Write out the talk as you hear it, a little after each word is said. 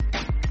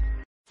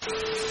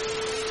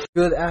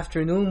Good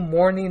afternoon,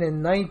 morning,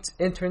 and night,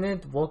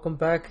 internet. Welcome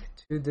back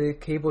to the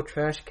Cable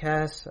Trash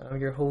Cast.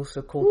 I'm your host,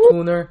 Cole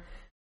Tuner,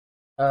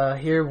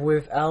 here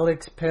with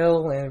Alex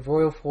Pell and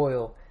Royal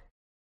Foil.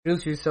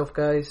 Introduce yourself,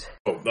 guys.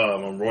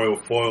 I'm Royal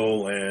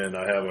Foil, and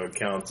I have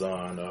accounts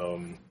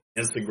on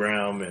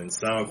Instagram and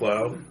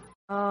SoundCloud.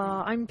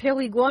 I'm Pale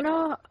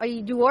Iguana.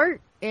 I do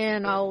art,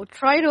 and I'll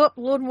try to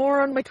upload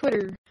more on my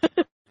Twitter.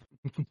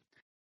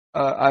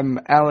 I'm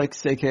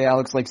Alex, aka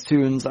Alex Likes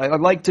Tunes. I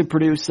like to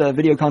produce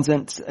video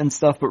content and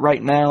stuff, but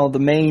right now the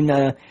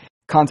main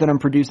content I'm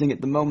producing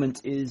at the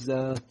moment is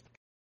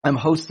I'm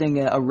hosting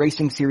a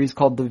racing series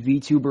called the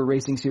VTuber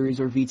Racing Series,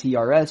 or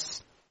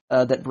VTRS,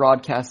 that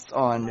broadcasts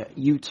on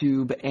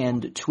YouTube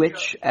and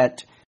Twitch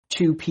at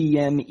 2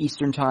 p.m.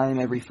 Eastern Time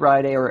every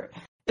Friday, or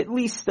at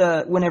least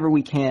whenever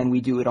we can.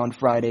 We do it on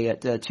Friday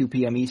at 2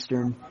 p.m.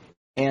 Eastern.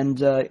 And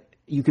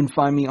you can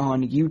find me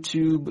on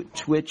YouTube,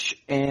 Twitch,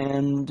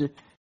 and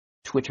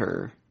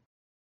Twitter.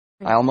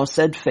 I almost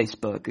said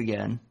Facebook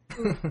again.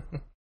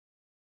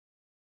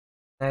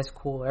 That's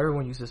cool.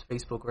 Everyone uses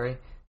Facebook,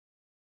 right?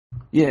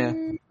 Yeah.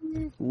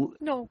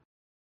 No.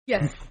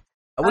 Yes.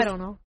 I don't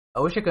know. I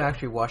wish I could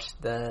actually watch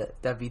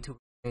that VTuber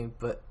game,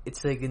 but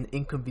it's like an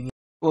inconvenience.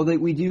 Well,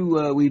 we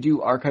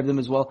do archive them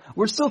as well.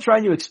 We're still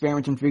trying to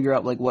experiment and figure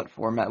out like what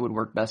format would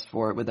work best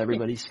for it with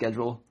everybody's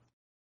schedule.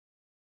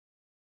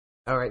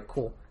 All right,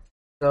 cool.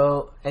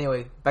 So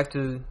anyway, back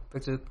to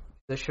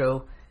the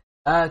show.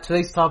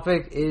 Today's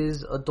topic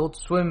is Adult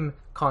Swim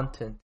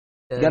content.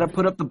 You gotta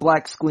put up the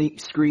black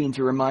screen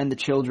to remind the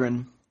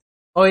children.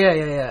 Oh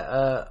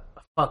yeah.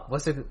 Fuck.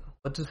 What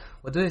do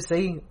they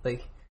say?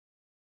 Like,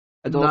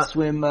 Adult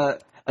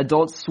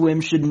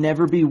Swim should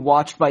never be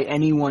watched by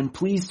anyone.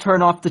 Please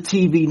turn off the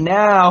TV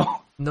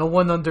now. No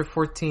one under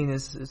 14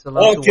 is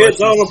allowed All to kids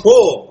watch on the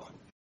pool.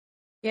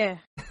 Yeah.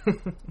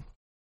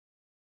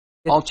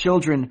 All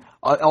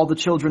the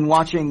children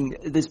watching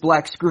this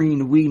black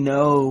screen, we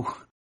know.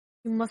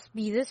 You must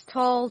be this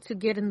tall to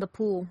get in the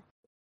pool.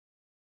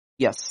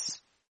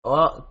 Yes.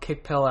 Oh,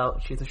 kick Pell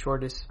out. She's the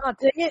shortest. Oh,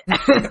 dang it.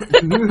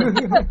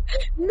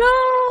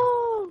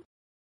 No!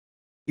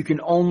 You can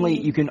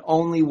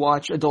only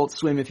watch Adult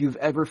Swim if you've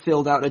ever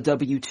filled out a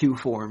W-2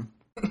 form.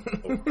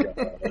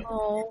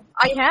 Oh,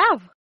 I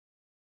have.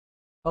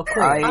 Oh,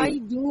 cool. I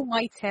do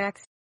my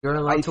tax. You're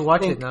allowed to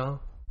watch it now.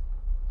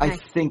 I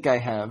think I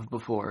have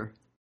before.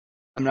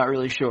 I'm not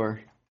really sure.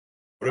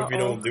 What if you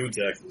don't do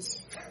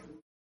taxes?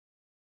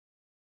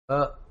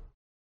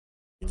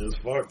 You just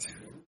fucked.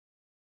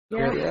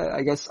 Yeah.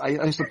 I guess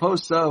I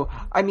suppose so.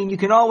 I mean, you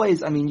can always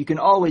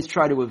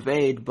try to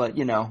evade, but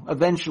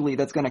eventually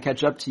that's going to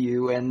catch up to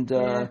you, and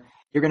you're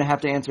going to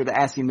have to answer to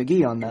Assy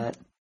McGee on that.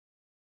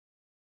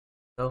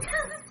 So,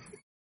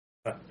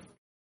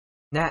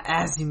 not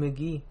Assy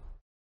McGee.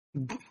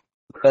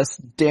 Best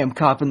damn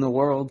cop in the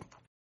world.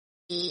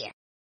 Yeah.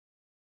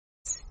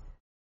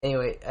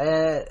 Anyway,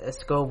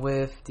 let's go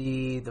with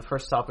the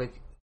first topic: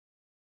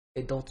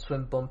 Adult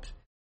Swim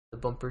the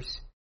bumpers.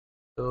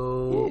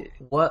 So,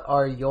 What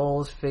are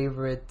y'all's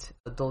favorite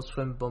Adult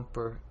Swim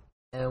bumper?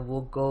 And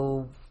we'll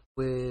go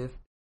with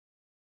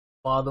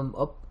bottom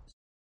up.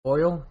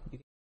 Royal, you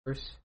can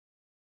first.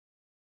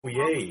 Oh,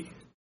 yay.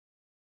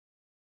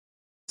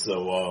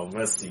 So,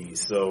 let's see.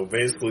 So,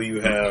 basically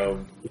you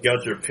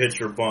got your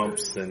picture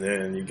bumps, and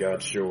then you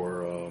got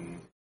your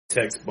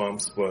text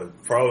bumps,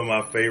 but probably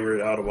my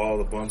favorite out of all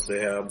the bumps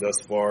they have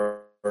thus far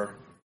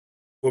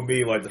would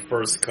be like the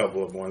first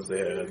couple of ones they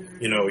had.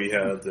 You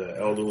had the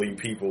elderly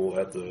people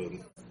at the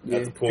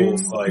pool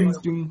site.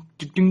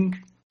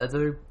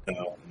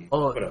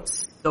 What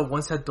else? The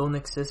ones that don't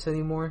exist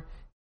anymore.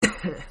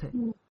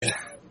 The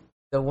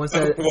ones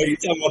that. What, you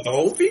talking about the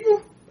old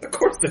people? Of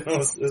course they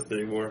don't exist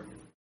anymore.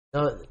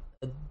 No,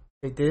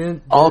 they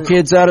didn't. All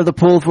kids out of the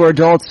pool for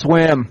Adult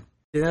Swim.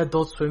 Didn't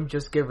Adult Swim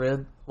just get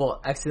rid?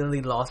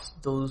 Accidentally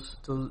lost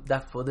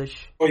that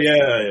footage. Oh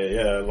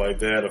yeah. Like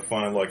they had to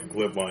find like a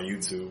clip on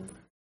YouTube.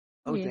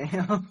 Oh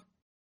damn.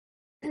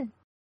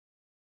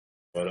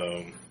 But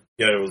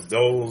there was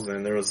those,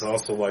 and there was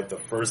also like the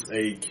first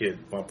aid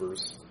kit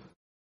bumpers.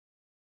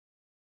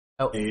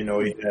 Oh. And you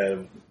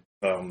had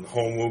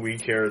home movie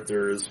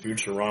characters,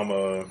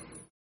 Futurama,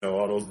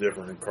 all those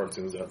different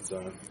cartoons at the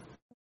time.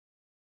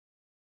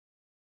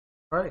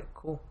 Alright,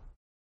 cool.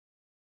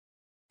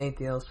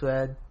 Anything else to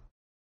add?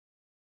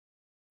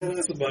 Yeah,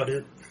 that's about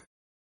it.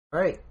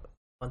 Alright,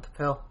 on to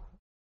Pell.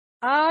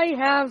 I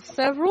have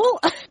several.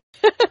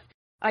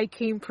 I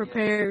came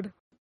prepared.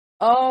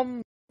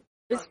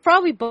 It's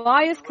probably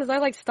biased because I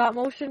like stop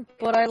motion,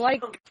 but I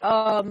like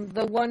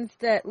the ones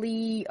that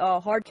Lee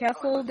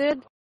Hardcastle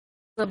did.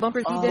 The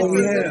bumpers he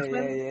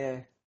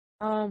did.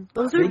 Yeah.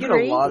 Those are they get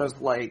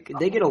great.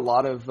 They get a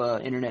lot of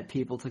internet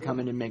people to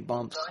come in and make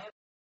bumps.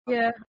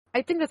 Yeah,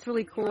 I think that's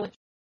really cool.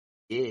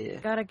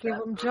 Yeah. Gotta give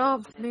them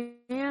jobs,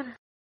 man.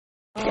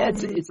 Yeah,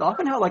 it's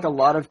often how like a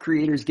lot of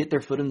creators get their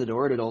foot in the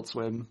door at Adult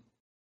Swim.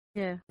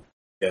 Yeah.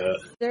 Yeah.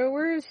 There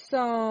were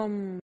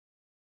some.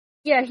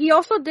 Yeah, he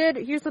also did.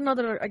 Here's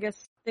another, I guess,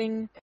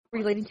 thing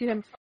relating to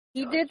him.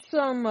 He did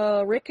some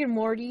Rick and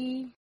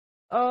Morty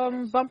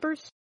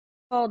bumpers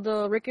called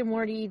the Rick and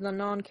Morty The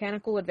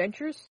Non-Canonical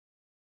Adventures.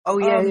 Oh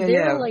yeah, yeah, They're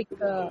yeah. like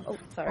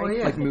sorry. Oh,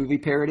 yeah. Like movie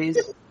parodies.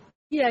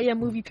 Yeah,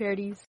 movie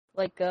parodies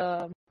like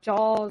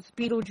Jaws,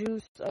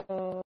 Beetlejuice,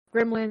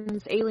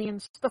 Gremlins,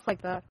 Aliens, stuff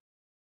like that.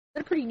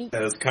 They're pretty neat.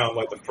 That's kind of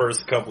like the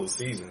first couple of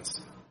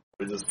seasons.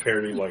 They just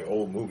parody like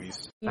old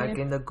movies. Yeah. Back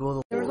in the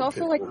good There was Or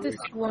also like Pitbull this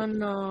Rick.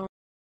 one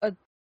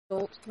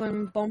Adult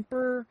Swim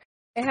bumper.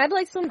 It had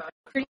like some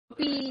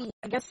creepy,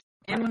 I guess,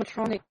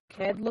 animatronic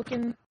head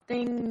looking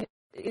thing.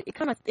 It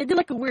kind of did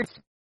like a weird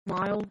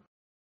smile.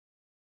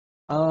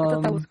 I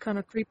thought that was kind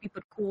of creepy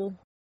but cool.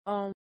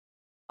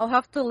 I'll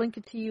have to link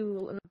it to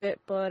you in a bit,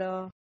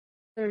 but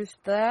there's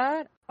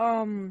that.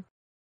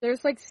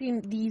 There's like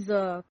these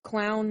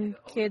clown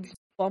kids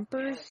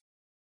bumpers.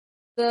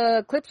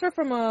 The clips are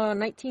from a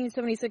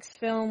 1976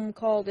 film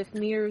called If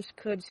Mirrors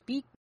Could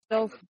Speak,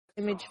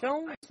 self-image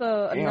film. It's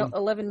a Damn.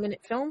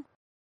 11-minute film.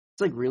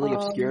 It's like really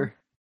obscure.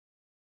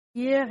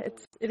 Yeah,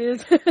 it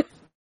is.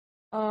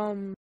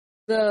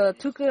 The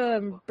Tuca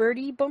and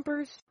Birdie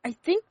bumpers. I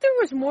think there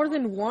was more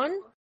than one.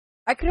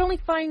 I could only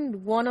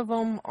find one of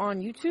them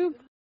on YouTube.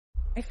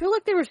 I feel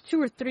like there was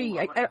 2 or 3.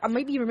 I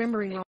might be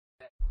remembering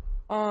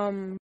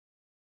wrong.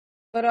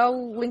 But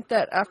I'll link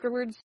that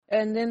afterwards.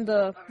 And then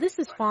This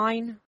Is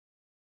Fine.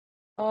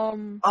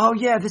 Oh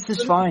yeah, this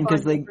is fine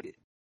because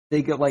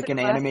they got like It's a an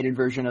classic. animated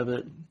version of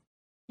it.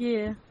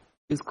 Yeah.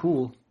 It's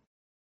cool.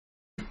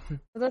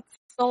 That's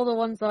all the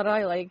ones that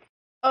I like.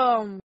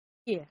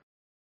 Yeah.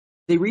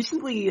 They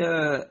recently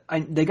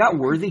they got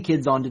Worthy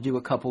Kids on to do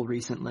a couple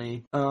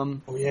recently.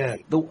 Oh yeah.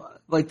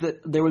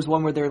 There was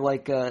one where they're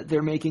like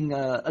they're making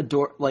a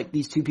door, like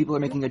these two people are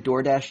making a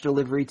DoorDash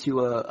delivery to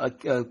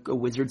a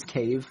wizard's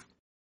cave.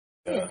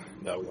 Yeah,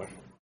 that one.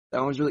 That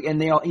one was really, and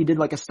he did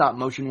like a stop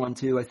motion one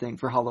too, I think,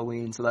 for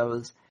Halloween. So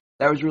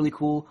that was really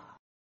cool.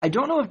 I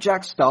don't know if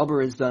Jack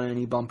Stauber has done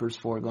any bumpers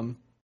for them.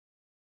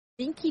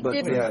 I think he But,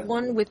 did yeah.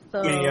 one with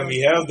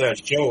We have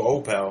that show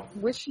Opal.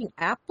 Wishing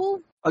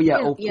Apple. Oh yeah,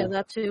 Opal. Yeah,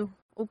 that too.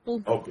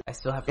 Opal. Opal. I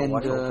still have to And,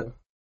 watch Opal.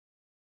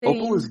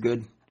 Opal is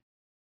good.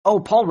 Oh,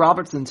 Paul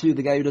Robertson too,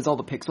 the guy who does all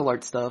the pixel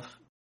art stuff.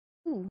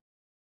 Ooh.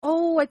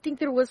 Oh, I think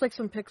there was like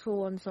some pixel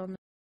ones on there.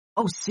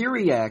 Oh,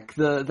 Syriac,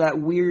 that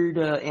weird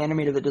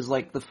animator that does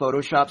like the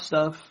Photoshop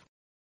stuff.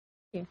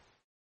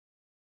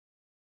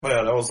 Oh,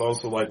 yeah, that was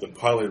also like the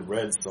Pilot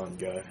Red Sun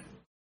guy.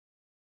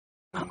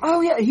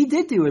 Oh yeah, he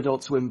did do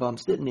Adult Swim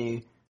bumps, didn't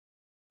he?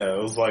 Yeah,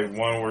 it was like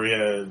one where he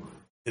had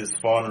his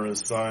father and his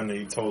son, and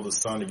he told his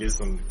son to get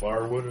some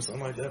firewood or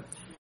something like that.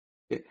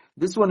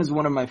 This one is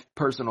one of my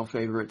personal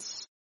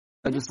favorites.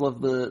 I just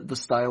love the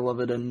style of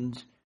it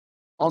and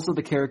also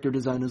the character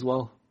design as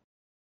well.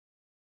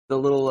 The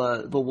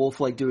little the wolf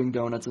like doing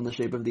donuts in the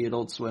shape of the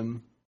Adult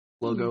Swim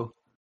logo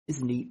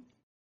is neat.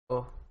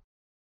 Oh,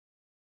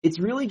 It's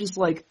really just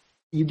like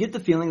you get the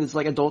feeling that it's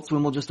like Adult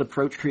Swim will just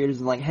approach creators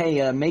and like,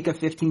 hey, make a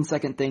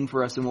 15-second thing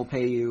for us and we'll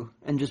pay you,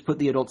 and just put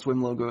the Adult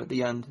Swim logo at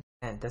the end.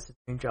 man, that's a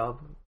dream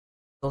job.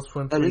 Adult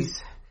Swim, That please.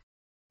 is-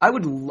 I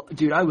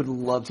would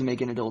love to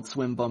make an Adult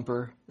Swim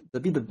bumper.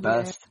 That'd be the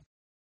best.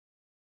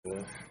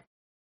 Yeah.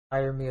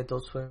 Hire me,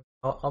 Adult Swim.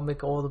 I'll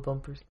make all the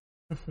bumpers.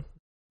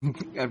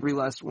 Every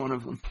last one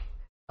of them.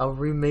 I'll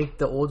remake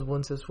the old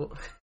ones as well.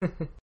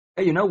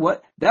 Hey, you know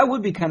what? That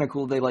would be kind of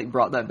cool. They like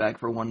brought that back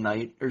for one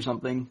night or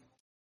something.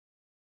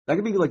 That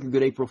could be like a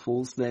good April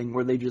Fool's thing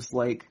where they just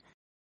like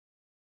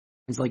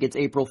it's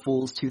April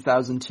Fool's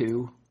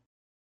 2002,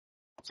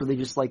 so they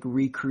just like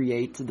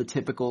recreate the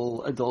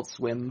typical Adult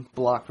Swim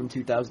block from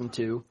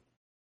 2002.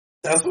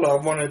 That's what I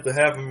wanted to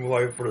happen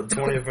like for the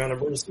 20th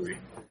anniversary.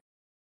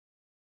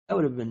 That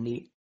would have been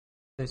neat.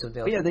 Do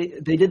something But else. yeah,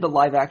 they did the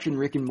live action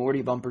Rick and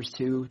Morty bumpers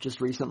too,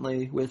 just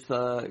recently with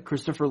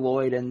Christopher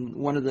Lloyd and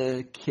one of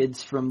the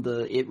kids from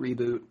the It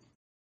reboot.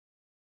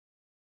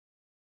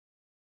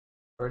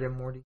 Rick and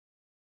Morty.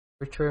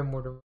 Richard and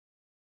Morty.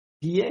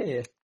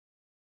 Yeah.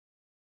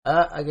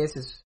 I guess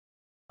it's.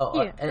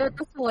 Oh, Yeah, that's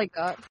all I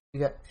got. you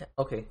got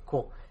okay,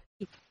 cool.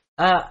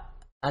 At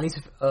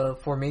least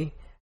for me,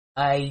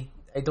 I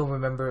don't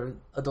remember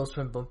Adult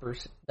Swim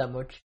bumpers that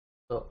much,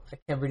 so I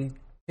can't really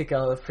pick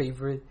out a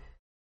favorite.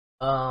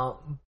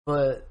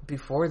 But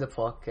before the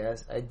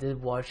podcast, I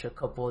did watch a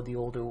couple of the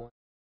older ones,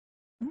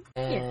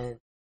 and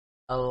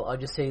I'll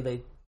just say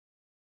like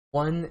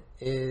one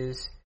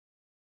is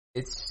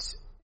it's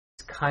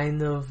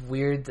kind of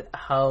weird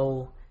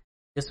how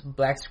just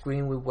black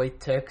screen with white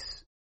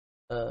text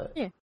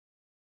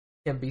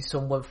can be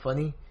somewhat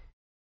funny.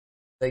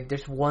 Like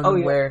there's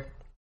one where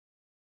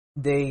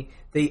they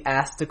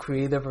asked the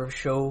creator of a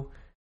show.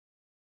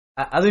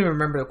 I don't even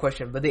remember the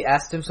question, but they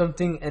asked him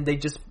something and they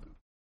just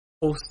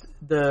post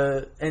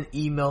an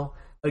email,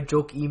 a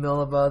joke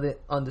email about it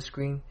on the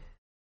screen.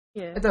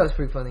 Yeah. I thought it was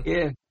pretty funny.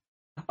 Yeah.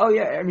 Oh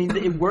yeah, I mean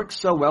it works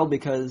so well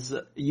because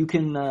you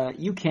can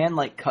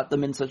like cut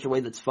them in such a way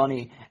that's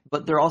funny,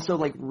 but they're also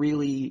like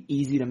really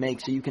easy to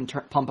make, so you can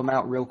pump them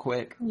out real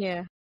quick.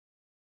 Yeah.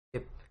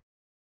 Yep.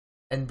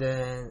 And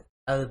then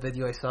out of the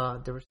video I saw,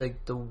 there was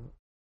like the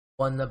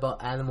one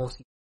about animals.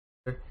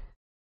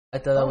 I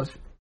thought that was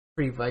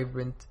pretty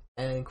vibrant,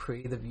 and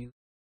creative use.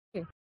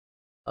 Yeah.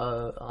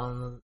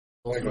 On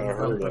I think I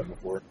heard of that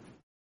before.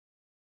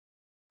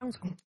 Sounds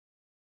cool.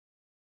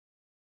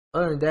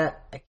 Other than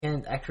that, I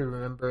can't actually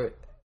remember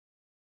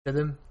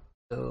them,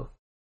 so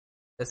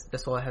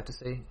that's all I have to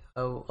say.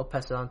 I'll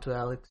pass it on to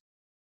Alex.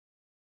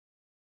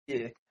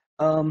 Yeah.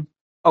 Oh,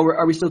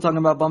 are we still talking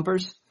about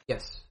bumpers?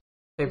 Yes,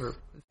 favorite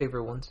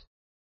ones.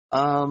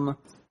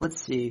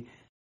 Let's see.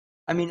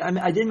 I mean,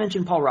 I did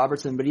mention Paul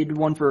Robertson, but he did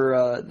one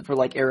for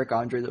like Eric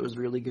Andre that was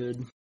really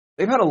good.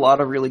 They've had a lot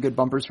of really good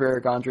bumpers for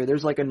Eric Andre.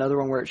 There's like another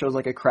one where it shows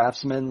like a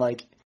craftsman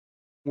like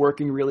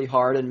working really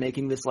hard and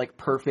making this like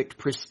perfect,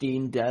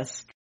 pristine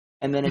desk,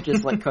 and then it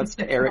just like cuts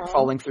to Eric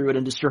falling through it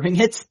and destroying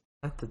it.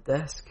 At the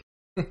desk.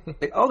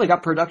 Like, oh, they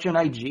got Production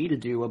IG to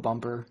do a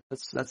bumper.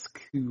 That's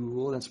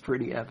cool. That's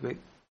pretty epic.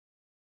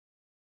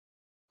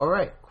 All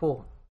right,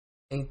 cool.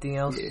 Anything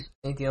else? Yeah.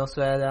 Anything else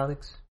to add,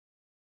 Alex?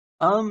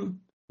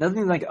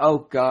 Nothing like, oh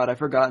god, I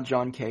forgot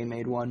John Kay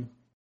made one.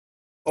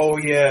 Oh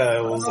yeah,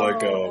 it was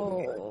like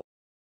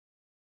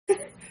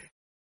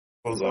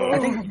I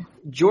think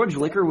George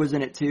Liquor was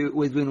in it too.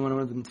 Was in one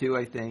of them too.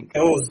 I think it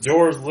was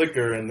George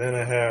Liquor, and then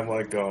it had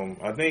like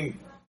I think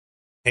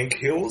Hank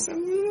Hill was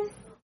in it.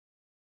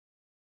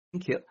 I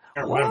can't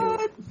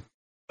remember.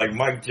 Like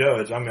Mike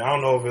Judge. I mean, I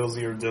don't know if it was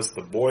either just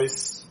the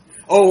voice.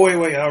 Oh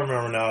wait, I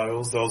remember now. It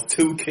was those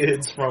two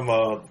kids from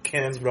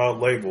Cans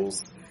Without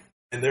Labels,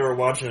 and they were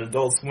watching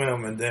Adult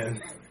Swim, and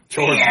then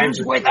George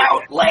Cans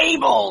Without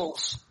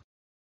Labels.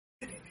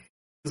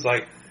 It's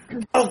like,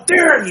 how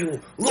dare you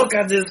look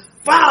at this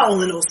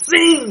foul and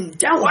obscene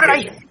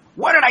television?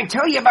 What did I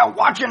tell you about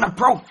watching the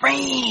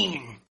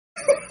profane?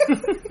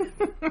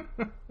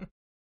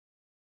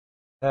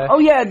 Oh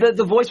yeah,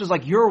 the voice was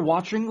like, you're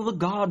watching the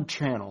God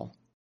Channel.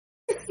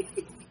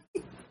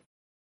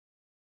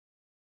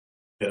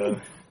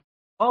 Yeah.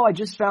 Oh, I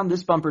just found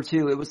this bumper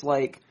too. It was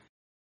like,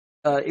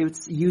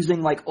 it's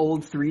using like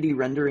old 3D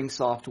rendering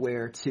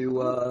software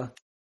to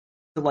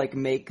like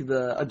make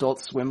the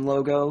Adult Swim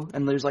logo,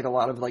 and there's like a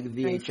lot of like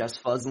VHS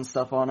fuzz and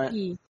stuff on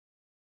it.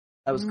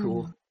 That was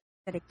cool.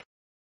 Aesthetic.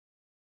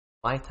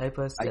 My type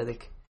of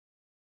aesthetic.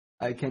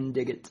 I can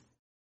dig it.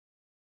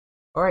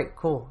 All right,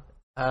 cool.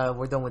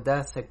 We're done with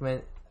that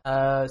segment.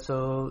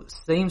 So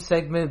same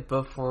segment,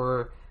 but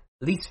for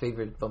least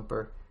favorite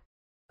bumper.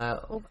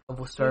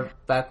 We'll start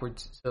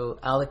backwards. So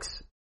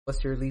Alex,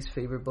 what's your least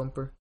favorite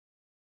bumper?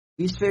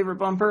 Least favorite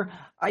bumper?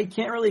 I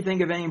can't really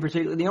think of any in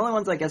particular. The only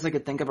ones I guess I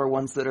could think of are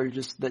ones that are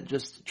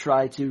just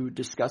try to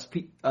discuss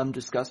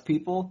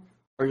people,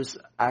 or just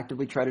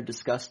actively try to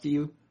disgust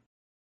you.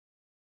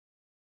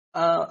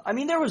 I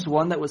mean, there was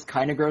one that was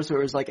kind of gross, where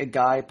it was like a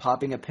guy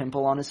popping a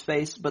pimple on his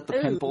face, but the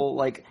pimple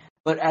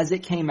but as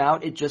it came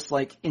out, it just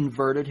like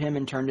inverted him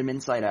and turned him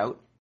inside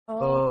out.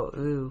 Oh,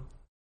 ew.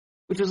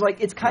 Which was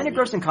like, it's kind of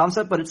gross in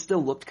concept, but it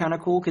still looked kind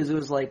of cool because it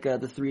was like the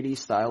 3D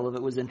style of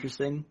it was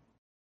interesting.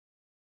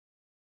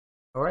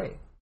 All right.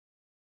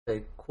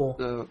 Okay, cool.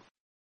 So,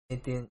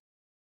 anything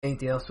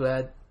else to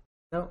add?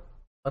 No?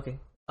 Okay.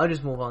 I'll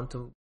just move on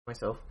to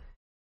myself.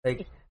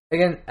 Like,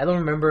 again, I don't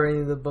remember any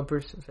of the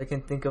bumpers, if I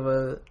can think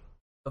of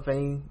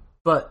any,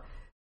 but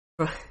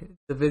the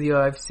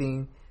video I've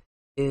seen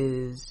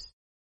is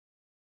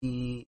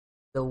the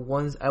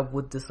ones I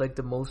would dislike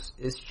the most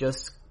is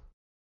just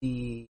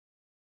the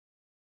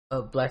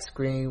black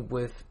screen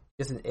with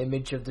just an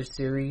image of the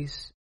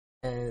series,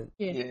 and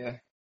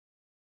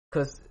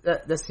because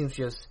that seems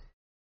just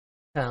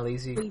kind of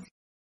lazy.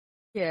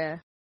 Yeah.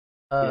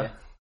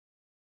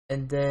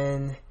 And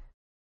then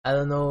I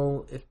don't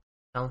know if it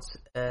counts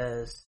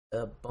as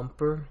a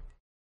bumper,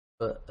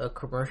 but a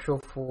commercial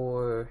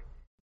for.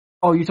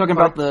 Oh, you're talking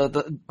about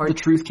the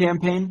Truth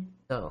campaign?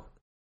 No.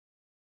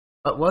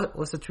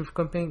 What's the Truth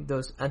campaign?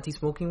 Those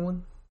anti-smoking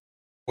one?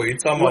 Wait, you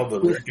talking about the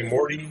Rick and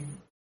Morty?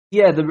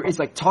 Yeah, it's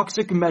like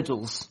toxic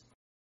metals.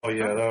 Oh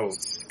yeah, that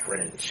was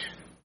cringe.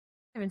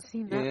 I haven't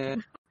seen that. Yeah.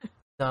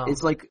 No.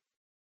 It's like,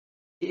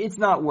 it's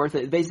not worth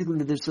it. Basically,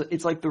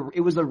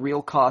 it was a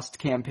real cost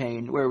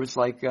campaign where it was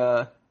like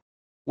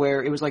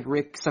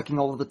Rick sucking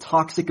all of the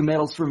toxic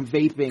metals from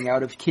vaping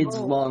out of kids'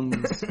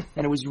 lungs,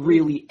 and it was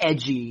really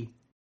edgy.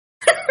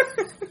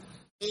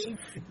 This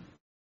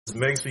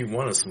makes me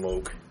want to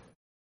smoke.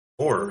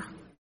 Or.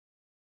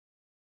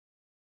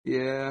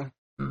 Yeah.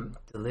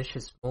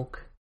 Delicious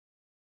smoke.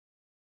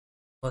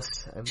 I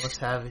must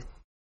have it.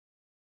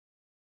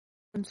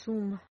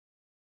 Consume.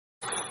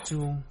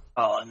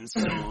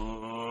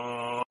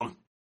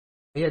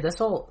 Yeah,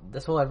 that's all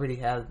I really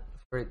had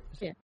for it.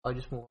 Yeah. I'll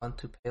just move on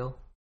to Pale.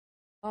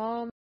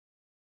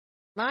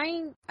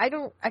 Mine, I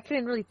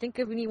couldn't really think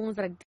of any ones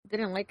that I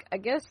didn't like. I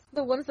guess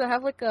the ones that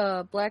have like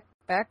a black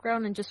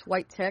background and just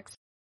white text.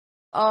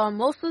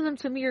 Most of them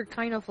to me are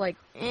kind of like,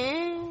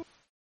 eh.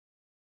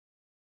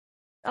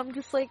 I'm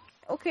just like,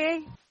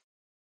 okay.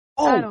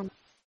 I don't know.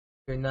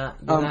 You're not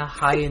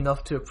high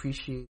enough to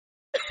appreciate.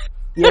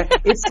 Yeah,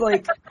 it's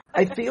like,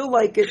 I feel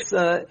like it's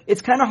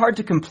kind of hard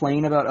to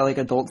complain about like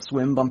Adult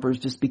Swim bumpers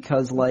just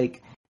because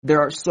like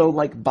there are so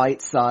like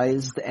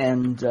bite-sized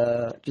and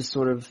just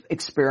sort of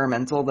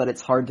experimental that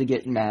it's hard to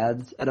get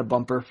mad at a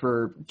bumper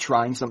for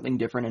trying something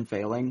different and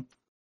failing.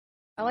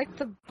 I like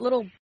the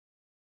little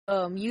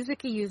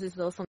music he uses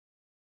though.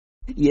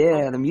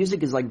 Yeah, the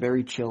music is like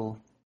very chill.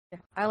 Yeah,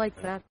 I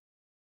like that.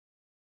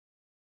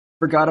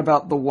 Forgot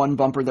about the one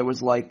bumper that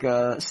was like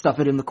stuff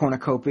it in the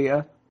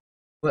cornucopia.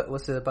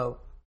 What's it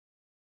about?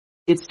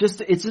 It's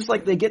just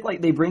like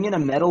they bring in a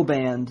metal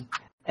band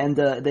and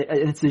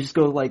they just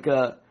go like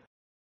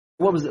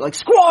what was it, like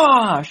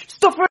squash,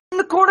 stuff it in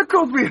the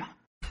cornucopia.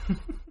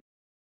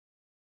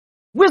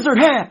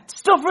 Wizard hat,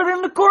 stuff it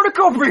in the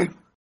cornucopia.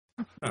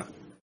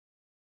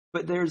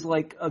 But there's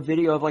like a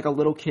video of like a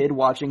little kid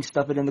watching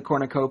Stuff It in the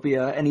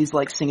Cornucopia, and he's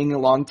like singing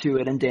along to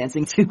it and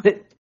dancing to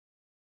it.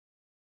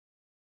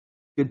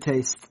 Good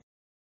taste.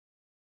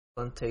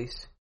 Fun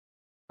taste.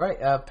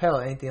 Right, Pell,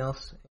 anything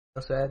else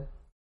to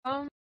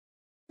add?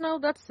 No,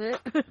 that's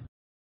it.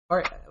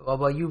 Alright, what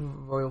about you,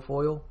 Royal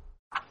Foil?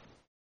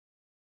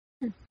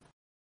 I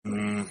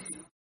mean,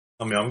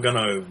 I'm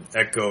gonna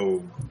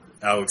echo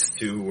Alex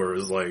too, where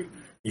it's like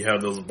you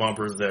have those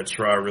bumpers that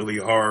try really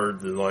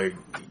hard to like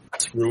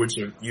screw with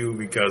you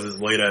because it's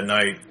late at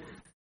night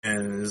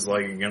and it's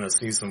like you're gonna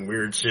see some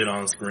weird shit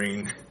on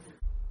screen.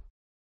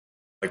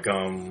 Like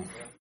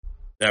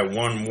that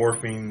one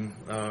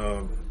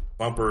morphing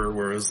bumper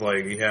where it's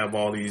like you have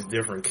all these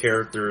different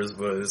characters,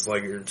 but it's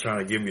like you're trying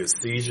to give me a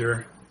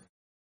seizure.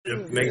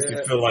 It makes me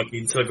feel like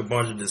he took a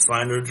bunch of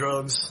designer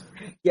drugs.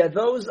 Yeah,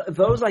 those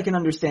I can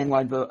understand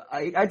why, but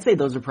I'd say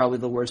those are probably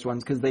the worst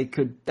ones because they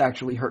could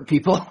actually hurt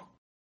people.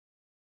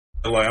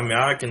 Like, I mean,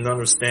 I can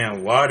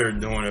understand why they're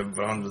doing it,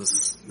 but I'm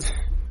just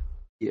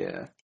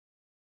Yeah.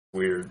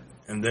 weird.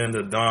 And then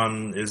the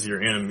Don is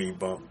your enemy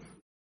bump.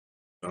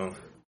 You know?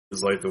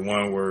 It's like the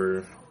one where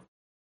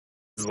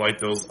it's like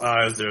those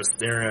eyes that are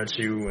staring at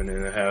you, and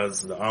then it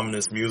has the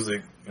ominous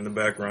music in the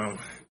background.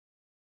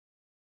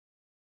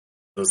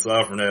 So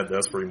aside from that,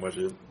 that's pretty much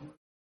it.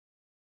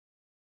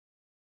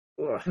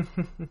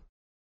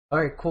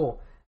 Alright,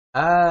 cool.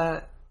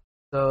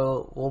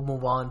 So we'll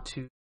move on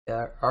to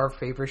our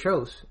favorite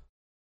shows.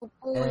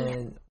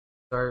 And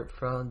start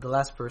from the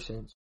last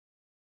person.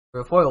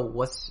 Royal Foil,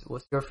 what's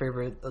your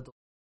favorite adult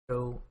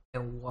show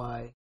and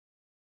why?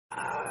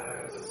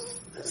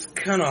 It's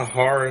kind of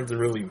hard to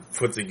really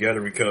put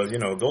together because, you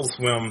know, Adult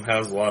Swim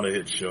has a lot of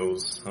hit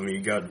shows. I mean,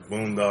 you got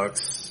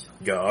Boondocks,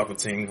 you got Aqua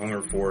Teen,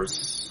 Hunger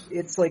Force.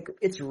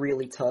 It's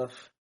really tough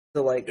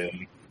to like. Yeah.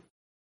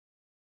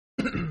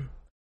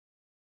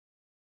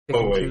 Pick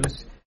and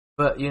choose.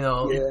 But, you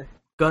know,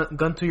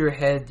 gun to your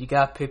head, you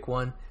gotta pick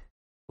one.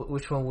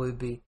 Which one would it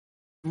be?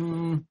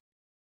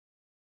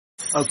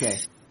 Okay.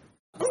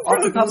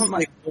 Off the top of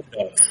my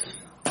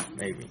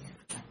maybe.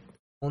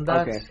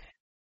 Boondocks? Okay.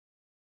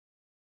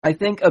 I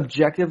think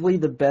objectively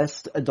the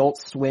best Adult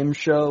Swim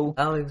show.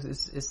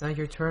 Alex, it's not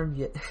your turn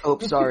yet. Oh,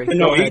 sorry.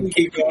 No, you can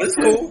keep going. It's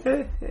cool.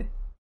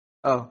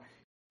 Oh,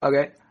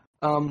 okay.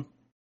 I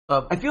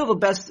feel the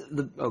best.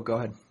 Go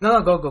ahead.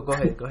 No, go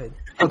ahead.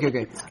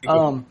 Okay.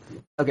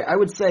 Okay. I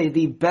would say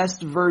the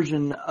best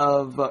version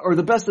of, or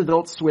the best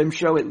Adult Swim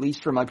show, at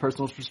least from my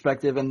personal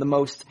perspective, and the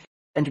most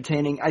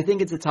entertaining. I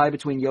think it's a tie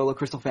between YOLO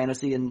Crystal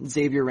Fantasy and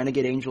Xavier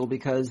Renegade Angel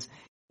because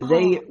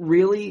they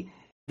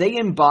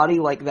embody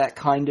like that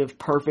kind of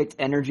perfect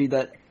energy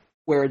that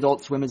where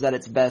Adult Swim is at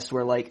its best.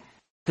 Where like,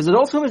 because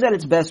Adult Swim is at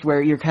its best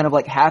where you're kind of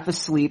like half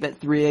asleep at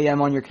 3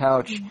 a.m. on your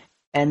couch.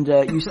 And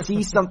you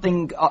see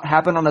something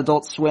happen on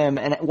Adult Swim,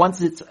 and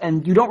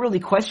and you don't really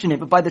question it,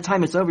 but by the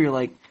time it's over, you're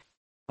like,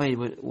 "Wait,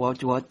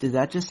 what? Did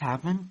that just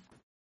happen?"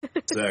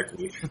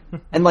 Exactly.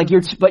 And like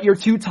you're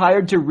too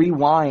tired to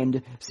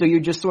rewind, so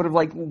you're just sort of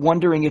like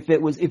wondering if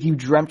you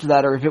dreamt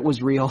that or if it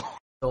was real.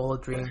 All a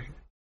dream,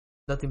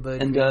 nothing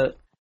but. And so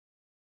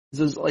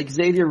it's like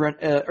Xavier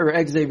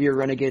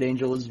Renegade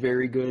Angel is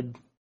very good.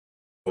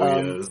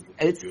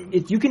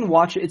 You can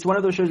watch it. It's one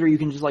of those shows where you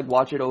can just like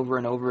watch it over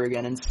and over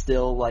again and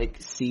still like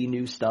see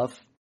new stuff.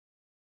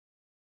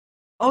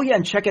 Oh yeah,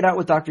 and check it out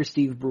with Dr.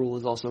 Steve Brule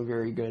is also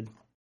very good.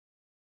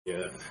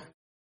 Yeah.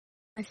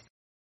 I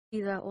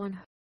see that one.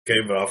 Okay,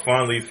 but I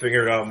finally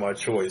figured out my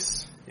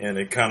choice, and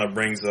it kind of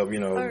brings up,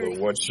 you know,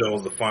 what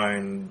shows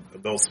define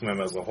Adult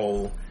Swim as a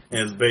whole, and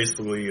it's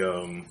basically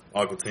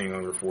Aqua Teen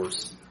Hunger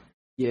Force.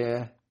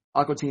 Yeah,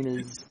 Aqua Teen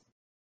is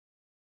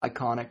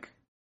iconic.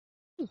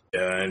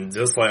 Yeah, and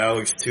just like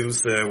Alex too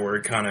said, where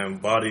it kind of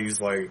embodies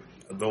like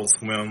Adult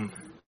Swim.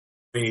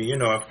 I mean, you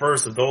know, at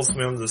first Adult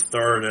Swim just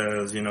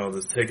started as, you know,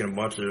 just taking a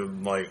bunch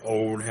of like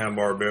old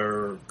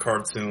Hanna-Barbera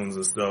cartoons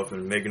and stuff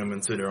and making them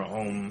into their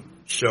own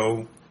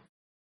show.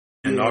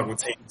 And Aqua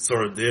Teen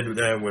sort of did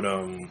that with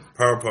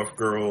Powerpuff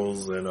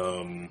Girls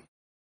and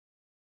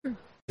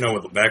you know,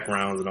 with the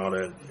backgrounds and all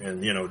that,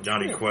 and you know,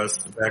 Johnny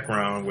Quest's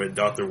background with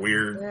Dr.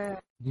 Weird.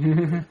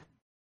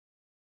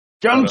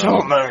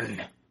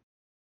 Gentlemen.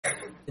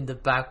 In the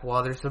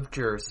backwaters of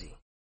Jersey.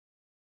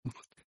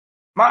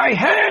 My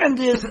hand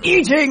is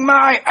eating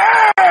my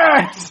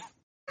ass!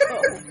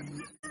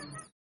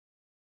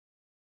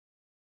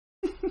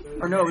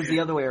 Or no, it was the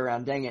other way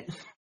around, dang it.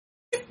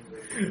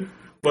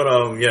 But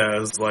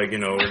yeah, it's like, you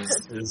know,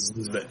 it's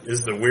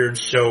the weird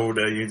show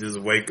that you just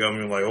wake up and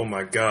you're like, oh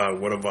my god,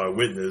 what have I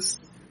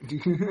witnessed?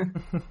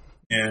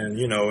 And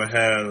you know, it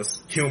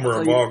has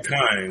humor of all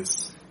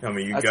kinds. I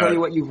mean, I'll tell you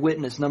what you've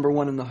witnessed. Number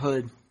one in the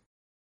hood.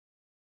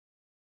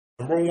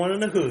 Number one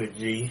in the hood,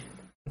 G.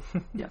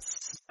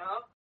 Yes.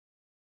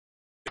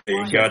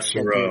 You got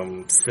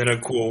your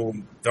cynical,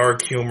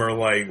 dark humor.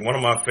 Like, one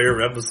of my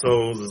favorite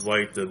episodes is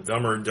like the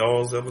Dumber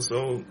Dolls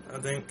episode, I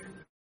think.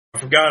 I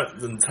forgot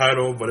the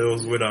title, but it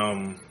was with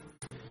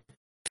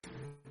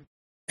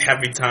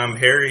Happy Time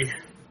Harry.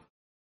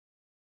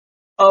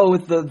 Oh,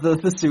 with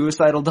the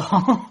suicidal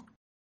doll.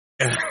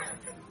 Yeah.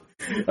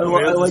 I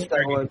like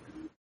that one.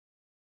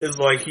 It's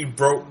like he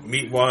broke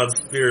Meatwad's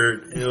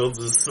spirit. It was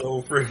just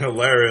so freaking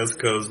hilarious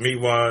because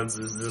Meatwad's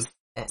is just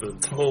a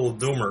total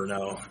doomer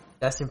now.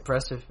 That's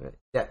impressive.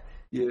 Yeah.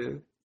 Yeah.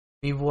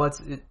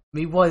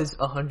 Meatwad is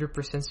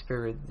 100%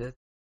 spirit.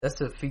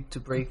 That's a feat to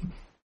break.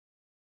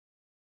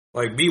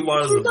 Like,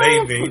 Meatwad is a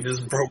baby, and he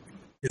just broke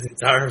his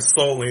entire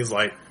soul, and he's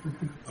like,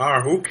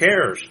 who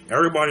cares?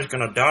 Everybody's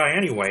gonna die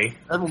anyway.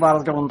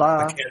 Everybody's gonna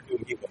die. I can't do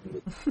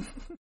Meatwad.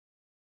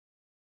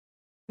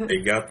 They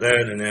got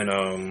that, and then,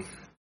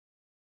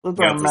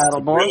 got this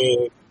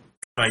real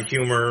kind of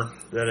humor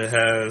that it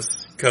has,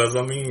 because,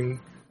 I mean,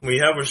 when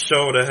you have a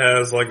show that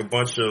has, like, a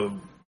bunch of,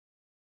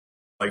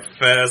 like,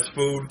 fast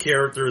food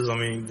characters, I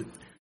mean,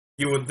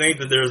 you would think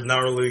that there's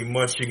not really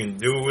much you can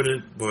do with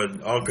it,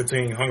 but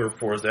Aqua-Teen Hunger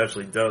Force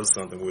actually does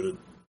something with it.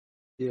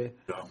 Yeah.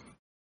 So.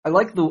 I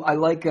like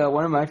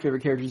one of my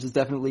favorite characters is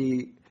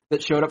definitely,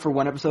 that showed up for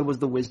one episode was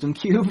the Wisdom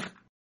Cube.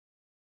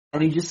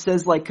 And he just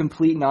says, like,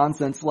 complete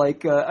nonsense.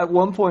 Like, at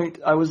one point,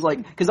 I was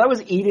like, because I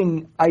was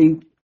eating,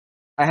 I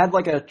had,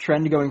 like, a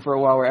trend going for a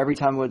while where every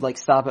time I would, like,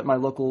 stop at my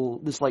local,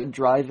 this, like,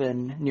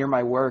 drive-in near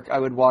my work, I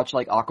would watch,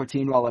 like,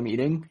 Aqua-Teen while I'm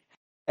eating.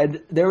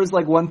 And there was,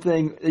 like, one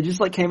thing, it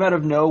just, like, came out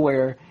of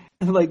nowhere.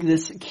 Like,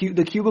 the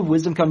Cube of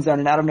Wisdom comes down,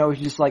 and out of nowhere,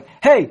 he's just like,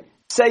 hey,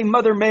 say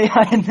Mother May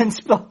I, and then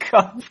spell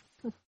cup.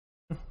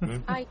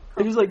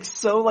 It was, like,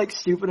 so, like,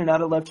 stupid and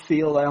out of left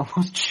field, I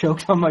almost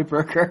choked on my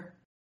burger.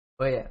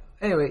 Oh, yeah.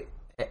 Anyway.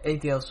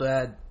 Anything else to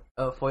add,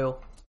 Foil?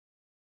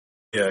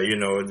 Yeah, you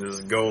know, it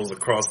just goes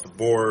across the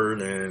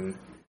board, and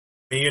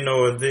you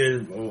know, it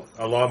did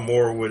a lot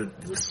more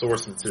with the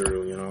source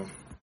material, you know,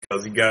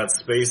 because you got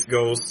Space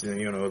Ghost,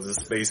 and you know, the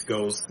Space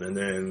Ghost, and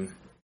then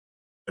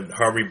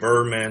Harvey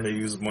Birdman, they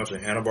use a bunch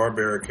of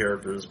Hanna-Barbera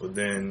characters, but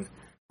then,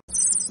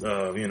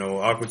 you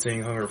know,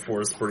 Aqua-Teen Hunger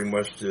Force pretty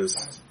much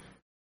just,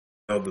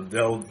 you know,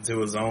 delved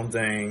into his own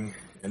thing,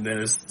 and then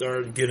it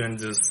started getting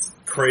just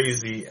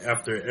crazy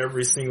after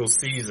every single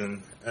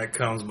season that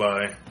comes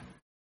by.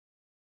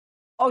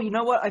 Oh, you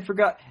know what? I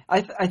forgot.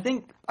 I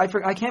can't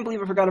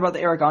believe I forgot about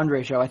the Eric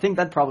Andre show. I think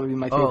that'd probably be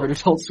my favorite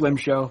Adult Swim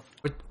show.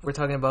 We're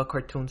talking about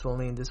cartoons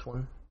only in this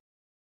one.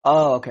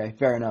 Oh, okay.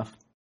 Fair enough.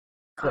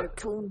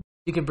 Cartoon.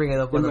 You can bring it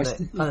up on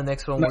the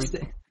next one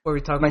where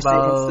we talk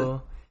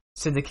about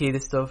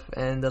syndicated stuff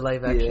and the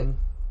live action.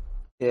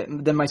 Yeah,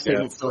 then my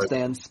statement still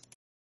stands.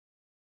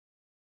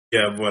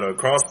 Yeah, but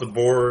across the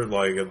board,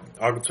 like,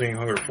 Aqua-Teen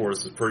Hunger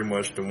Force is pretty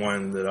much the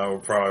one that I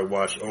would probably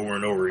watch over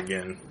and over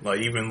again.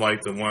 Like, even,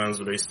 like, the ones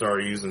where they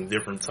start using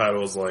different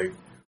titles, like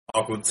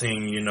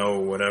Aqua-Teen, you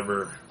know,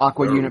 whatever.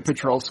 Unit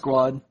Patrol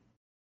Squad.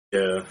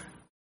 Yeah.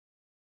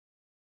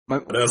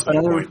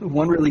 Another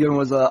one really good one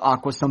was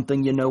Aqua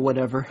something, you know,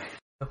 whatever.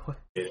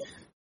 Yeah.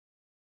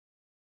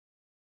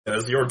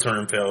 That's your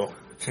turn, pal.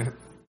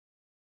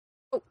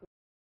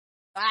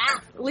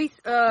 At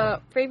least,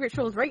 favorite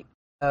shows, right?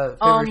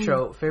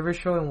 Favorite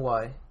show and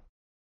why?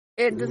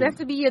 It does have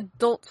to be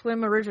Adult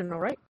Swim original,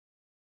 right?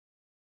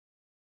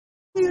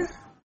 Yeah.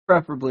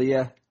 Preferably,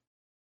 yeah.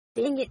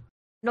 Dang it.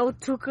 No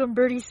Tuca and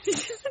Birdie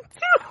season 2.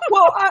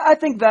 Well, I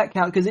think that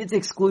counts because it's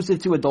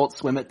exclusive to Adult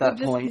Swim at that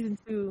point. Season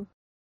 2.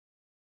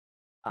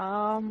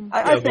 I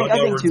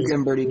think Tuca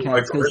and Birdie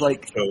counts because,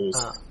 like,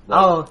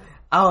 I'll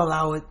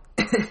allow it.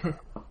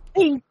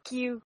 Thank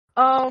you.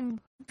 Tuca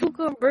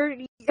and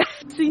Birdie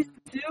season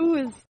 2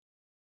 is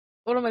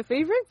one of my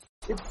favorites.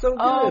 It's so good.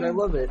 I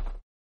love it.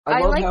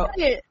 I like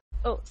it.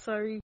 Oh,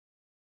 sorry.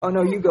 Oh,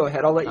 no, you go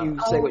ahead. I'll let you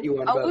say what you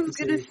want about I was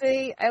gonna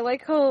say, I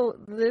like how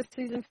this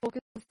season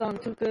focuses on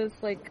Tuca's,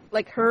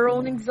 like her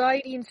own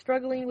anxiety and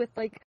struggling with,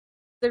 like,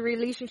 the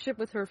relationship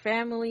with her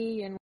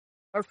family and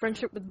our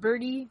friendship with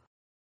Birdie.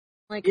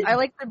 Like, I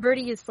like that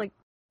Birdie is, like,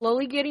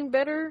 slowly getting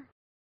better.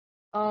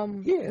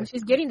 And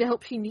she's getting the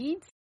help she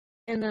needs.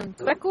 And then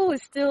Speckle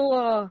is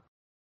still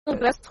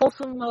best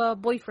wholesome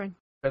boyfriend.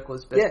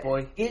 Speckle's best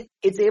boy.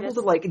 It's able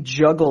to, like,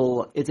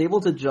 juggle. It's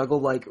able to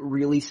juggle, like,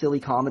 really silly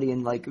comedy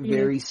and, like,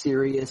 very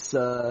serious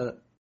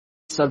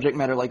subject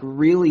matter, like,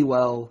 really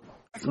well.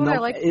 That's what I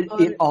like.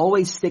 It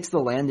always sticks the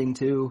landing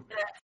too.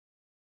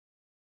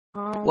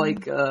 I've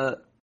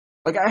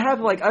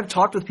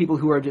talked with people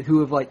who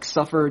have like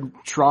suffered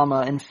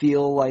trauma and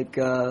feel like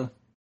and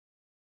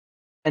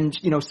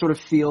you know sort of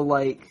feel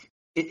like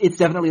it's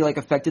definitely like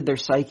affected their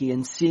psyche,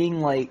 and seeing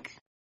like,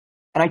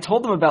 and I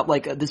told them about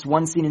like this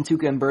one scene in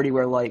Tuca and Birdie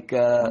where like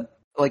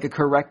like a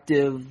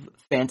corrective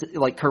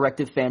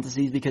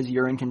fantasies because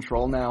you're in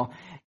control now.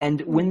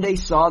 And when they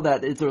saw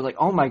that, they're like,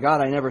 "Oh my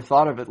god, I never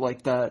thought of it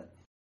like that."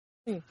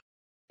 And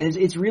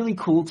it's really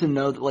cool to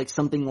know that like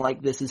something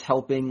like this is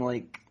helping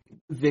like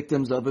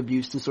victims of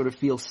abuse to sort of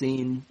feel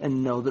seen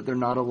and know that they're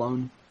not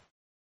alone.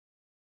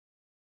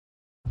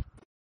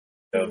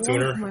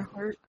 Tuner. My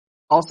heart.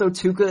 Also,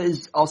 Tuca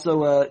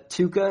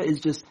is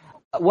just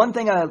one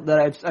thing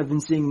that I've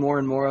been seeing more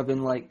and more of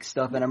in like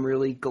stuff, and I'm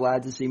really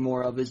glad to see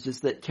more of, is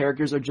just that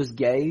characters are just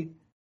gay,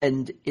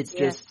 and it's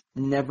just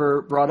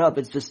never brought up.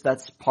 It's just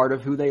that's part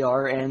of who they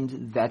are,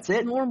 and that's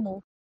it.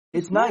 Normal.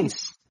 It's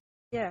nice.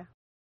 Yeah.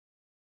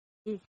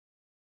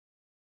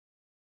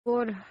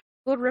 Good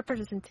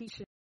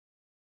representation.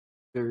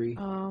 Very.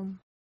 I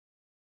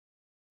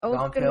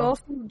was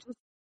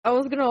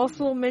gonna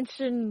also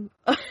mention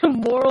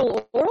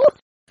moral oral.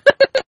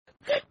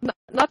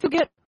 Not to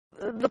get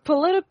the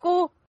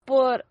political,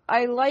 but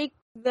I like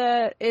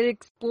that it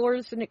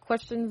explores and it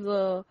questions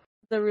the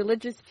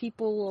religious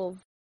people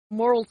of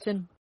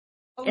Moralton.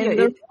 Oh,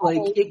 yeah,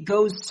 it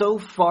goes so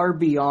far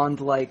beyond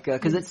like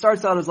because it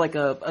starts out as like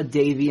a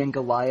Davy and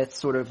Goliath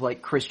sort of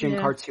like Christian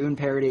cartoon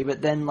parody,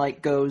 but then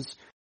like goes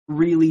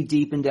really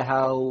deep into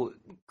how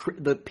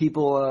the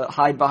people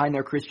hide behind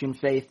their Christian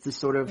faith to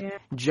sort of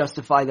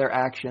justify their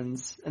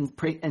actions and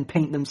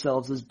paint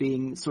themselves as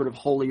being sort of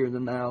holier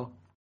than thou.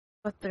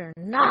 But they're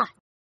not.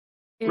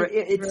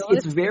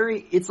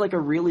 It's like a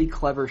really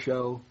clever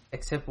show.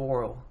 Except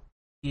Oral.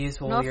 He is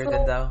holier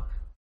than thou.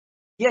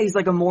 Yeah, he's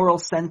like a moral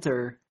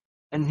center,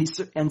 and he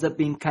ends up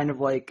being kind of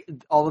like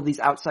all of these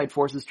outside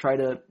forces try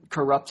to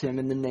corrupt him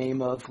in the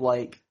name of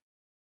like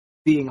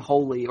being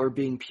holy or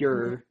being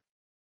pure. Mm-hmm.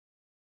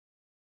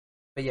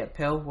 But yeah,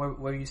 Pell, what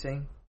were you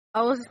saying?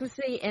 I was gonna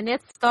say, and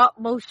it's stop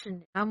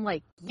motion. I'm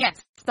like,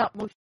 yes, stop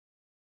motion.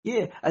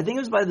 Yeah, I think it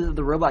was by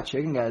the Robot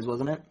Chicken guys,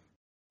 wasn't it?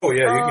 Oh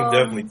yeah, you can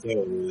definitely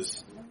tell it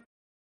was. I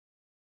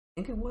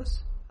think it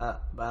was,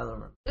 but I don't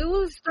remember. It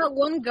was that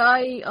one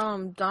guy,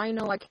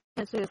 Dino. I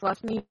can't say his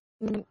last name.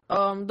 The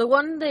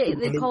one they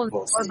call him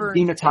Barber.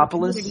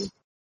 Dinotopoulos?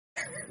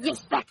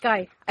 Yes, that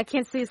guy. I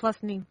can't say his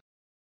last name.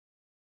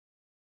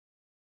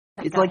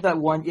 It's like that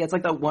one. Yeah, it's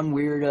like that one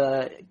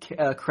weird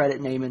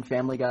credit name in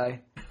Family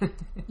Guy.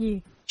 Yeah.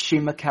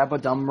 Shima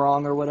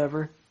Kabadumrong or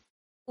whatever.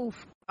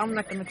 Oof, I'm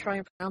not gonna try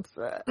and pronounce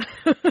that.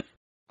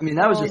 I mean,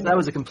 that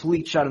was a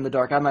complete shot in the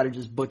dark. I might have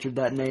just butchered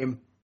that name.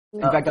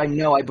 In fact, I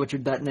know I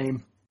butchered that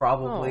name.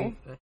 Probably.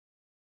 Oh.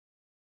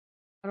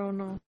 I don't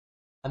know.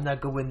 I'm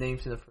not good with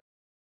names in the first.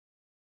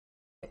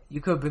 You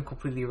could have been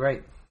completely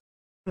right.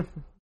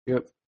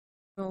 Yep.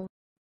 No.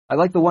 I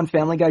like the one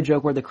Family Guy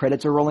joke where the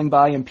credits are rolling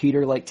by and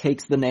Peter like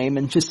takes the name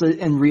and just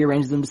and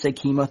rearranges them to say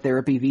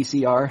chemotherapy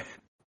VCR.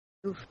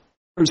 Oof.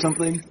 Or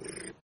something.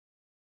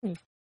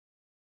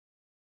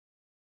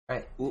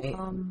 Right.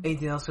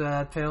 Anything else to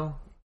add, Pale?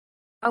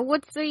 I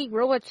would say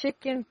Robot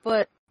Chicken,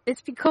 but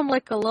it's become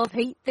like a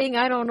love-hate thing.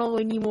 I don't know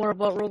any more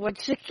about Robot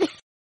Chicken.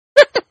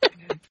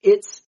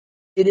 It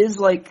is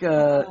like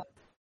an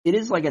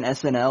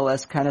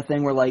SNL-esque kind of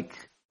thing where like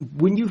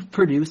when you've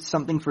produced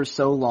something for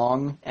so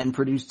long and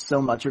produced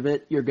so much of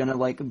it, you're gonna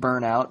like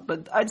burn out.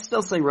 But I'd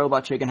still say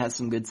Robot Chicken has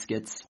some good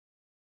skits.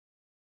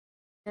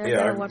 Yeah,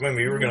 I remember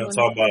we were gonna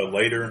talk about it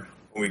later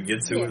when we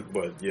get to it,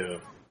 but yeah.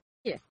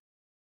 Yeah.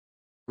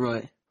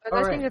 Right. But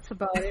I think that's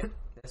about it.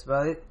 That's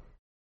about it?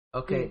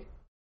 Okay.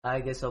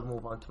 I guess I'll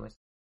move on to my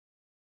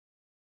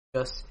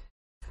just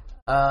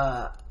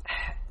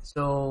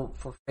so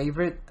for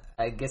favorite,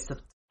 I guess the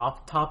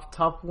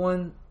top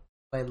one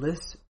my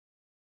list,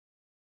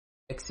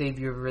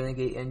 Xavier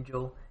Renegade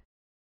Angel,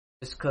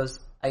 just because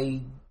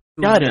I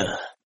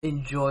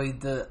enjoy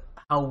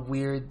how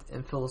weird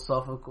and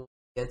philosophical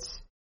it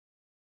gets,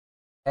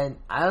 and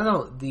I don't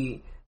know,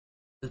 the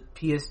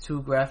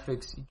PS2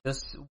 graphics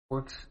just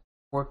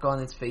work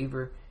on its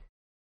favor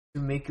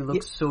to make it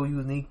look so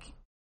unique.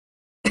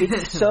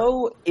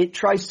 It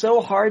tries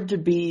so hard to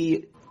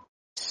be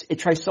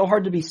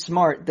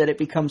smart that it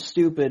becomes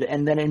stupid,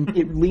 and then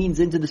it leans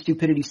into the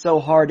stupidity so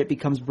hard it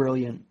becomes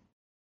brilliant.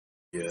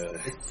 Yeah.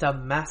 It's a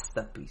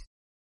masterpiece.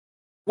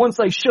 Once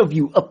I shove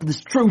you up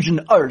this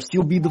Trojan arse,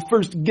 you'll be the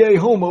first gay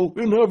homo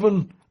in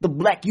heaven. The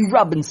Blackie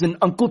Robinson,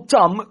 Uncle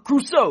Tom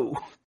Crusoe.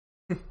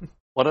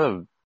 What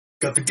a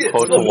quote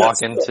to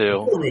walk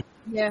into.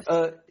 Yes.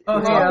 Hey,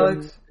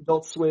 Alex.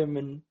 Adult Swim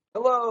and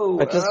hello.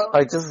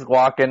 I just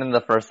walk in and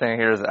the first thing I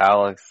hear is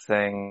Alex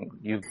saying,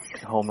 "You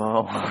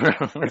homo,"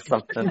 or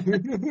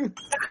something.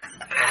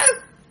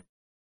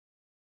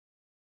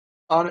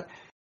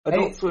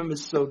 Adult Swim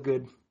is so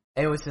good.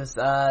 Anyway, since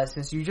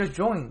you just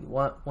joined,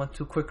 want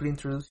to quickly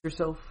introduce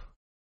yourself?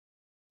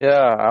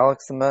 Yeah,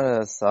 Alex the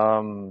Menace.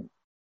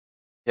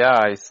 Yeah,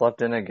 I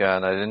slept in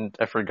again.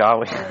 I forgot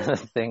we had a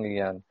thing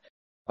again.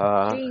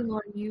 Shame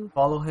on you.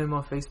 Follow him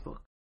on Facebook.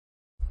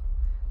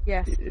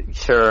 Yes.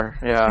 Sure,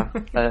 yeah.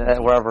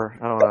 Wherever,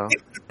 I don't know.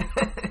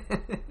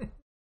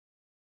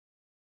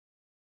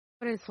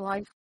 What is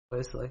life? What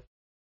is life?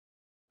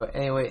 But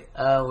anyway,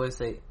 let's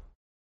say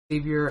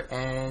Xavier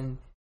and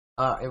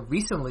And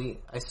recently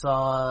I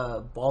saw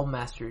Ball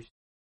Masters.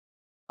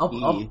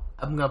 I'm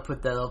gonna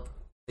put that up,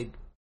 like,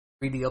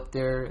 really up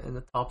there in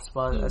the top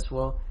spot as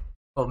well.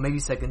 Well, maybe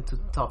second to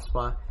the top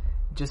spot.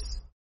 Just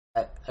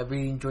I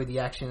really enjoyed the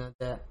action of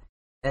that,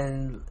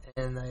 and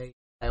I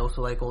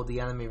also like all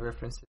the anime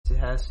references it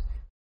has.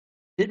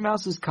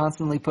 Titmouse is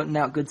constantly putting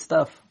out good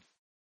stuff.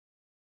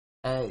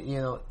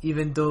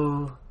 Even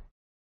though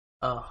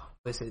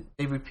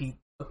they repeat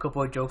a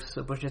couple of jokes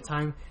a bunch of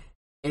time,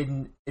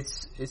 and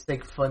it's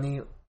like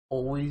funny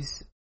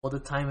always, all the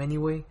time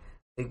anyway.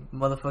 Like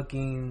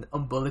motherfucking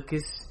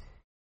Umbilicus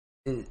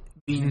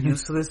being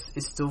useless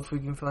is still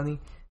freaking funny.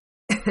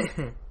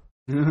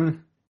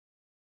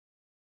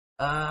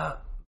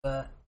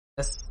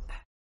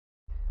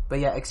 But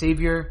yeah,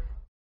 Xavier,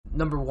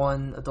 number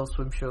one Adult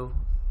Swim show,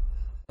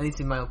 at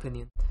least in my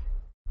opinion.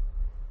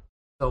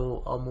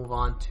 So I'll move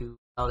on to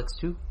Alex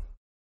 2.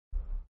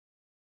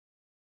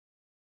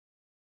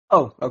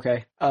 Oh,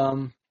 okay.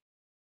 So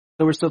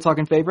we're still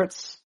talking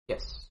favorites?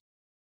 Yes.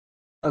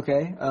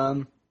 Okay.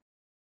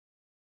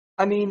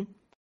 I mean,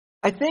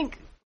 I think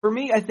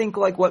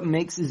like what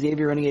makes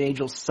Xavier Renegade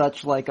Angel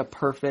such like a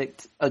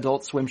perfect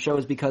Adult Swim show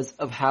is because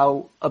of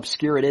how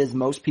obscure it is.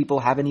 Most people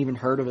haven't even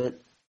heard of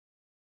it.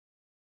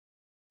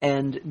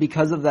 And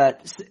because of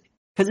that,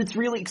 because it's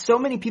really, so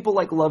many people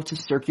like love to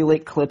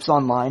circulate clips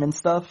online and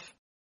stuff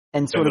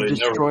and sort of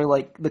destroy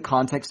like the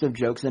context of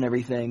jokes and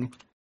everything.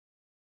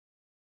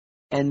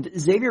 And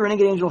Xavier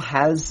Renegade Angel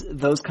has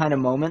those kind of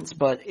moments,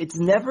 but it's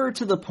never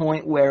to the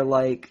point where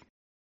like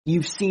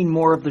you've seen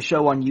more of the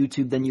show on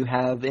YouTube than you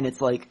have in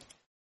its like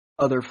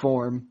other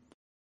form.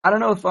 I don't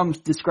know if I'm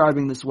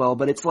describing this well,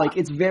 but it's like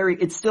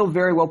it's still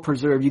very well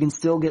preserved. You can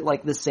still get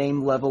like the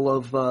same level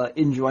of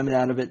enjoyment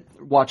out of it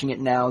watching it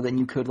now than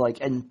you could like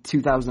in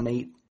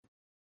 2008.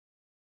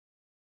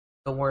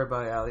 Don't worry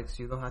about it, Alex.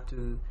 You don't have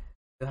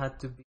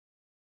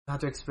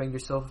to explain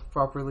yourself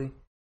properly.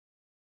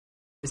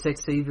 It's like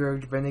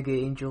Xavier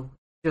Renegade Angel.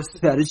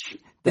 That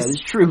is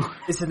true.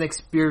 It's an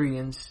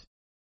experience.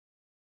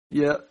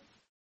 Yeah.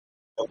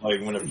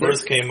 Like when it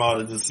first came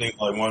out, it just seemed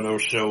like one of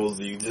those shows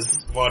that you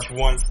just watch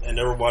once and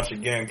never watch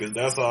again, because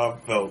that's how I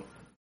felt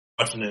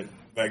watching it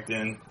back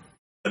then.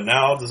 But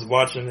now, just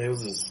watching it,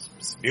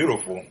 it's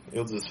beautiful. It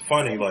was just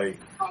funny. Like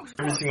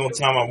every single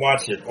time I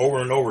watch it over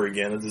and over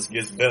again, it just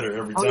gets better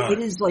every time. It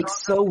is like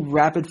so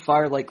rapid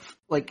fire, like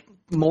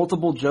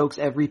multiple jokes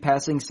every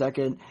passing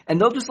second, and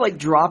they'll just like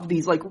drop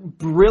these like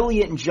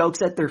brilliant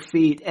jokes at their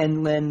feet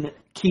and then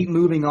keep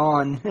moving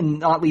on and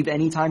not leave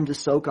any time to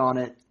soak on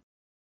it.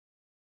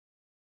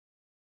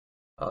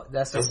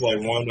 That's like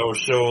one of those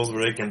shows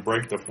where they can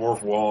break the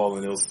fourth wall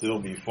and it'll still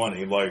be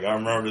funny. Like I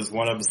remember this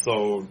one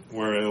episode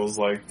where it was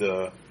like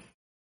the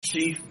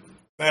Chief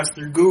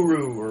Master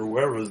Guru or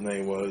whatever his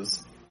name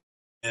was,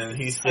 and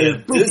he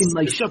said, "This is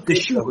like Shuka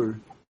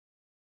Shuber."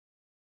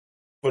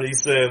 But he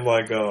said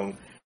like,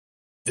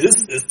 "This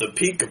is the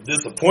peak of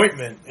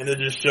disappointment," and it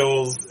just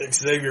shows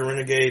Xavier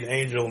Renegade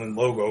Angel and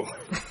logo.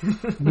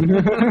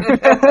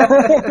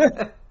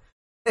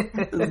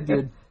 That's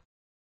good.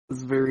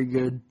 That's very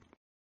good.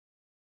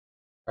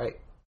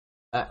 Right.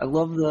 I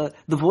love the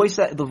voice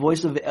of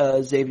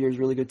Xavier is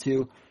really good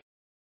too.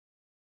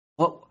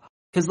 Well,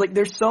 because like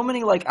there's so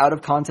many like out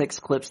of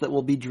context clips that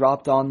will be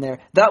dropped on there.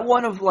 That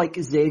one of like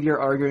Xavier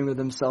arguing with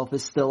himself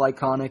is still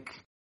iconic.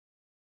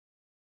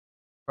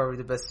 Probably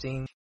the best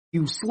scene.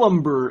 You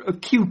slumber, a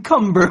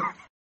cucumber.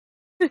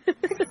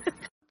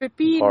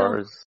 Pepino.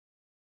 Bars.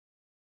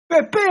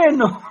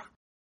 Pepino.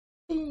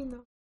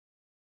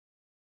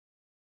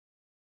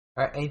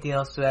 Alright, anything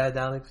else to add,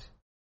 Alex?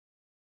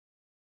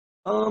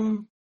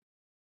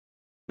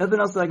 Nothing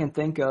else that I can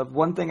think of.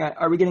 One thing,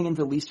 are we getting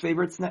into least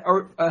favorites now?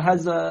 Or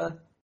has Alex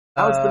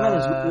the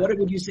Menace, what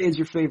would you say is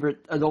your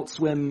favorite Adult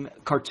Swim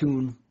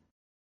cartoon?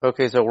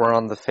 Okay, so we're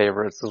on the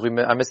favorites because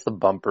I missed the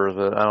bumpers,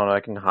 but I don't know. I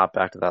can hop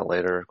back to that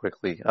later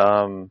quickly.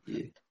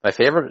 My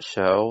favorite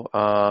show.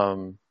 I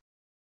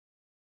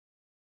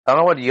don't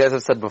know what you guys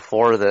have said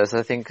before this.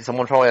 I think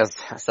someone probably has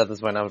said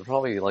this by now. But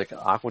probably like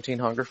Aqua Teen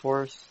Hunger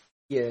Force.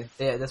 Yeah,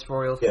 that's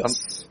Royal's.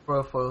 Yes.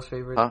 Royal Foil's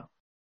favorite. Huh?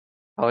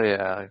 Oh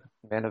yeah,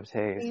 Man of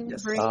Taste.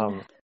 Yes.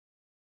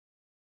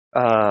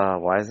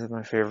 Why is it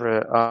my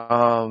favorite?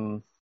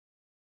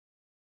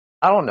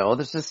 I don't know.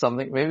 There's just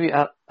something. Maybe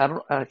I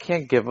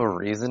can't give a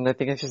reason. I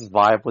think it's just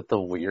vibe with the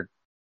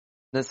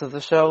weirdness of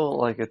the show.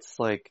 Like it's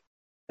like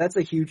that's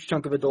a huge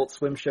chunk of Adult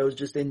Swim shows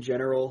just in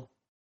general.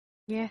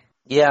 Yeah.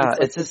 Yeah,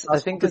 it's just like,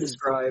 I think it's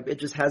describe. It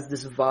just has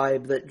this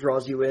vibe that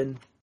draws you in.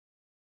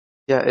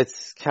 Yeah,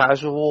 it's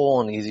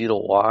casual and easy to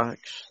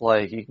watch.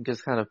 Like you can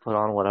just kind of put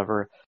on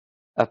whatever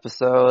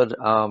episode.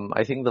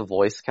 I think the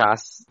voice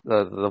cast,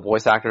 the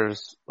voice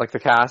actors, like the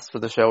cast for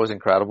the show is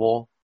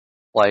incredible.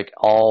 Like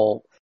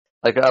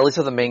at least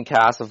for the main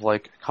cast of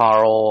like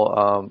Carl,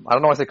 I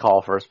don't know why I say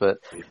Carl first, but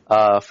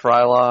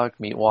Frylock,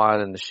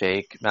 Meatwad, and the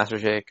Shake, Master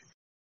Shake.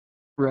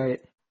 Right.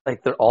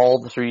 Like they're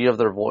all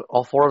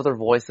four of their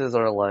voices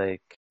are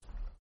like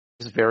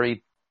just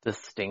very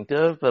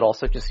distinctive, but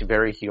also just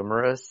very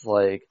humorous.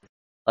 Like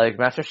like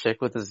Master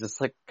Shake with is this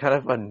like kind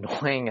of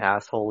annoying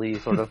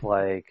assholey sort of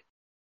like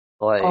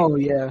Oh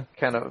yeah,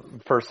 kind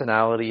of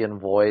personality and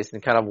voice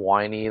and kind of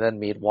whiny. Then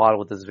Meatwad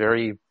with this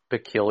very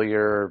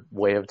peculiar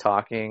way of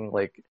talking,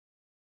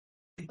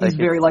 he's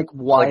very it's like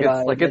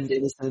wide-eyed like and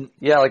innocent.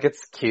 yeah, like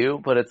it's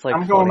cute, but it's like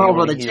I'm going funny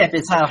over when to check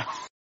his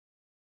house.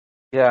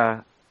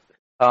 yeah.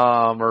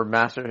 Or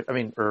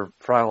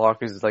Frylock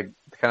is like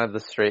kind of the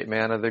straight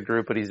man of the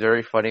group, but he's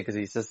very funny because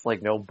he's just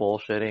like no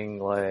bullshitting,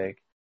 like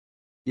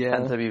Yeah,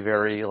 tends to be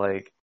very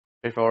like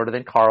straightforward. And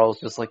then Carl's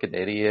just like an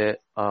idiot.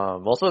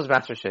 Also is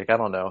Master Shake. I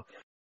don't know.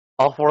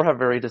 All four have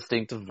very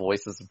distinctive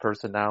voices and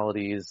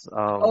personalities.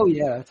 oh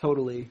yeah,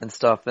 totally. And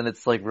stuff, and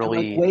it's like And,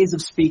 really like ways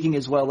of speaking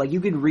as well. Like you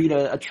could read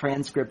a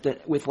transcript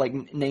with like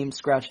names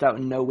scratched out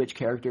and know which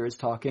character is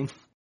talking.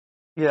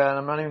 yeah. And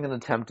I'm not even gonna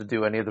attempt to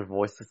do any of their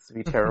voices to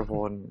be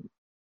terrible, and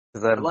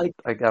because I'm Like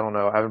I don't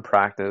know, I haven't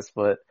practiced,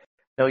 but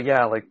no,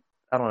 yeah, like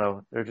I don't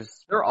know,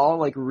 they're all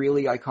like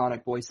really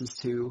iconic voices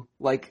too.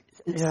 Like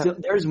Yeah.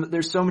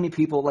 there's so many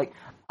people. Like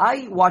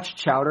I watched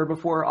Chowder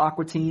before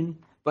Aqua Teen,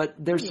 but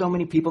there's so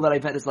many people that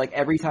I've met. It's like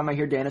every time I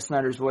hear Dana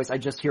Snyder's voice, I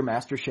just hear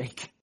Master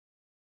Shake.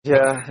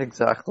 Yeah,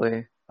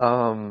 exactly.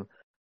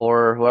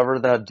 Or whoever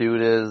that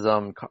dude is,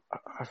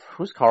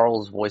 who's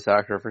Carl's voice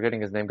actor?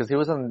 Forgetting his name because he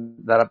was in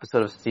that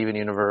episode of Steven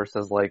Universe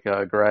as like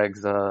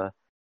Greg's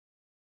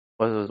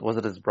was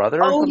it his brother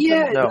or Oh something?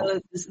 yeah, No,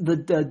 the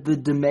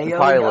DeMeo the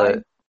pilot.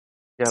 guy.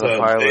 Yeah, So, the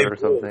pilot Dave or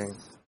something.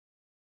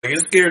 Like, it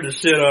scared the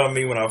shit out of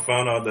me when I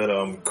found out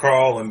that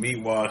Carl and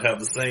Meatwad have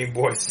the same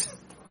voice.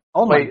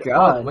 Oh my Wait,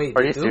 god! Wait,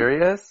 Are they you do?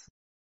 serious?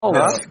 Oh,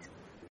 Yes. wow.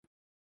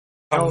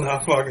 I'm Oh.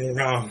 not fucking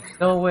around.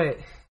 No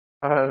way.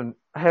 I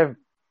have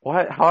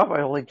what? How have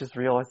I only just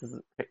realized this?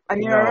 I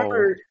mean, No.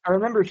 I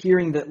remember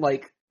hearing that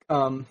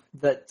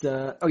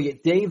oh yeah,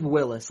 Dave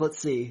Willis. Let's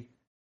see,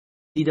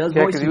 he does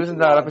Yeah, voice. because he was in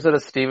that episode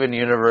of Steven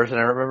Universe, and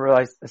I remember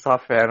I saw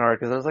fan art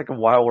because there was like a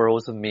while where it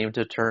was a meme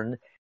to turn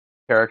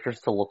characters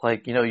to look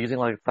like, using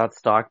like that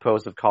stock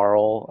pose of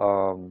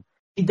Carl.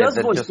 He does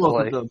then voice just, both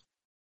like, of them.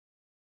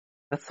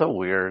 That's so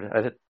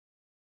weird.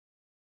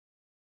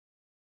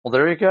 Well,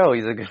 there you go.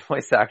 He's a good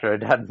voice actor.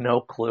 I had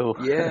no clue.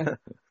 Yeah,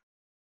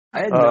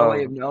 I had no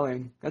way of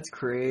knowing. That's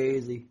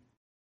crazy.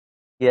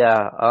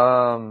 Yeah.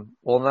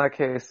 Well, in that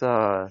case,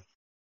 But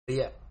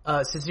yeah.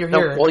 Since you're no.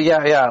 here, Well,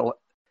 yeah.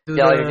 do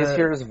Yeah, like I the- just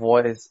hear his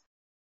voice.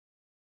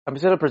 I'm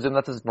just gonna presume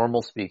that's his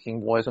normal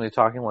speaking voice when he's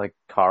talking like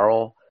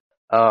Carl.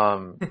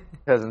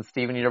 Because in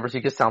Steven Universe he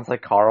just sounds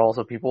like Carl,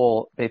 so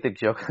people make the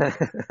joke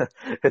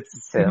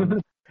it's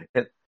him.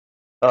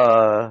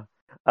 I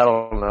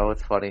don't know,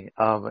 it's funny.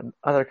 And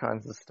other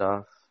kinds of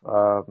stuff.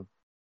 The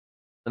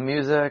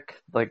music,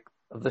 like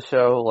of the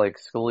show, like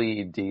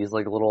Scully D's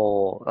like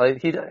little. I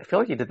feel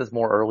like he did this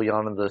more early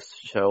on in this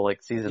show,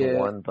 like season Yeah.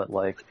 1, but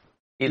like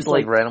he'd Just,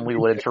 like like, randomly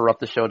would interrupt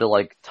the show to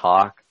like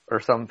talk or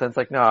something. It's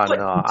like, no, What no,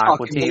 you Aqua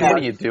talking Teen, about,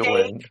 what are you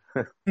doing?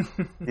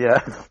 Yeah.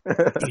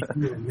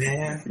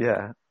 Man.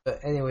 Yeah. But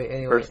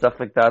anyway. Or stuff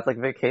like that. It's like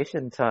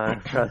vacation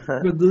time.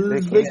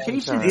 Brothers,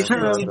 vacation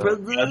time, brothers.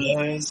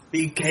 Brothers,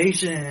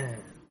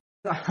 vacation.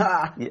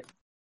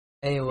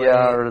 Anyway,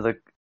 Yeah, or the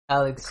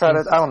Alex,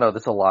 credit. I don't know.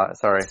 There's a lot.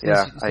 Sorry.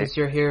 Yeah. since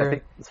you're I here,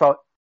 think it's probably,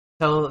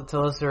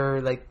 tell us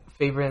your like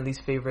favorite and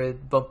least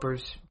favorite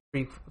bumpers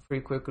pretty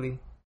quickly.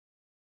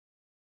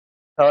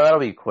 oh, that'll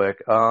be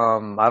quick.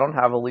 I don't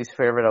have a least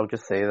favorite. I'll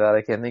just say that.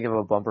 I can't think of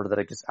a bumper that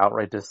I just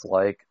outright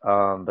dislike.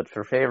 But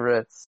for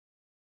favorites,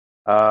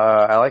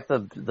 I like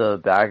the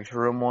baggage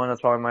room one.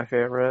 That's probably my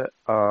favorite.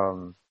 I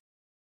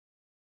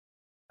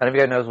don't know if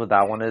you guys knows what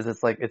that one is.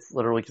 It's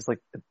literally just like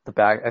the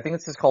bag. I think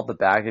it's just called the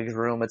baggage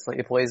room. It's like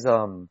it plays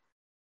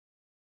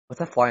what's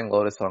that Flying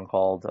Lotus song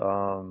called?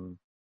 Hold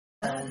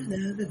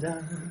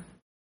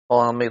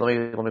on, let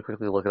me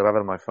quickly look it up. I have it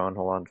on my phone.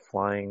 Hold on,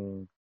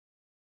 Flying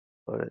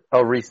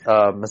Lotus.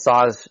 Oh,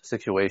 massage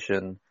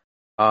situation.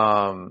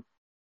 I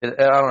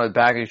don't know,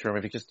 baggage room.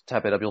 If you just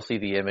type it up, you'll see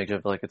the image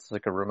of like it's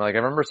like a room. Like I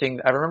remember seeing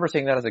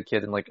that as a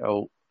kid in like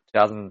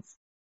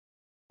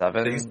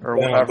 2007 or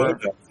whatever.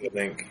 I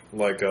think,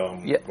 like,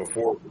 Yeah.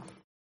 before.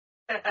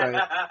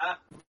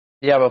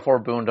 Yeah,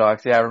 before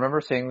Boondocks. Yeah, I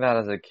remember seeing that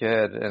as a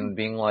kid and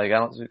being like,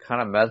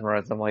 kind of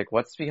mesmerized. I'm like,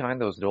 what's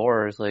behind those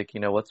doors? Like,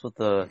 what's with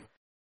the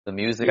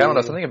music? I don't know,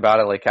 Yeah. something about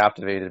it like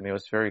captivated me. It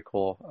was very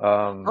cool.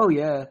 Oh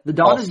yeah, the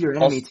dawn is your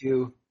enemy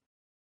too.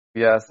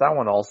 Yes, that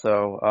one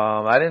also.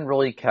 I didn't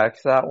really catch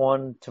that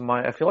one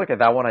I feel like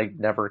that one I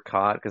never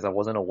caught because I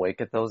wasn't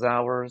awake at those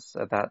hours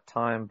at that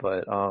time,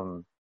 but,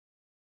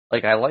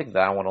 like I like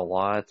that one a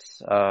lot.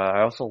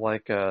 I also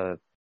like, kind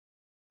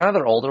of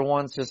their older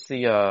ones, just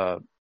the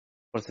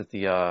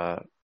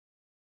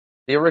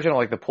original,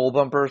 like the pool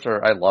bumpers,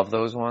 I love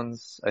those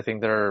ones. I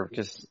think they're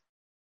just,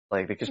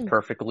 like, they just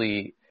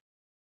perfectly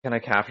kind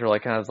of capture,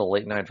 like, kind of the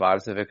late night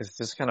vibes of it, because it's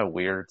just kind of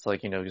weird. It's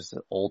like, just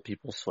old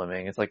people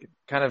swimming. It's like,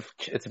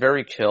 it's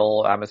very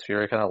chill,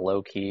 atmospheric, kind of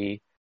low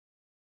key.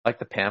 Like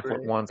the pamphlet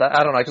Right. ones.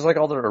 I don't know, I just like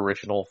all their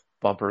original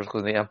bumpers,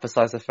 because they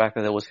emphasize the fact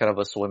that it was kind of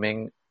a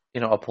swimming,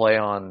 a play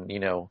on,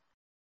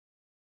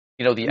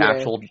 the Yeah.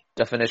 actual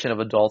definition of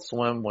Adult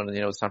Swim when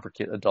it's time for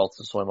adults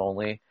to swim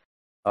only.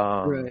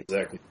 Right.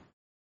 Exactly.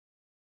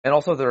 And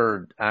also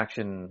their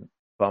action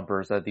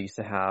bumpers that they used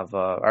to have. I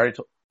already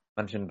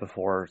mentioned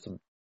before some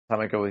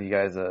time ago with you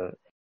guys. They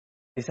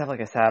used to have like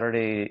a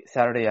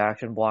Saturday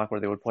action block where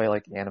they would play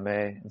like anime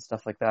and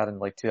stuff like that in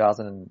like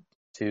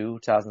 2002,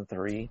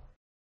 2003.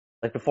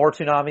 Like before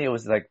Toonami, it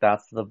was like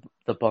that's the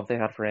bump they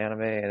had for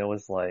anime, and it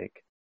was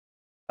like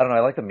I don't know.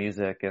 I like the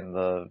music and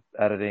the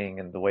editing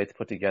and the way it's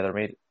put together.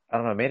 Made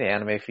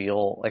anime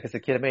feel like as a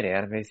kid, it made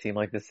anime seem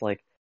like this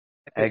like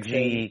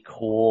edgy,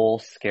 cool,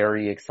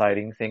 scary,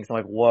 exciting thing. So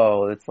I'm like,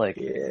 whoa, it's like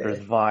there's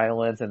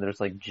violence and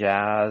there's like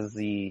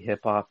jazzy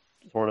hip hop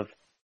sort of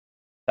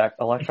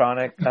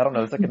electronic. I don't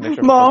know. It's like a mixture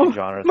of Mom,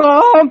 genres.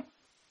 Mom,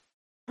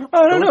 I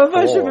don't It know was if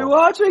I should be cool.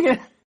 watching it.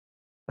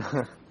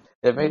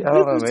 It made I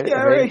don't know. This is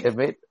scary.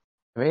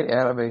 It made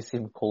anime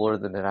seem cooler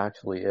than it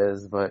actually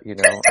is. But Ooh.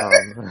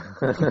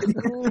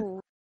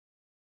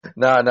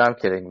 no, I'm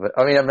kidding. But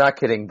I mean, I'm not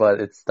kidding. But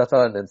that's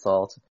not an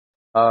insult.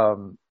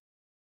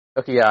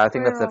 Okay, yeah, I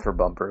think that's it for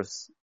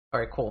bumpers. All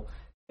right, cool.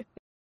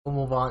 We'll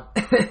move on.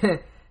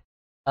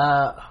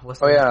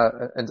 What's Oh the yeah,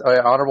 and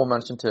honorable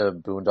mention to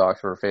Boondocks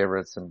for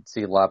favorites and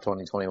see Lab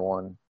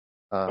 2021.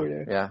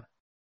 Yeah.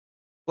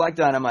 Black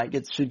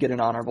Dynamite should get an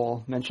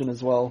honorable mention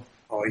as well.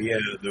 Oh yeah,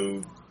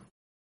 dude.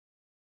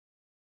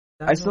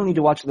 I still need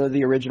to watch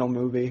the original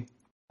movie.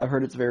 I've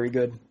heard it's very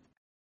good.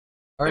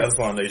 All right, That's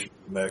Foundation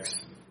Max.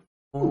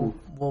 we'll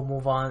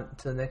move on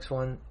to the next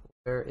one.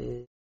 Where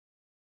is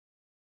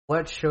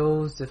what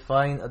shows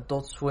define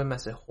Adult Swim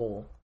as a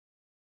whole?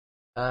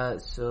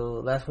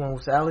 So last one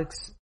was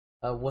Alex.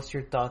 What's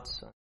your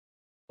thoughts?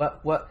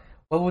 What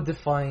would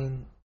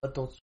define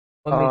Adult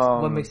Swim?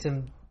 What makes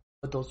him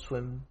Adult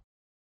Swim?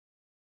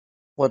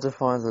 What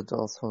defines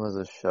Adult Swim as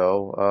a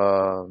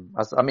show?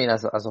 As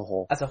a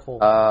whole. As a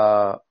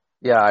whole.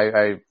 Yeah,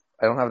 I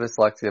don't have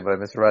dyslexia, but I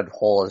misread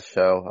whole as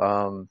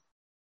show.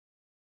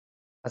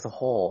 As a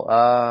whole,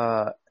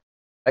 I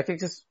could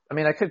just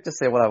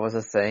say what I was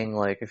just saying.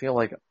 Like, I feel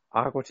like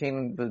Aqua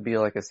Teen would be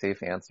like a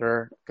safe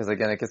answer because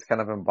again, it just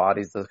kind of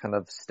embodies those kind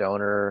of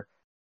stoner.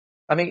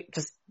 I mean,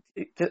 just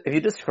if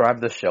you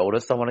describe the show to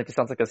someone, it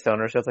sounds like a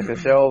stoner show. It's like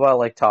a show about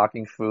like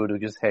talking food who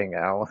just hang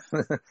out.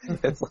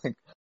 It's like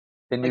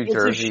in New Like, it's a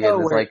Jersey, show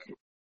and it's where- like,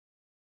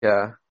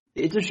 yeah,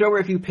 It's a show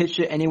where if you pitch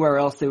it anywhere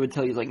else, they would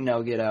tell you like,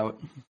 no, get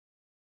out.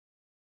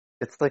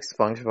 it's like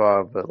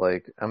SpongeBob, but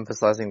like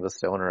emphasizing the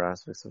stoner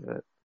aspects of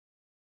it.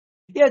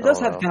 Yeah, it does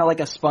Oh, have wow. kind of like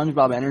a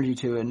SpongeBob energy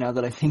to it. Now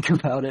that I think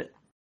about it.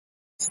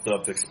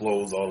 Stuff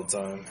explodes all the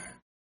time.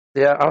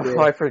 Yeah, Yeah.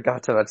 I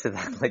forgot to mention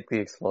that, like the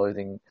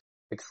exploding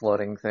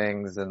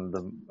things and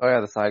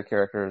the side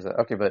characters.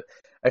 Okay, but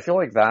I feel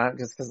like that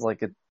just because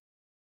like it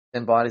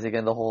embodies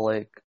again the whole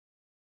like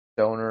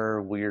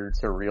stoner weird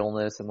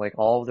surrealness and like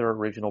all of their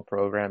original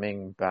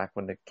programming back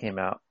when it came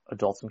out,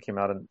 Adult Swim came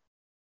out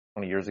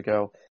 20 years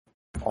ago.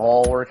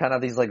 All were kind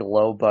of these like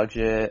low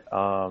budget,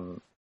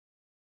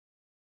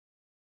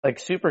 like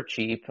super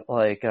cheap,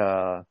 like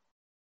it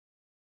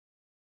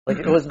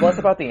was less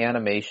about the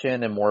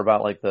animation and more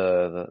about like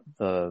the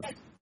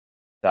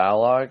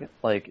dialogue,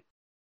 like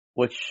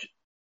which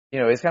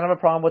is kind of a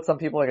problem with some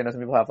people. Like I know some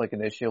people have like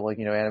an issue, like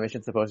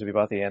animation's supposed to be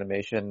about the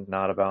animation,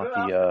 not about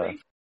the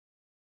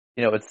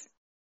it's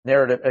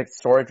narrative, it's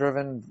story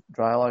driven,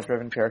 dialogue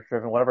driven, character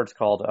driven, whatever it's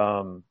called.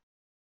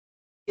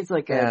 It's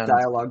like And-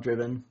 dialogue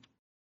driven.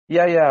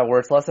 Yeah, where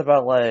it's less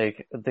about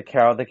like the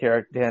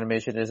character, the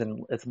animation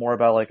isn't. It's more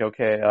about like,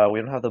 okay,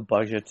 we don't have the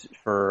budget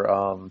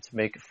for to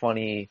make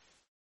funny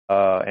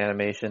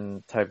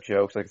animation type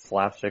jokes like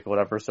slapstick or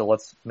whatever. So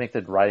let's make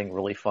the writing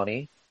really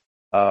funny.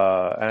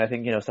 And I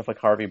think stuff like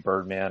Harvey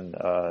Birdman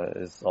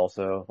is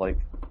also like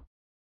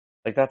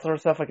that sort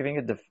of stuff. Like I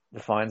think it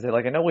defines it.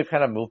 Like I know we've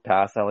kind of moved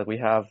past that. Like we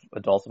have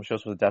Adult Swim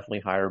shows with definitely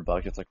higher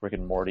budgets, like Rick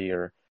and Morty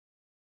or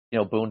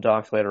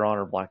Boondocks later on,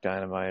 or Black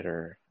Dynamite,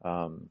 or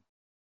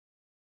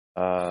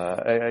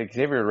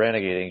Xavier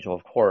Renegade Angel,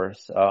 of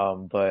course.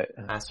 But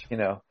Master.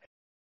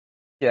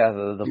 yeah,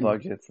 the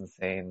budget's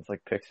insane. It's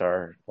like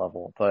Pixar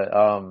level. But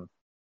I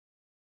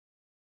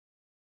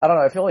don't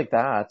know. I feel like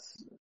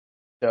that's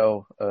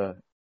so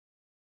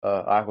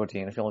Aqua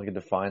Teen. I feel like it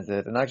defines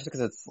it, and not just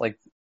because it's like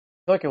I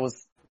feel like it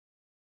was.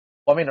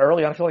 Well, I mean,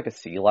 early on, I feel like a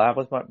C Lab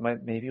was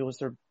maybe it was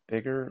their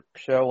bigger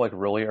show, like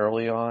really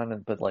early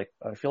on. But like,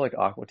 I feel like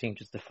Aqua Teen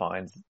just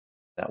defines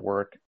that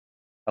work.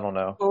 I don't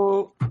know.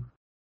 Oh,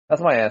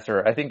 That's my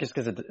answer. I think just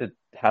because it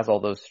has all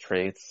those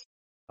traits.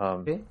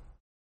 Okay,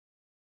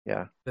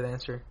 Yeah. good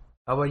answer.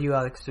 How about you,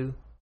 Alex? Too.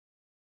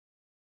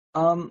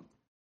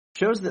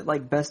 shows that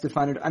like best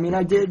define it. I mean,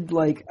 I did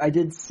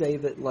say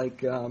that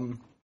like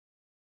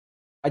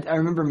I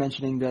remember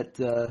mentioning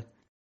that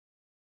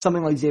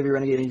something like Xavier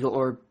Renegade Angel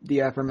or the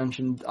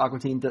aforementioned Aqua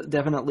Teen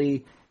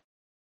definitely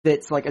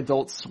fits like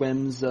Adult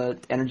Swim's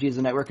energy as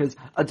a network, because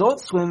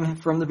Adult Swim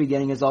from the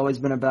beginning has always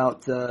been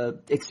about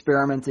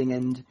experimenting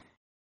and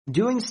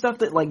doing stuff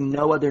that like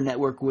no other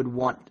network would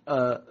want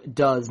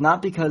does,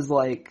 not because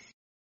like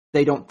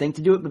they don't think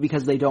to do it, but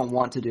because they don't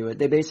want to do it.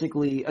 They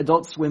basically,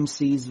 Adult Swim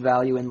sees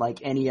value in like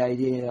any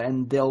idea,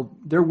 and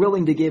they're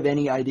willing to give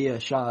any idea a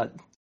shot.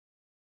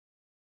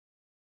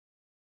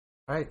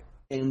 Right.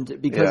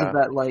 And because of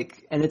that,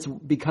 like, and it's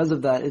because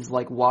of that is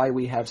like why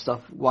we have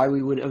stuff, why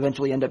we would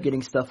eventually end up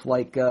getting stuff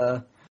like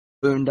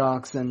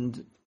Boondocks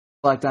and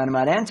Black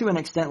Dynamite, and to an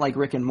extent like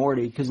Rick and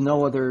Morty, because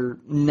no other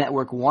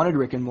network wanted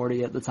Rick and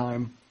Morty at the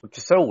time. Which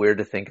is so weird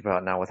to think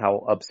about now with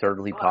how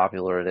absurdly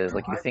popular it is.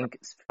 Like, you think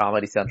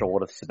Comedy Central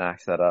would have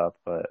snatched that up,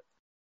 but...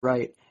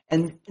 Right.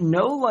 And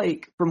no,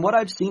 like, from what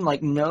I've seen,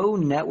 like, no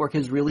network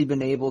has really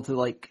been able to,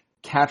 like,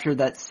 capture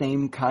that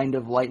same kind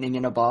of lightning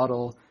in a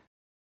bottle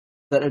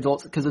that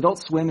because Adult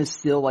Swim is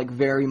still, like,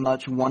 very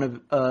much one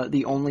of,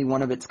 the only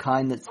one of its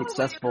kind that's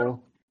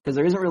successful. Because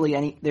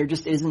there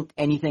just isn't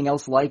anything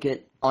else like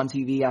it on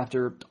TV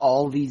after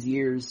all these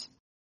years.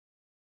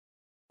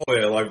 Oh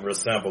yeah, like for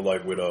example,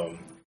 like with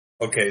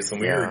okay, so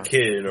when you're a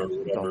kid or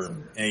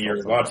whatever, and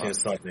you're watching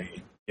something,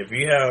 if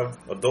you have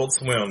Adult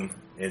Swim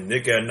and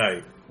Nick at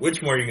Night,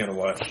 which one are you gonna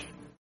watch?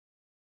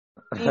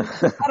 I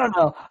don't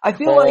know. I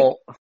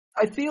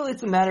feel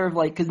it's a matter of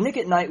like, because Nick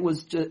at Night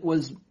was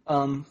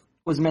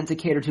meant to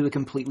cater to a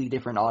completely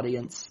different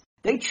audience.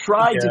 They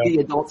tried to be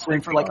Adult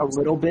Swim for like a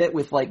little bit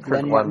with like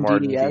Glenn Martin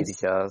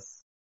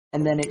DDS,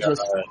 and then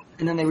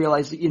and then they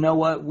realized, you know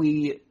what,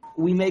 we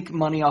make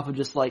money off of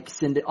just like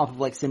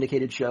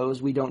syndicated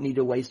shows. We don't need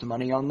to waste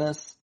money on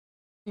this.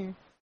 Yeah.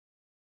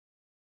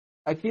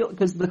 I feel,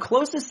 because the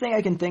closest thing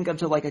I can think of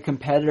to like a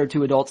competitor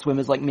to Adult Swim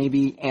is like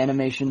maybe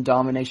Animation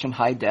Domination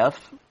High Def,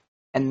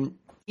 and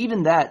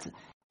even that,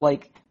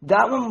 like,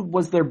 that one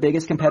was their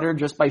biggest competitor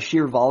just by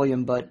sheer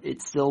volume, but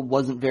it still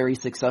wasn't very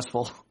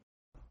successful.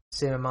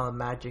 Same amount of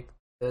magic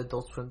the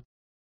Adult Swim.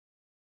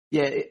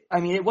 Yeah,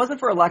 it wasn't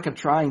for a lack of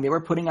trying. They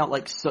were putting out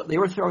they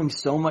were throwing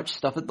so much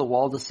stuff at the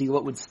wall to see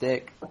what would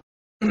stick.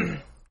 All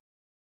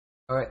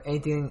right,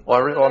 anything?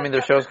 Well, I mean,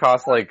 their shows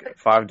cost like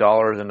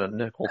 $5 and a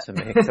nickel to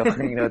make, so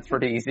it's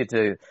pretty easy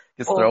to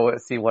just throw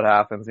it, see what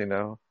happens,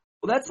 Well,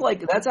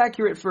 that's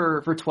accurate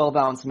for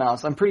 12-ounce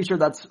mouse. I'm pretty sure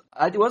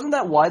wasn't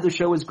that why the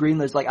show was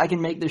greenlit? It's like, I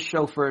can make this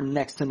show for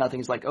next to nothing.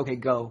 It's like, okay,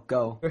 go,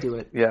 do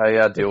it.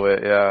 Yeah, do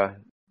it,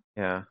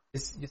 yeah.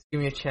 Just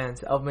give me a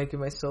chance. I'll make it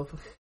myself.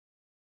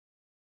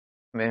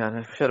 Man,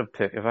 I should have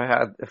picked.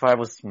 If I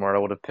was smart, I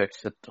would have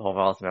picked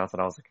 12-ounce mouse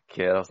when I was like a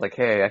kid. I was like,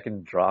 hey, I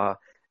can draw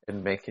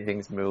and make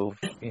things move,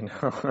 You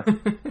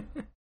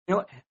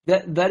know,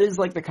 that is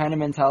like the kind of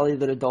mentality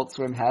that Adult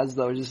Swim has,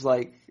 though. Just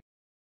like,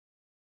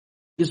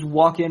 just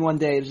walk in one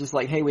day, it's just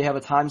like, hey, we have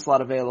a time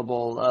slot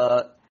available.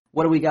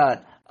 What do we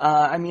got?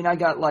 I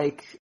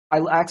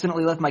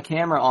accidentally left my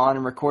camera on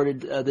and recorded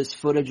this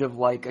footage of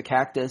like a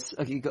cactus.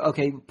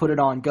 Okay, put it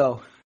on,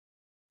 go.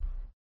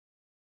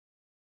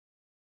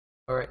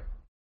 All right.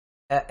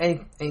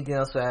 Anything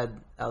else to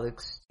add,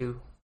 Alex?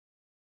 Too.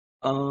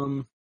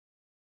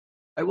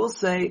 I will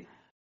say,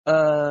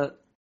 or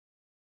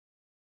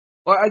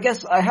I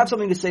guess I have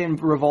something to say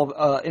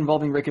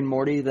involving Rick and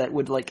Morty that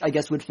would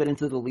would fit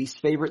into the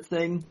least favorite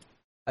thing.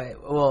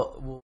 Well,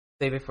 we'll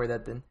save it for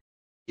that then.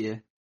 Yeah.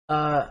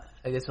 I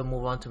guess I'll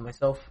move on to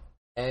myself.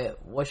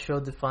 What show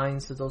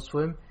defines Adult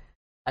Swim?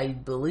 I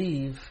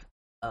believe,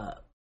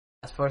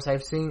 as far as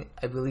I've seen,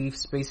 I believe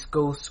Space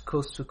Ghost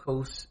Coast to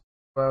Coast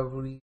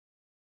probably.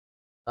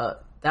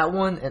 That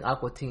one and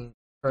Aqua Teen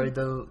are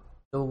the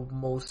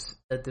most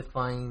that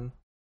define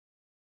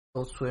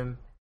Adult Swim.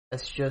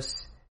 That's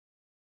just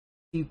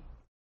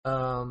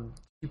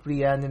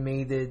cheaply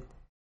animated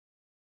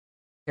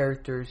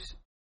characters,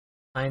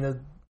 kind of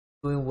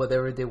doing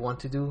whatever they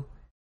want to do.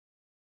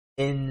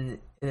 In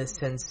a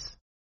sense,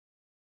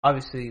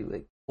 obviously,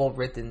 like, well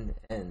written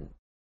and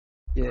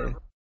yeah.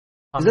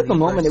 Because at the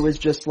moment it was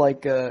just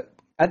like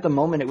at the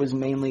moment it was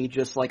mainly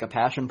just like a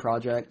passion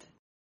project.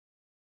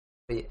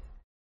 But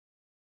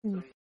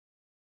yeah.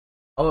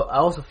 I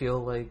also feel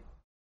like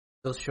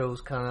those shows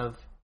kind of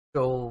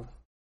show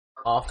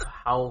off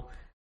how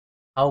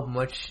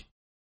much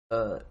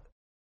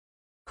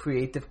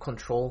creative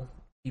control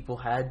people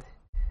had.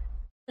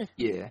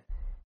 Yeah.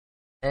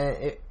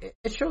 And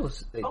it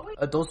shows. Like,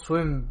 Adult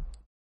Swim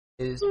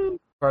is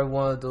probably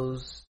one of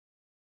those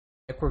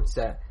networks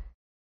that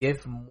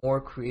give more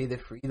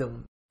creative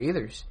freedom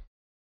creators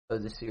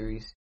of the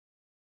series.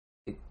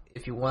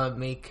 If you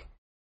want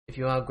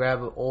to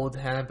grab old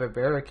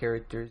Hanna-Barbera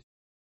characters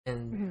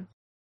and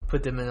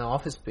put them in an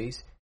office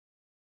space,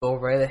 go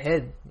right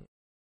ahead.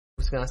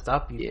 Who's gonna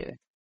stop you? Yeah.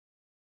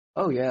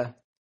 Oh yeah.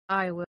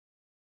 I will.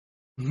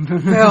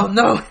 Hell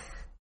no.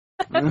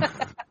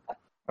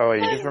 Oh,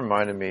 you just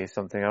reminded me of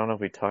something. I don't know if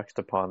we touched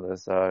upon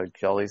this.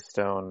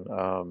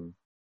 Jellystone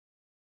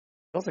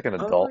feels like an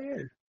adult. Oh,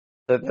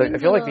 yeah. I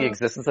feel like the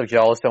existence of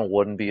Jellystone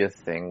wouldn't be a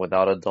thing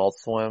without Adult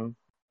Swim.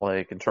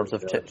 Like, in terms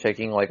of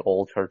taking like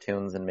old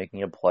cartoons and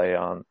making a play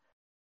on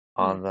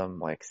them,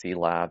 like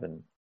C-Lab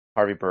and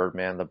Harvey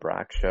Birdman, The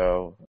Brack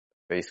Show,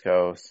 Space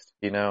Ghost.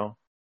 You know.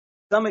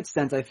 To some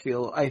extent, I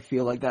feel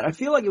like that. I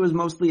feel like it was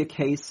mostly a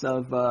case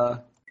of.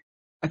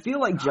 I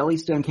feel like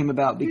Jellystone came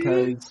about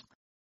because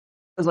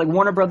It's like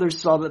Warner Brothers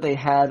saw that they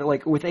had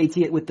like with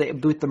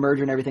the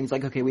merger and everything. It's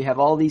like, okay, we have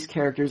all these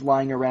characters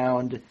lying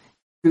around.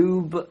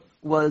 Scoob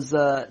was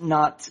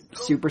not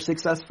super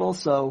successful,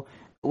 so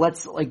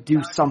let's like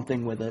do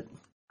something with it.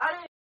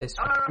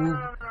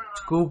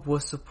 Scoob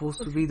was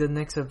supposed to be the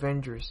next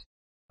Avengers.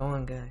 Come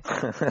on, guys.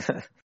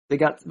 They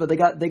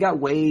got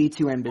way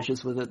too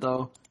ambitious with it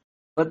though.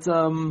 But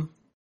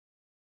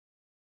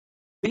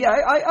yeah,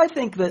 I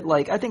think that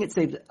I think it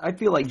saved. I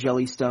feel like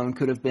Jellystone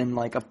could have been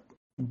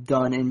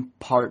done in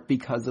part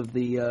because of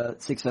the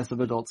success of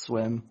Adult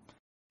Swim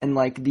and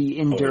the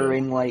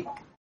enduring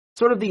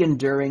sort of the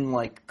enduring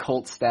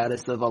cult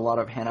status of a lot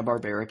of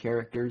Hanna-Barbera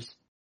characters.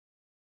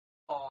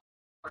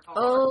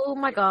 Oh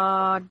my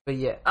god. But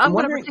yeah, I'm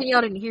gonna pretend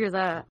y'all didn't hear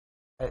that.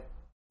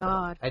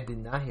 God. I did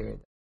not hear it.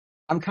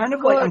 I'm kind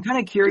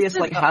of curious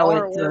how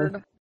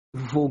it.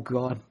 Oh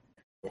god.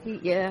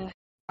 Yeah.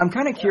 I'm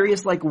kind of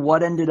curious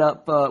what ended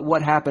up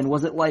what happened.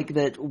 Was it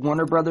that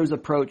Warner Brothers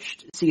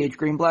approached CH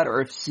Greenblatt, or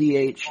if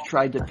CH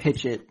tried to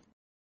pitch it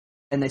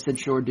and they said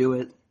sure, do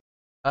it?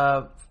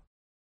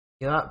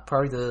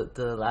 Probably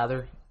the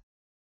latter,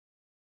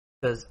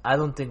 because I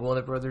don't think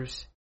Warner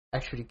Brothers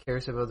actually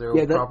cares about their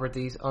own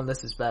properties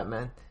unless it's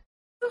Batman.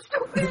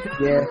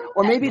 Yeah,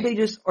 or maybe they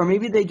just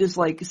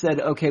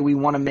said, okay, we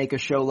want to make a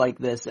show like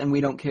this, and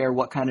we don't care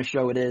what kind of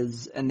show it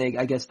is, and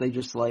I guess they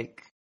just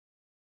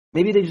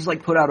maybe they just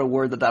put out a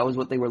word that was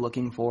what they were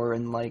looking for,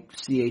 and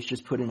CH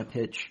just put in a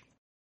pitch.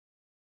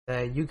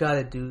 You got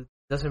it, dude.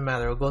 Doesn't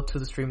matter. I'll go to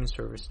the streaming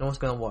service. No one's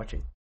gonna watch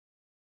it.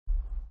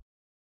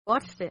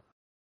 Watched it.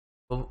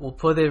 We'll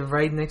put it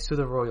right next to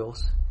the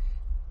Royals.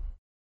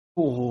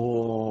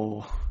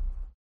 Oh.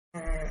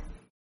 Okay.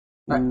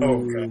 I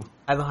don't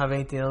have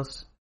anything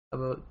else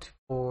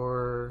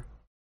for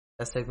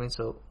that segment,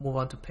 so move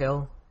on to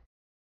Pale.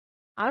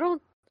 I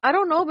don't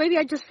know. Maybe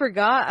I just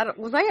forgot.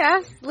 Was I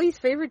asked Lee's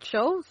favorite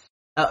shows?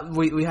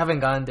 We haven't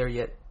gotten there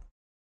yet.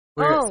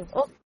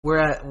 We're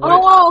at.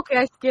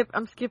 Okay.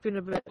 I'm skipping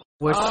a bit.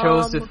 What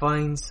shows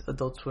defines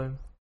Adult Swim?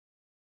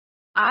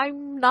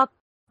 I'm not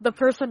the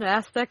person to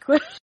ask that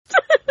question.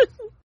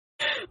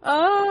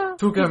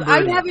 Tuca and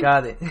Birdie,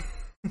 got it.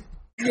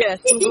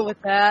 Yes, we'll go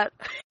with that.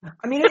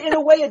 I mean, in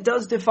a way, it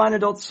does define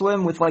Adult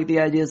Swim with the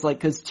ideas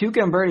because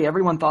Tuca and Birdie,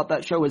 everyone thought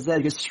that show was dead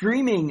because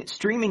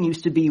streaming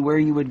used to be where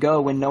you would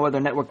go when no other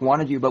network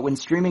wanted you, but when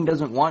streaming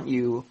doesn't want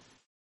you,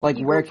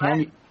 where can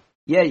you?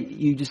 Yeah,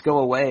 you just go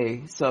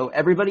away. So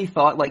everybody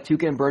thought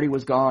Tuca and Birdie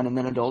was gone, and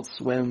then Adult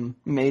Swim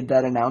made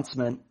that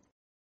announcement.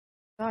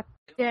 God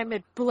damn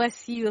it!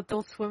 Bless you,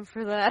 Adult Swim,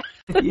 for that.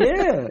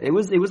 Yeah, it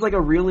was a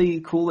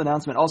really cool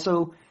announcement.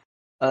 Also.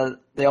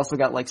 They also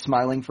got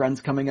Smiling Friends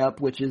coming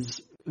up, which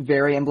is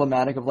very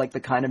emblematic of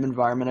the kind of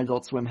environment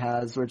Adult Swim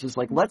has, where it's just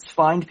let's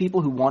find people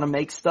who want to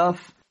make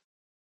stuff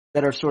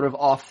that are sort of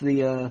off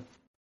the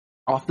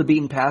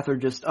beaten path or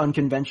just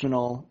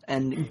unconventional,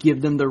 and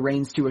give them the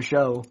reins to a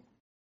show.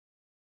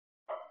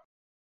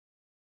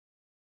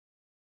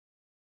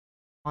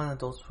 On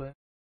Adult Swim,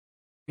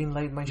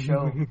 greenlight my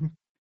show,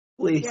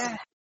 please. Yeah,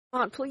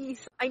 come on, please.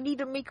 I need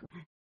to make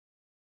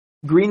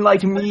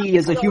greenlight me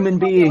as a human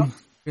being.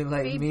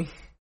 Greenlight me.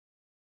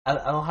 I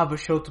don't have a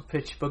show to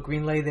pitch, but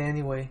greenlight it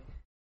anyway.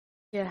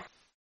 Yeah.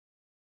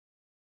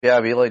 Yeah,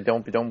 be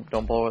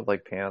don't blow it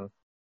like Pan.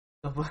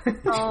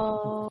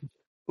 Oh.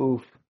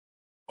 Oof.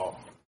 Oh.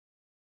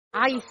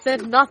 I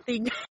said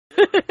nothing.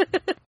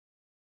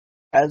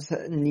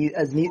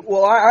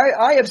 Well,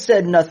 I have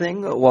said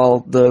nothing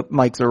while the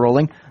mics are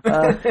rolling.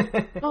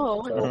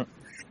 Oh.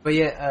 But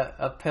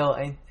yeah, Pell,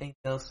 anything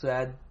else to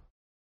add?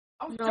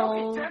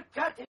 No.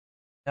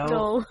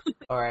 No.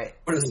 All right.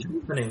 What is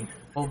happening?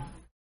 We'll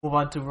move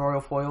on to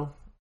Royal Foil.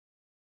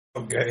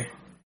 Okay.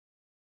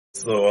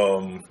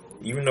 So,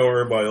 even though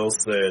everybody else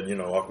said,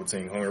 Aqua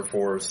Teen Hunger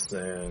Force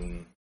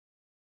and,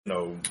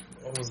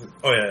 what was it?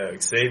 Oh yeah,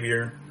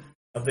 Xavier.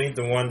 I think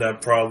the one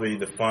that probably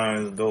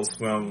defines Adult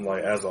Swim,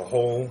 as a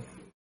whole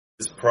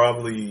is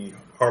probably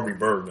Harvey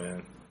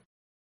Birdman.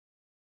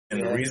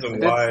 And the reason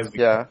why is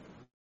because,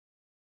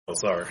 oh,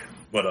 sorry.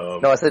 But,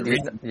 no, I said,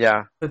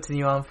 yeah.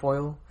 Continue on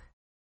Foil.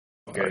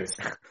 Okay,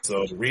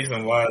 so the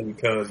reason why is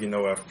because,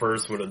 at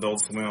first with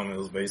Adult Swim, it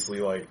was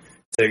basically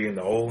taking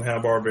the old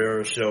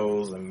Hanna-Barbera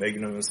shows and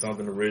making them into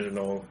something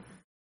original.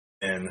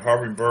 And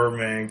Harvey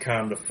Birdman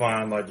kind of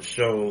defined the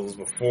shows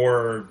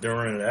before,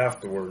 during, and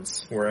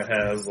afterwards, where it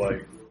has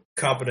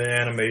competent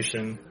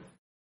animation,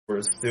 where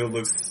it still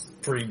looks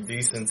pretty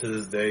decent to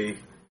this day.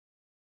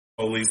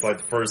 At least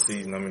the first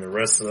season. I mean, the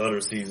rest of the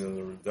other seasons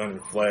are done in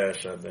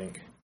Flash, I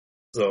think.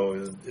 So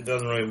it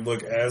doesn't really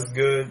look as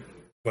good,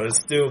 but it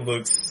still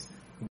looks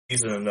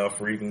decent enough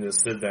where you can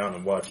just sit down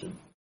and watch it.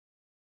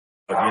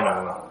 But,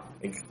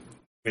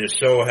 the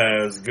show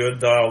has good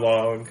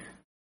dialogue.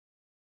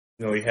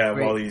 You have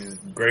all these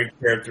great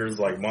characters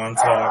like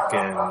Montauk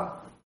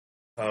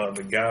and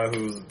the guy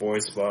who's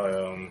voiced by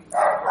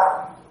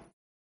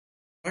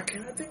why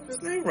can't I think of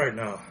his name right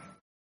now?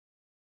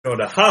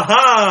 The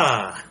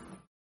Ha-Ha!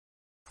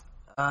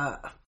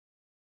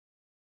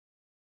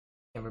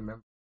 Can't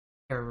remember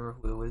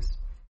who it was.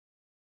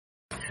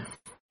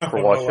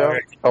 For what show?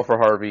 Oh, for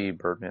Harvey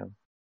Birdman.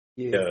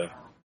 Yeah.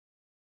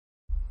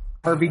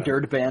 Harvey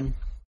Birdman.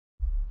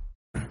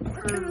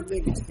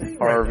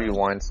 Harvey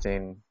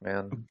Weinstein,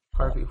 man.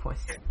 Harvey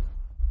Weinstein.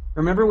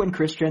 Remember when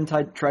Christian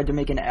tried to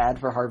make an ad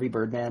for Harvey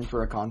Birdman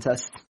for a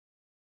contest?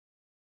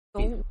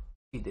 Don't.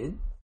 He did?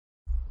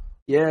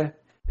 Yeah.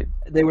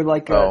 They were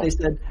like, Oh. they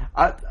said,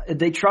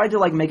 they tried to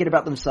like make it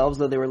about themselves,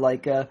 though. They were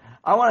like, I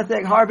want to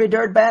thank Harvey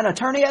Birdman,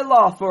 attorney at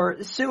law,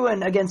 for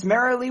suing against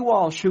Mary Lee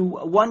Walsh, who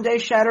one day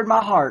shattered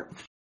my heart.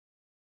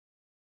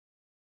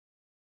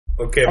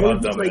 Okay, I my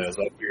was just dumb like- ass.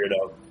 I figured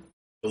out.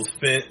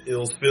 It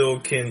was Phil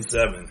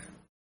Kin-7.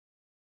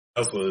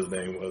 That's what his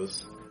name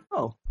was.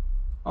 Oh,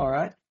 all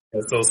right.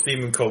 And so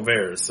Stephen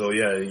Colbert. So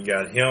yeah, you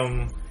got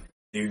him.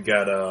 You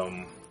got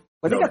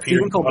But they you know, got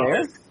Stephen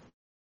Colbert?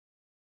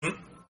 Thomas.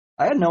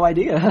 I had no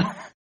idea.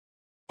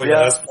 Well,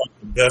 yeah, that's probably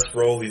the best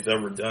role he's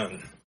ever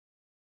done.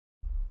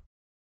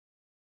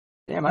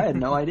 Damn, I had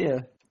no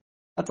idea.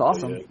 That's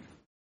awesome. Yeah,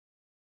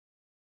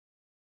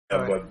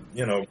 yeah, but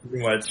you know,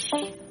 pretty much.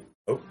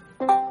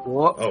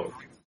 Whoa. Oh.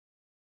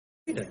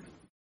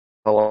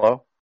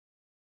 Hello?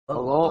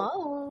 Hello.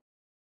 Oh.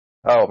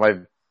 Oh, my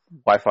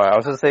Wi-Fi. I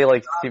was gonna say,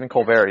 like, Stephen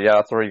Colbert. Yeah,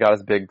 that's where he got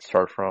his big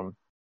start from.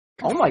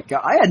 Oh my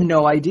god, I had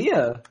no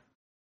idea.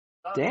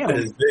 Damn.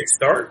 His big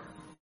start.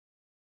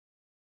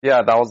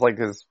 Yeah, that was, like,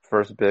 his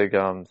first big,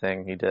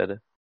 thing he did.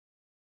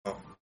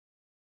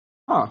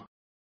 Huh.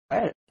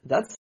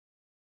 That's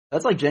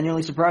like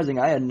genuinely surprising.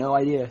 I had no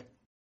idea.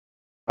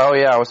 Oh,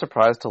 yeah, I was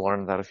surprised to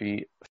learn that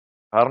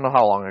I don't know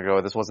how long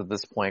ago this was at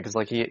this point,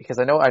 because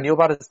I knew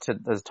about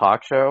his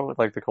talk show,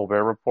 like the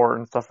Colbert Report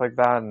and stuff like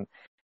that, and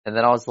then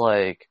I was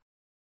like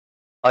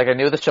I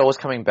knew the show was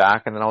coming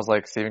back, and then I was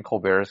like, Stephen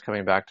Colbert is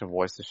coming back to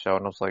voice the show,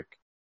 and I was like,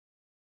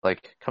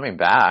 coming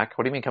back?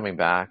 What do you mean coming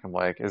back? I'm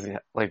like,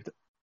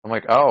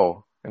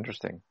 oh,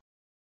 interesting.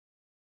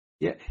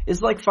 Yeah,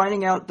 it's like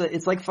finding out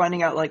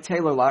like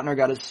Taylor Lautner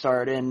got his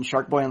start in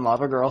Shark Boy and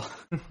Lava Girl.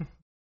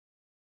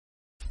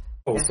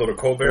 Oh, so the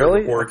Colbert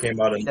Really? Report came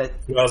out in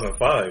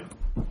 2005.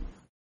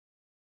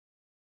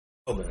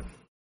 Oh, then.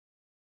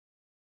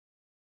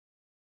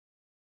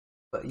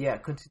 But yeah,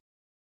 continue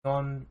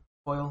on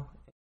Foil.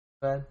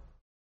 Bad.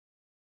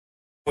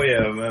 Oh yeah,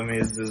 I mean,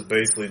 it's just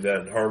basically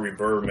that Harvey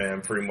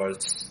Birdman pretty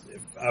much,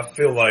 I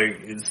feel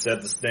like it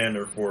set the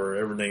standard for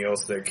everything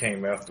else that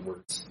came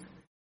afterwards.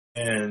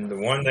 And the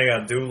one thing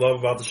I do love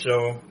about the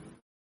show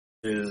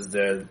is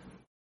that,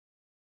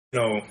 you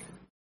know,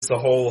 it's the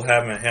whole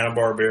having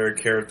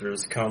Hanna-Barbera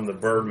characters come to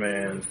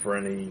Birdman for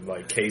any,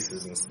 like,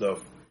 cases and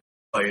stuff.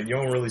 Like, you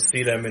don't really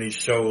see that many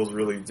shows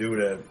really do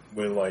that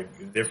with,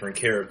 like, different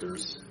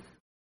characters.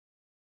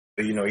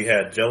 But, you know, you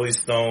had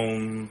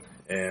Jellystone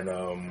and,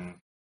 I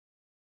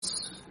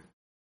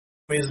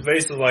mean, it's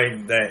basically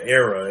like that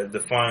era. It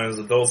defines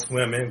Adult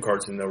Swim and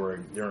Cartoon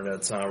Network during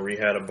that time, where you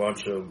had a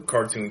bunch of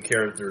cartoon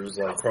characters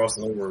like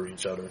crossing over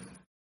each other.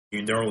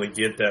 You don't really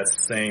get that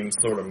same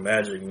sort of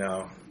magic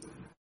now.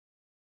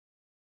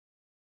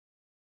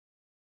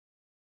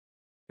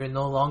 You're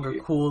no longer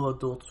cool,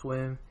 Adult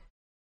Swim.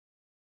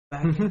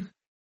 Back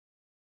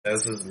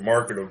That's just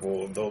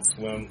marketable Adult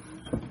Swim.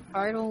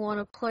 I don't want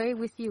to play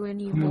with you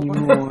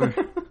anymore.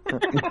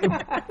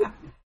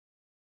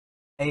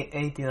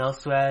 Anything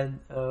else to add,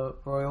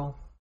 Royal?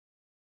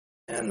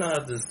 And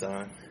not this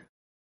time.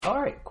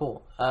 Alright,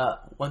 cool.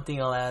 One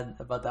thing I'll add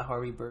about that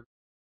Harvey Bird,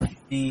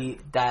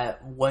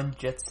 that one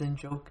Jetson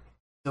joke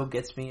still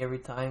gets me every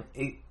time.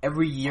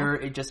 Every year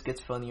it just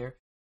gets funnier.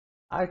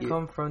 I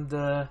come from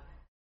the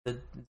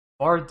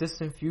far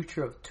distant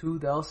future of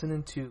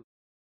 2002.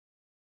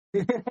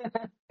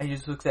 I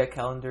just looked at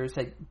calendar, it's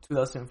like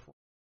 2004.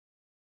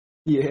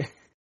 Yeah,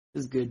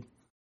 it's good.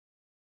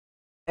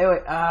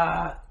 Anyway,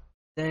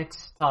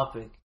 next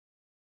topic.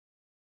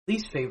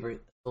 Least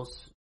favorite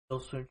Adult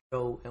Swim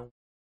show, and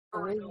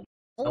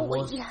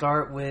we'll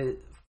start with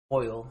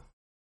Foil.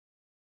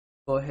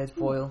 Go ahead,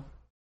 Foil.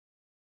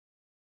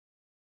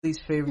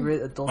 Least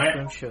favorite Adult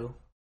Swim show.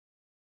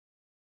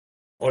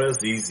 Oh,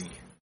 that's easy.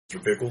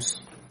 Mr.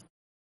 Pickles.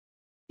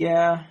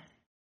 Yeah.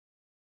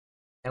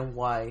 And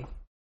why?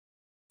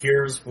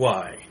 Here's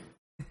why.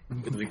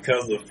 It's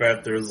because of the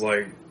fact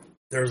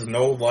there's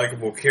no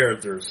likable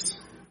characters.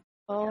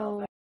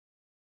 Oh.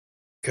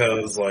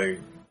 Because,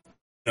 like,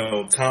 you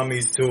know,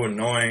 Tommy's too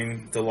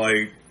annoying to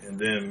like, and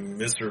then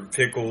Mr.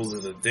 Pickles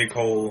is a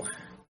dickhole.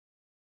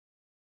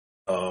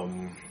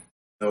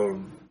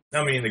 So,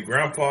 I mean, the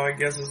grandpa, I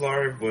guess, is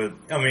alright, but,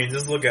 I mean,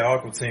 just look at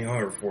Aqua Teen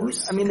Hunger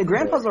Force. I mean, the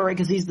grandpa's alright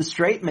because he's the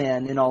straight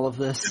man in all of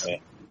this. Yeah.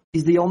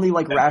 He's the only,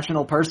 like,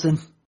 rational person.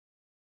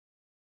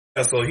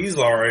 Yeah, so he's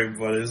alright,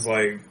 but it's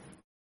like,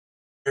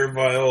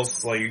 everybody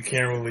else, like, you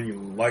can't really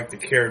like the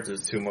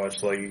characters too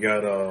much. Like, you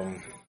got,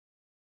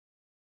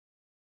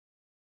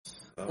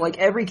 Like,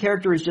 every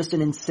character is just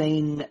an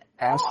insane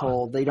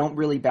asshole. They don't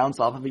really bounce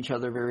off of each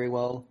other very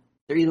well.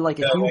 They're either, like,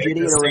 a huge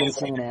idiot or an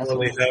insane asshole.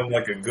 They have,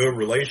 like, a good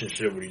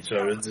relationship with each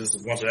other. It's just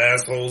a bunch of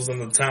assholes in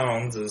the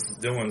town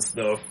just doing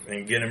stuff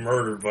and getting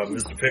murdered by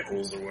Mr.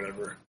 Pickles or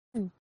whatever.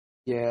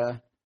 Yeah.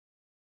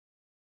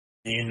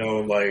 You know,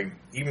 like,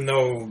 even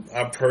though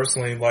I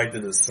personally like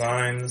the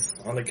designs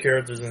on the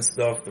characters and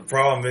stuff, the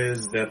problem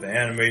is that the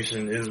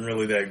animation isn't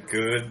really that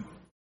good,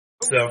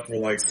 except for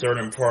like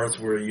certain parts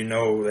where you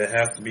know it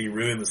has to be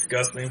really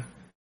disgusting.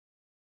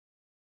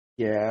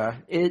 Yeah,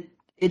 it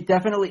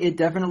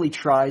definitely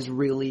tries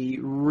really,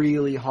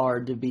 really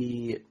hard to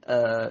be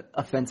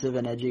offensive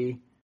and edgy.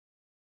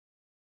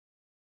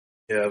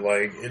 Yeah,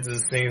 like, it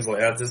just seems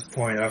like at this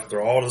point,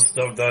 after all the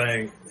stuff that I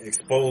ain't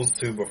exposed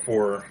to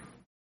before,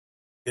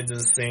 it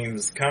just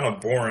seems kind of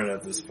boring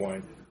at this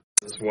point.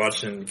 Just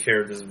watching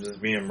characters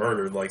just being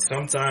murdered. Like,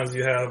 sometimes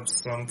you have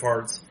some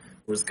parts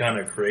where it's kind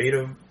of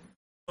creative,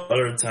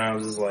 other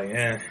times it's like,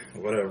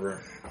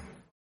 whatever.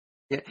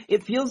 Yeah,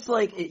 it feels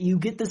like you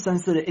get the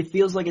sense that it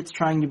feels like it's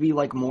trying to be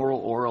like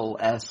Moral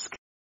Orel-esque.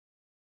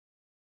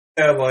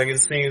 Yeah, like,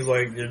 it seems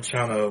like they're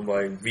trying to,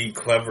 like, be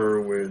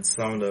clever with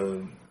some of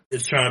the...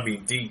 It's trying to be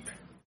deep.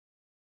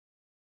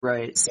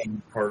 Right.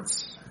 Some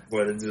parts,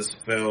 but it just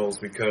fails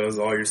because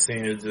all you're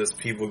seeing is just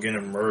people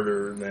getting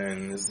murdered,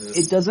 and it's just...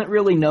 It doesn't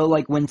really know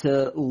like when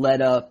to let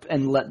up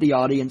and let the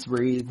audience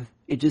breathe.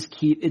 It's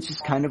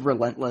just kind of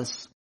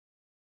relentless.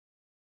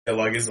 Yeah,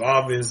 like, it's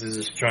obvious it's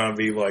just trying to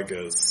be like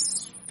a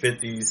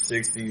 50s,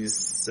 60s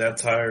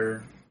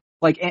satire.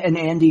 Like an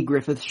Andy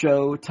Griffith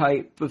show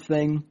type of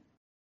thing.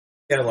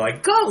 Yeah,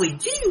 like, golly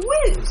gee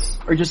whiz!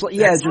 Or just like,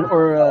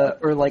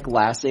 or like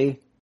Lassie.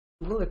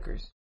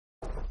 Lickers.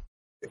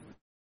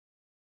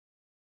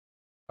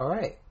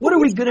 Alright. What are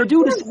we gonna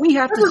do? We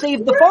have to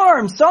save the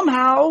farm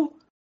somehow!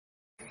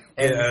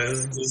 Yeah, it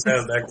just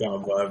has that kind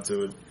of vibe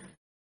to it.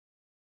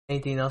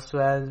 Anything else to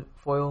add,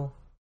 Foil?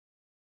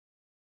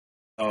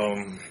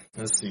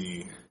 Let's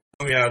see.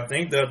 I mean, I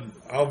think that,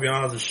 I'll be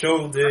honest, the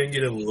show did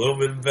get a little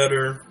bit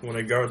better when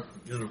it got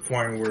to the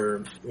point where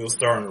it was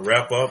starting to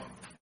wrap up.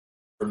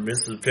 Or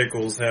Mr.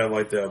 Pickles had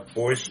like that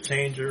voice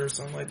changer or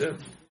something like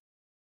that.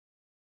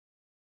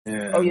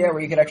 And, Oh yeah,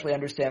 where you could actually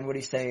understand what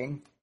he's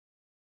saying.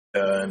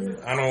 and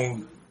I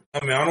don't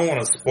want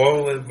to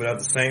spoil it, but at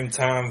the same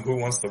time, who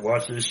wants to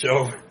watch this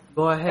show?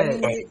 Go I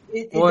ahead. mean,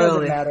 it Spoil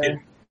doesn't it.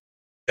 matter.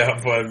 Yeah,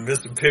 but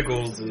Mr.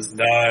 Pickles just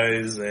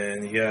dies,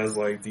 and he has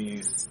like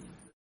these,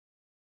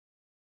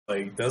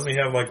 like, doesn't he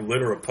have like a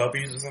litter of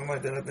puppies or something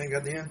like that? I think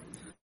at the end.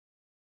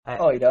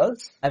 Oh, he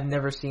does? I've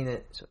never seen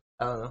it, so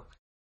I don't know.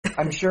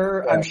 I'm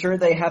sure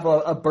they have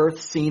a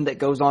birth scene that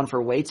goes on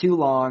for way too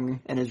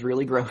long and is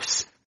really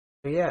gross.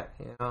 But yeah,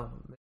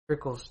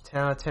 Prickles,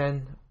 10 out of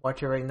 10.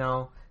 Watch it right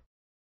now.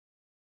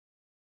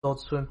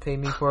 Adult Swim pay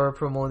me for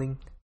promoting.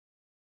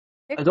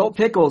 Adult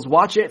Pickles,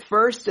 watch it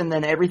first, and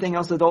then everything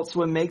else Adult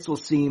Swim makes will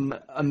seem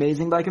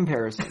amazing by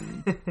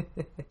comparison.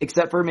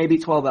 Except for maybe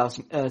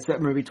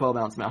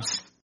 12-ounce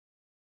mouse.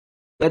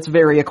 That's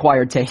very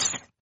acquired taste.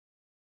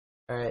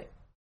 Alright.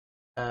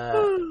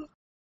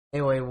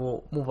 Anyway,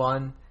 we'll move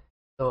on.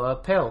 So,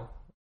 Pale,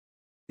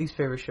 least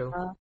favorite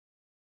show.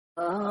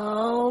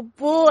 Oh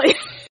boy.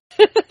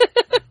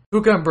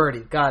 Puka and Birdie,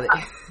 got it.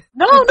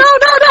 No.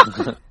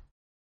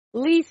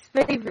 Least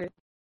favorite.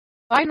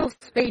 Final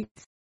Space.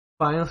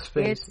 Final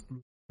Space.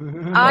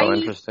 Oh,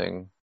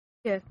 interesting.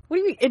 Yeah. What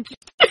do you mean?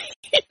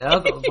 No,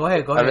 go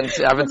ahead. I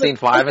haven't seen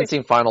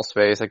Final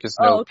Space. I just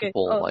know okay.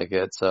 people like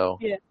it, so.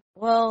 Yeah.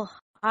 Well,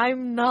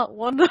 I'm not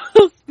one of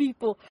those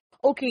people.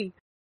 Okay,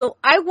 so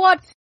I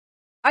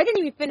didn't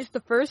even finish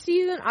the first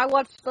season. I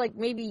watched like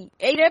maybe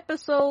 8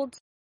 episodes.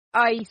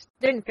 I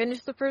didn't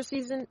finish the first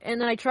season, and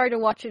then I tried to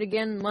watch it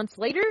again months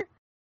later,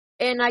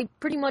 and I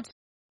pretty much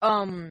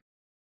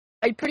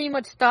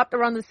stopped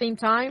around the same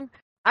time.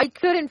 I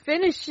couldn't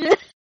finish it.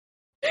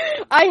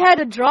 I had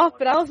to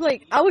drop it.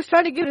 I was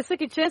trying to give it a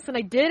second chance, and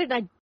I did, and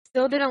I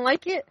still didn't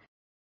like it.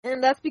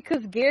 And that's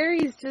because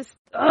Gary's just,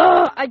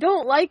 I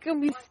don't like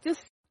him. He's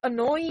just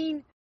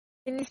annoying,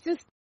 and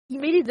he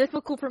made it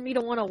difficult for me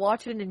to want to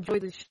watch it and enjoy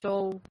the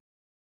show.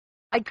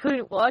 I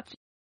couldn't watch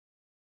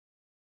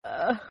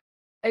it.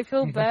 I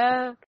feel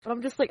bad, but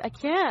I'm just like, I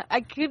can't.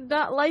 I could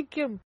not like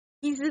him.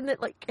 He's in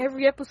it like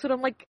every episode.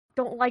 I'm like,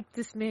 don't like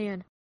this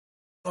man.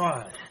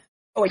 God.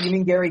 Oh, you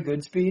mean Gary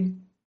Goodspeed?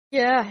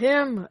 Yeah,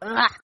 him.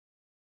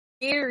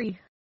 Gary.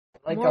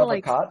 Like More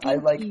like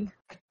avocado. Stinky.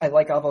 I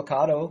like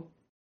avocado.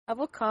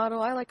 Avocado.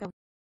 I like him.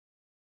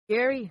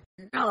 Gary.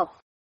 No.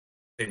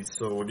 Hey,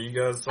 so what do you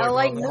guys talk I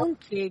like about now?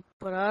 Mooncake,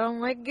 but I don't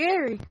like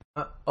Gary.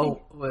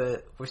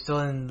 We're still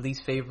in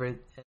least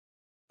favorite.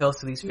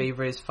 Pale's least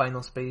favorite is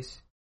Final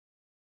Space.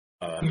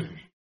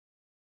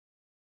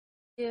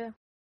 Yeah.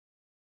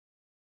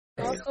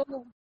 Also,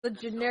 the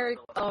generic,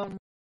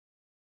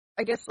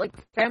 I guess, like,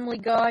 Family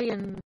Guy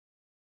and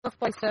stuff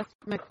by Seth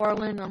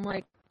MacFarlane, I'm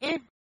like,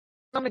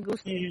 not my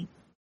gusto.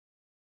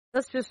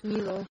 That's just me,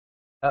 though.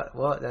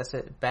 Well, that's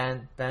it.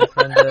 Ban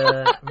from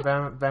the,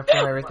 ban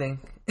from everything.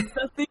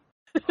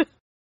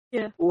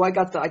 Yeah. Oh, I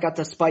got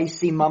the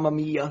spicy Mamma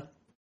Mia.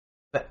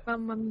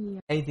 Mamma Mia.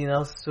 Anything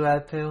else to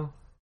add, Pale?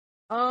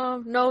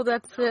 No,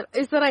 that's it.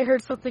 It's that I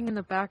heard something in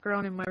the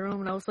background in my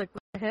room, and I was like,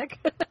 what the heck?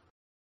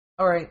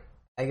 Alright,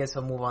 I guess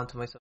I'll move on to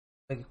myself.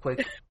 Make it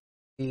quick.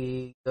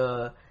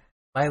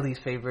 My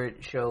least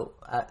favorite show,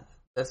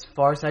 as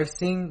far as I've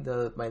seen,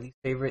 my least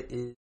favorite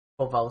is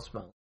 12 Ounce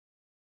Mountain.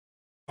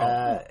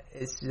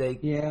 It's like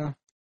Yeah.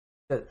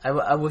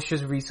 I was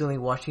just recently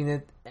watching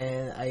it,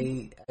 and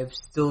I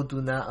still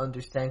do not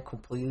understand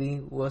completely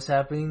what's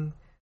happening.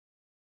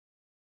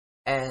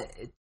 And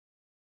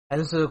I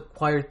know it's an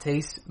acquired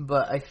taste,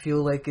 but I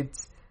feel like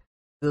it's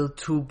a little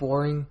too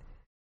boring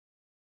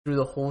through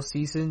the whole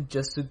season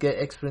just to get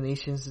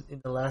explanations in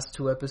the last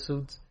 2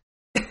 episodes.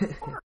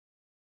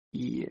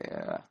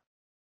 Yeah.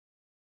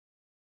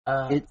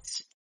 Uh,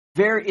 It's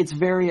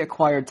very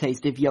acquired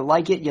taste. If you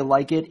like it, you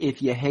like it.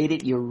 If you hate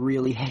it, you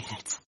really hate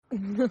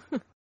it.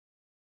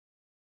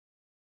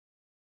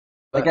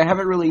 Like, I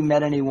haven't really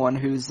met anyone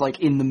who's,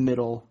 like, in the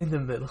middle. in the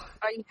middle.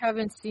 I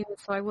haven't seen it,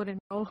 so I wouldn't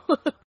know.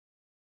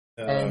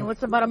 And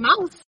What's about a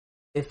mouse?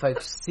 if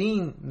I've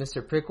seen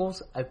Mr.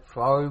 Pickles, I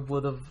probably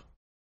would have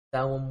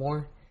done one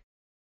more.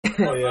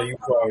 Oh yeah,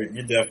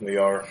 you definitely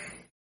are.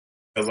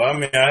 Because I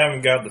mean, I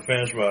haven't got to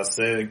finish what I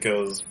said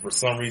because for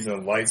some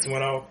reason lights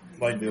went out.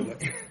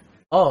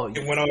 Oh,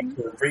 It went out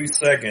for a brief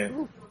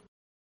second.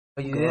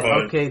 you did?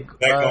 But Okay.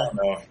 back on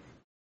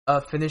now.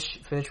 Finish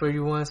what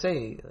you want to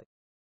say.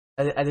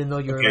 I didn't know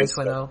your Okay, lights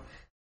went out.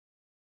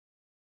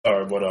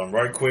 Alright, but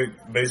right quick,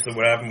 basically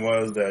what happened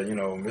was that,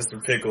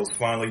 Mr. Pickles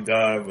finally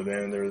died, but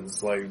then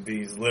there's like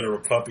these litter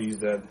of puppies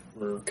that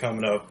were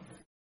coming up,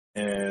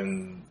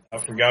 and I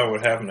forgot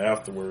what happened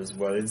afterwards,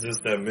 but it's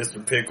just that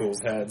Mr.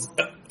 Pickles had,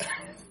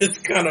 it's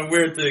kind of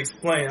weird to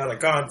explain out of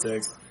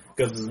context,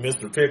 because it's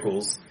Mr.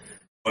 Pickles,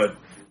 but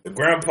the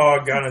grandpa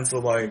got into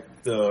like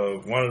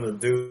one of the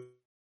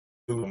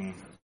dudes,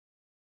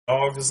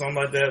 dogs or something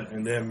like that,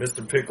 and then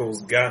Mr.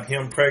 Pickles got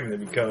him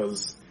pregnant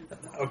because,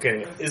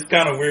 okay, it's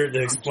kind of weird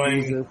to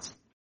explain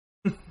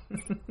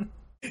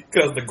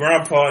because the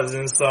grandpa is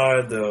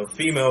inside the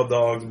female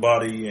dog's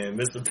body and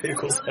Mr.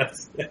 Pickles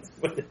has sex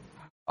with it.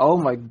 Oh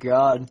my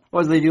god.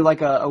 What, do they do,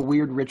 like, a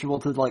weird ritual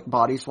to, like,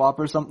 body swap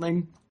or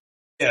something?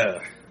 Yeah.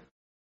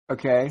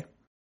 Okay.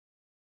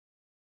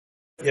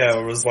 Yeah,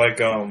 it was like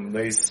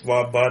they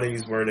swapped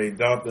bodies where they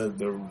thought that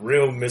the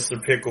real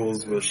Mr.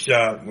 Pickles was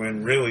shot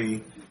when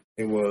really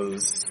it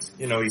was,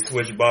 he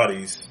switched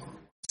bodies.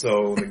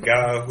 So the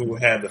guy who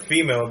had the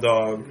female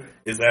dog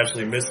is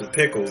actually Mr.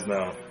 Pickles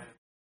now.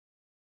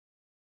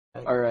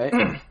 All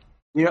right.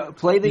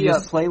 Play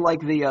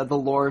the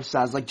lore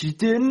sounds like you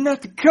didn't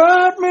have to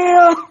cut me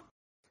off.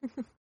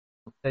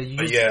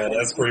 Yeah,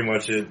 that's pretty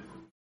much it.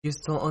 You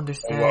just don't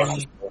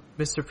understand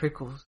Mr.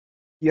 Pickles.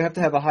 You have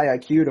to have a high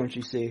IQ, don't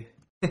you see?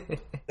 You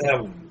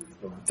have a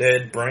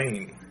dead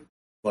brain.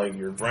 Like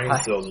your brain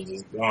cells are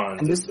just gone.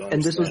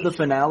 And this was the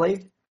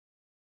finale?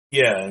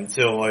 Yeah,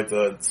 until like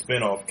the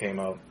spinoff came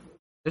out.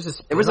 There's a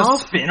spin-off? It was a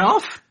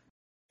spin-off?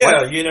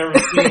 Yeah, you never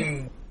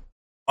seen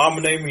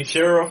Mama Named Me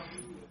Sheriff?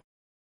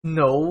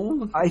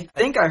 No. I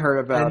think I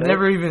heard about it. I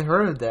never even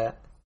heard of that.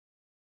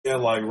 Yeah,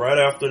 like right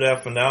after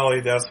that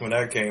finale, that's when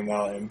that came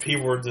out, and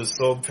people were just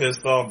so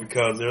pissed off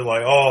because they're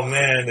like, "Oh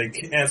man, they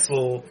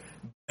cancel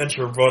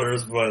Venture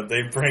Brothers, but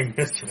they bring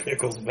Mr.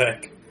 Pickles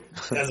back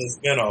as a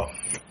spinoff."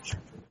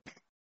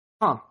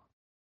 Huh.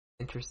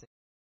 Interesting.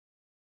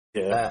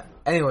 Yeah.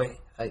 Anyway,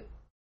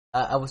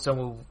 I was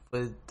done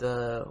with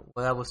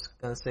what I was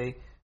gonna say.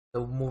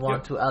 So move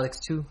on to Alex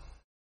too.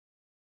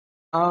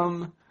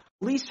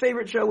 Least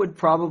favorite show would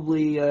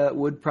probably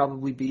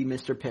be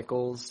Mr.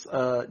 Pickles.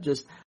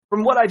 Just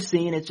from what I've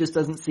seen, it just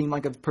doesn't seem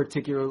like it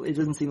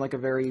doesn't seem like a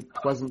very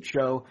pleasant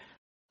show.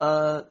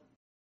 This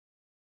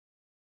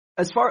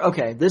is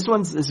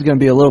going to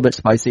be a little bit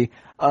spicy.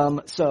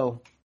 And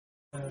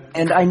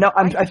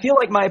I feel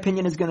like my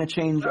opinion is going to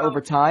change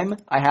over time.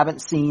 I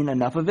haven't seen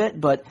enough of it,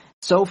 but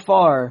so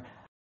far,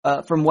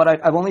 from what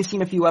I've only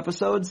seen a few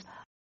episodes,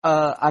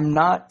 I'm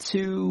not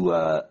too,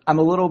 I'm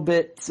a little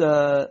bit,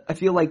 I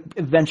feel like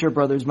Venture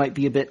Brothers might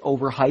be a bit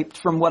overhyped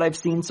from what I've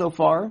seen so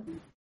far.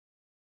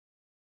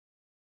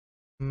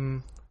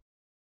 Oh,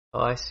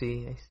 I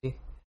see.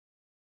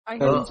 I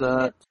haven't seen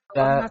it,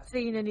 so I'm not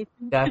saying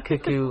anything. Gotta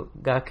kick you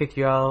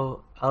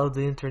out of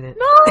the internet.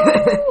 No!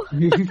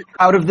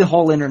 Out of the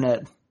whole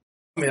internet.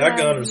 I mean, I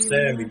can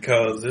understand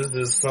because there's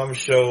just some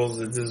shows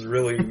that just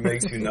really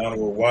makes you not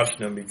want to watch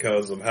them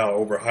because of how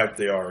overhyped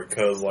they are.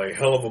 Because, like,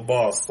 Hell of a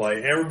Boss, like,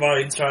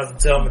 everybody tries to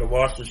tell me to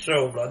watch the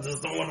show, but I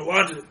just don't want to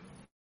watch it.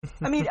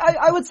 I mean,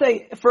 I would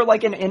say for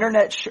like an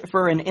internet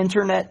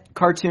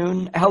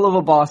cartoon, Hell of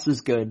a Boss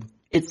is good.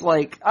 It's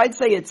like, I'd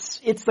say it's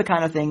the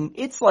kind of thing,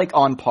 it's like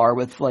on par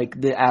with like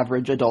the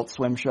average Adult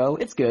Swim show.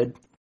 It's good.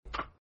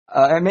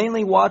 I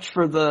mainly watch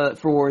for the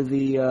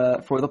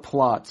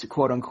plot,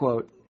 quote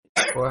unquote.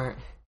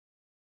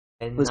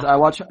 Listen,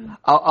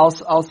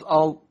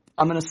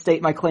 I'm gonna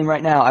state my claim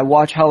right now. I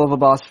watch Hell of a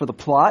Boss for the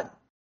plot.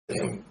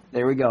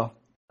 There we go.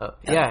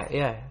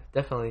 Yeah,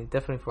 definitely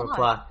for a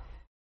plot.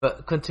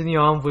 But continue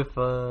on with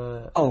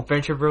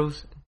Venture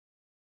Bros.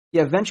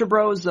 Yeah, Venture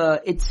Bros.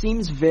 It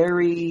seems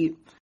very,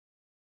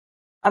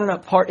 I don't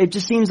know. It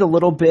just seems a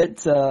little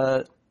bit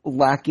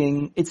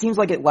lacking. It seems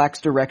like it lacks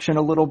direction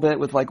a little bit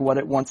with like what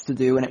it wants to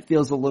do, and it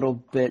feels a little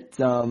bit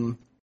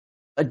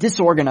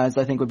disorganized.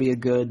 I think would be a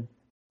good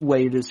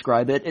way to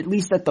describe it, at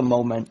least at the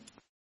moment.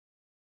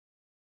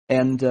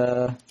 And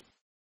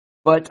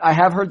but I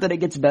have heard that it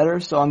gets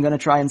better, so I'm gonna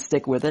try and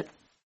stick with it.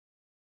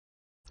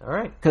 All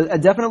right. Because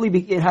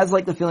it has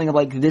like the feeling of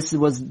like this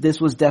was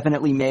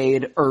definitely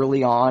made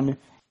early on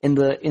in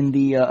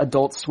the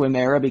Adult Swim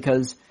era,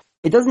 because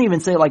it doesn't even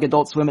say like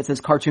Adult Swim; it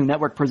says Cartoon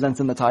Network presents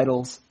in the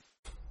titles.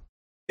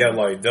 Yeah,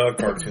 like the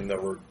Cartoon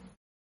Network.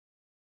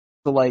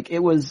 So like it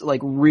was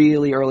like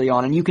really early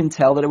on, and you can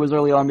tell that it was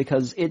early on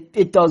because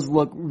it does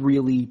look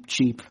really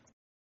cheap.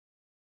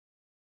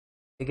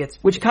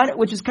 Which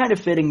is kind of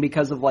fitting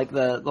because of like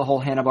the whole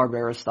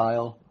Hanna-Barbera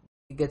style.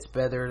 It gets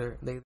better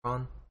later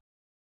on.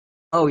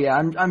 Oh yeah,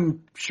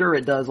 I'm sure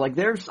it does. Like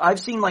I've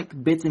seen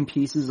like bits and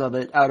pieces of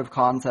it out of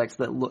context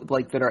that look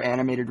like that are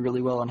animated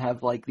really well and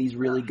have like these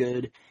really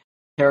good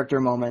character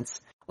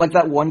moments. Like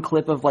that one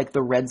clip of like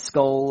the Red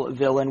Skull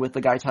villain with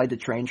the guy tied to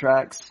train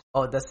tracks.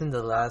 Oh, that's in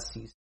the last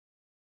season.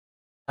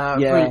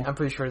 Yeah. I'm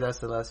pretty sure that's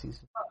the last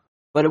season.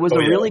 But it was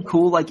really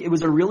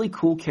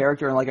cool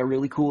character and like a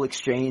really cool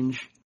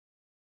exchange.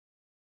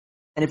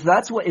 And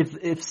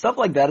if stuff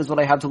like that is what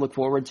I have to look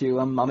forward to,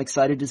 I'm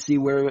excited to see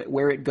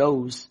where it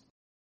goes.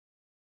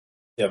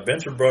 Yeah,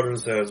 Venture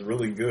Brothers has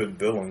really good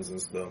villains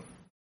and stuff.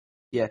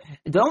 Yeah,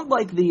 don't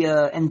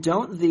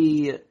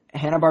the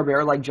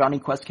Hanna-Barbera like Johnny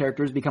Quest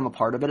characters become a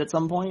part of it at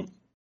some point?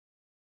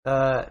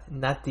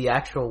 Not the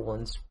actual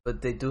ones,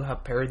 but they do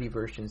have parody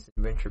versions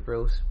in Venture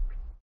Bros.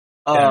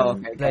 Oh,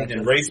 okay.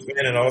 And Race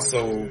Bannon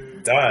also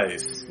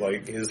dies.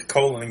 Like his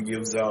colon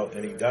gives out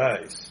and he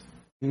dies.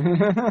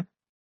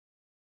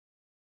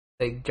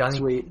 Like Johnny,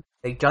 Sweet.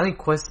 Like Johnny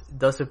Quest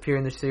does appear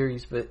in the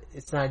series, but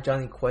it's not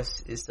Johnny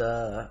Quest. It's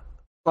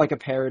like a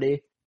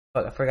parody.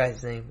 I forgot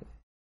his name.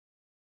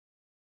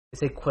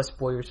 It's like Quest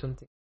Boy or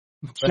something.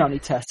 Johnny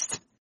Test.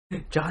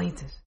 Johnny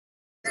Test.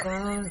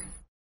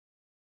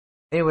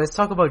 Anyway, let's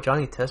talk about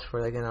Johnny Test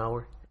for like an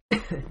hour.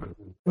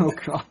 Oh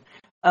god.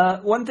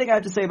 One thing I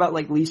have to say about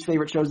like least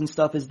favorite shows and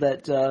stuff is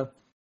that a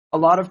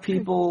lot of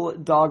people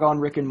dog on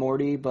Rick and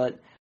Morty, but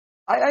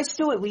I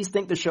still at least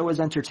think the show is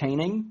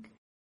entertaining.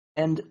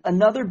 And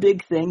another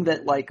big thing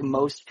that like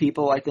most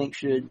people I think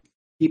should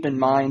keep in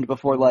mind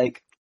before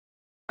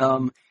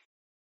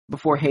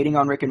before hating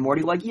on Rick and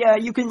Morty, like yeah,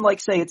 you can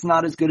like say it's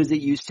not as good as it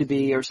used to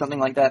be or something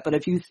like that.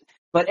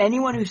 But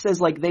anyone who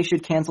says like they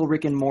should cancel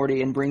Rick and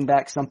Morty and bring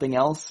back something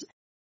else,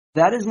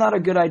 that is not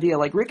a good idea.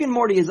 Like Rick and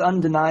Morty is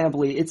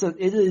undeniably it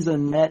is a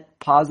net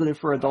positive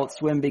for Adult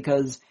Swim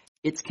because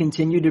it's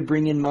continued to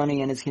bring in money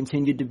and has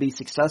continued to be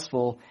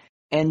successful.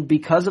 And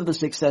because of the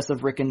success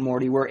of Rick and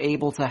Morty, we're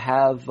able to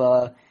have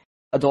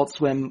Adult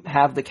Swim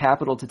have the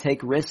capital to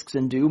take risks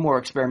and do more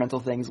experimental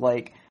things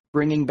like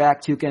bringing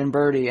back Tuca and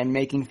Birdie and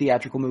making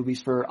theatrical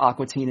movies for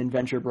Aqua Teen and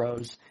Venture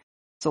Bros.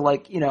 So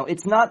like,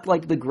 it's not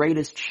like the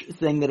greatest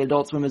thing that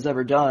Adult Swim has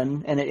ever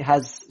done, and it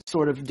has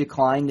sort of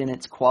declined in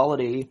its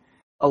quality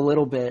a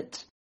little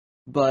bit,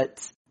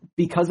 but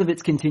because of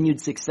its continued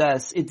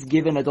success, it's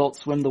given Adult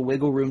Swim the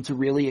wiggle room to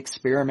really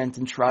experiment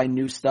and try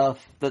new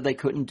stuff that they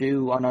couldn't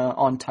do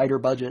on tighter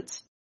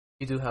budgets.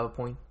 You do have a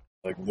point.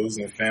 Like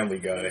losing Family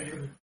Guy.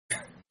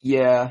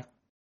 Yeah.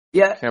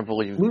 Yeah. I can't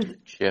believe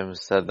Jim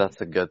said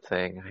that's a good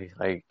thing.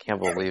 I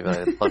can't believe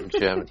it. I love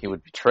Jim. He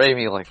would betray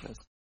me like this.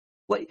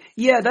 Like,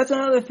 yeah, that's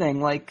another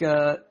thing. Like,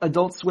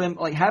 Adult Swim,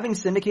 like, having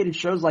syndicated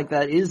shows like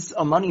that is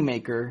a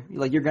moneymaker.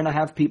 Like, you're gonna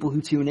have people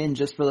who tune in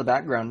just for the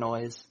background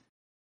noise.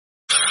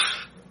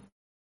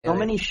 So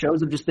many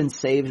shows have just been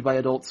saved by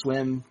Adult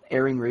Swim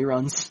airing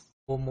reruns.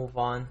 We'll move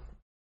on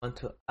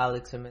to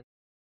Alex and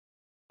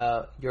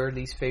your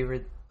least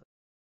favorite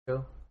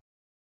show?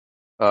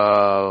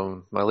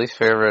 My least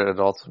favorite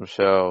Adult Swim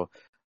show,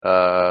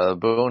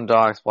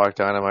 Boondocks, Black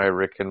Dynamite,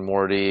 Rick and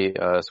Morty,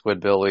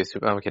 Squidbillies.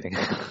 I'm kidding.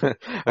 I'm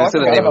just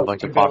gonna name a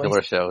bunch of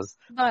popular shows.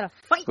 Not a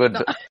fight.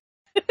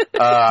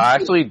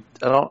 Actually,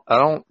 I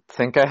don't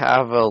think I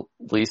have a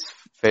least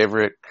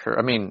favorite.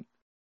 I mean,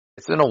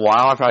 it's been a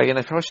while. I probably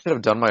should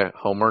have done my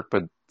homework,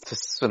 but this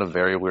has been a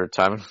very weird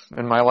time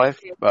in my life.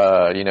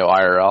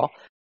 IRL.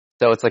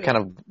 So it's like kind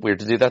of weird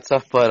to do that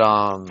stuff, but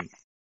I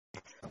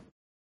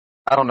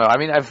don't know. I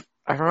mean,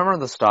 I remember in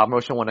the stop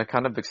motion when I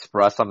kind of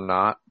expressed I'm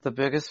not the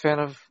biggest fan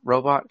of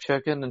Robot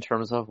Chicken in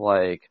terms of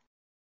like,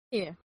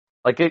 yeah,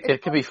 like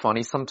it can be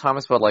funny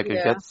sometimes, but like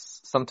it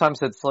gets sometimes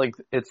it's like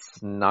its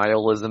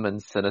nihilism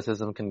and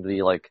cynicism can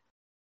be like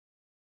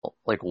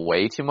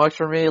way too much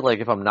for me. Like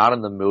if I'm not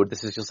in the mood,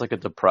 this is just like a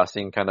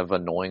depressing kind of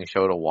annoying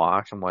show to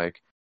watch. I'm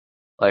like,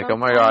 oh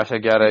my gosh, I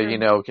get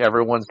it.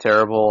 Everyone's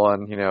terrible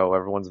and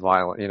everyone's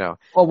violent.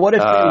 Well, what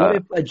if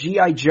a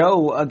G.I.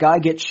 Joe, a guy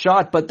gets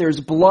shot, but there's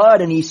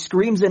blood and he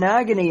screams in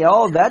agony?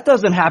 Oh, that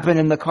doesn't happen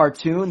in the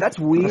cartoon. That's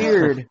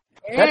weird.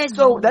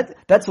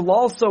 That's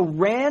lol so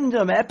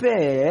random,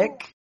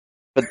 epic.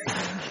 But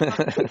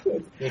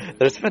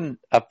there's been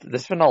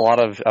a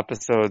lot of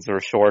episodes or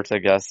shorts, I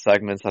guess,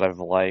 segments that I've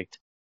liked.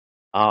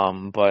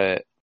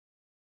 But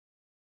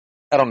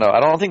I don't know. I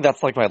don't think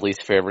that's like my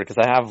least favorite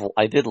because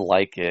I did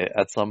like it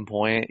at some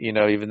point,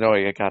 even though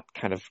I got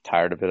kind of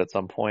tired of it at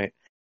some point.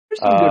 There's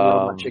some good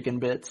Robot Chicken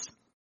bits.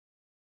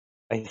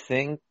 I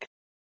think.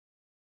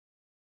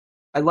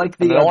 I like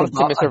And the I want to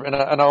see Mr. And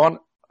I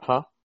want,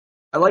 huh?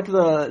 I like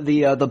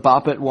the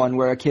Bop It one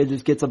where a kid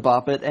just gets a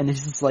Bop It and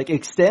it's just like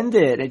extend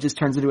it. It just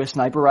turns into a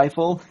sniper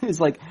rifle. It's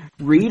like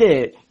read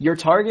it. Your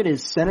target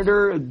is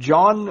Senator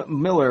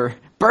John Miller.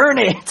 Burn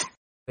it.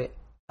 Wait,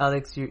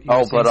 Alex, you Oh,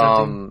 were saying but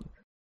something?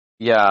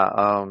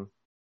 yeah,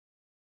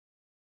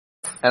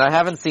 and I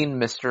haven't seen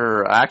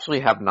Mr. I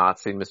actually have not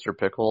seen Mr.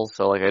 Pickles,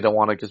 so like I don't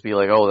want to just be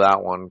like, oh,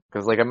 that one,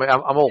 because like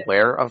I'm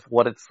aware of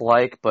what it's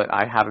like, but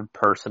I haven't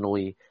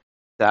personally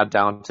sat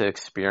down to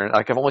experience.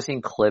 Like I've only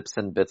seen clips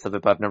and bits of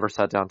it, but I've never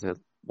sat down to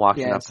watch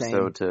an Yeah,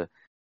 episode same. to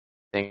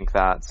think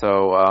that.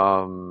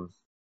 So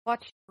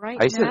Watch right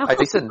I used to, now.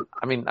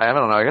 I mean, I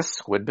don't know. I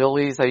guess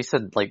Squidbillies. I used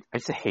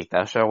to hate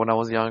that show when I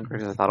was younger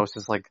because I thought it was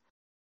just like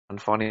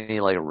unfunny,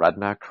 like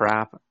redneck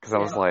crap. Because I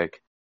was like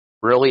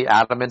really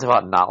adamant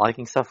about not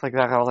liking stuff like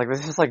that. I was like, this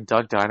is just like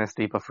Duck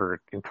Dynasty, but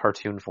in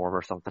cartoon form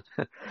or something.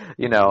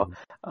 you know.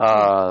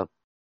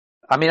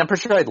 I mean, I'm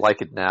pretty sure I'd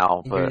like it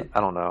now, but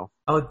I don't know.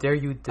 How dare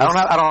you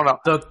I don't know.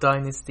 Duck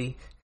Dynasty?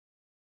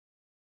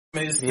 I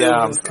mean, it still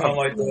Yeah, is kind of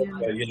like that,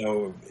 but, you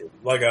know,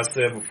 like I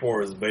said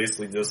before, it's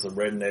basically just a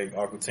redneck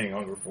Aqua Teen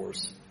Hunger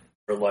Force.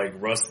 Or like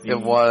Rusty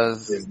it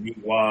was. is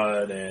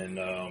Meatwad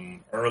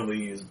and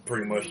Early is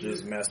pretty much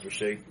just Master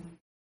Shake.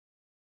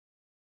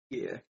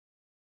 Yeah.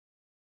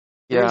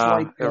 There's Yeah,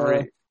 like,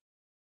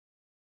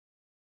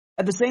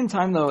 at the same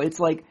time though, it's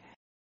like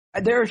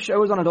there are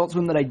shows on Adult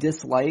Swim that I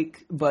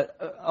dislike, but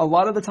a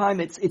lot of the time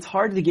it's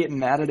hard to get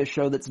mad at a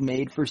show that's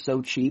made for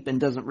so cheap and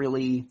doesn't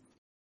really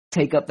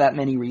take up that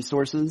many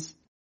resources.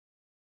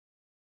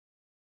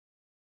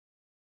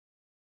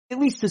 At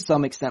least to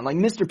some extent. Like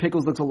Mr.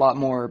 Pickles looks a lot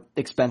more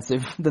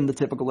expensive than the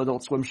typical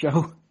Adult Swim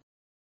show.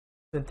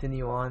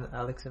 Continue on,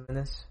 Alex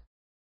Jimenez.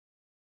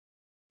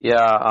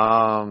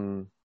 Yeah,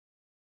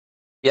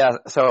 yeah,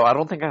 so I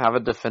don't think I have a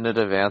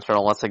definitive answer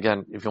unless,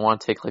 again, if you want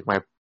to take like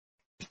my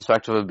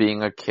perspective of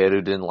being a kid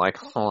who didn't like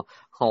a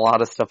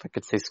lot of stuff, I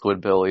could say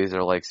Squidbillies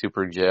or like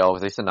Super Jail,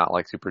 because I used to not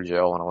like Super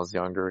Jail when I was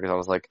younger because I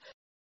was like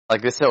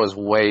this show is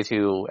way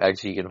too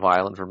edgy and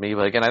violent for me.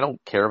 But again, I don't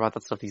care about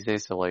that stuff these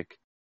days, so like,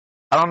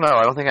 I don't know.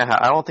 I don't think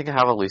I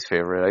have a least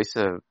favorite. I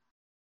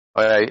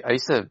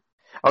used to.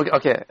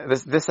 Okay.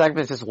 This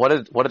segment is just what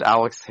did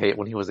Alex hate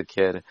when he was a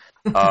kid?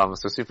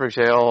 So Super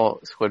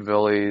Jail,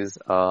 Squidbillies,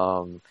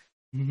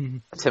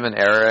 Tim and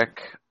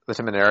Eric, the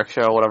Tim and Eric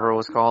show, whatever it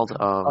was called.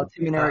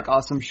 Tim and Eric,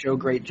 awesome show,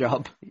 great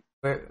job.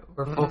 We're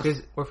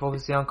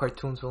focusing on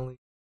cartoons only.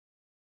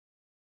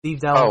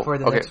 Leave that one for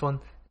the next one.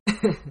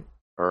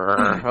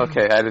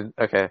 Okay, I didn't.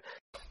 Okay.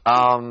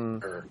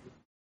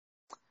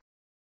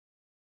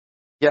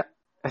 Yeah,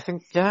 I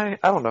think. Yeah,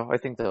 I don't know. I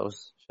think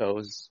those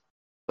shows,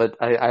 but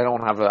I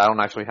don't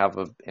actually have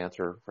an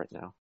answer right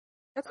now.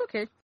 That's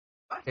okay.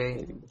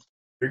 Okay.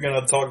 You're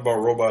gonna talk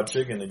about Robot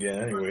Chicken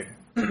again, anyway.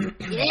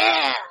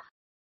 Yeah.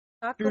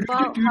 Talk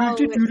about how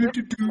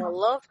it's a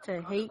love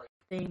to hate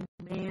thing,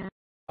 man.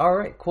 All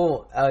right,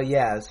 cool.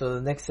 Yeah. So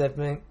the next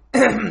segment,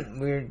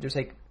 there's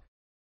like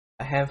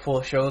a handful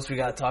of shows we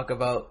gotta talk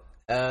about.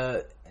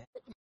 I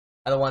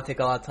don't want to take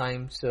a lot of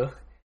time, so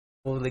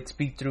we'll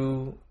speed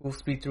through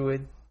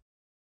it.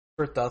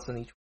 First thoughts on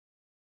each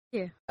one.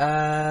 Yeah.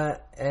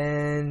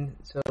 And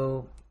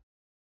so,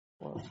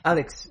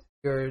 Alex,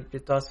 your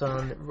thoughts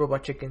on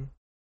Robot Chicken?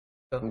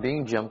 So. I'm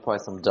being jumped by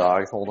some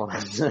dogs. Hold on.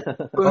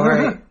 All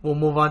right, we'll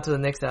move on to the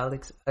next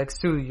Alex. Alex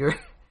 2, you're.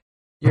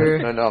 No,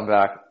 I'm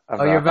back.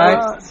 You're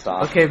back?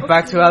 Stop. Okay,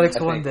 back to Alex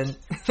 1 then.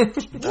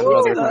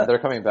 No, they're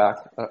coming back.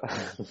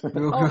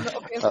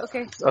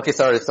 Okay. Okay,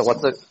 sorry. So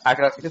what's the?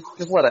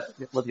 Just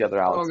let the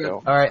other Alex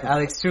go. All right,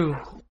 Alex 2.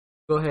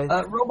 Go ahead.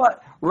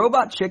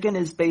 Robot Chicken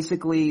is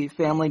basically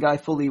Family Guy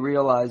fully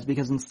realized,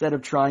 because instead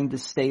of trying to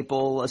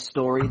staple a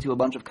story to a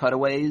bunch of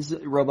cutaways,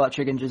 Robot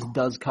Chicken just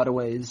does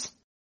cutaways.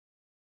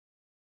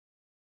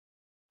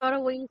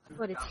 Cutaways,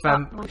 but it's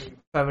stop motion.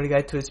 Family Guy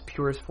to its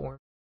purest form.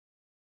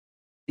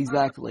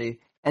 Exactly.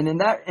 And in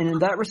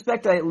that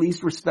respect, I at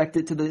least respect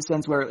it to the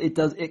sense where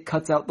it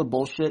cuts out the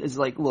bullshit. It's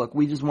like, look,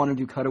 we just want to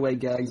do cutaway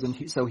gags,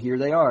 and so here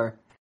they are.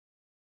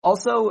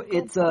 Also,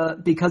 it's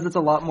because it's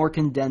a lot more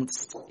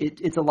condensed.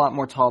 It's a lot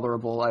more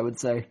tolerable, I would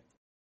say.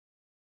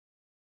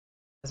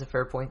 That's a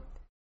fair point.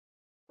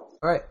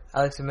 All right,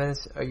 Alex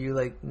Jimenez, are you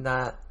like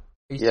not?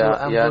 Are you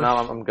yeah. No,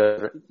 I'm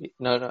good.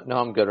 No,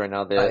 I'm good right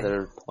now.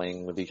 They're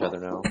playing with each other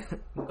now.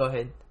 Go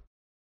ahead.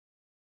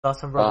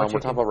 Thoughts on Robot Chicken?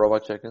 We're talking about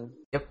Robot Chicken.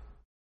 Yep.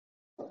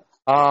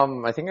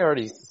 I think I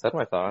already said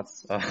my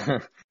thoughts. Yeah,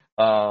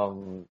 I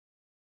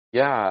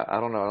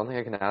don't know. I don't think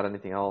I can add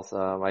anything else.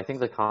 I think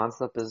the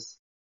concept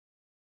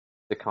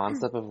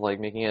of like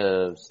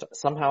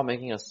somehow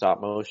making a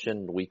stop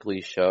motion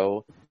weekly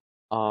show,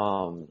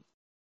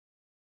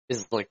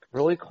 is like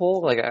really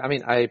cool. Like, I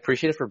mean, I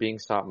appreciate it for being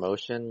stop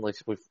motion. Like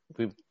we've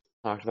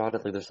talked about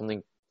it. Like, there's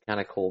something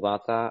kind of cool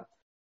about that.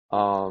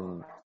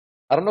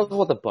 I don't know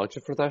what the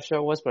budget for that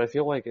show was, but I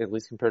feel like, at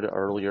least compared to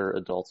earlier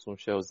Adult Swim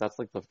shows, that's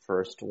like the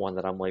first one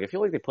that I'm like, I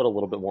feel like they put a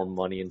little bit more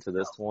money into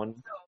this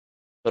one.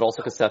 but also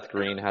because Seth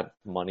Green had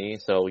money,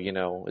 so it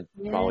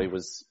Yeah. probably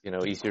was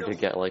easier to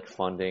get like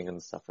funding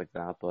and stuff like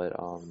that. But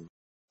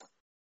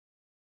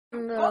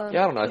And, yeah, I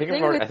don't know. I the think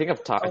thing with-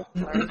 I've talked.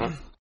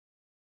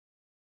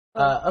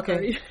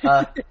 Okay.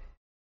 sorry.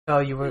 Oh,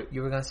 you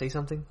were gonna say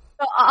something?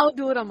 I'll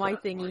do it on my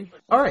thingy.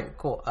 All right,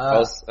 cool. I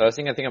was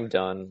saying I think I'm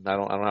done. I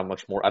don't have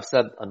much more. I've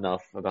said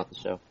enough about the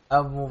show.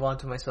 I'll move on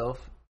to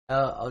myself.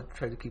 I'll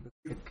try to keep it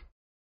quick.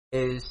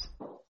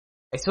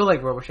 I still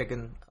like Robo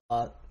Chicken a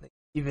lot,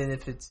 even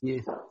if it's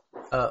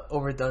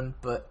overdone,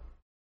 but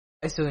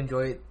I still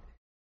enjoy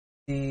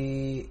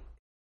it.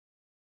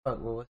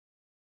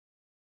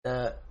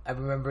 I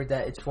remember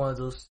that it's one of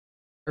those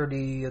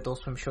early Adult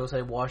Swim shows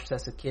I watched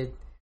as a kid.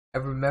 I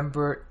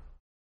remember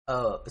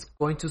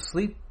going to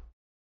sleep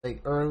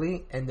like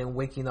early and then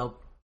waking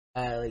up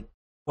at like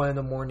 1 in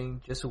the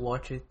morning just to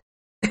watch it.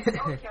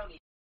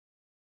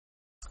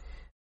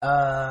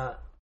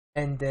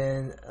 And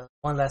then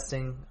one last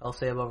thing I'll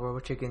say about Robo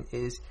Chicken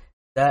is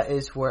that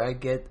is where I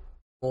get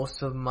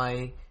most of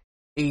my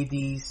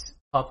 80s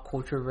pop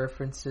culture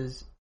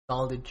references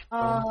knowledge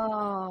from.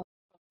 Oh,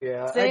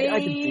 Yeah, same. I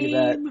can see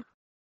that.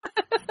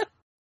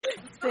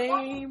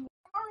 Same.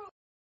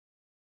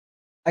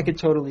 I could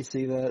totally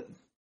see that.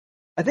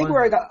 I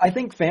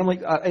think Family.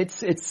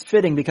 It's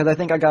fitting because I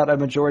think I got a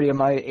majority of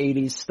my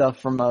 '80s stuff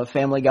from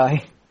Family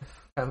Guy.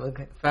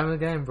 Family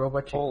Guy and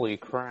Robot Chicken. Holy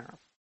crap!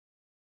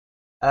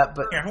 But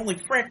Yeah, holy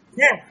frick!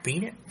 Yeah,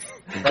 beat it.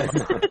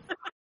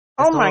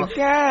 Oh my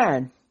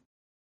god!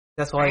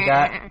 that's all I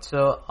got.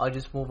 So I'll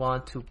just move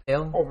on to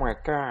Pale. Oh my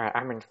god!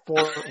 I'm in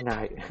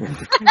Fortnite.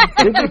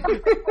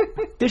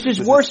 This is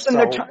worse than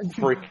the so time.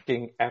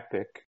 freaking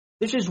epic.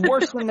 This is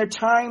worse than the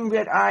time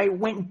that I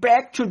went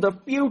back to the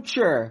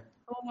future.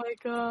 Oh my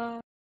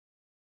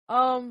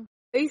god.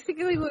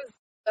 Basically what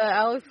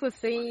Alex was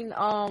saying,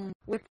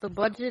 with the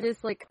budget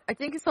is like, I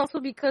think it's also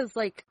because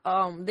like,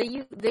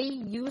 they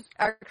used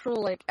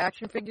actual like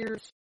action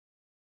figures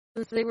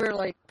since they were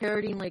like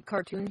parodying like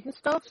cartoons and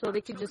stuff, so they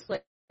could just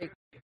like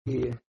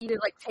Yeah. either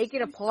like take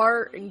it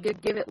apart and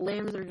give it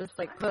limbs or just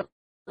like put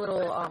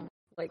little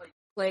like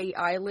clay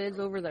eyelids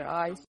over their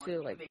eyes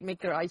to like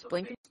make their eyes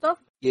blink and stuff.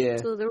 Yeah.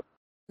 So there was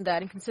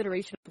that in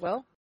consideration as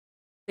well.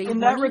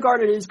 In that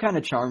regard, it is kind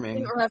of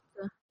charming.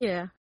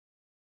 Yeah,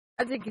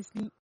 I think it's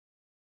neat.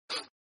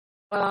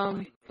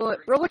 But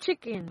Robo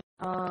Chicken,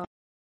 I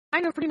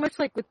know pretty much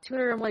like with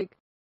Tuner, I'm like,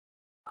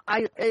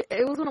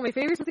 it was one of my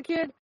favorites as a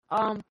kid.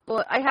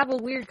 But I have a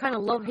weird kind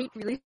of love-hate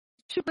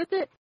relationship with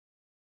it.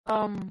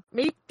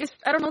 Maybe just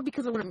I don't know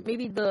because of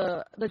maybe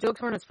the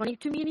jokes aren't as funny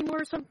to me anymore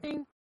or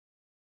something.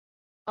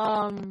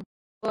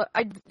 But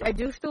I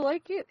do still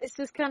like it. It's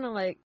just kind of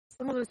like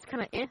some of it's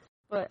kind of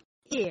but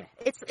yeah,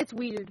 it's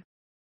weird.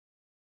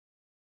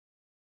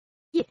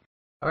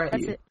 All right,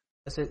 That's it.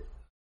 That's it.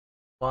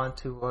 On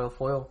to Royal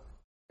Foil.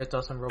 Your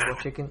thoughts on Robo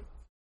Chicken?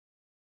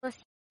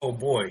 Oh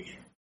boy,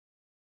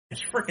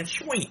 it's freaking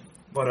sweet.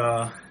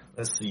 But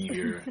let's see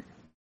here.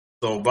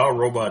 So about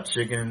Robot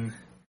Chicken,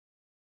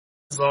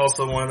 it's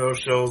also one of those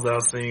shows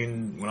I've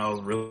seen when I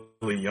was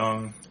really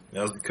young.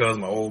 That was because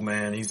my old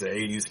man, he's an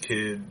 '80s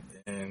kid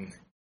and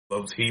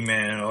loves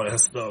He-Man and all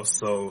that stuff.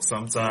 So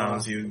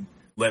sometimes you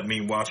let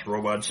me watch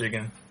Robot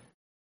Chicken.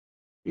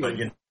 But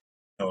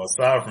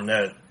aside from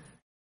that,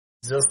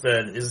 it's just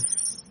that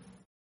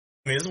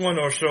it's one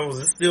of those shows.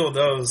 It still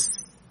does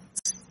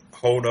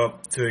hold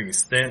up to an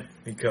extent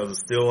because it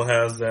still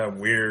has that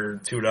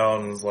weird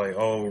 2000s like,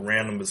 oh,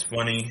 random is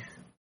funny.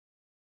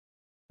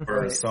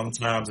 Or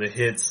sometimes it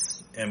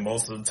hits, and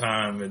most of the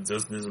time it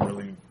just doesn't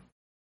really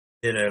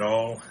hit at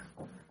all.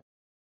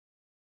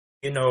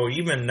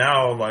 Even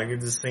now, like,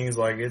 it just seems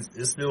like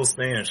it's still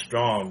staying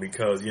strong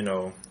because,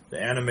 the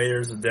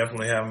animators are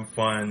definitely having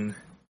fun.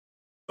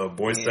 The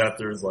voice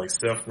actors like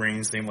Seth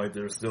Green seem like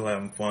they're still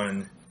having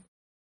fun.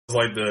 It's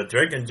like the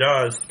Drake and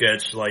Josh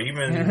sketch, like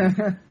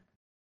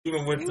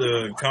even with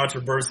the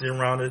controversy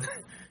around it,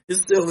 it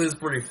still is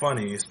pretty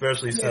funny,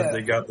 especially since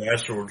they got the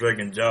actual Drake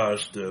and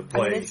Josh to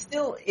play. I mean, it's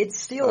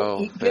still.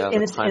 Oh, yeah,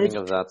 the timing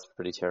of that's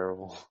pretty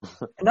terrible.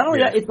 Not only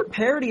that, it's a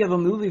parody of a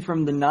movie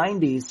from the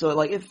 90s, so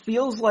like it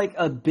feels like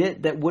a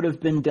bit that would have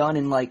been done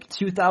in like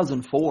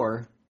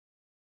 2004.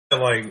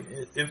 Like,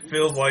 it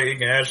feels like it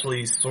can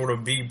actually sort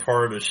of be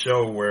part of the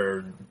show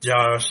where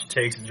Josh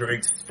takes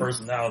Drake's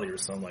personality or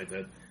something like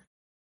that.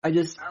 I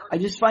just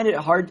find it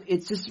hard.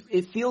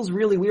 It feels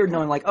really weird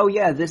knowing like, oh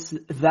yeah,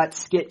 that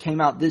skit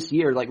came out this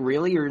year. Like,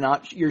 really?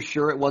 You're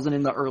sure it wasn't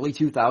in the early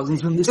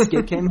 2000s when this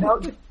skit came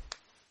out?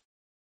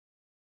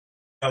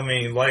 I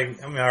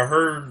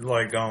heard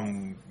like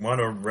one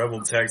of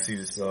Rebel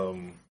Taxi's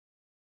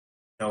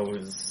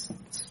his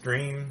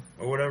stream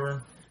or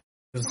whatever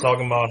was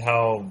talking about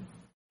how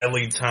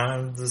badly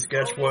timed the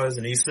sketch was,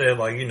 and he said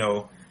like,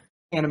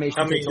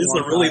 Animation. it's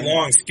a really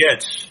long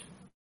sketch.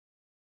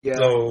 Yeah.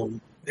 So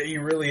they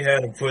really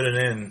had to put it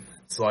in.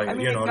 It's like,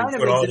 they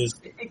put all this.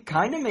 It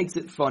kind of makes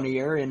it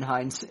funnier in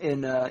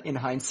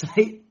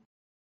hindsight.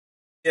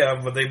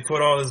 Yeah, but they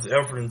put all this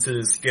effort into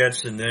the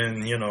sketch, and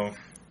then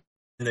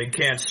they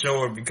can't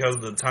show it because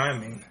of the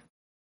timing.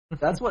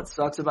 That's what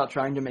sucks about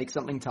trying to make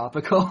something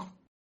topical.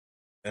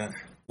 Yeah.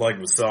 Like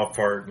with South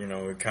Park,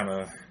 it kind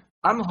of...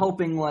 I'm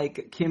hoping,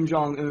 like, Kim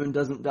Jong-un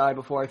doesn't die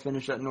before I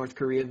finish that North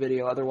Korea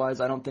video, otherwise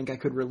I don't think I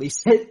could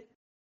release it.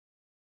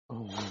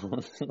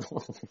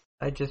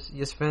 I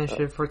just finished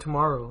it for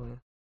tomorrow.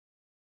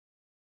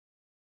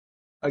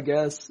 I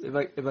guess, if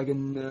I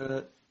can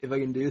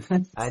do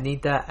that. I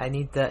need that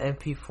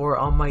MP4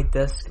 on my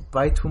desk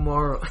by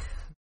tomorrow.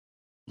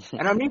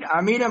 And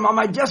I need him on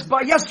my desk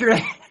by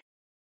yesterday!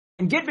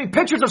 And get me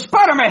pictures of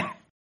Spider-Man!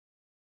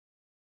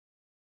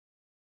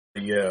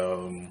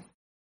 Yeah,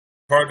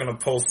 probably gonna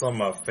post some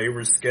of my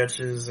favorite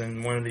sketches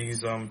in one of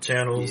these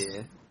channels.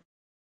 Yeah.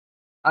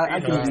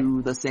 I can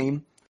do the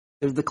same.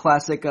 There's the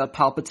classic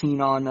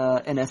Palpatine on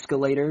an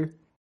escalator.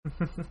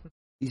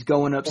 He's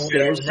going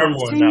upstairs.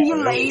 See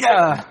you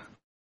later!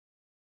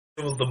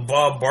 It was the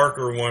Bob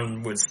Barker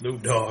one with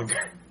Snoop Dogg.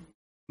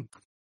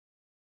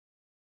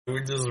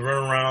 We just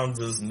run around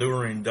just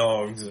neutering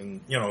dogs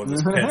and,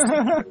 just pets.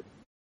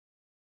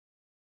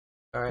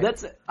 All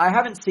right. I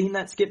haven't seen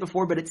that skit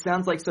before, but it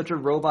sounds like such a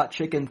Robot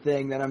Chicken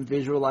thing that I'm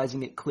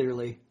visualizing it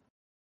clearly.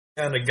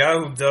 And the guy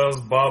who does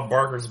Bob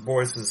Barker's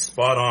voice is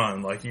spot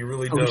on. Like, he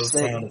really does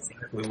sound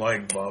exactly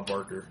like Bob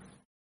Barker.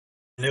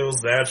 And it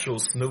was the actual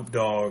Snoop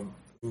Dogg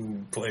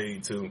who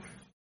played too.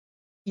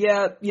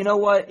 Yeah, you know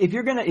what? If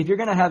you're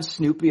gonna have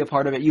Snoop be a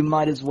part of it, you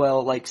might as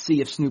well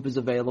see if Snoop is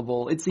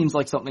available. It seems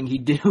like something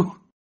he'd do.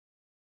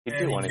 He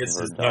gets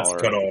his nuts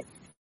cut off.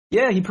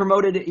 Yeah, he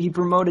promoted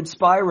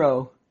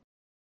Spyro.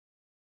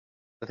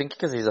 I think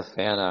because he's a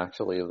fan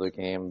actually of the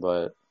game,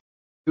 but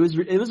it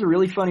was a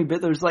really funny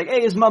bit. There's like,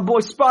 "Hey, it's my boy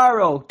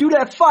Spyro. Do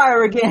that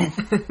fire again."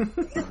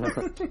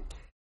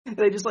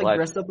 They just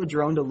dressed up a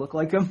drone to look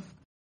like him.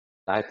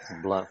 That's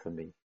blunt for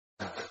me.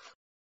 All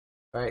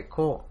right,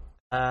 cool.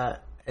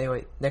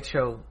 Anyway, next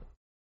show.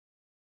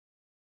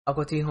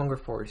 Aqua Teen Hunger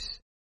Force.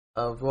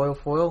 Royal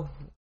Foil.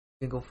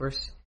 You can go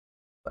first.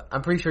 But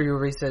I'm pretty sure you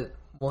already said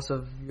most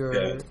of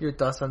your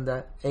thoughts on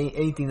that.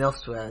 Anything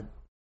else to add?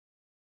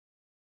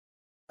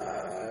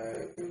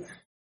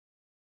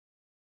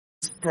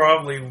 It's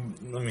probably,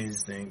 let me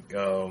just think.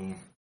 Even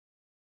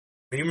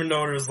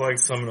though there's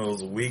some of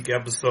those weak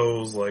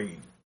episodes, I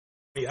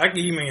can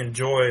even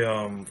enjoy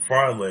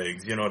Fry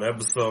Legs. The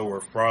episode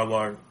where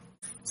Frylock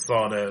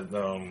saw that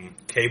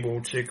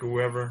Cable chick or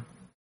whoever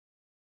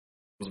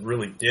was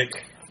really dick.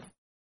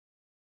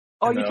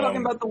 Oh, you're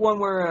talking about the one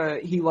where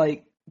he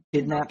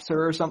kidnaps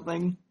her or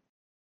something?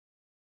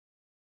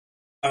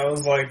 I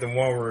was the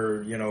one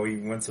where, he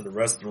went to the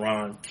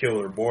restaurant,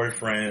 killed her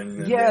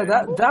boyfriend. Yeah,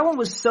 that one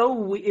was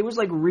it was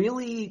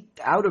really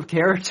out of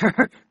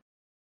character.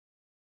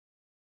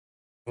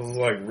 It was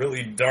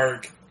really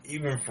dark,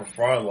 even for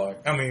Frylock.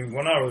 I mean,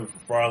 well, not really for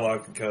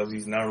Frylock because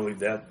he's not really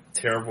that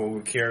terrible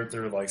of a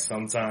character.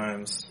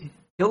 Sometimes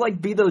he'll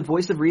be the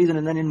voice of reason,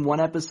 and then in one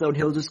episode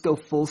he'll just go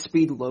full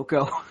speed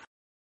loco.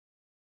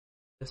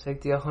 It's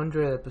the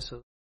 100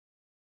 episode.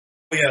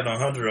 Yeah, the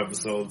 100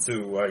 episode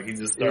too. He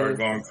just started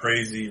going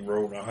crazy,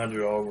 wrote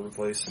 100 all over the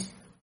place.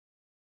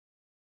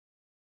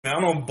 I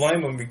don't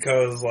blame him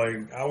because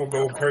I would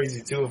go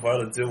crazy too if I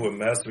had to deal with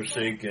Master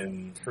Shake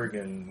and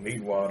freaking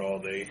Meatwad all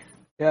day.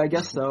 Yeah, I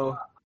guess so.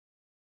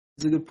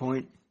 It's a good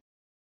point.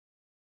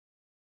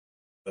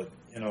 But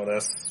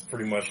that's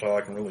pretty much all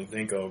I can really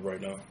think of right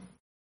now.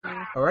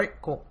 All right,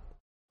 cool.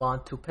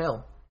 On to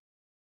Pale.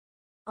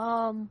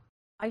 I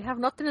have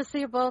nothing to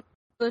say about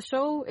the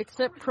show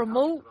except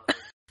promote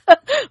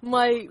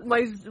my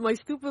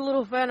stupid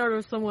little fan art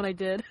of someone I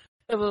did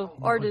of an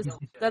artist.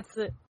 That's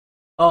it.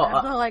 Oh,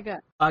 that's all I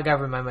got. I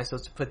gotta remind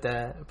myself to put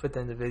that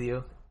in the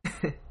video.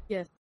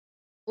 Yes.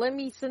 Let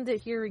me send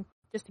it here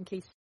just in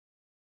case.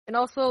 And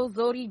also,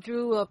 Zodi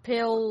drew a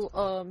pale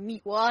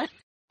Meatwad.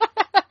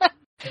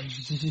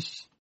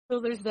 So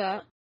there's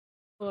that.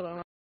 Hold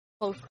on.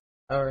 Post.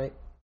 All right.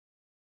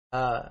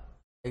 I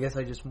guess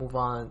I just move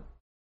on.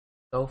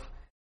 Oh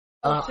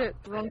shit!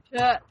 Wrong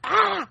chat.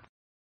 Ah!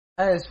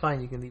 It's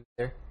fine. You can leave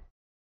it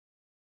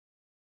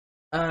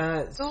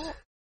there.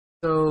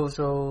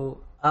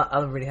 So I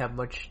don't really have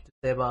much to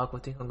say about Aqua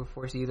Teen Hunger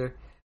Force either.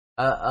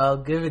 I'll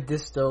give it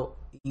this though.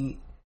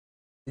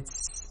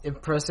 It's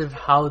impressive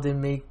how they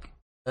make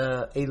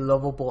a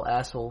lovable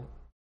asshole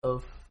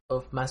of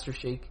Master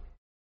Shake,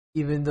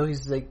 even though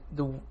he's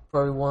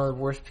probably one of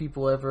the worst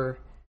people ever.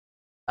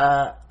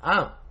 I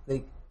don't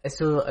I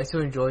still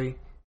enjoy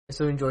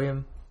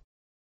him.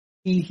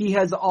 He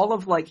has all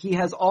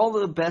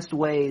the best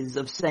ways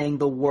of saying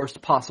the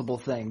worst possible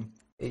thing.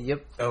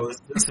 Yep. Oh,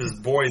 his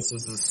voice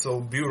is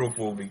so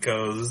beautiful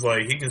because it's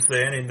he can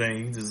say anything.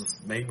 He can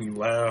just make me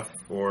laugh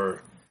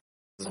or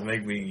just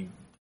make me,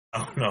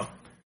 I don't know.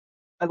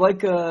 I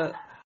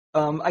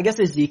I guess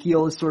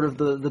Ezekiel is sort of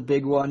the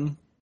big one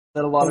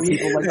that a lot of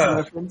people like to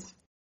reference.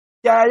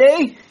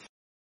 Daddy!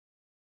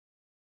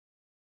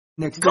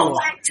 Next go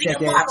back to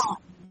your mama!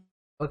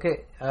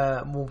 Okay,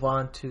 move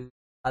on to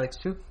Alex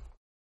 2.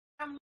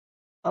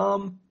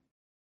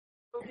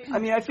 I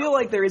mean, I feel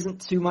like there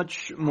isn't too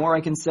much more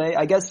I can say.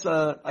 I guess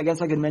I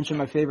could mention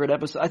my favorite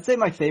episode. I'd say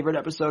my favorite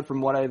episode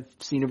from what I've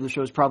seen of the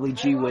show is probably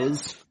Gee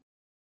Whiz.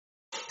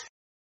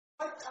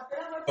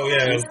 Oh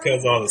yeah, it's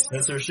because of all the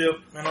censorship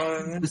and all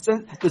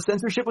that. The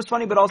censorship was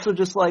funny, but also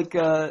just like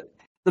the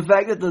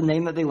fact that the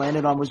name that they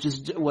landed on was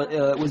just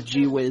was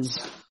Gee Whiz.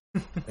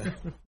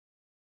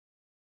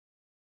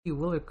 Gee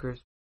Willikers.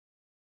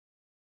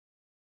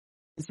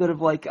 Instead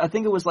of like, I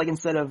think it was like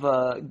instead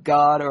of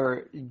God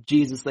or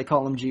Jesus, they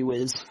call him Gee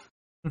Whiz.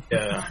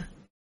 Yeah.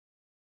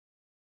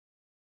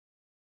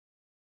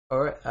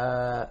 Alright,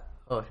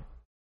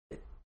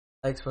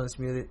 Alex one's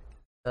muted.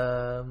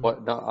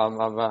 What? No,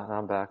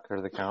 I'm back.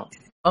 Or the count.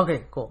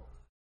 Okay, cool.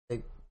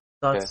 Like,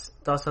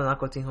 thoughts on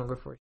Aqua Teen Hunger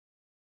Force?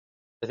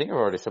 I think I've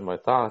already said my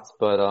thoughts,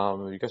 but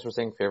you guys were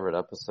saying favorite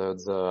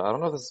episodes. I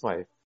don't know if this is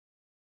my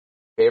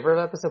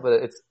favorite episode,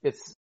 but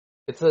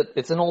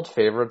it's an old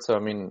favorite. So I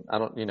mean,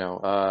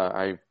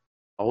 I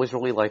always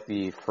really like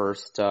the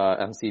first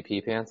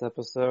MCP Pants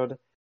episode.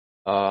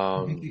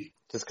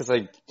 Just because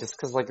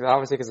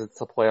obviously because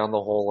it's a play on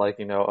the whole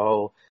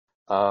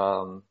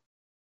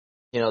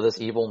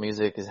this evil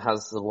music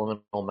has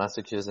subliminal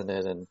messages in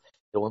it, and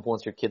it'll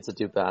influence your kids to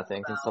do bad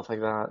things and stuff like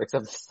that.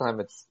 Except this time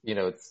it's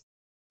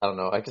I don't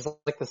know. I just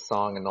like the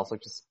song and also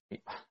just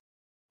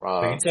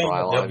Are you talking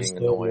about the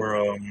episode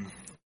where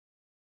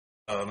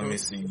let me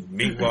see,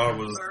 Meatwad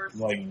was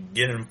like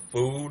getting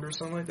food or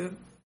something like that?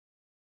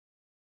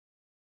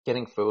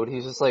 Getting food.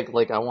 He's just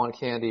like I want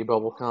candy,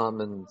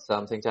 bubblegum, and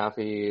something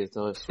taffy.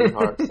 So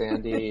sweetheart,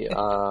 Sandy.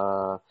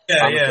 I'm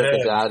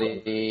a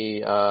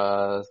daddy.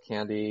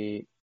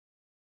 Candy.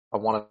 I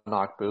want to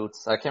knock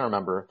boots. I can't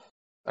remember.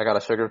 I got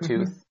a sugar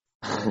tooth.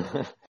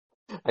 I'm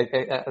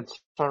trying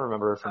to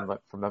remember from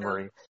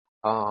memory.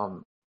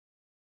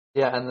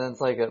 Yeah, and then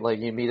it's like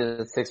you meet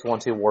at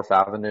 612 Wharf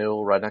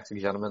Avenue, right next to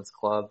Gentleman's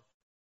Club,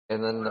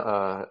 and then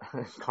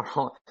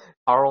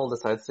Carl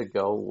decides to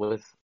go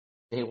with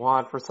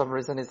Meatwad for some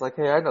reason. He's like,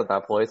 "Hey, I know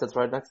that place. It's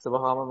right next to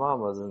Bahama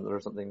Mamas or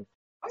something.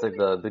 It's like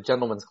the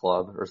Gentleman's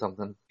Club or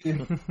something."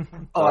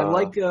 I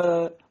like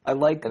the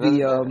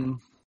ending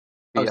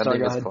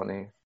is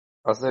funny.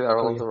 I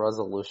love the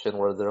resolution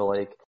where they're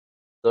like,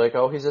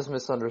 "Oh, he's just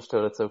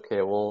misunderstood. It's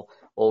okay. We'll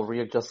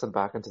readjust him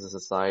back into the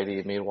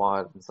society."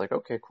 Meanwhile, it's like,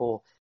 "Okay,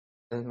 cool."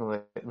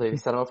 And they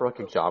set him up for like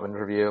a job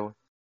interview,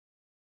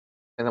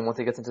 and then once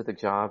he gets into the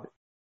job,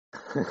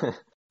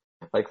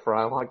 like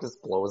Frylock just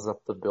blows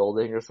up the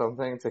building or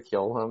something to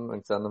kill him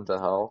and send him to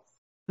hell.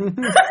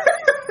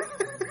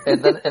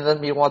 And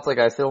then Meanwhile, like,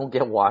 I still don't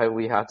get why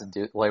we had to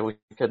do, like, we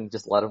couldn't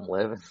just let him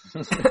live.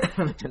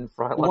 And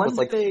Frylock was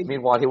like,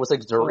 meanwhile, he was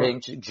like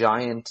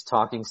giant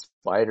talking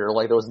spider,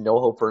 like there was no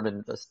hope for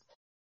him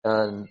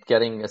in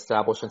getting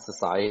established in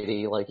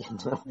society, like,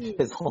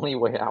 his only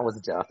way out was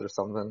death or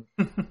something.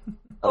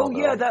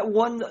 Yeah, that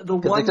one,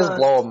 because they just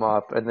blow him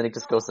up and then he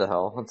just goes to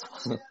hell.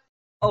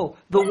 The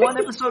one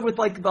episode with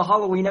like the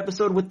Halloween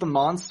episode with the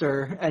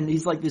monster, and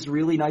he's like this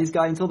really nice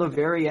guy until the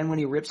very end when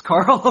he rips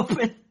Carl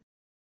open.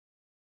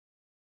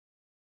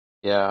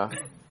 Yeah.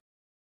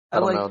 I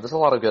don't know. There's a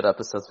lot of good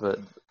episodes, but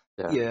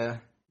yeah.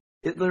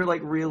 They're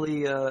like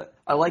really,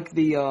 I like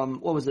the,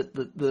 what was it,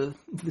 the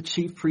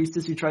chief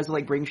priestess who tries to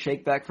like bring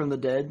Shake back from the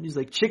dead. He's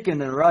like,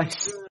 chicken and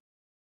rice.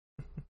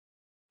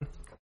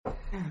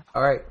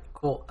 Alright,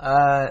 cool.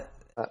 I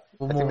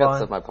think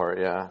that's my part,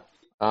 yeah.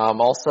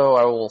 Also,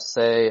 I will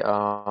say,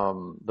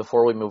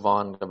 before we move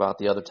on about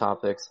the other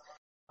topics,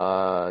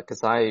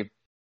 because I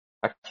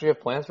actually have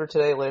plans for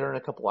today later in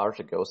a couple hours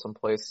to go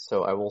someplace,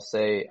 so I will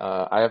say,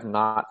 I have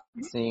not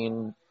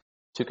seen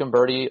Tuca and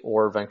Birdie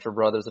or Venture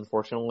Brothers,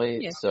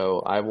 unfortunately,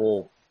 so I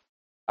will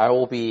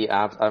be,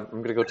 I'm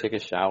gonna go take a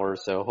shower,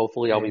 so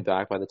hopefully I'll be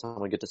back by the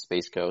time we get to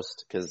Space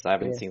Coast, because I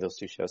haven't seen those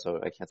two shows, so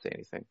I can't say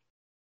anything.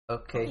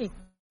 Okay.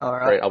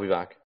 Alright. I'll be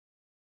back.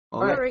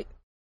 Alright.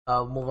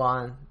 Move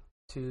on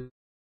to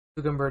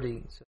Tuca and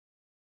Birdie. So,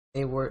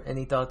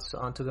 any thoughts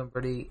on Tuca and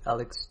Birdie,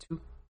 Alex,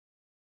 too?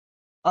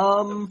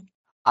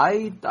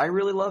 I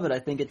really love it. I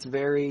think it's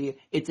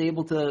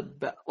able to,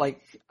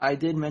 like, I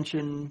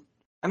mentioned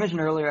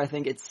earlier, I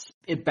think it's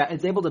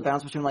able to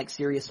bounce between like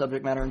serious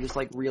subject matter and just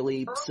like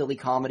really silly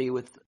comedy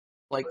with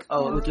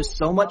with just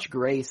so much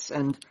grace,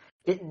 and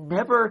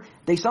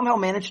they somehow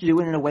manage to do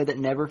it in a way that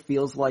never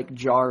feels like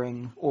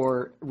jarring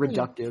or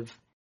reductive.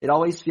 It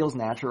always feels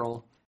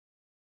natural.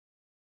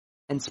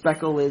 And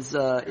Speckle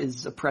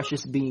is a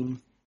precious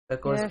beam.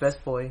 Speckle is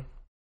best boy.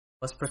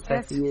 Must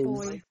protect. Best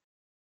boy.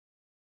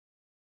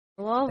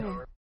 Love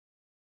him.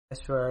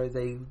 That's where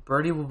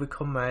Birdie will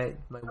become my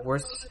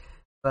worst,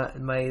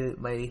 my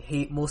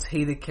most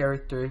hated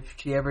character if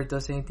she ever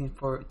does anything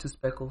to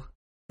Speckle.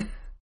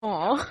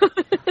 Aww.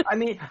 I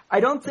mean, I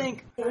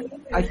think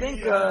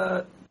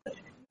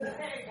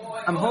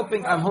I'm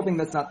hoping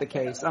that's not the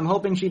case. I'm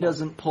hoping she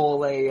doesn't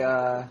pull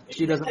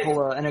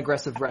an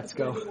aggressive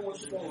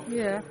Retzko.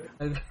 Yeah.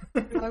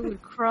 I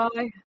would cry.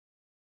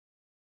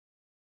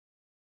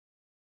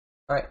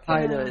 Alright.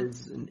 Haida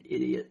is an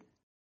idiot.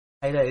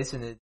 Haida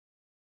isn't it?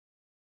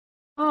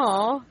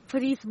 Aw,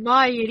 but he's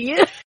my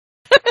idiot.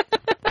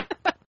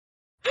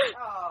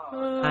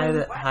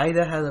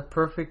 Haida had a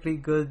perfectly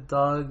good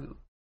dog.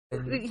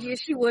 And Yeah,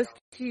 she was.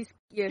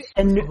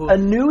 And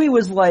Anui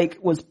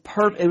was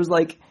perfect. It was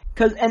like,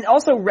 and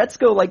also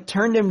Retsuko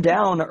turned him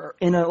down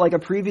in a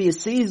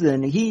previous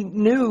season. He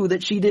knew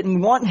that she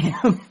didn't want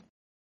him.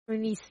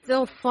 And he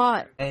still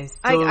fought. and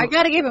still, I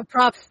gotta give him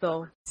props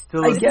though.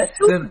 still I get-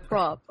 Super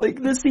prop.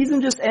 The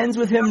season just ends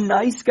with him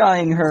nice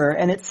guying her,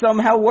 and it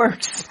somehow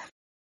works.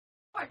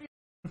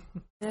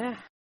 Yeah.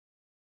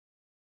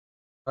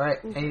 Alright,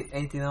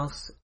 anything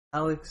else,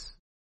 Alex?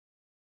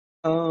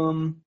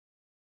 For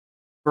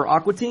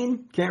Aqua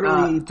Teen, can't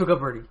really. Tuca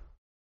Birdie.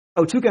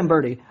 Oh, Tuca and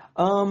Birdie.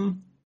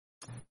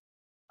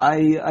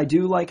 I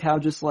do like how I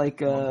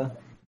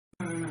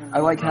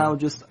like how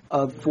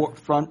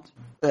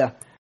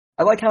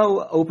I like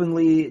how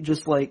openly,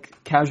 just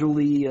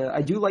casually.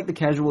 I do like the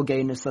casual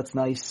gayness. That's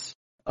nice.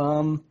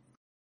 And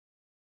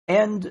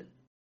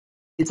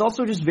it's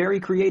also just very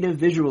creative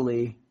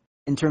visually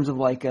in terms of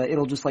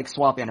it'll just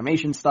swap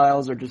animation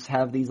styles or just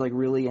have these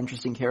really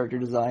interesting character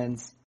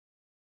designs.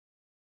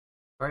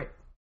 Right.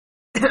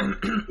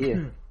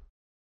 Yeah.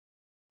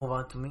 Move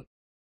on to me.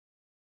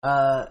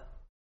 What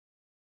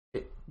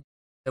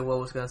I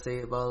was gonna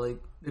say about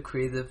the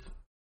creative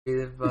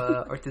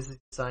artistic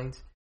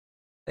designs.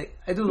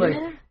 I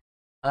do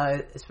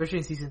especially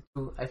in season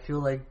 2. I feel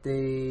like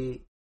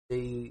they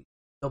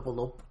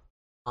double up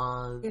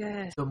on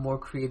the more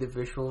creative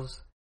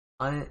visuals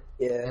on it,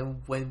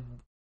 and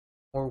when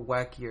more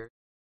wackier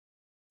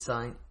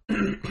design.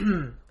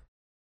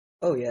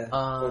 Oh yeah,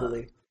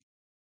 totally.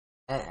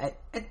 I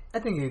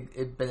think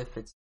it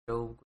benefits the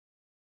show.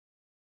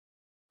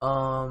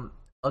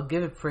 I'll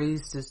give it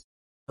praise to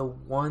the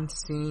one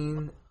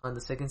scene on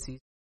the second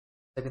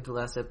to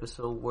last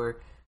episode where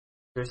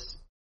there's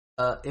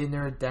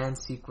inner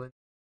dance sequence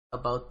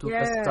about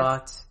Tuca's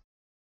thoughts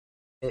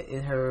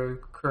in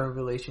her current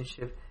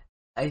relationship.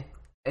 I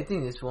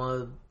think it's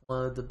one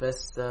of the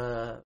best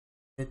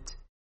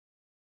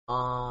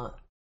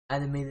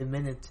animated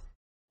minute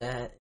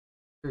that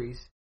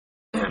series.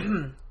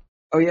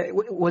 Oh yeah,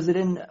 was it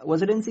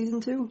in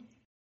season 2?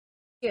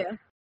 Yeah.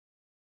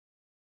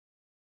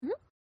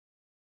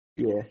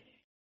 Yeah.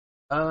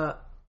 Other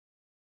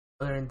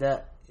than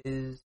that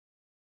is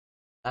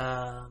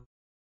I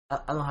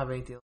don't have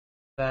anything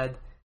bad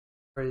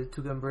for the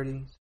Tuca and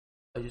Birdie.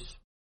 I just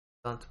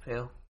gone to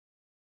Pale.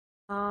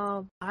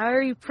 I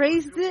already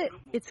praised it.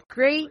 It's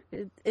great.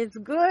 It's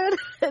good.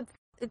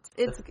 It's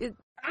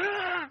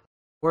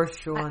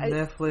Worst show on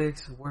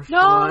Netflix. Worst show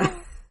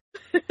no.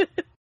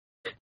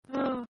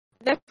 on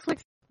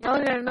Netflix. Y'all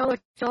gotta know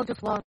what y'all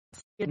just lost.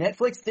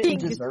 Netflix didn't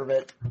deserve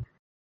it.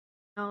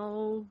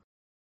 No.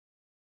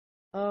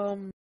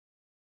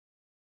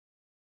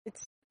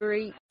 It's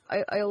great.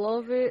 I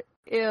love it.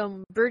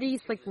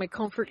 Birdie's my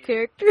comfort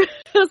character.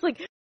 I was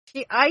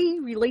I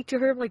relate to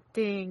her. I'm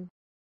dang,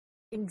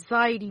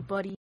 anxiety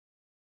buddy.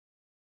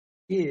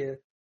 Yeah.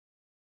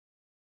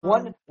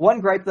 One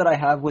gripe that I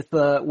have with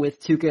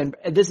Tuca,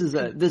 and this is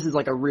a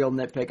real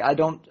nitpick.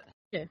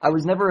 I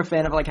was never a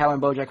fan of how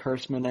in BoJack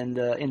Horseman and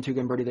in Tuca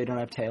and Birdie they don't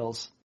have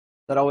tails.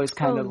 That always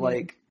kind of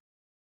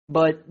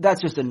but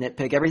that's just a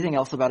nitpick. Everything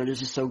else about it is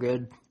just so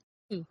good.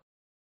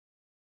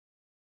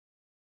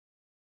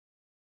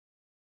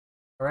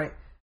 Alright.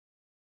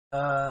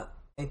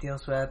 Anything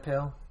else to add,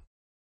 Pale?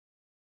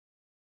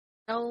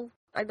 No,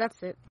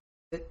 that's it.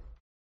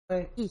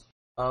 Right.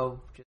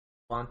 Oh, just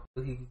want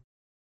to he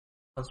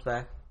comes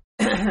back.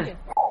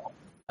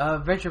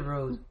 Venture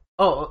Bros.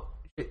 Oh,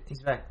 shit,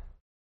 he's back.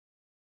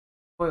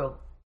 Foil.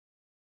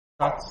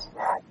 Thoughts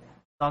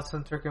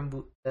on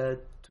Tuca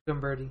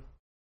and Birdie?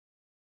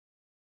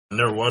 I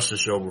never watched the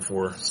show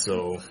before,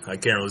 so I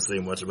can't really say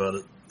much about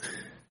it.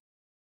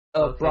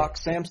 Okay. Brock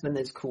Sampson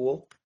is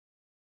cool.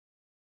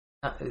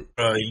 You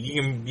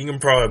can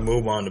probably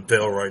move on to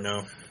Pale right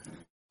now.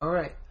 All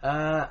right.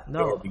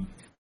 No.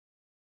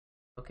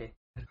 Okay.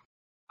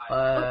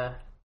 I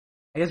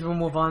guess we'll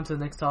move on to the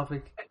next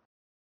topic.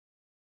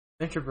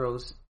 Venture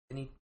Bros.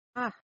 Any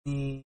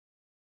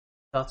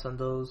thoughts on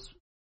those,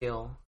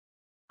 Pale?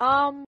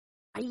 I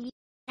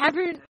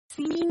haven't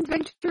seen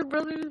Venture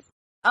Brothers.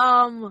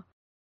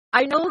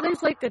 I know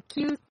there's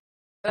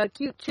a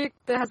cute chick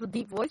that has a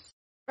deep voice,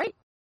 right?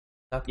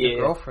 That's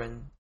your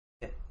girlfriend.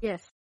 Yeah.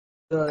 Yes.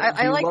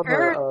 I like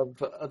her.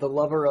 The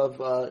lover of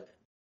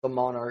the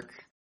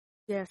Monarch.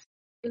 Yes,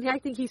 and I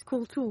think he's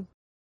cool too,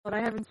 but I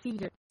haven't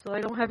seen it, so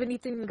I don't have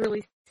anything to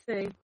really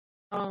say.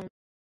 I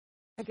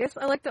guess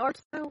I like the art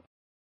style.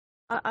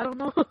 I don't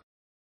know.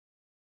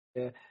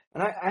 Yeah,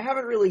 and I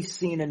haven't really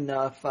seen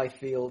enough, I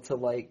feel,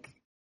 to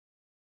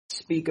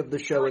speak of the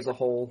show as a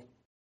whole.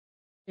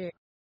 Yeah.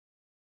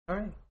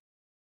 Alright.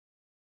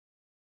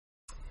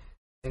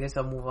 I guess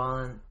I'll move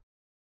on.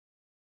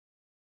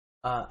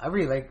 I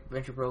really like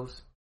Venture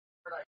Bros.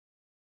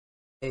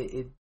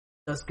 It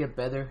does get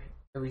better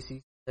every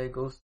season that it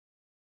goes.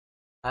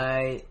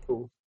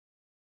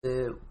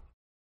 The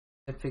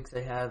fix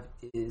I have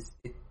is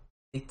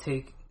they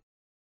take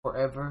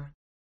forever,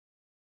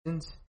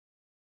 and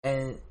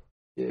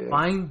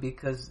fine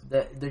because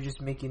they're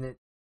just making it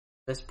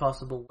best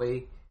possible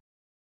way,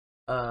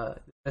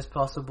 best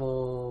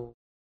possible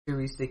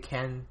series they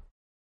can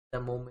at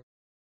that moment.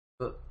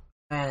 But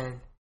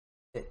man,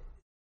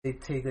 they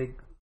take a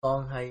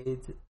long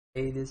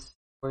hiatus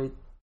for it.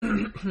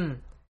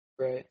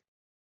 Right.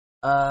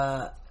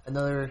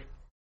 Another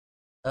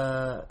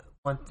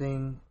one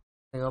thing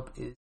coming up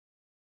is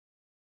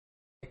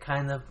I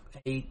kind of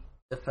hate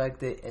the fact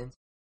that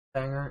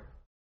Banger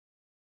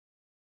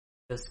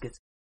just gets.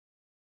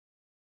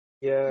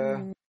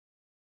 Yeah.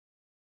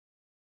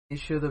 They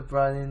should have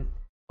brought in.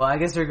 Well, I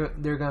guess they're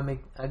gonna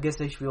make. I guess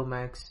HBO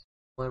Max,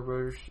 Warner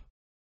Brothers,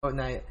 or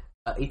not,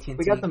 AT&T.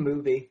 We got the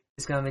movie.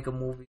 It's gonna make a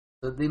movie,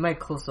 so they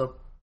might close up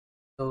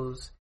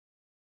those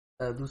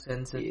loose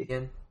ends at the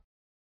end.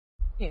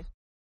 Yeah.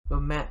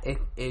 But man,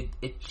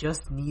 it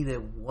just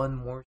needed one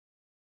more.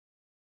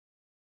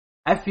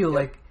 I feel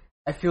like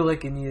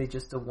it needed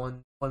just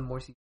one more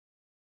season.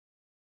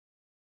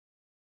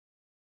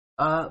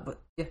 But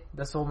yeah,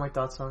 that's all my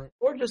thoughts on it.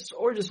 Or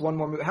just one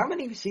more movie. How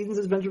many seasons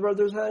has Venture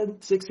Brothers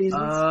had? 6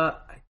 seasons?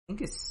 I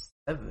think it's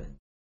 7.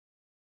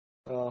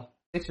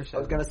 6 or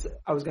 7.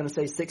 I was gonna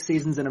say 6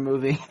 seasons in a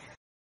movie.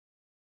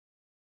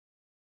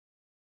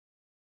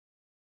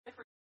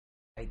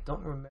 I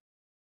don't remember.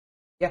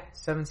 Yeah,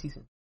 7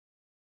 seasons.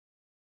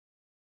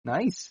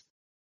 Nice.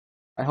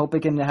 I hope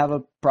it can have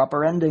a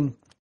proper ending.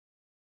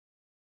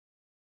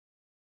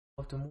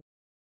 Of the movie.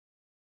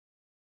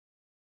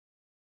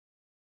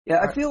 Yeah,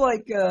 I feel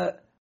like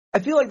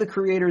the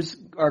creators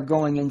are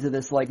going into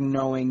this like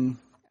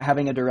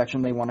having a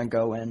direction they want to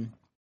go in.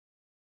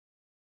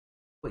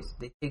 Wait,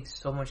 they take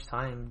so much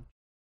time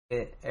to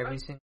get every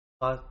single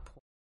plot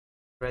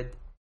thread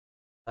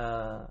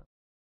to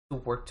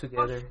work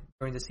together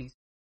during the season.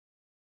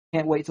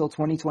 Can't wait till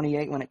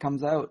 2028 when it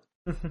comes out.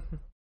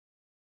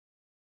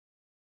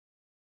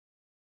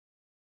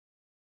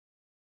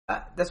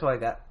 That's what I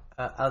got.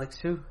 Alex,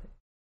 too.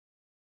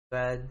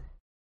 Bad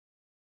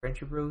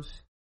Friendship Bros.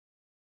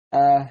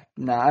 Nah,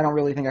 I don't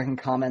really think I can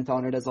comment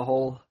on it as a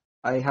whole.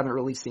 I haven't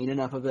really seen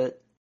enough of it.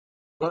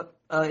 But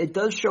it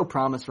does show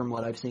promise from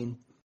what I've seen.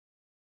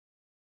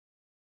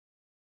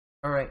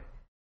 Alright.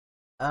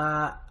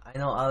 I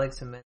know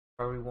Alex and Matt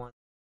probably want.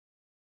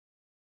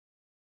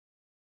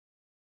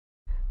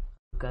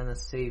 I'm gonna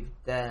save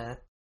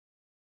that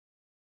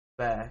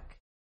back.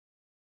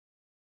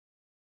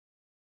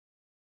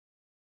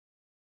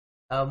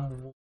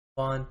 Move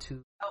on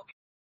to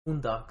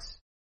Boondocks.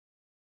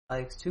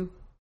 Alex, too.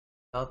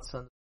 Thoughts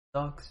on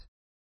Boondocks?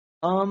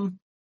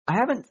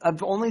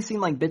 I've only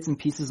seen like bits and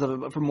pieces of it,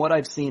 but from what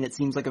I've seen, it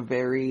seems like a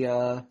very,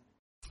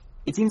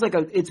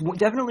 it's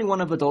definitely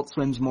one of Adult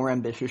Swim's more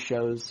ambitious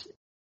shows.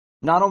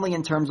 Not only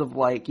in terms of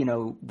like,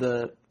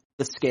 the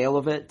scale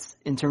of it,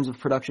 in terms of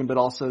production, but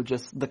also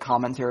just the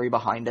commentary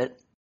behind it.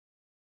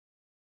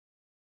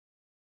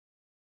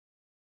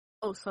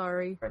 Oh,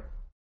 sorry. Right.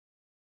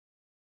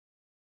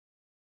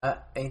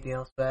 Anything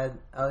else bad,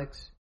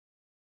 Alex?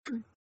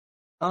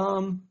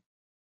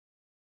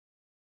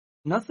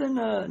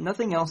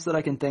 Nothing else that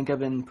I can think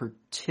of in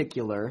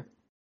particular.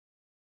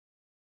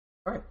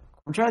 Alright.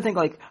 I'm trying to think,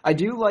 like, I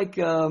do like,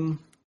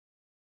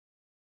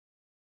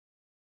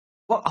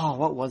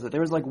 what was it?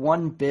 There was like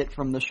one bit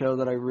from the show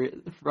that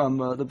from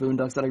the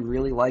Boondocks that I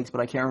really liked,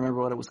 but I can't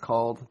remember what it was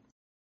called.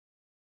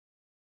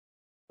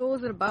 What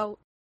was it about?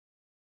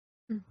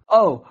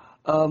 Oh,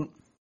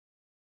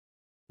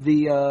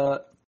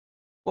 the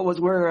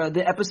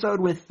episode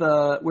with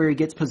where he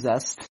gets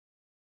possessed.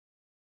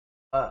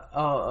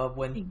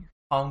 When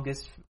Kong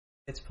gets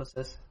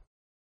possessed.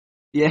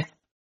 Yeah.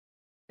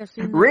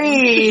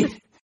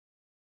 Read!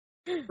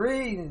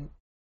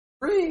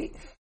 Read!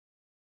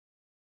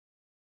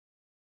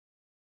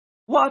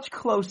 Watch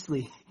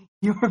closely.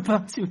 You're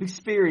about to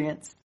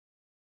experience.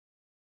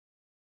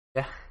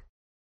 Yeah.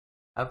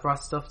 I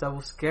brought stuff that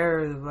will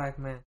scare the black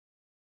man.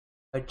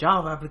 A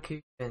job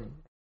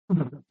application.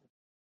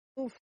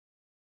 Oof.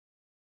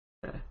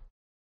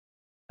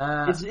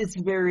 It's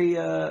very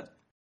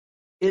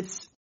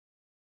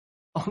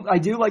I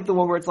do like the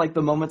one where it's like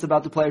the moment's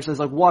about to play, or says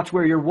like, watch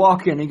where you're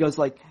walking. He goes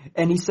like,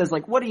 and he says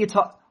like, what are you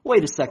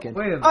wait a second.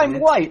 Wait a minute. I'm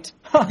white.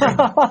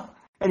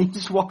 And he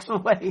just walks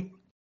away.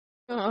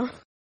 Uh-huh.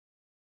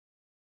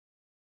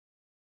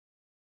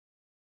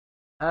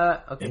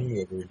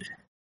 Okay.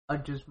 I'll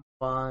just move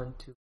on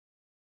to.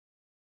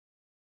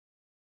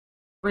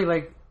 Wait,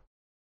 like,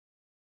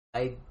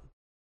 it's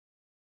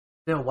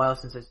been a while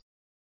since I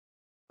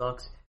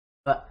sucks,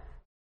 but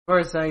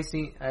first I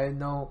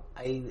know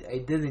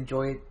I did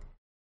enjoy it.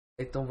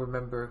 I don't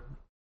remember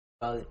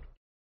about it.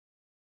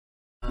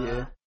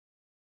 Yeah.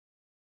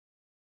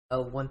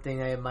 One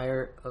thing I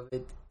admire of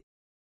it,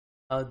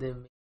 how they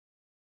make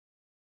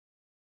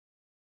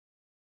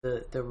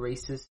the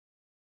racist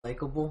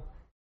likable.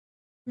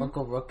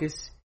 Uncle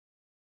Ruckus.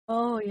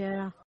 Oh,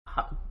 yeah.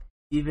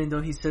 Even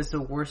though he says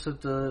the worst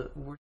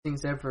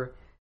things ever.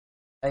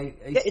 Yeah,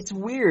 it's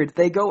weird.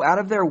 They go out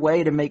of their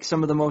way to make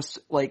some of the most,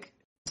 like,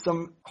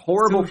 some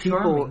horrible people.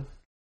 Charming.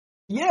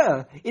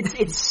 Yeah,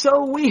 it's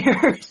so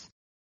weird.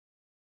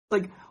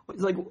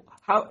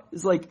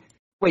 It's like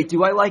Wait,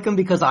 do I like him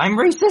because I'm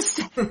racist?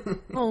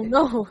 Oh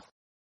no.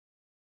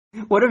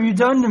 What have you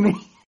done to me?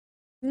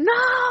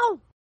 No!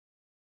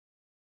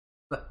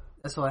 But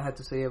that's all I had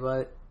to say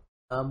about it.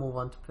 I'll move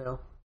on to Phil.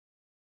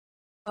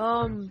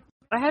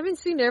 I haven't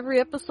seen every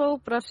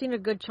episode, but I've seen a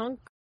good chunk.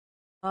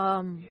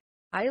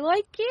 I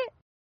like it.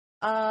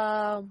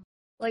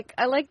 Like,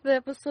 I like the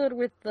episode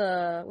with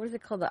the, what is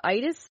it called, the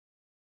itis?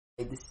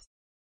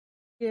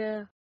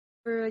 Yeah.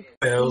 Where, like,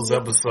 That was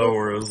episode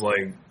where it was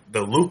like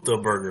the Lupta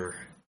burger.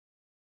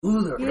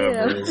 Ooh,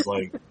 Whatever. It was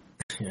like,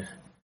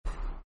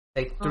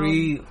 like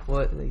three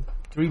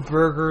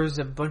burgers,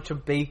 a bunch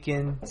of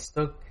bacon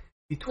stuck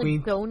between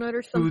like donut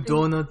or two something.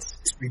 donuts.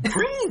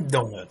 Supreme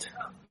donut.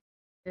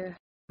 Yeah.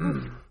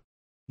 Mm.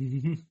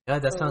 Yeah,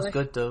 that sounds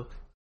good though.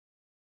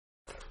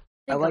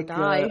 I like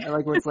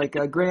where it's like,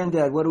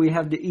 Granddad, what do we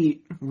have to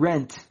eat?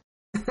 Rent.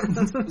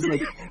 He's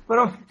like,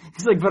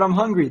 but I'm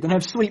hungry. Then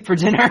have sweet for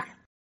dinner.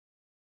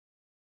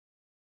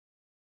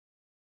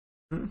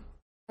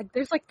 Like,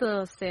 there's like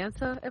the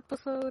Santa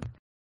episode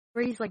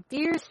where he's like,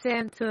 "Dear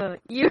Santa,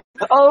 you."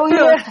 Oh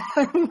yeah,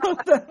 I love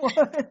that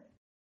one.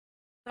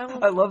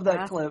 That I love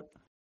that clip.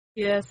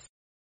 Yes.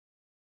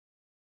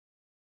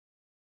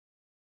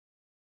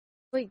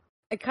 Like,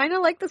 I kind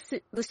of like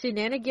the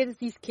shenanigans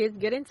these kids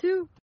get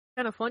into.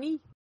 Kind of funny.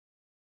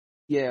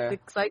 Yeah.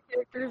 Like side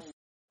characters,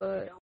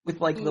 but With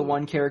like the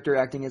one character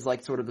acting as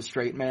like sort of the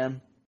straight man.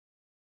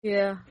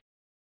 yeah,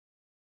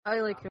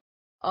 I like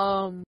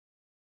him.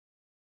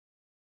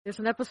 There's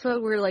an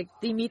episode where like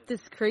they meet this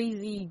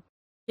crazy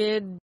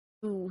kid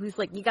who's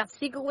like, "You got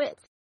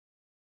cigarettes."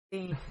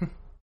 And,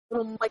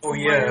 Oh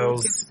yeah, it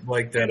was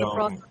like that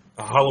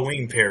a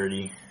Halloween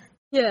parody.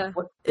 Yeah,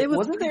 it was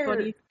wasn't pretty there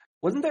funny.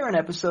 wasn't there an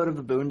episode of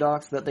the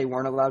Boondocks that they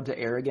weren't allowed to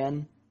air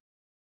again?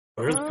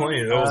 There's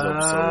plenty of those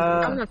episodes.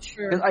 I'm not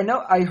sure.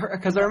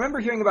 Because I remember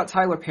hearing about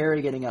Tyler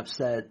Perry getting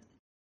upset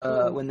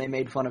when they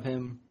made fun of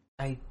him.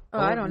 I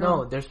don't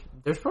know. There's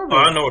probably. Oh,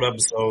 I know what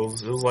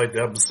episodes. It was like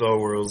the episode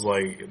where it was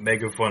like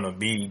making fun of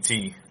BET,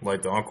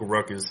 like the Uncle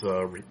Ruckus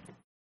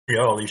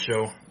reality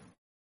show.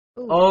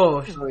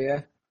 Oh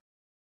yeah.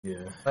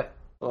 Yeah.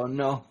 Oh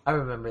no. I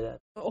remember that.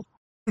 Oh.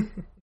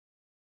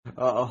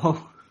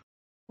 Oh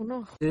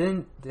no.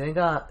 Didn't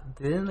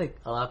like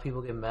a lot of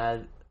people get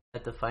mad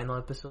at the final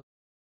episode?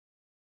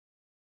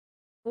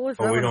 What was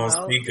But that we don't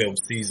about? speak of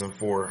season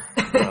 4.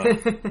 Do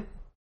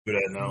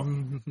that now.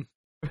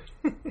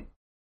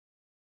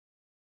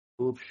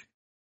 Oops.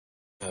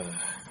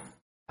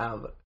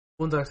 But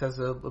Boondocks has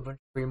a bunch of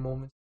great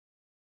moments.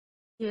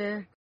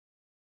 Yeah,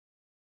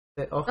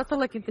 Oh, that's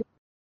all I can think.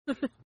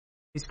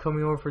 he's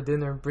coming over for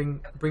dinner.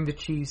 Bring the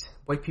cheese.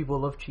 White people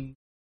love cheese.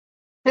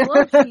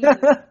 Love cheese.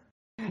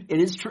 It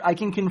is true. I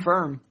can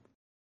confirm.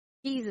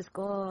 Jesus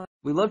God.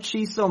 We love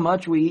cheese so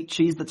much we eat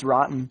cheese that's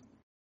rotten.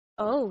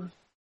 Oh.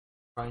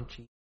 Frying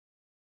cheese.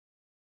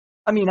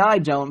 I mean, I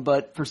don't,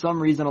 but for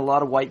some reason a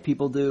lot of white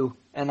people do,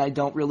 and I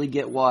don't really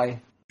get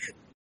why.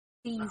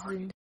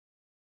 Seasoned.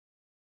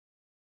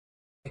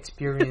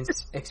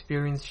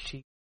 Experience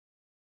cheese.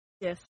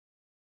 Yes.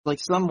 Like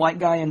some white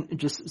guy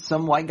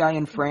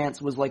in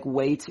France was like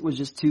was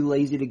just too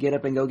lazy to get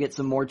up and go get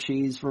some more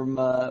cheese from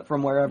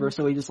wherever,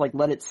 so he just like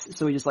this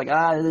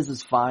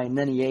is fine, and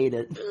then he ate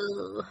it.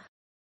 Ugh.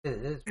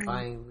 It is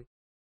fine.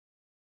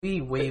 We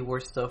eat way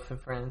worse stuff in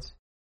France.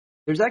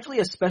 There's actually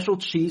a special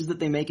cheese that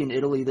they make in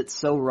Italy that's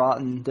so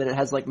rotten that it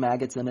has like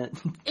maggots in it.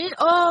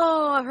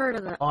 I've heard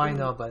of that. Oh, I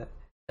know, but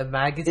the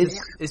maggots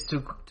is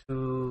to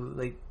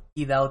like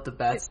eat out the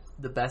best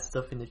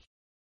stuff in the cheese.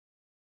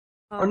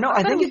 Or no,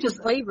 I think it it's was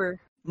just flavor.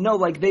 No,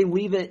 like they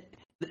leave it.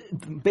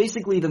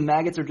 Basically, the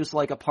maggots are just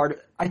like a part of.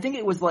 I think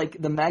it was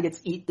like the maggots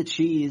eat the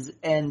cheese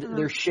and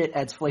their shit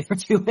adds flavor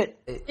to it.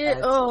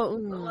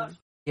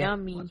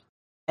 Yummy.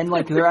 And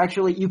like they're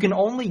actually, you can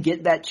only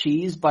get that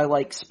cheese by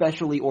like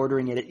specially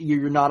ordering it.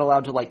 You're not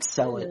allowed to like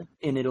sell it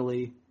in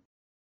Italy,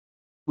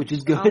 which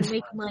is good. I'll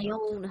make my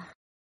own.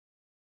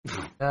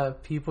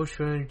 People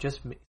shouldn't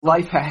just make.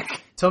 Life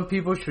hack. Some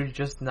people should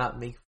just not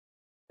make.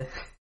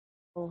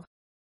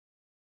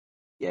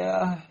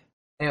 Yeah.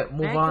 Yeah,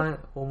 move on.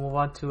 We'll move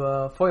on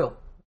to Foil.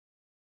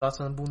 Thoughts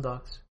on the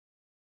Boondocks?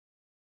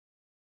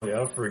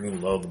 Yeah, I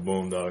freaking love the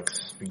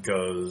Boondocks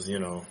because, you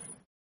know,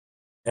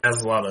 it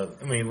has a lot of,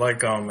 I mean,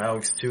 like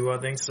Alex too, I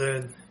think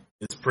said,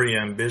 it's pretty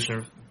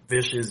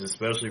ambitious,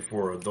 especially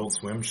for Adult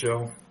Swim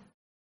show.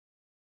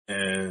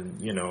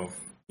 And, you know,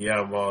 you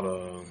have a lot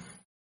of,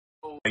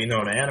 you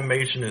know, the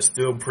animation is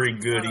still pretty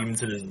good even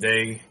to this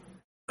day.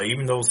 Like,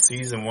 even though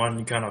season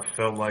 1 kind of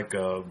felt like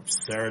a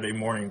Saturday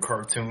morning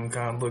cartoon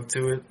kind of look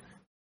to it,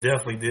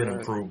 definitely did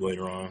improve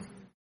later on.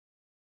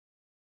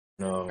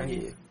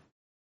 Let's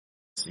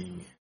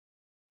see.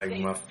 Like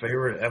my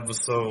favorite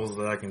episodes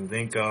that I can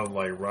think of,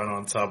 like right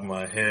on top of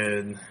my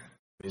head.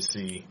 Let me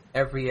see.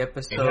 Every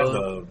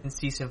episode in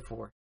season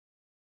 4.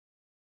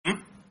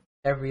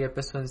 Every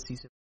episode in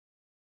season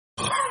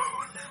 4.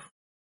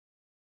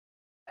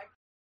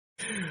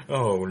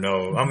 Oh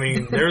no! I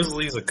mean, there's at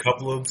least a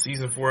couple of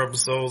season 4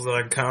 episodes that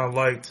I kind of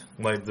liked,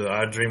 like the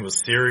I Dream of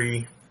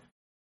Siri.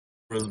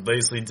 It was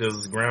basically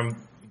just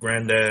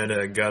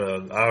granddad got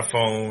an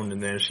iPhone,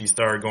 and then she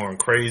started going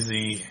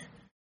crazy.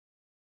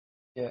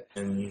 Yeah.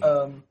 And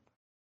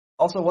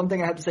Also, one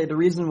thing I have to say, the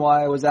reason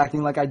why I was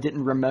acting like I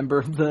didn't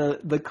remember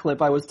the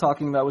clip I was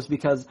talking about was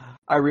because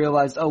I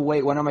realized, oh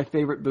wait, one of my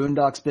favorite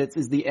Boondocks bits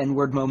is the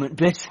N-word moment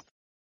bit.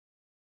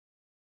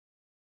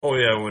 oh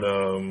yeah, with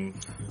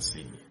let's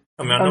see.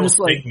 I mean, I I'm know just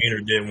like- Snake Meter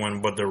did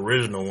one, but the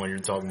original one you're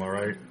talking about,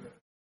 right?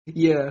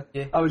 Yeah.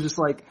 Yeah. I was just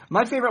like,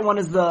 my favorite one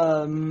is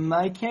the,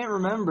 I can't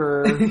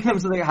remember. I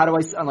was like,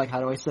 I'm like, how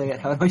do I say it?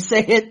 How do I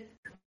say it?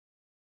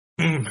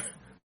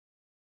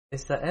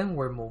 It's the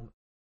N-word moment.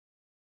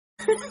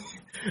 I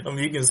mean,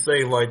 you can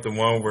say like the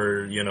one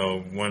where, you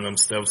know, one of them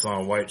steps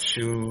on white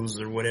shoes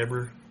or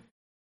whatever.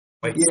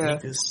 White Yeah.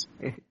 sneakers.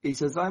 He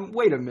says,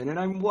 wait a minute,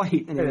 I'm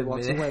white, and then he Wait a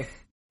walks minute. away.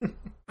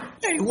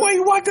 Hey, what are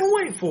you walking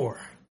away for?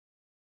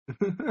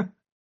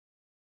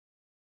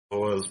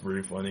 Oh, it was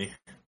pretty funny.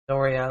 Don't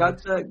worry,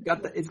 Alex.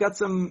 It's got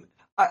some,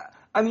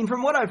 I mean,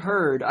 from what I've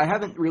heard, I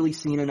haven't really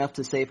seen enough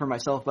to say for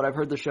myself, but I've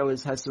heard the show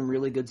has some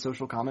really good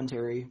social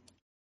commentary.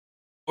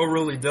 What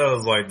really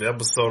does, like the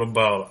episode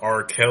about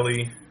R.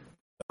 Kelly,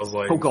 that was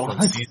like Oh, God.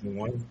 from season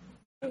 1.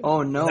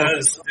 Oh no. That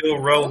is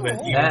still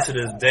relevant even That- to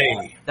this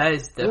day. That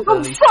is I'm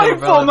definitely fighting still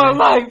for my relevant.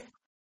 life!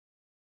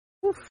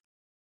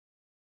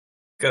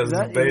 Because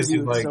That it's basically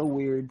interview is like, so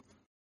weird.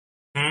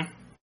 hmm?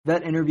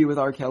 That interview with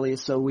R. Kelly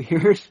is so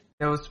weird.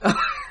 That was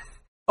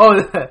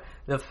oh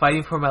the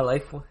fighting for my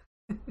life one.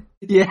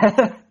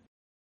 Yeah.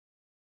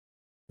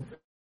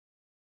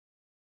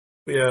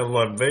 Yeah,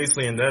 like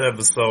basically in that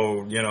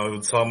episode, you know, it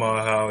was talking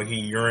about how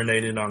he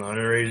urinated on an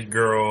underage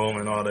girl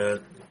and all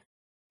that.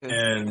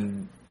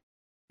 And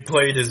he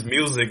played his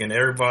music and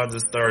everybody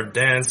just started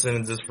dancing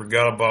and just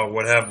forgot about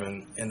what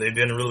happened and they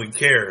didn't really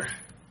care.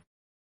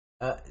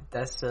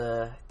 That's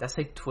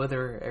like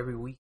Twitter every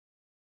week.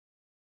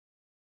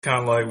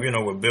 Kind of like, you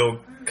know, with Bill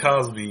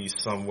Cosby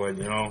somewhat,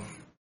 you know.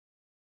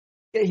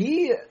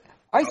 Yeah,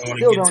 I wanna still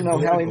get don't too know how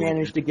he political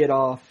managed to get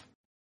off.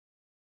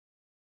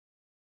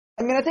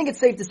 I mean, I think it's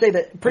safe to say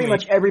that pretty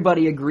much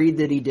everybody agreed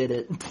that he did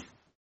it.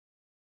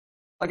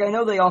 Like, I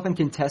know they often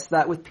contest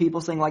that with people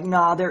saying, like,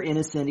 nah, they're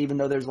innocent, even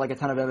though there's, like, a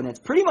ton of evidence.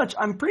 Pretty much,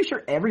 I'm pretty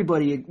sure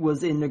everybody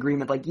was in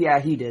agreement, like, yeah,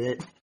 he did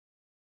it.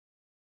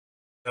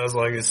 I was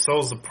like, it's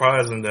so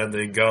surprising that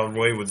they got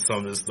away with some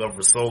of this stuff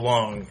for so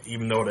long,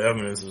 even though the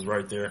evidence is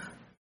right there.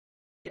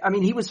 I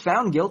mean, he was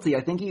found guilty.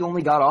 I think he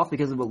only got off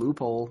because of a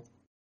loophole.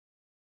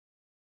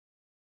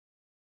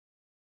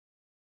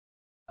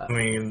 I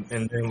mean,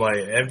 and then like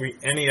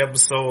any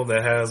episode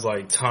that has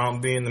like Tom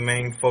being the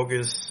main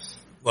focus,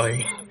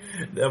 like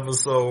the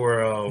episode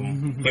where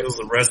he was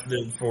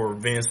arrested for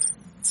being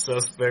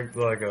suspect,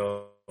 like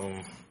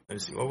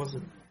let's see, what was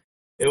it?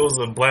 It was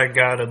a black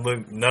guy that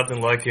looked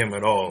nothing like him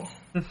at all.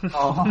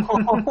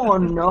 Oh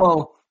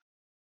no.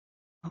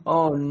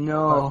 Oh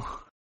no.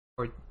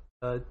 Or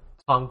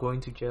Tom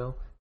going to jail.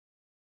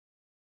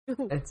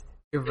 It's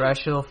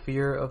irrational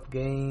fear of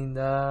getting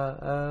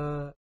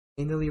anally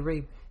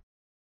raped.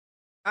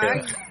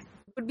 I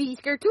would be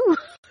scared too.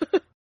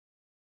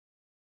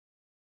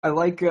 I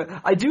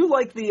do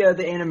like the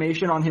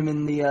animation on him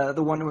in the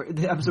one where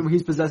the episode where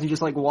he's possessed. He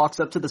just like walks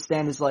up to the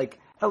stand, is like,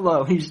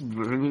 "Hello." He's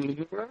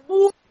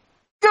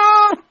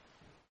God.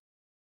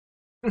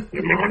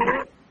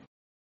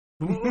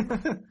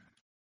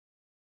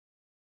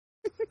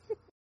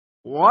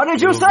 What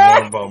did you It was say?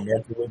 one about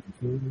Martin Luther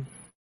King.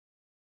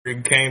 He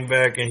came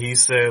back and he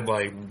said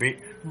like,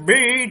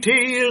 BT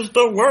is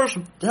the worst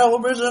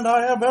television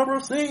I have ever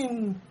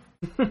seen.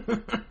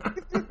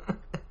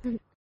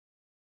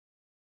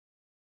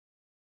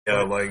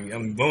 Yeah, like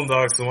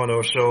Boondocks is one of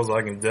those shows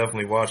I can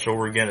definitely watch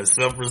over again,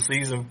 except for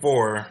season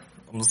 4.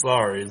 I'm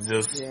sorry, it's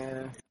just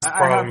Yeah, it's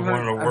probably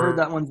one of the I heard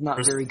that one's not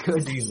worst very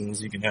good.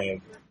 seasons you can have.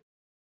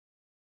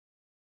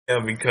 Yeah,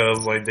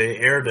 because like they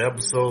aired the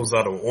episodes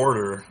out of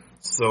order,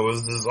 so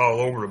it's just all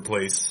over the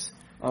place.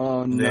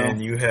 Oh And no. then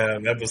you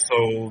have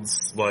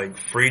episodes like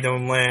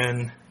Freedom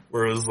Land,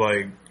 where it's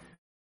like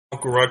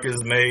Uncle Ruckus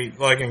made,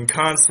 like in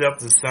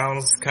concept, it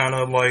sounds kind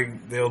of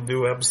like they'll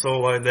do an episode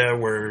like that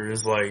where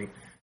it's like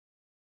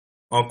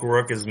Uncle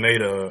Ruckus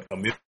made a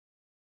amusement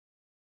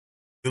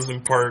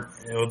park.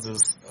 It was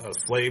just a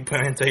slave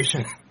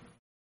plantation.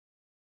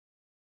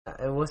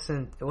 It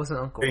wasn't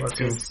Uncle Way too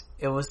Ruckus.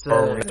 It was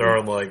Or the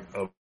start like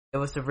it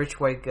was the rich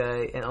white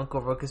guy, and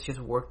Uncle Ruckus just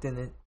worked in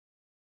it.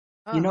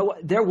 You know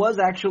what? There was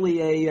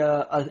actually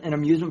an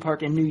amusement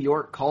park in New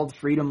York called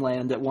Freedom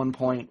Land at one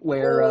point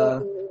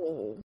where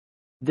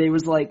they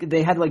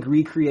had like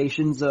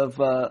recreations of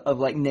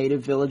like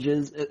native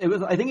villages. It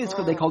was, I think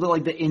they called it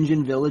like the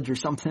Indian Village or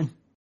something.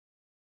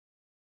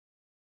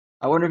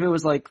 I wonder if it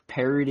was like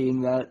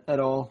parodying that at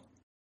all.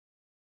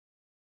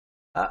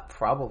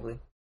 Probably.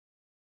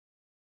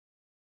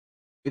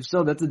 If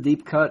so, that's a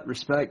deep cut.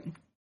 Respect.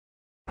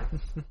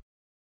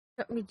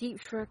 Cut me deep,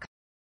 Shrek.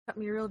 Cut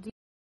me real deep.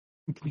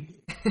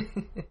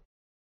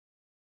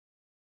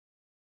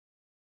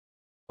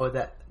 Or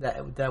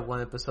that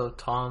one episode,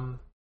 Tom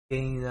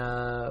getting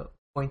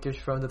pointers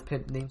from the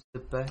pimp named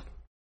Slipback.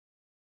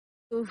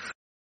 Oof.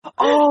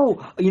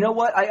 Oh, you know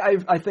what?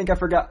 I think I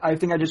forgot. I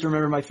think I just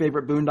remember my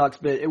favorite Boondocks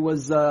bit. It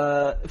was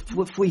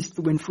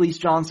when Fleece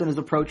Johnson is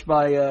approached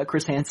by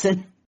Chris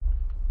Hansen.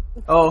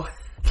 Oh,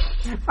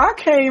 I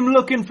came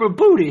looking for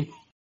booty.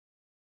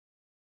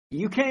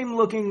 You came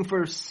looking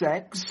for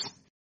sex.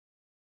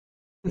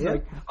 It's Yeah.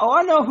 like, oh,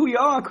 I know who you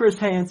are, Chris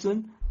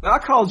Hansen. I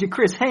called you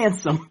Chris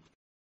Handsome.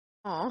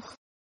 Aw.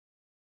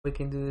 we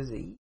can do this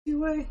the easy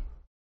way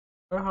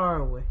or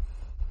hard way.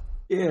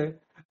 Yeah,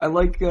 I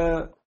like.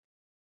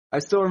 I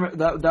still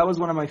remember that was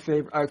one of my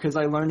favorite because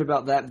I learned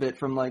about that bit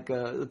from like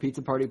the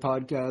Pizza Party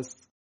podcast.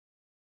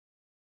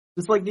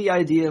 Just like the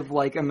idea of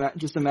like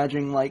just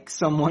imagining like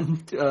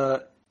someone.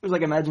 It was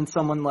like imagine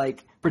someone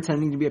like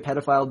pretending to be a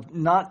pedophile,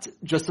 not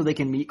just so they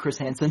can meet Chris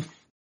Hansen.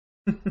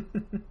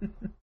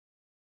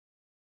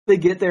 They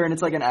get there and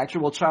it's like an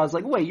actual child. It's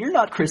like, wait, you're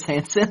not Chris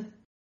Hansen.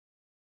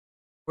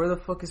 Where the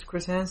fuck is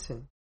Chris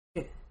Hansen?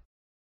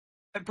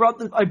 I brought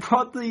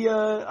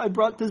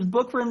this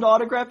book for him to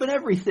autograph and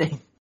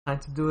everything. Time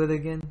to do it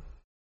again.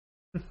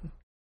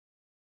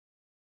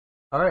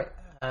 All right.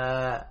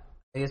 I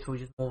guess we'll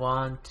just move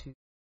on to the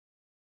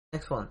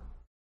next one.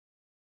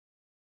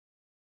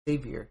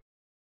 Xavier.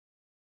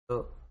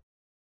 So,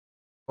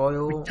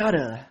 Royal,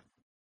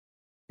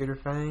 Peter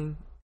Fang,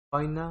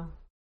 fine now.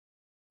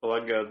 Well, I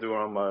gotta do it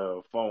on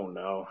my phone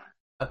now.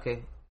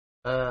 Okay.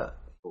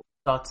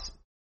 Thoughts?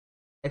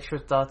 Extra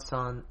thoughts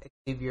on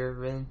Xavier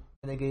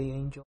Renegade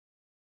Angel?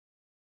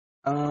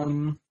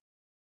 I'm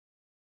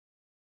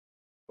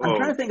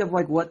trying to think of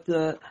like what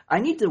I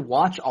need to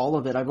watch all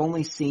of it. I've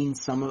only seen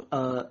some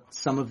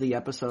of the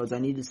episodes. I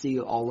need to see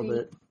all of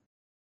it.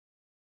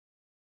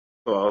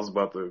 Oh, I was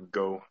about to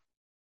go.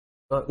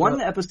 One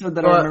episode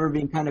that I remember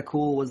being kind of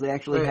cool was they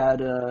actually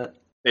had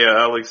Yeah,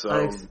 Alex,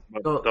 Alex,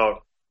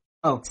 talk.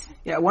 Oh,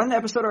 yeah, one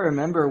episode I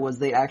remember was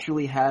they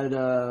actually had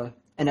an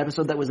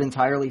episode that was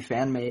entirely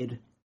fan made.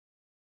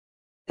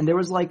 And there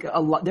was like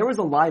there was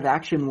a live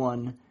action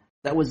one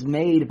that was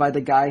made by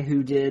the guy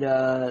who did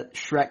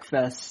Shrek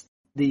Fest,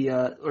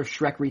 or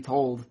Shrek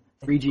Retold,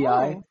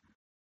 3GI. Oh.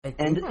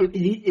 And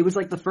it was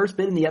like the first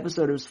bit in the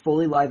episode, it was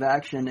fully live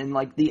action, and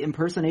like the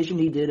impersonation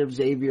he did of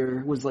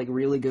Xavier was like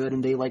really good,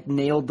 and they like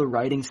nailed the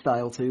writing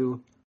style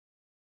too.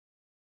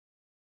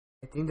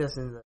 I think that's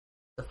in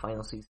the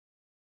final season.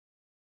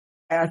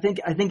 I think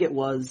it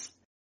was.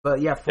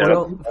 But yeah,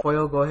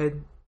 Foil, go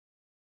ahead.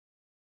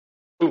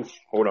 Oof,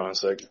 hold on a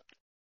second.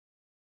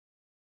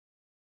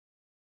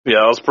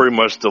 Yeah, that was pretty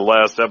much the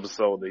last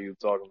episode that you were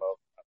talking about,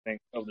 I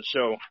think, of the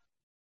show.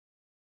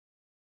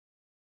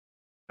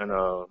 And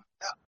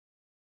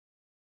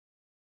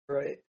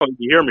Right. oh,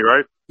 you hear me,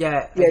 right?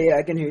 Yeah. Yeah,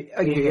 I can hear you.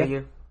 I can hear you.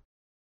 you.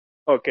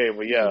 Okay,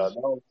 well, yeah, that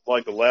was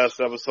like the last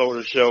episode of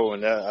the show,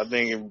 and that, I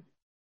think it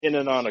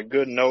ended on a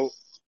good note.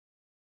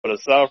 But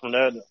aside from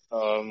that,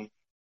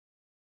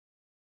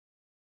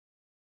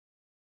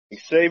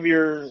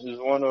 Xavier is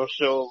one of those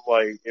shows,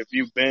 like, if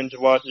you binge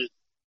watch it,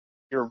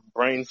 your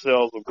brain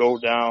cells will go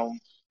down,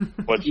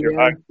 but your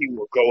Yeah. IQ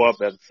will go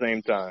up at the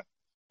same time.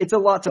 It's a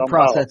lot to Somehow.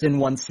 process in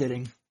one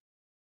sitting.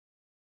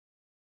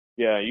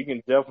 Yeah, you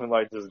can definitely,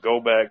 like, just go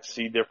back,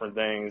 see different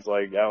things,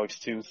 like Alex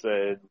 2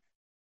 said,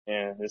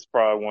 and it's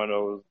probably one of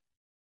those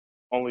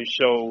only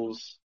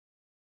shows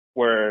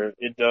where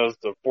it does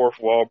the fourth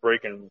wall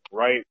breaking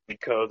right,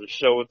 because the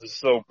show is just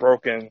so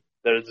broken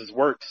that it just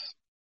works.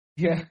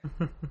 Yeah.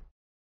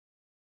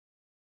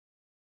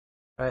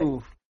 Right.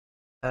 Ooh.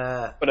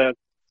 But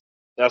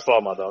that's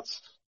all my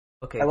thoughts.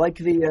 Okay. I like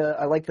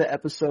the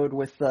episode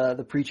with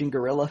the preaching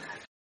gorilla.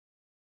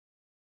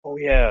 Oh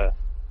yeah.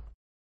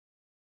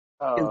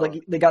 It's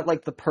like they got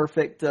like the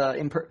perfect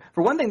for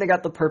one thing, they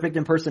got the perfect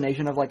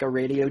impersonation of like a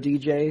radio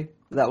DJ.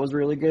 That was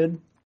really good.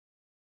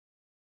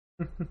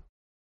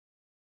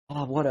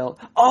 Oh, what else?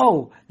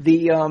 Oh,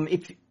 they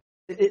uploaded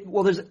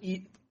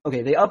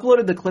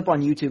the clip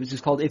on YouTube. It's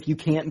just called "If You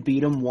Can't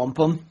Beat 'Em, Wump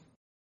 'Em."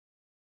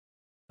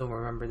 Don't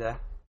remember that.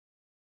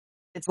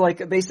 It's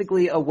like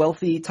basically a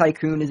wealthy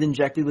tycoon is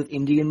injected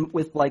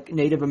with like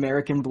Native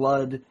American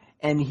blood,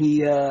 and he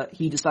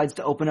decides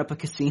to open up a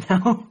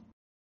casino.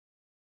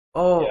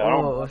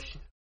 Oh,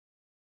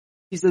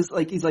 He's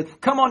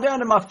like, come on down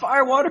to my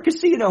Firewater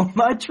Casino.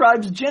 My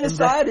tribe's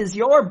genocide is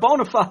your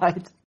bona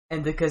fide.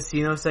 And the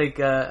casino's like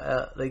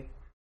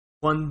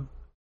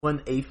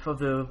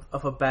 1/8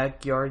 of a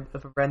backyard,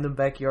 of a random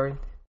backyard.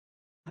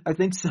 I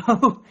think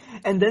so.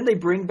 And then they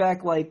bring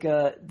back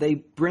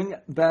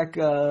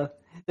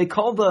they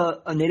call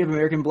a Native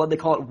American blood, they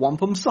call it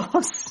wampum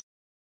sauce.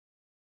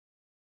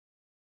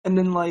 And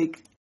then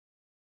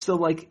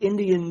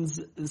Indians,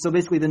 so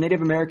basically the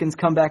Native Americans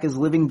come back as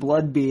living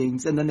blood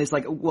beings, and then it's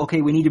like, well,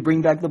 okay, we need to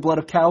bring back the blood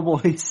of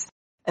cowboys.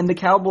 And the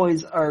cowboy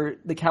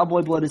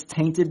blood is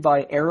tainted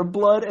by Arab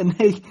blood, and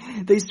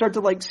they start to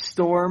like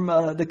storm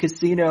the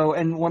casino,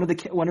 and one of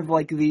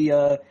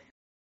the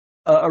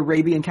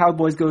Arabian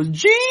cowboys goes,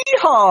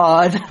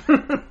 "Jihad!"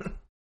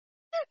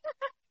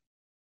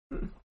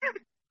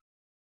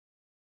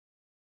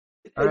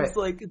 It's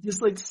like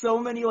just like so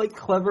many like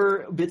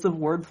clever bits of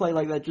wordplay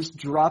like that just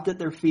dropped at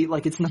their feet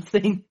like it's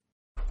nothing.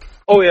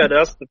 Oh yeah,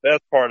 that's the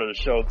best part of the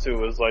show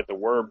too. Is like the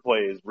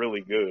wordplay is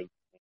really good.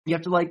 You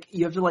have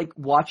to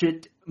watch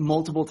it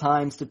multiple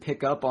times to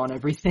pick up on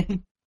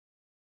everything.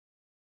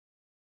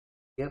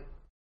 Yep.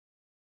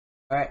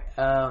 Alright,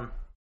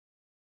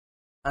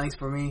 thanks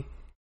for me.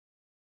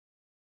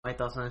 My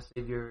thoughts on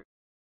Savior.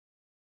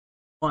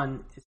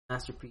 One, it's a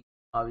masterpiece,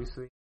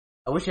 obviously.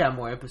 I wish I had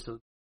more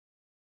episodes.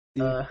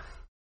 I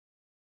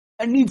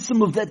need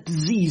some of that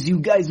disease you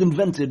guys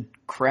invented.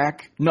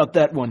 Crack? Not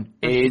that one.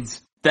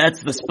 AIDS.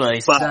 That's the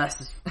spice.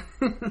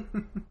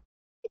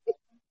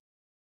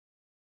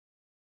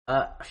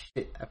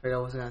 Shit, I forgot what I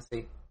was gonna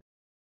say.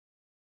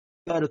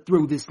 Gotta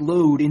throw this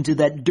load into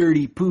that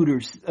dirty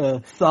pooter's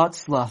thought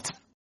slot.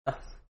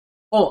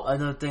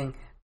 Another thing.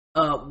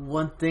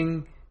 One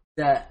thing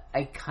that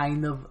I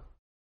kind of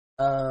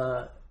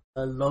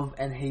love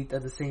and hate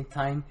at the same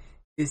time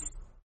is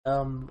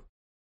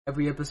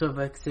every episode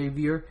of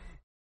Xavier,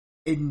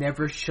 it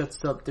never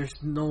shuts up.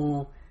 There's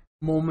no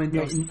moment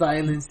of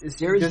silence.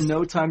 There's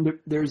no time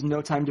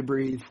to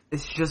breathe.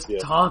 It's just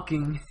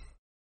talking.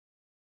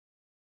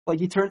 Like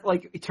he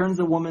turns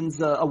a woman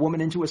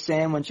into a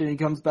sandwich, and he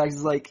comes back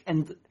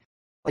and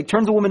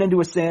turns a woman into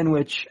a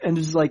sandwich, and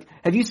is like,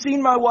 "Have you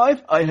seen my wife?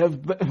 I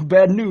have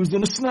bad news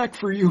and a snack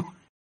for you."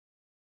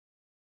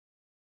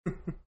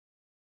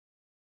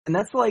 And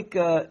that's like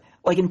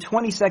in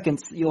 20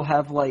 seconds you'll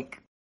have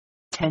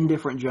 10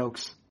 different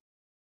jokes.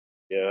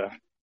 Yeah.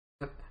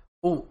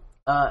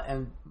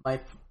 And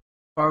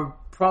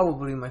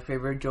probably my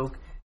favorite joke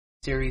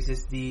series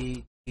is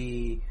the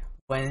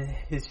when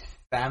his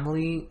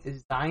family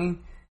is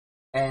dying,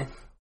 and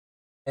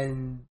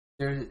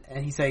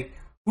he's like,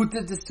 "Who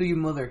did this to you,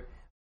 mother?"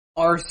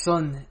 "Our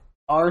son."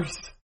 I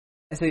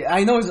say,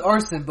 "I know it's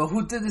arson, but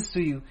who did this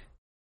to you?"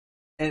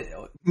 And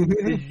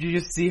you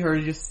just see her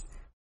just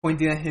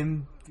pointing at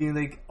him, being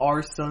like,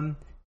 "Our son."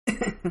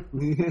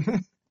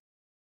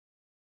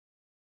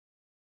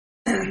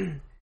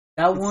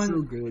 That one,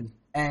 so good.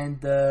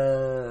 And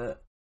the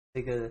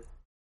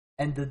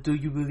 "Do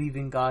you believe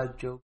in God"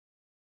 joke.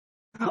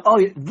 Oh,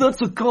 yeah,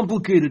 that's a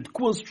complicated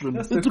question.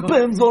 It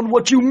depends on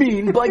what you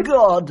mean by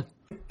God.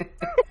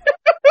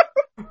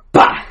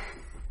 Bah!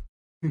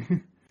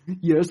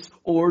 Yes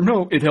or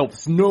no. It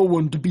helps no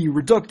one to be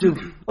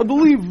reductive. I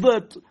believe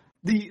that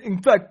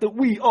in fact that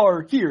we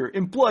are here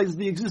implies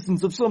the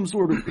existence of some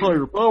sort of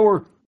higher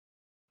power.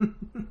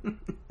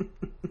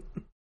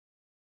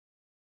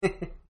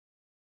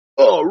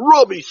 Oh,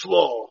 rubbish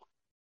law.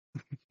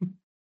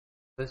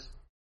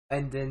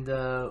 And then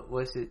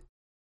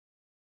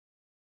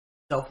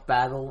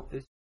self-battle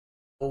is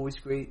always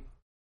great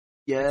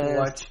to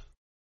watch.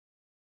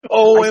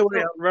 Oh, wait,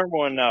 I remember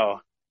one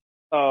now.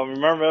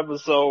 Remember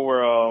episode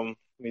where, let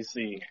me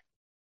see.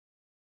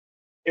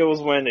 It was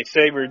when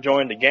Xavier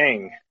joined the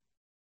gang.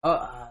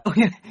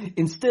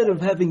 Instead of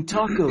having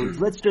tacos,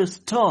 let's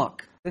just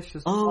talk.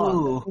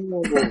 Talk.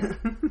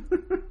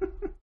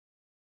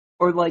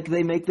 Or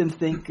they make them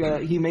think,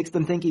 he makes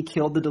them think he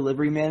killed the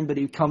delivery man, but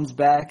he comes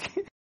back.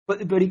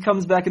 But he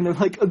comes back and they're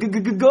like,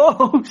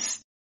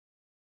 ghost!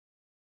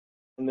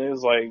 And it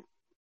was like,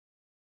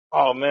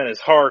 oh man,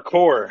 it's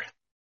hardcore.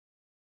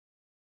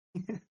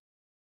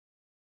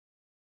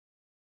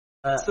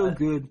 So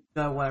good.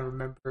 Now what I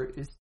remember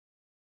is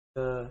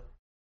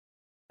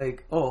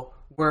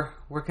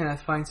where can I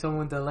find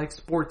someone that likes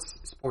sports?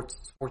 Yeah,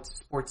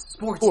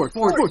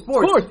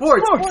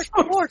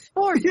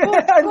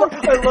 I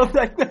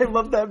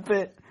love that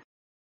bit.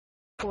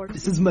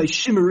 This is my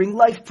shimmering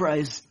life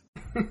prize.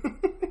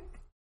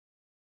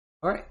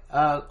 Alright,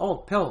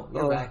 Pill,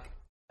 you're back.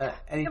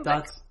 Any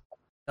thoughts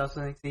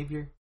on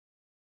Xavier?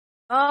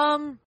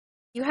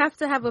 You have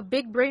to have a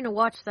big brain to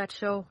watch that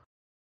show.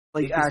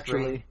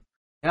 Actually.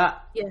 Yeah.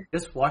 Yeah.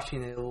 Just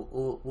watching it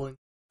will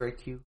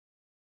break you.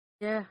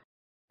 Yeah.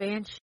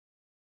 Banshee.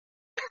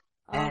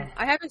 I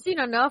haven't seen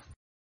enough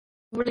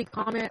to really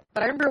comment,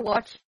 but I remember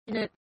watching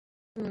it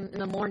in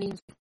the mornings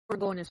before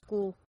going to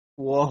school.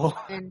 Whoa.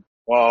 And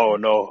Whoa,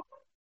 no.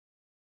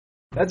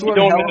 That's You what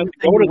don't hell even of a have to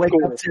thing go to to wake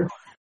school. up to.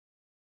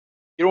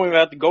 You don't even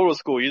have to go to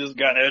school. You just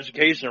got an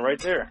education right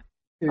there.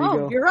 Here you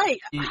go. you're right.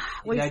 You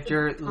got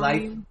your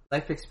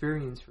life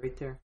experience right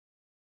there.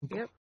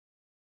 Yep.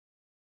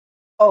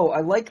 Oh,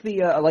 I like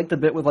the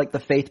bit with the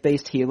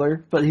faith-based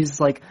healer, but he's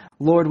like,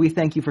 "Lord, we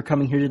thank you for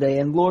coming here today,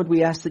 and Lord,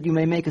 we ask that you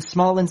may make a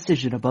small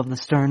incision above the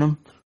sternum."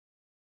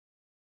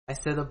 I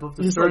said above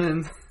the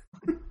sternum.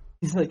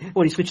 He's like,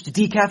 "What? He switched to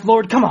decaf,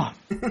 Lord? Come on!"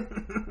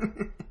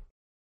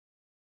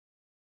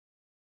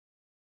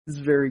 It's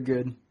very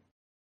good.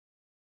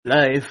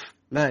 Life.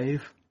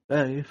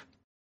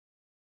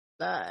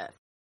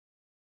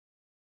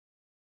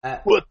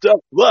 What's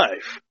up,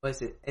 life?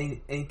 Was it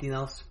anything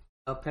else,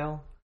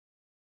 Pal?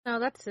 No,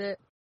 that's it.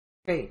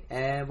 Okay,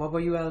 and what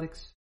about you,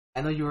 Alex?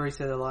 I know you already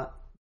said a lot.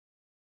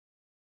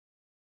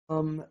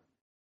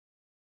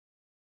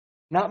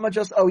 Not much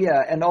else. Oh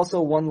yeah, and also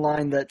one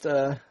line that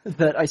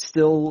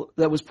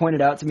that was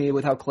pointed out to me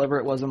with how clever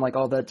it was. I'm like,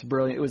 oh, that's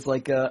brilliant. It was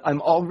like, I'm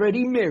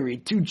already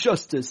married to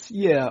Justice.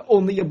 Yeah,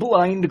 only a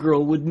blind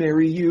girl would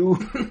marry you.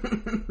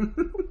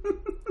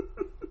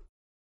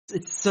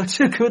 It's such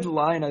a good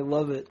line. I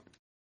love it.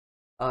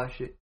 Oh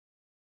shit!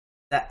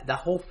 That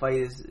whole fight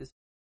is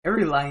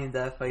every line in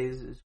that fight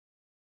is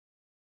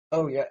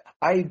Oh yeah,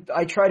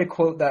 I try to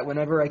quote that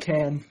whenever I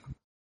can.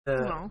 the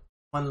No.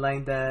 one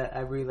line that I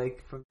really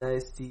like from that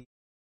is the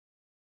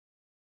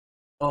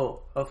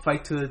a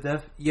fight to the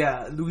death.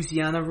 Yeah,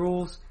 Louisiana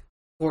rules.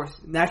 Of course,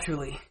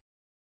 naturally.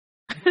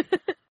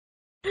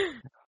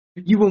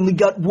 You only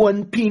got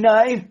one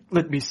peni?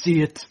 Let me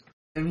see it.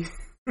 I mean,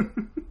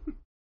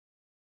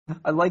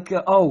 I like,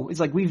 it's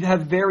like we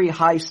have very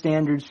high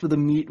standards for the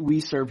meat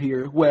we serve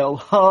here. Well,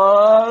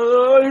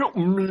 hi,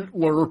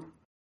 Meatler.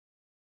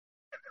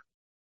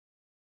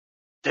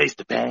 Taste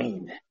the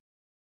pain.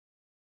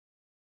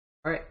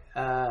 all right.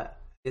 I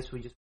guess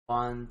we just move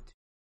on to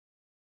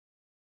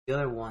the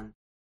other one.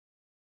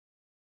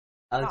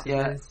 Alex Yeah.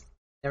 Evans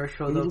never We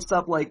showed need up. to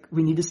stop,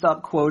 we need to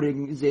stop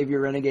quoting Xavier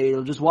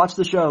Renegade. Just watch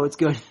the show. It's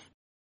good.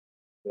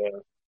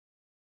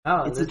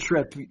 Oh, It's a let's,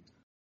 trip.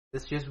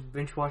 let's just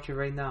binge watch it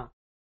right now.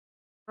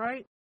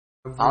 Right?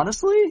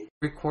 Honestly?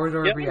 Record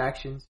our Yep.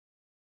 reactions.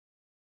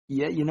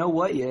 Yeah, you know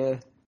what? Yeah.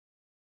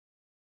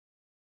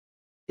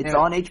 It's Yeah.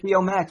 on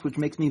HBO Max, which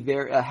makes me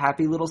a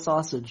happy little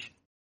sausage.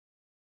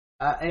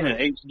 And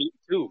Anyway, HD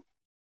too.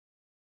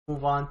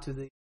 move on to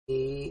the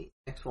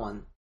next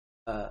one.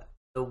 The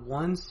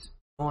ones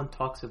no one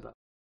talks about.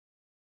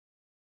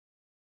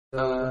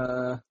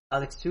 So,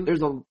 Alex, too.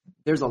 There's a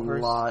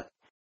First. lot.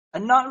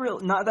 And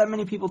not that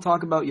many people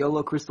talk about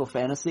YOLO Crystal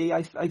Fantasy,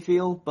 I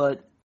feel,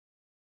 but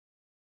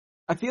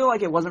I feel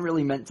like it wasn't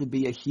really meant to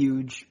be a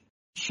huge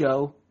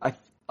show.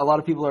 A lot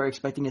of people are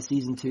expecting a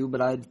season 2,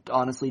 but I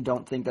honestly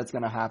don't think that's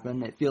going to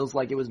happen. It feels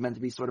like it was meant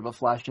to be sort of a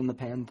flash in the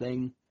pan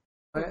thing.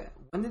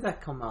 When did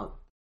that come out?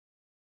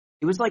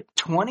 It was like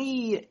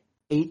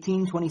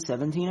 2018,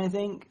 2017, I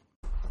think.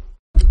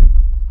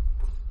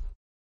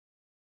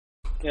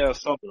 Yeah,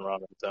 something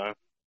around that time.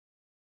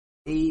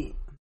 It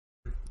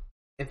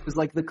was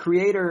like the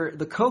creator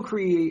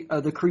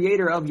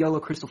of YOLO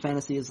Crystal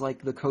Fantasy is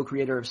like the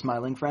co-creator of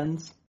Smiling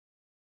Friends.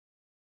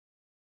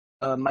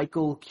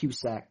 Michael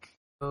Cusack.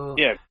 So,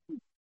 Yeah.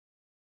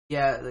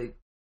 yeah, like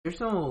there's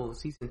no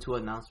season 2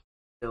 announcement.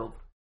 They'll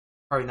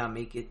probably not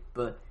make it,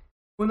 but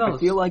who knows? I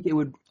feel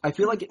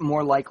like it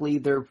more likely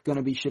they're going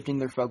to be shifting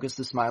their focus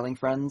to Smiling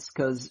Friends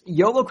because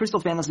YOLO Crystal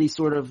Fantasy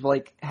sort of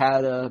like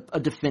had a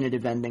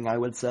definitive ending, I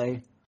would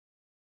say.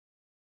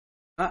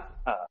 I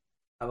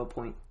have a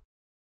point.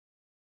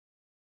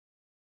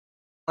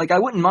 Like I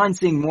wouldn't mind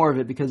seeing more of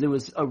it because it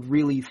was a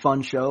really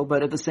fun show,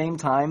 but at the same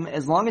time,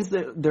 as long as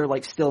they're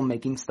like still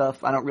making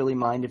stuff, I don't really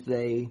mind if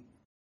they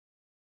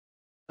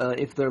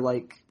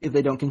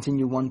don't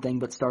continue one thing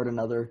but start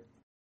another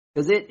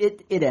because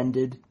it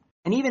ended.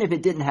 And even if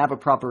it didn't have a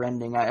proper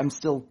ending, I'm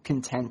still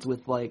content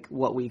with like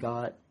what we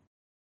got.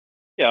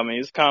 Yeah, I mean,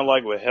 it's kind of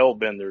like with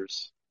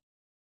Hellbenders.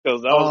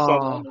 Because that was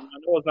something, I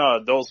know it's not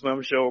an Adult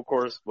Swim show, of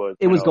course, but...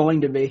 It was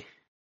going to be.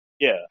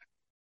 Yeah.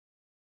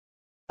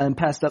 And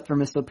passed up for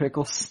Mr.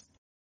 Pickles.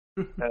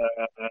 I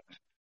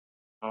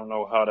don't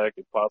know how that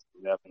could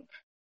possibly happen.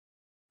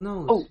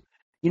 No. Oh,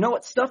 you know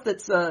what? Stuff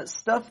that's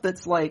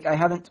like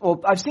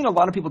I've seen a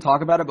lot of people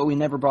talk about it, but we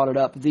never brought it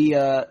up.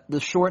 The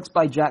shorts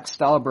by Jack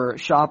Stauber,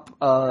 Shop,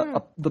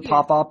 the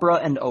Pop Opera,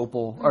 and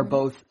Opal are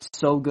both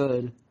so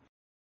good.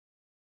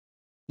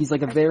 He's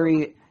like a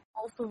very...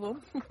 Both of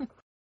them.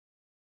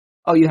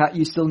 Oh,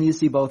 you still need to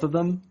see both of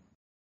them?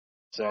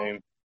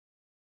 Same.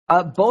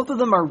 Both of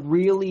them are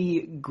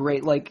really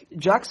great. Like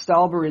Jack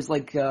Stauber is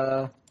like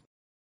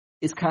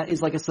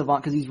is like a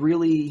savant because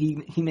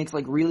he makes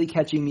like really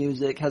catchy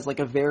music, has like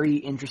a very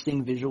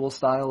interesting visual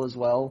style as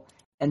well,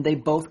 and they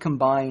both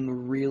combine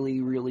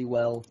really, really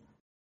well.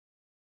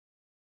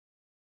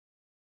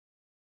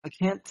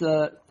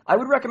 I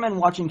would recommend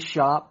watching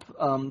Shop,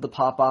 the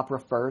Pop Opera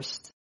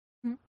first.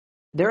 Mm-hmm.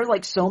 There are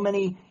like so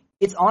many.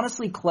 It's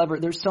honestly clever.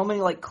 There's so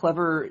many like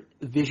clever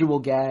visual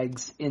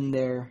gags in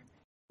there.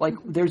 Like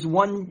there's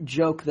one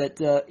joke that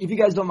if you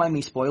guys don't mind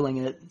me spoiling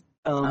it,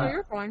 Oh,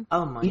 you're fine. I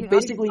don't mind. He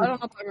basically I don't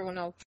know about everyone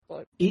else,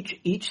 but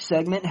each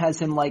segment has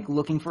him like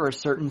looking for a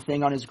certain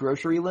thing on his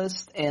grocery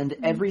list, and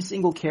every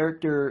single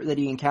character that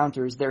he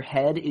encounters, their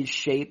head is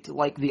shaped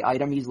like the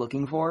item he's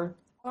looking for.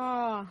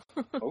 ah,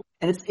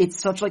 And it's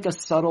such like a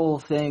subtle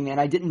thing, and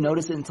I didn't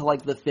notice it until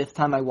like the 5th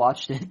time I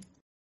watched it.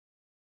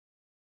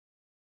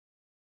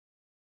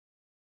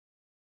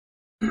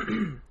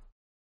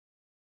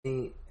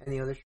 Any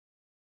other?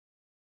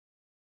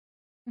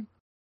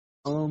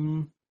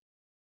 In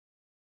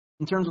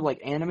terms of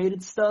like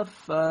animated stuff,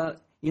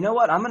 you know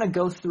what? I'm gonna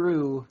go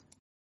through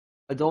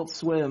Adult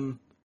Swim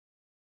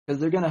because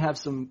they're gonna have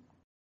some.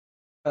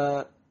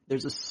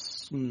 There's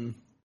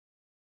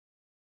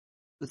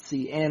let's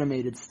see,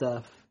 animated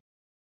stuff.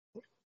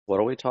 What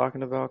are we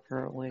talking about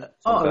currently?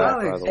 Oh, I'm back,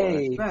 Alex, by the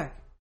way. hey.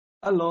 Back.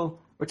 Hello.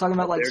 We're talking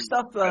about like There's-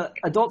 stuff,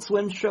 Adult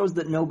Swim shows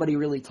that nobody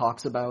really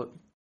talks about.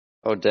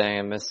 Oh dang,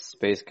 I missed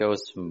Space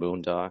Ghost from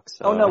Boondocks.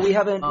 Oh no, we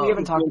haven't Oh,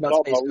 talked about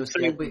we'll Space talk Ghost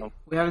about yet. it. Wait,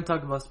 we haven't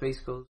talked about Space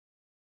Ghost.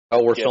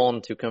 Oh, we're Yeah. still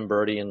on Toucan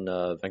Birdie and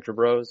Venture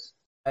Bros.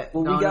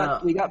 Well,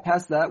 No. we got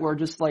past that. We're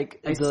just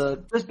like It's-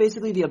 just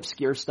basically the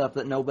obscure stuff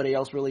that nobody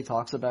else really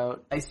talks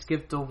about. I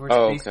skipped over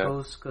Oh, Space okay.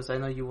 Ghost because I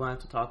know you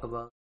wanted to talk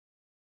about.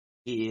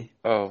 Yeah.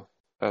 Oh,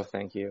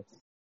 thank you.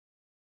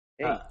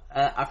 Hey.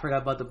 I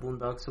forgot about the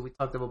Boondocks, so we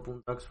talked about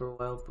Boondocks for a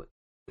while, but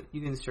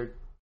you can insert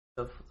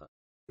stuff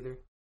later.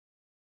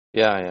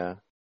 Yeah.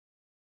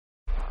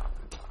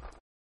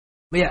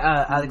 But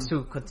yeah, Alex,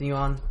 to continue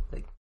on.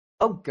 Like,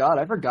 Oh God,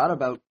 I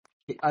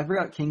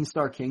forgot King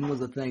Star King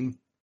was a thing.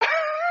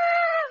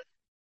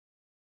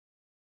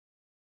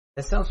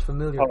 that sounds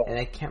familiar, Oh. and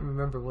I can't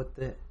remember what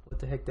the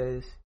heck that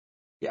is.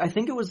 Yeah, I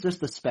think it was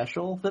just a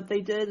special that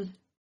they did.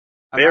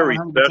 Very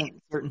I'm not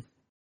 100% certain.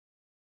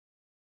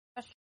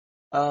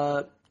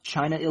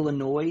 China,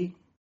 Illinois.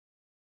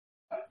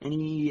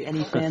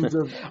 Any fans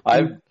of?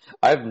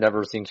 I've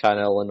never seen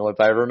China, Illinois,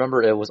 but I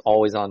remember it was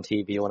always on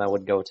TV when I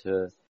would go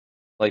to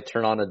like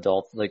turn on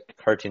adult like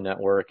Cartoon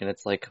Network, and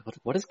it's like,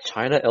 what is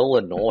China,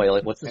 Illinois?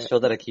 Like, what's the show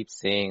that I keep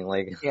seeing?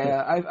 Like,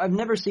 Yeah, I've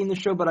never seen the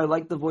show, but I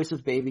like the voice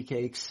of Baby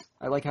Cakes.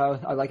 I like how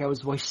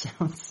his voice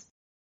sounds.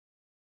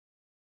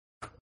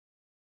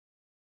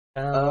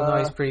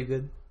 Illinois is pretty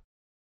good.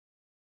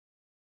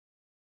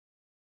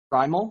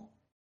 Primal.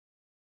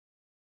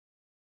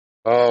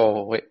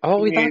 oh wait,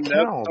 oh wait, I mean, that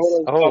that's counts.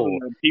 sort of Oh, something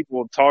that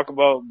people talk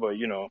about, but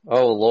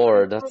oh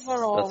Lord, that's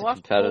Primal, a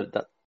what's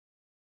competitive.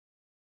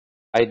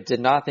 I did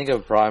not think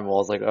of Primal. I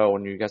was like, oh,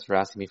 when you guys were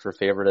asking me for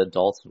favorite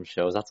Adult Swim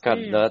shows, that's got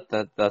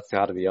that's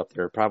got to be up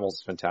there.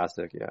 Primal's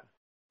fantastic, yeah.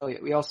 Oh yeah,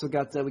 we also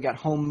got we got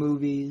home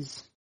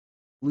movies.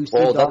 Lucy,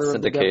 Well, Daughter that's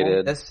of the Devil.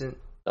 syndicated That's stuff.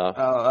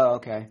 Oh,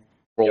 okay.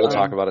 We'll Um,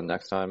 talk about it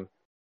next time.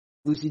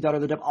 Lucy, Daughter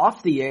of the Devil.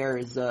 Off the Air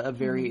is a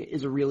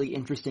really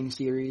interesting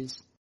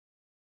series.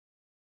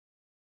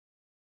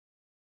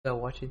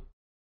 watch it.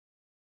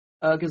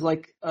 Because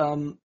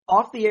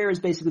Off the Air is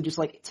basically just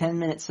like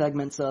 10-minute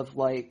segments of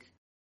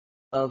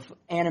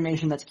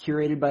animation that's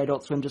curated by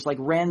Adult Swim, just like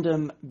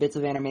random bits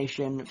of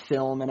animation,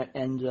 film,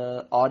 and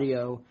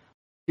audio,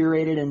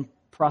 curated and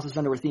processed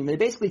under a theme. They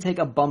basically take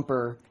a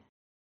bumper,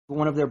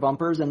 one of their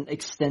bumpers, and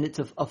extend it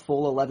to a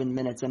full 11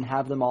 minutes and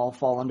have them all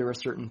fall under a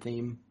certain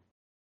theme.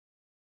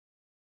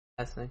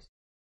 That's nice.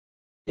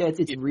 Yeah,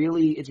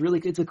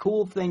 it's a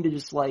cool thing to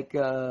just like.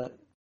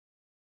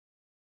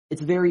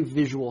 It's very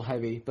visual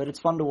heavy, but it's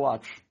fun to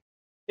watch.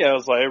 yeah,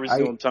 it's like every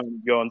single time you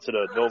go into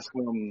the Adult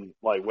Swim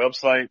like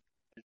website,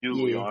 it's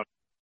usually Yeah.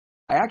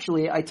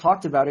 on. I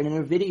talked about it in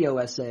a video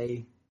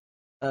essay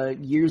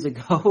years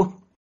ago.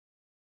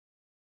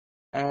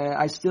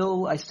 I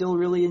still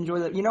really enjoy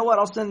that. You know what?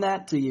 I'll send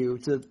that to you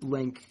to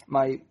link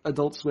my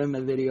Adult Swim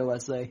video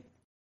essay.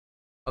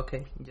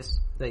 Okay, just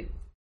like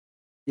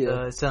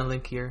Yeah, send a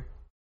link here.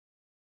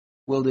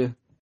 will do.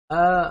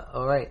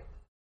 All right.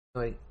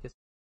 Wait, just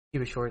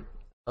keep it short.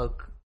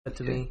 Cut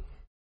to me.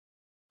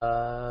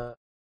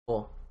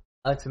 Well,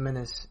 Alex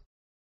Jimenez,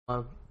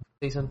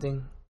 say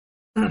something.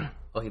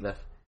 Oh, he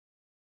left.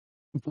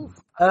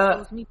 That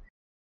was me.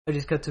 I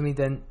just cut to me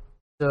then.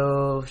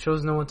 So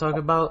shows no one talk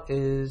about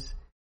is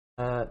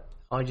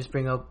I'll just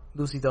bring up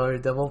Lucy, Daughter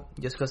of the Devil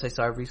just because I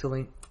saw it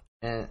recently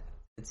and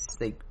it's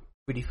like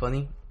pretty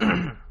funny.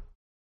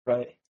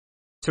 Right.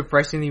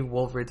 Surprisingly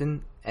well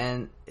written,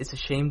 and it's a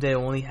shame that it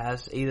only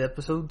has 8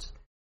 episodes.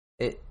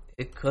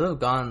 It could have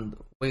gone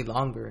way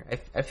longer.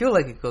 I feel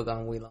like it could have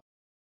gone way longer.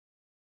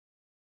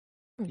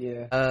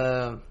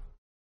 Yeah.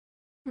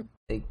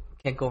 They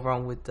can't go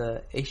wrong with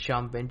H.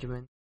 John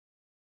Benjamin.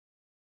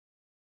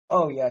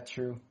 Oh yeah,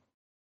 true.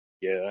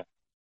 Yeah.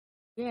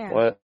 Yeah.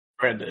 What?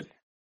 Brandon.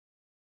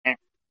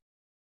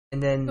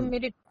 And then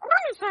Committed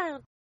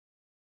homicide.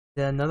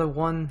 another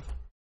one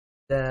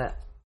that I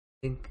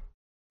think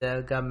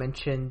that got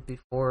mentioned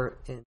before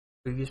in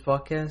previous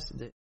podcasts,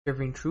 the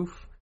Shivering Truth.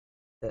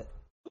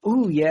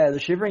 Ooh yeah, the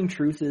Shivering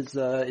Truth is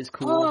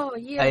cool. Oh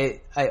yeah.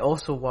 I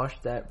also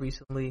watched that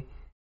recently,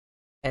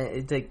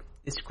 and it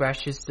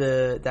scratches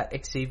that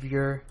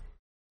Xavier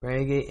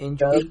Renegade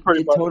injury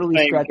pretty It much totally the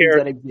same scratches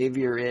character. that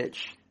Xavier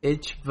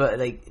itch. but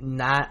like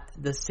not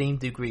the same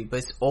degree, but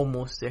it's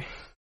almost there.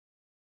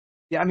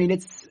 Yeah, I mean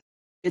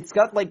it's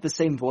got like the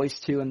same voice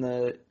too, and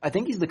I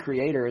think he's the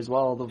creator as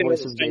well. The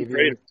voice of Same Xavier.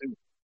 creator, too.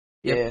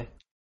 Yeah.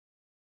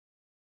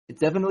 It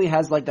definitely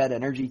has like that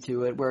energy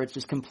to it where it's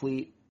just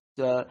complete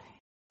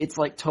it's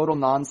like total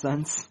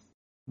nonsense,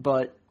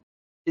 but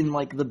in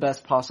like the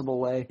best possible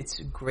way. It's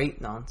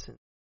great nonsense.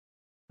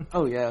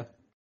 Oh yeah.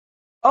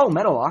 Oh,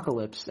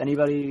 Metalocalypse.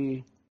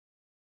 Anybody?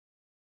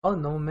 Oh,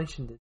 no one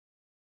mentioned it.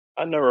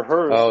 I never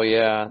heard. Oh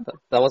yeah,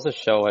 that was a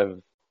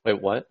show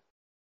Wait, what?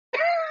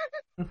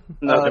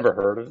 No, I've never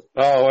heard of it.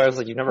 Oh, I was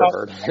like, you never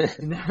heard of it.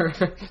 You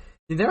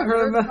never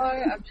heard of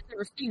I've just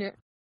never seen it.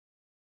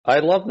 I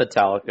love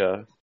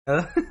Metallica.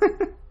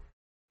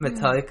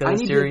 Metallica I the need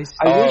to- series?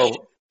 Oh, wish-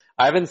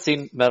 I haven't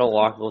seen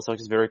Metalocalypse, so I'll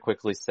just very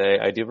quickly say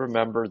I do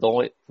remember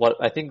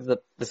I think that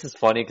this is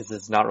funny because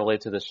it's not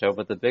related to the show,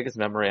 but the biggest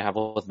memory I have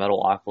with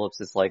Metalocalypse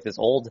is like this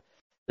old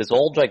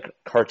like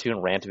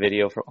cartoon rant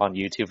video on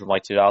YouTube from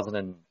like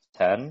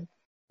 2010,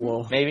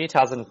 Whoa. maybe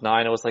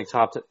 2009. It was like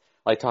top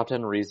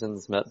 10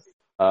 reasons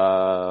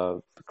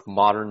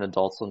modern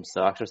Adult Swim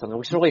sucks or something,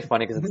 which is really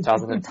funny because it's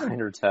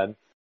 2009 or 10.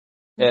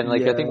 And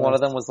like I think one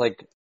of them was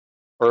like,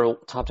 or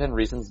top 10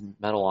 reasons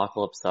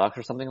Metalocalypse sucks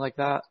or something like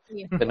that.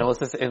 Yeah. And it was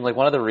this, and like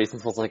one of the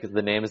reasons was like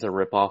the name is a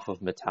ripoff of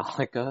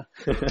Metallica.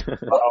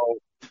 Oh,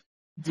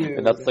 Dude.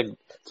 And that's like,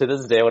 to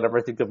this day, whenever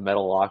I think of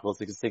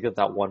Metalocalypse, I just think of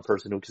that one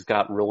person who just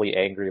got really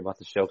angry about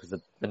the show because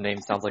the name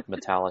sounds like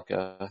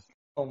Metallica.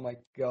 Oh my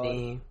god.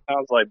 Damn.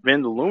 sounds like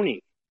Ben the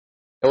Looney.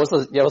 It was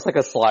like a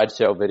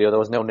slideshow video. There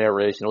was no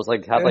narration. It was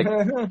like, had like,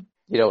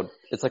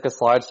 it's like a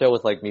slideshow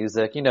with like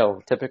music,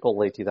 typical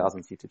late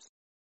 2000s YouTube.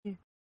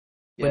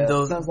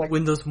 Windows sounds like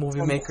Windows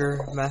Movie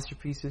Maker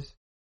masterpieces.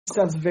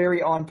 sounds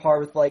very on par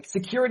with like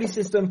security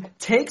system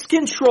takes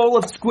control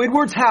of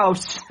Squidward's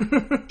house.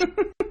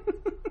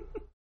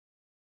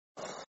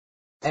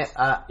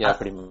 Yeah,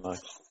 pretty much.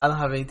 I don't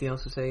have anything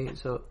else to say,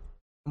 so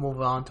move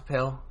on to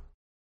Pale.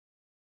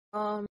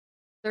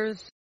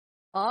 There's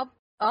Oblons?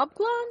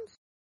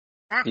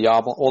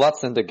 Diablo. Well, that's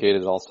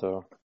syndicated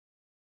also.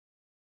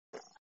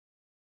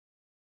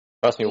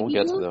 Trust me, we'll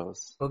get to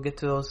those. We'll get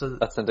to those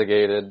That's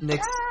syndicated.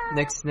 next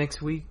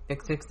week.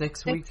 Next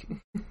week.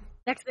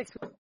 Next week.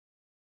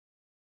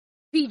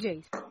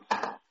 PJs.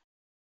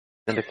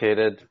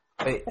 Syndicated.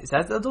 Wait, is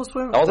that Adult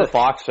Swim? That was a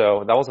Fox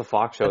show. I thought it was a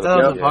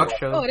Fox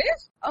show. Oh, it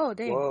is? Oh,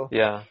 dang. Whoa.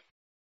 Yeah.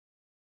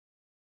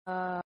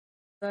 The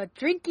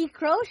Drinky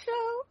Crow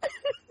Show?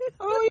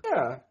 Oh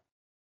yeah.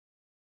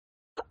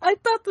 I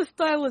thought the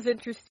style was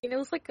interesting. It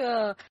was like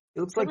It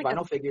looks like like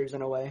vinyl figures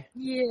in a way.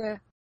 yeah,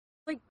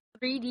 like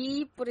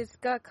 3D, but it's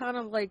got kind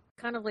of like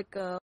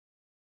a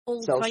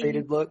old Cell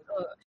shaded look.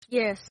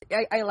 Yes,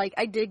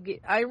 I dig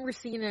it. I remember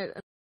seeing it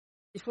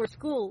before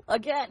school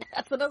again.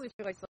 That's another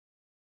show I saw.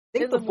 I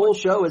think There's the a full more-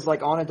 show is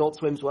like on Adult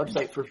Swim's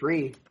website for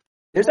free.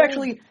 There's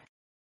actually,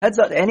 heads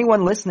up,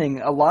 anyone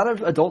listening, a lot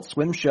of Adult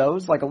Swim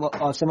shows, like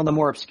some of the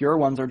more obscure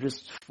ones, are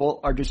just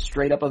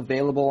straight up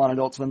available on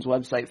Adult Swim's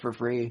website for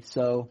free.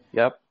 So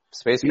Yep.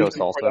 Space Ghost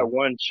That also.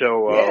 one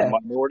show, Yeah.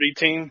 Minority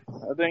Team,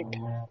 I think.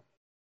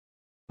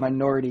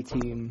 Minority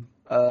Team.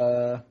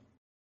 That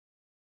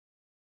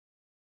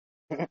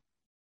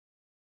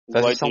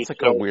Like just sounds the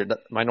like a weird.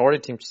 Minority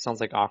Team just sounds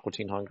like Aqua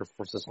Teen Hunger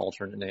Force's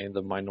alternate name,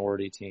 the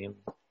Minority Team.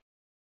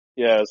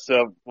 Yeah,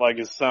 except like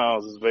it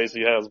sounds, it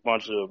basically has a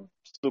bunch of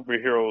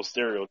superhero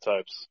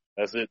stereotypes.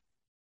 That's it.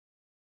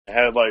 It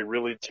had like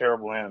really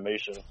terrible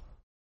animation.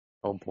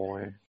 Oh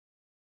boy.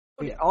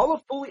 Yeah, all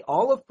of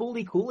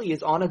Fooly Cooley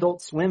is on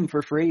Adult Swim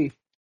for free.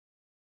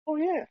 Oh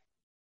yeah.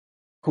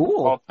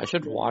 Cool. I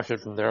should watch it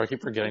from there. I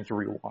keep forgetting to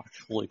rewatch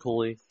Fully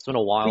Cooley. It's been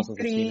a while since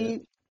I've seen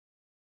it.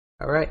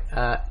 Alright,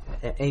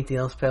 anything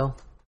else, Pale?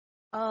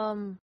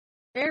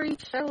 Mary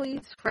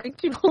Shelley's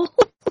Frankie Bowl.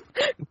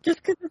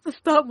 Just because it's a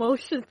stop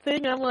motion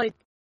thing, I'm like,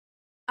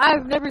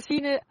 I've never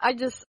seen it. I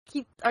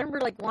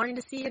remember like wanting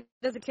to see it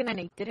as a kid and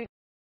I didn't.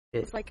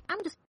 It's like,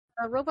 I'm just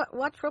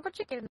watch Robot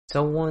Chicken.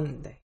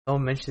 Someone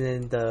mentioned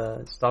it in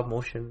the stop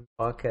motion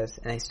podcast,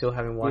 and I still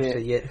haven't watched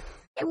it yet.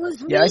 It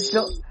was me. Yeah,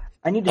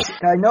 I need to.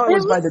 I know it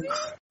was by the.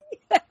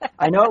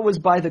 I know it was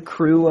by the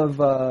crew of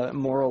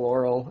Moral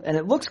Oral, and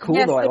it looks cool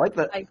Yes, though. I same like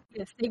the. guy.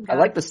 Yes, same I guy.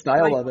 like the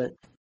style of it.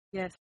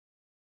 Yes.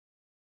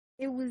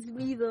 It was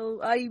me though.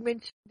 I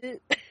mentioned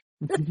it.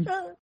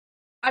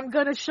 I'm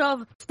gonna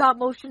shove stop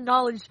motion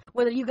knowledge,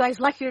 whether you guys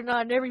like it or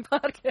not, in every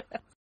podcast.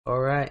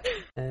 Alright,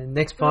 and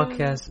next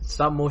podcast,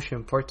 stop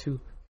motion, part 2.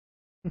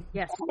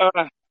 Yes.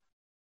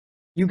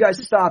 You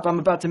guys stop. I'm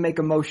about to make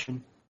a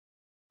motion.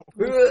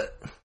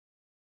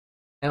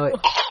 Anyway,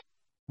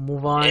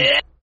 move on.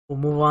 We'll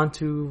move on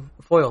to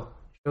Foil.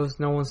 Shows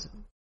no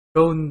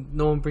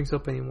one brings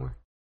up anymore.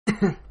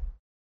 I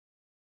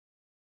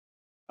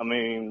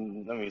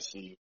mean, let me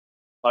see.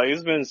 Like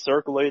it's been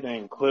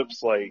circulating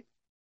clips like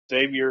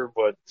Xavier,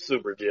 but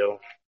Super Jail.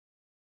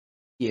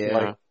 Yeah.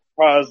 Like,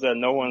 surprised that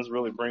no one's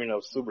really bringing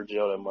up Super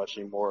Jail that much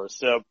anymore,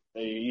 except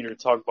they either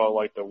talk about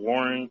like the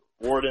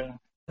Warden.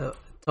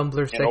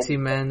 Tumblr sexy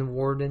man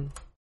warden.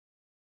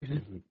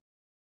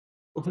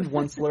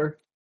 Onceler.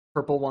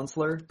 Purple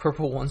Onceler.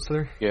 Purple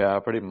Onceler. Yeah,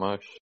 pretty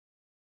much.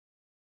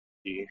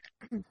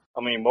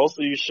 I mean, most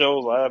of these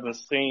shows I haven't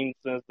seen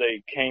since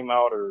they came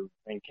out or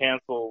been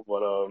canceled,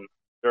 but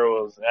there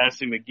was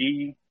Ashley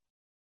McGee.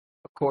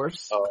 Of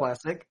course.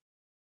 Classic.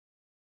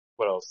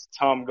 What else?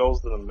 Tom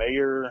Goes to the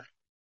Mayor,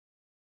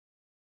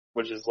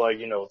 which is like,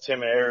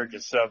 Tim and Eric,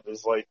 except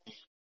it's like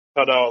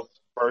cut out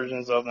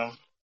versions of them.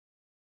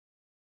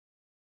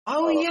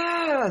 Oh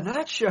yeah,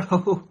 that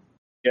show.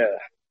 Yeah.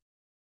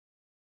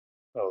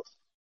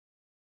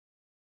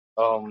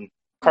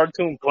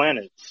 Cartoon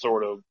Planet,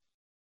 sort of.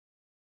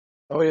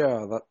 Oh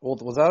yeah,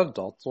 was that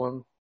Adult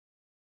Swim?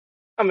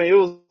 I mean, it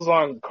was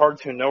on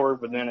Cartoon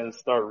Network, but then it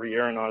started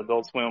re-airing on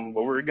Adult Swim,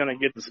 but we're gonna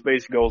get the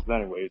Space Ghost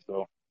anyway,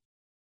 so.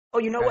 Oh,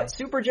 you know what?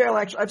 Super Jail,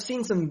 actually, I've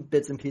seen some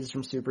bits and pieces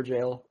from Super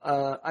Jail.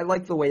 I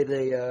like the way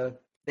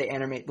they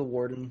animate the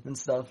warden and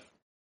stuff.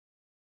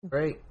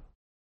 Great.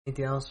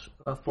 Anything else,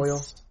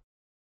 Foil?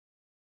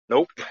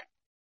 Nope.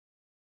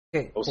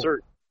 Okay. No, Cool. sir.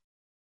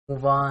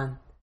 Move on.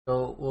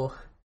 So we'll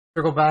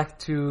circle back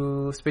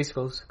to Space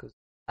Ghost because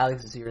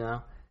Alex is here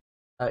now.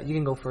 You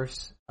can go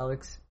first,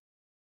 Alex.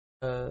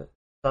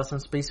 Thoughts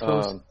on Space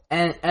Ghost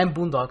and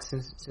Boondocks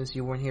since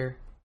you weren't here.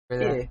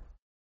 Yeah.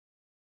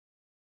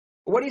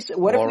 What do you say?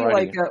 What if we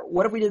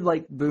what if we did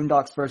like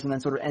Boondocks first and then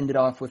sort of ended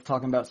off with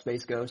talking about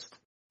Space Ghost?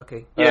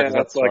 Okay. Yeah,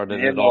 that's like the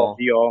end all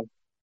be all.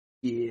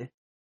 Yeah.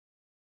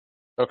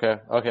 Okay,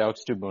 I'll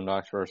just do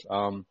Boondocks first.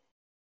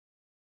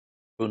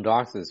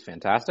 Boondocks is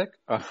fantastic,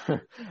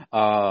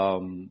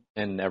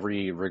 in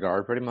every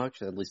regard, pretty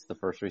much. At least the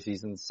first 3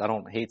 seasons. I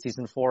don't hate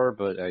season 4,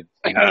 but I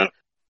don't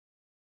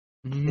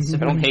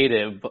hate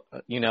it, but,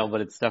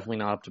 but it's definitely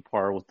not up to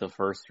par with the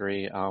first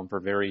 3, for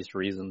various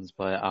reasons.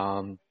 But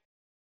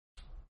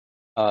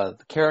the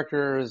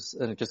characters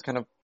and just kind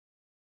of,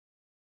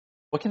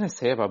 what can I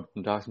say about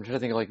Boondocks? I'm trying to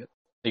think of like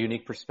a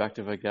unique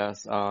perspective, I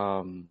guess.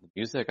 The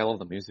music, I love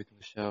the music of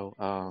the show.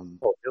 Oh,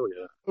 hell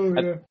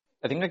yeah.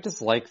 I think I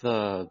just like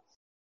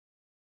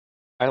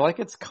I like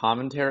its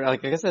commentary.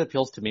 Like, I guess it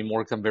appeals to me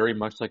more because I'm very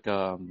much like,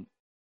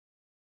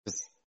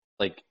 just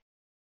like,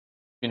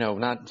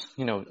 not,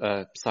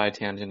 side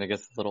tangent, I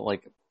guess, a little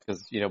like,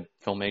 because,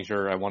 film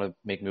major, I want to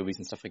make movies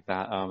and stuff like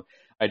that.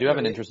 I do have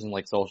an interest in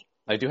like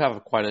I do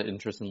have quite an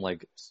interest in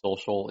like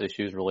social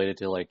issues related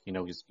to like,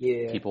 just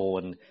people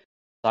and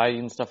society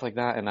and stuff like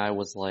that. And I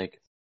was like,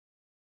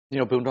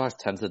 Boondocks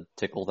tends to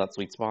tickle that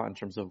sweet spot in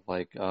terms of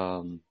like,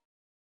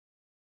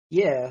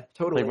 yeah,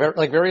 totally.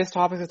 Like various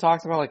topics it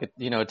talks about, like, it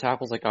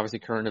tackles like obviously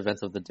current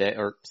events of the day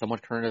or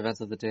somewhat current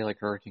events of the day, like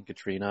Hurricane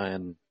Katrina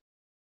and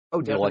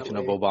the election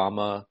of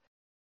Obama.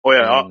 Oh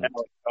yeah, I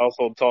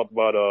also talked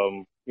about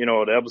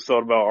the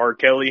episode about R.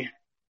 Kelly.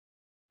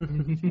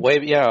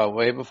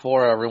 way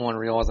before everyone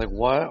realized like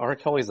what R.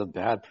 Kelly's a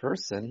bad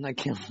person. I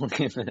can't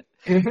believe it.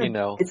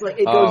 It's like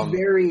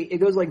it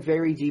goes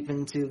very deep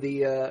into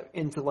the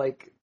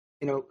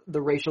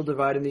the racial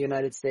divide in the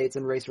United States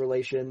and race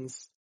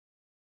relations.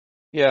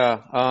 Yeah,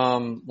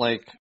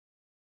 like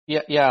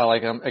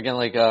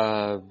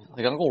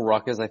Uncle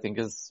Ruckus, I think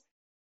is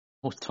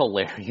most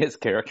hilarious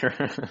character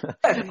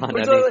on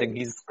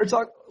anything.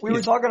 We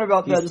were talking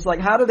about that. It's like,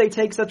 how do they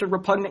take such a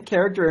repugnant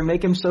character and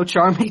make him so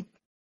charming?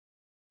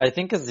 I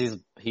think because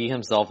he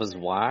himself is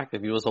whack.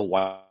 If he was a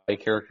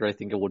white character, I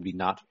think it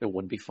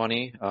wouldn't be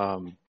funny.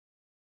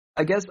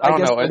 I guess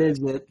that is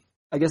it.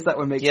 I guess that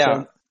would make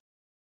sense.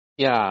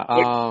 Yeah,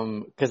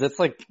 because it's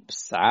like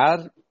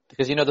sad.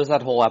 Because there's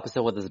that whole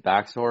episode with his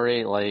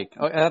backstory. Like,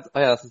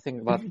 that's the thing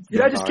about. Did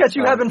I just catch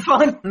you having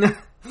fun?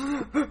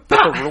 It's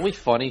a really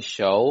funny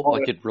show.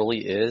 Like, it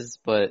really is.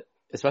 But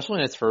especially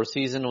in its first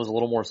season, it was a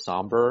little more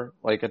somber.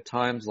 Like at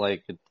times,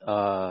 like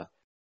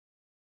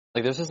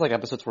there's just like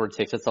episodes where it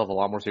takes itself a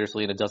lot more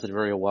seriously and it does it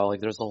very well. Like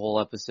there's the whole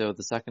episode,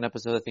 the second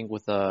episode, I think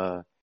with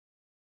is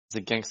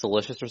it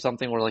Gangstalicious or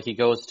something, where like he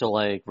goes to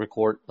like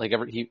record like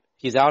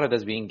he's outed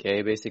as being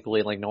gay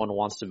basically, and like no one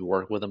wants to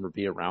work with him or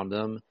be around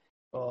him.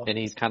 Oh. And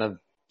he's kind of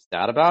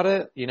sad about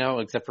it,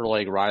 except for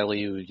like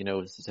Riley, who,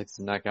 sticks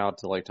his neck out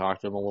to like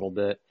talk to him a little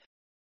bit.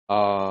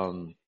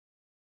 The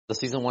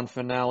season 1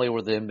 finale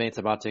where the inmate's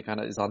about to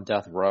is on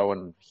death row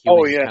and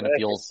Huey kind of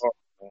feels,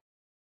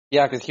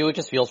 because Huey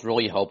just feels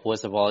really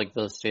hopeless about like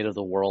the state of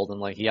the world and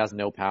like he has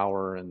no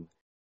power and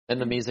then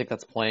the music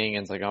that's playing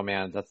and it's like, oh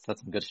man, that's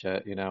some good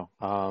shit, Yeah.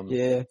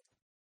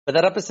 But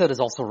that episode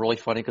is also really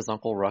funny because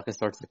Uncle Ruckus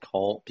starts a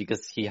cult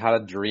because he had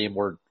a dream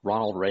where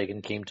Ronald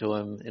Reagan came to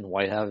him in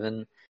White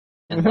Heaven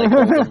and like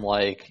told him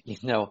like,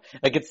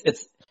 like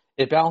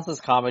it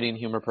balances comedy and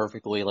humor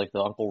perfectly, like the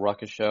Uncle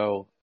Ruckus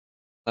show.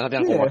 Not the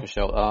Uncle Ruckus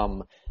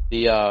show.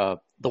 The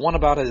one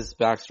about his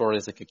backstory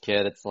as like a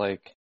kid, it's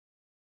like,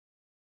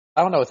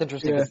 I don't know, it's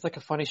interesting. Yeah. It's like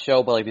a funny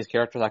show, but like these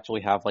characters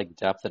actually have like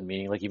depth and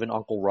meaning. Like even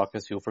Uncle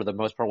Ruckus, who for the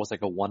most part was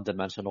like a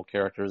one-dimensional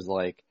character, is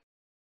like,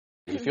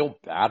 you feel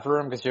bad for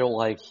him because you're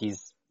like he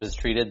was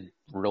treated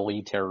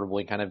really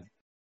terribly, kind of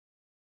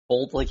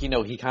old, like he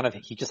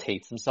just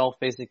hates himself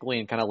basically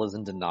and kind of lives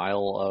in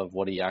denial of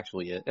what he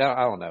actually is.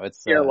 I don't know.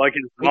 It's like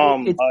his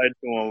mom lied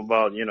to him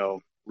about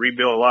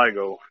rebuild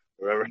Ligo,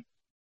 whatever.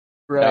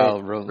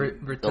 Right.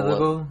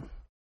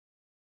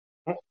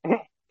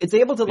 It's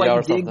able to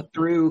like dig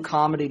through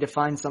comedy to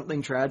find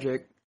something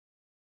tragic.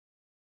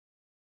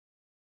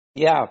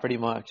 Yeah, pretty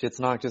much. It's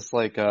not just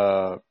like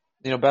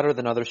better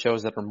than other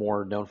shows that are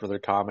more known for their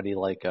comedy,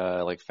 like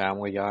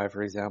Family Guy,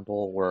 for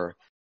example, where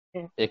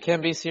it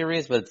can be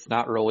serious, but it's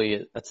not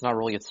really its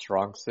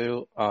strong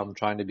suit.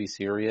 Trying to be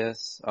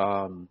serious.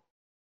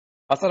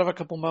 Outside of a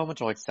couple moments,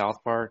 or like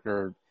South Park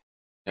or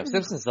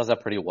Simpsons does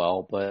that pretty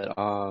well, but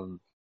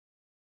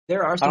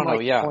there are some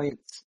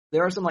points.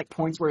 There are some like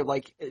points where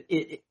like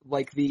it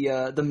like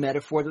the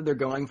metaphor that they're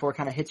going for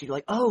kind of hits you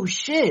like, oh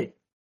shit.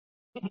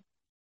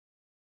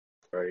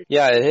 Right.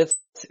 Yeah, it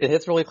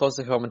hits really close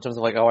to home in terms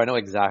of like, oh, I know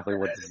exactly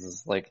what this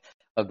is like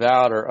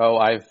about, or oh,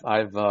 I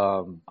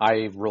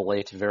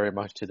relate very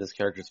much to this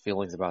character's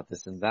feelings about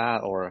this and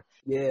that, or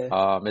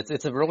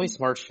it's a really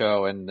smart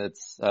show, and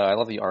it's I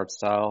love the art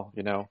style,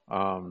 and I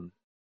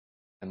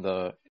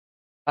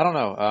don't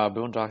know,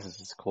 Boondocks is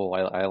just cool.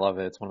 I love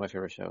it. It's one of my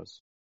favorite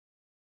shows.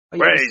 Oh,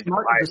 yeah,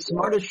 the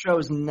smartest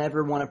shows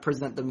never want to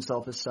present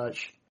themselves as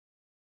such.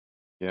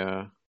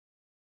 Yeah.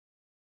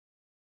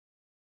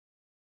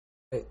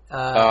 Wait,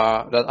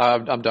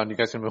 I'm done. You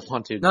guys can move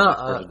on to No, the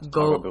next person to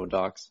go- talk about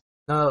Boondocks.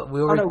 no,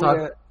 we Oh, already no,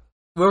 talked.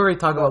 We already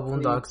talked about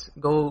about Boondocks.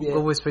 Go Yeah.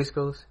 go with Space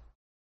Ghost.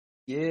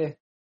 yeah.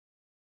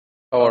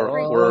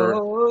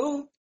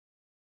 And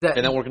That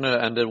then we're gonna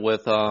end it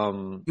with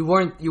you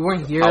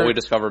weren't here. how we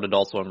discovered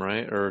Adult Swim,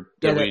 right? Or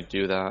did we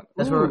do that?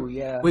 That's Ooh, where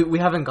yeah. we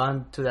haven't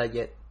gone to that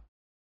yet.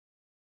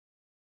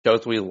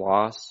 Shows we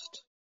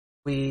lost.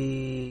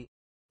 We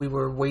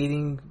were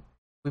waiting.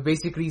 We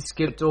basically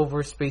skipped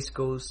over Space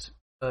Ghost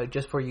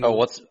just for you. I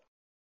was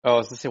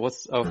gonna say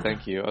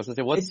thank you. I was gonna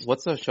say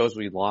what's the shows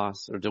we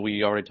lost, or did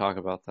we already talk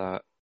about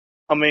that?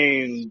 I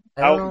mean,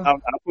 I I don't know.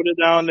 put it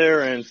down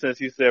there, and since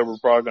you said we're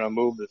probably gonna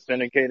move the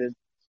syndicated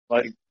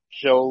like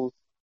shows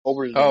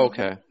over to Oh,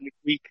 okay. next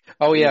week.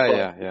 Oh yeah.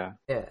 Yeah.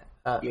 Yeah,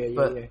 But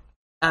yeah.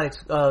 Alex,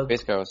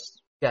 Space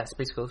Ghost. yeah,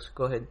 Space Ghost.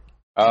 Go ahead.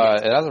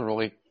 It has a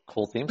really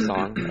cool theme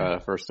song.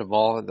 First of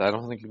all, I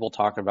don't think people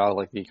talk about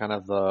like the kind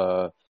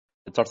of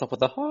it starts off with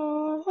the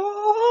ha,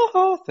 ha,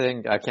 ha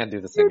thing. I can't do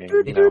the singing,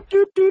 you know.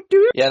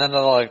 Yeah, and then the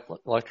like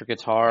electric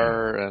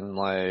guitar and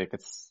like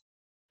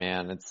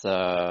sounds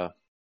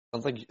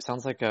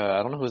like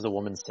I don't know who's the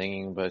woman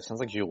singing, but it sounds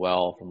like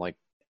Jewel from like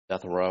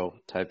Death Row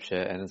type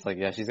shit. And it's like,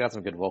 yeah, she's got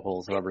some good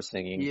vocals. Whoever's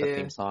singing the Yeah.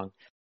 theme song.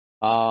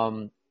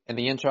 And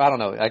the intro, I don't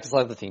know. I just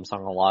love the theme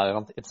song a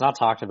lot. It's not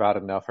talked about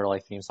enough for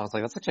like theme songs.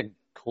 Like that's such a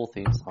cool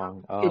theme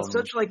song. It's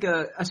such like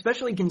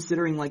especially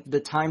considering like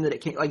the time that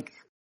it came, like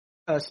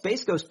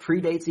Space Ghost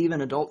predates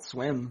even Adult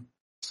Swim,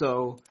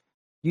 so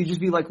you'd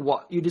just be like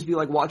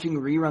watching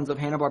reruns of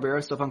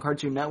Hanna-Barbera stuff on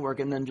Cartoon Network,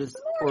 and then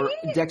or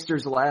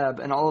Dexter's Lab,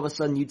 and all of a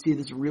sudden you'd see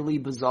this really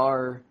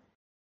bizarre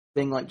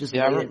thing like just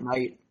late at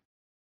night.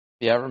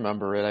 Yeah, I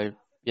remember it.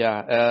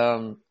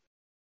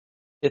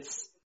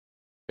 It's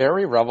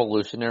very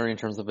revolutionary in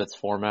terms of its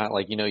format.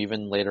 Like, you know,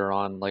 even later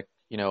on, like,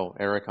 you know,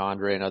 Eric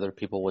Andre and other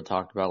people would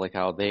talk about like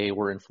how they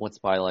were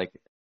influenced by like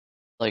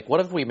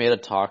what if we made a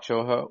talk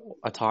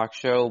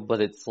show,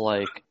 but it's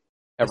like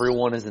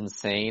everyone is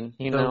insane,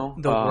 you know?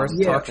 The worst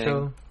talk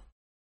show.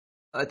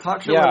 A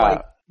talk show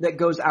Yeah. that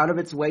goes out of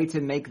its way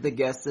to make the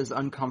guests as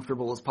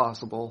uncomfortable as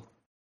possible.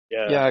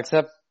 Yeah.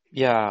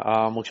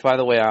 Which by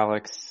the way,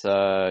 Alex,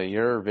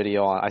 your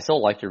video I still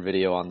like your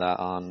video on that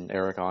on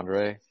Eric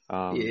Andre.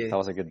 Yeah. That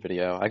was a good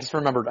video. I just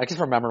remember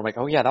like,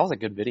 oh yeah, that was a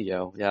good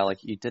video. Yeah, like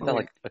you did that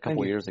like a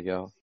couple years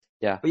ago.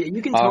 Yeah. But yeah,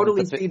 you can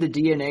totally see the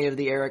DNA of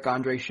the Eric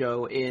Andre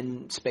show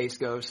in Space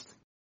Ghost.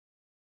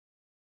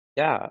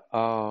 Yeah.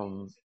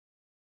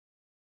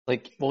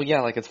 Like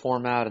its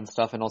format and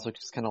stuff, and also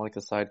just kind of like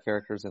the side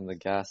characters and the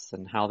guests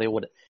and how they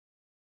would.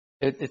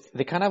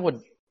 They kind of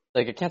would.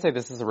 Like, I can't say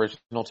this is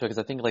original too, because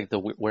I think like the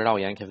Weird Al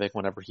Yankovic,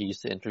 whenever he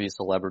used to interview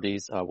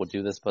celebrities, would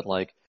do this, but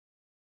like,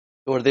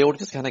 or they would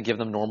just kind of give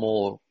them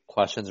normal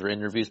questions or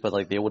interviews, but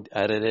like they would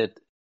edit it,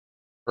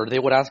 or they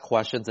would ask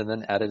questions and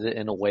then edit it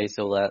in a way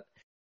so that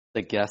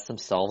the guests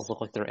themselves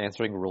look like they're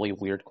answering really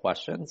weird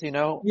questions, you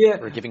know? Yeah.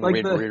 Or giving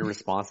like weird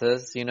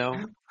responses, you know?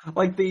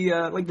 Like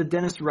the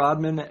Dennis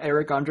Rodman,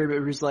 Eric Andre,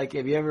 but who's like,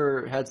 have you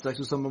ever had sex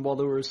with someone while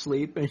they were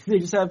asleep? And they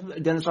just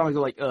have Dennis Rodman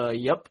go like,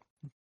 yep.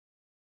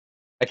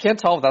 I can't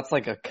tell if that's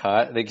like a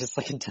cut. They just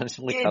like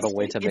intentionally cut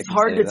away to make it. It's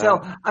hard to that.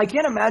 tell. I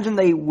can't imagine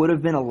they would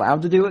have been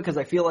allowed to do it, because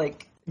I feel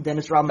like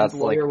Dennis Rodman's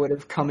lawyer would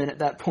have come in at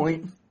that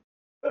point.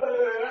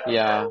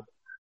 Yeah.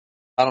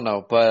 I don't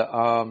know,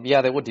 but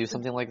yeah, they would do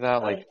something like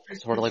that, like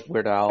sort of like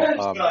Weird Al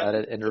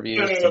edit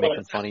interviews to make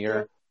them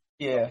funnier.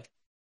 Yeah.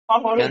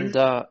 And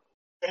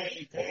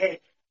sorry,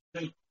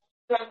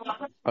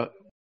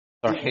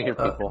 your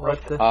people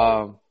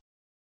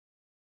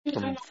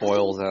from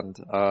Foils and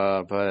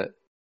but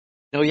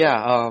no,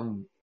 yeah.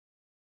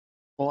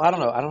 Well, I don't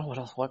know what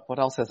else. What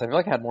else is? I feel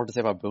like I had more to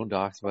say about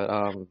Boondocks, but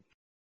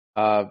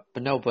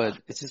no, but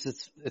it's just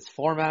its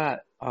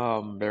format,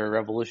 very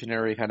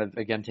revolutionary, kind of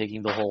again take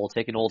an old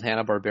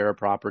Hanna-Barbera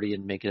property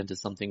and make it into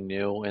something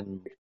new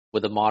and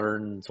with a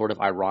modern sort of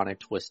ironic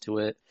twist to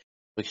it,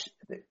 which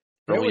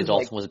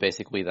Adult Swim was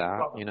basically that,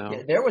 you know.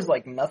 Yeah, there was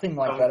like nothing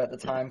like that at the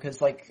time,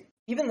 because like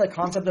even the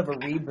concept of a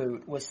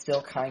reboot was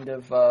still kind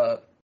of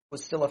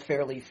was still a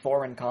fairly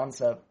foreign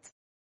concept.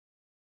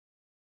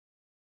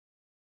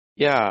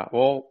 Yeah,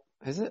 well,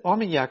 is it? Well, I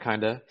mean, yeah,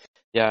 kind of.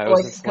 Yeah, it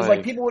was because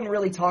like people wouldn't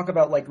really talk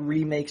about like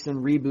remakes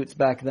and reboots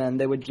back then.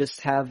 They would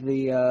just have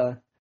a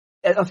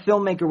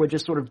filmmaker would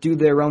just sort of do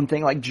their own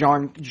thing, like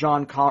John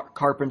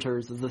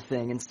Carpenter's is the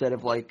thing, instead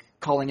of like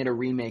calling it a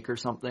remake or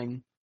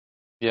something.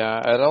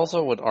 Yeah, I'd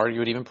also would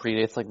argue it even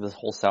predates like this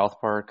whole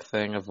South Park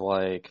thing of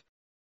like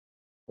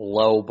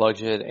low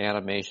budget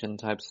animation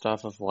type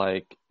stuff of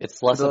like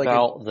it's less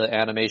about the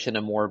animation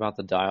and more about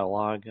the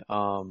dialogue.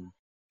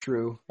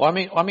 True. Well,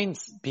 I mean,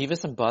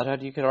 Beavis and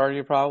Butthead, you could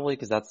argue probably,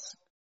 because that's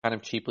kind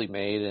of cheaply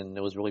made and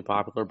it was really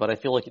popular. But I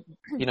feel like,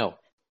 you know,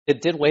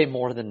 it did way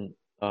more than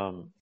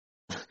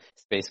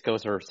Space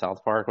Ghost or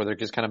South Park, where they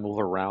just kind of move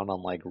around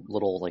on like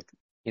little like,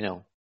 you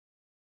know.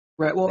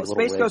 Right. Well, like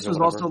Space Ghost was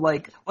also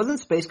like, wasn't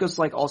Space Ghost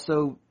like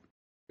also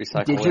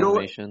recycled digital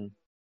animation?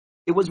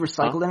 It was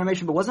recycled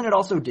animation, but wasn't it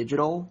also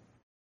digital?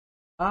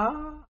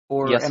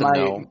 Or Yes am and I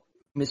no.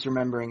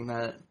 misremembering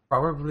that?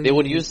 Probably They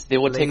would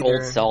take old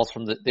later. cells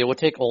they would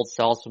take old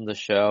cells from the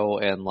show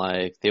and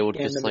like they would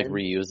Scan just them like in.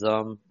 reuse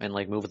them and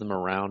like move them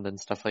around and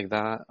stuff like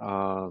that.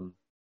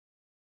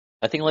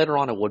 I think later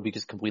on it would be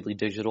just completely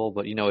digital,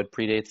 but it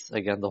predates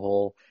again the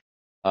whole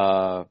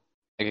like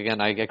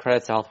again I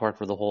credit South Park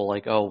for the whole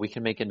like, oh, we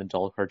can make an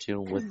adult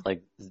cartoon with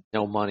like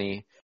no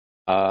money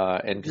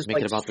and just Just make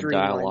it like about the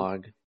streamline.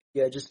 dialogue.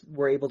 Yeah, just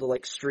we're able to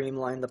like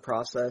streamline the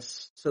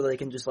process so they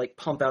can just like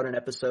pump out an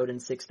episode in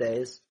 6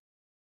 days.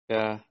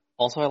 Yeah.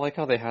 Also, I like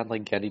how they had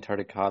like Gendy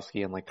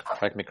Tartakovsky and like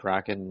Craig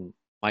McCracken,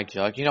 Mike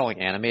Judge, like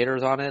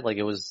animators on it. Like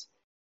it was,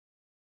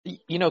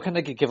 kind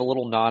of give a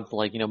little nod to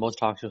like, most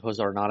talk show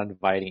hosts are not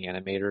inviting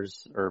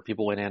animators or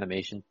people in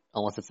animation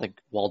unless it's like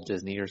Walt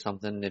Disney or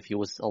something if he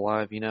was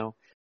alive,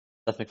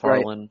 Seth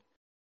MacFarlane.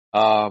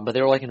 But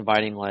they were like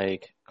inviting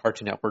like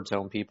Cartoon Network's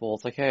own people.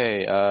 It's like,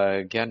 hey,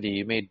 Gendy,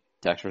 you made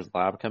Dexter's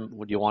Lab.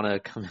 Would you want to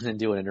come in and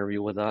do an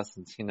interview with us?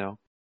 And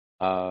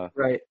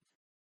Right.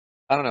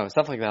 I don't know,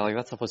 stuff like that. Like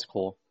that stuff was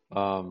cool.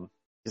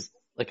 Just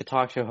like a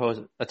talk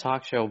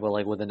show, but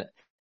like with an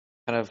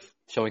kind of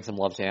showing some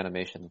love to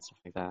animation and stuff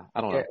like that.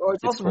 I don't know. Or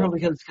it's also cool.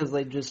 probably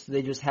because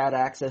they just had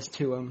access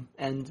to him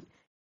and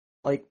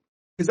like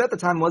because at the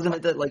time wasn't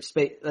it that like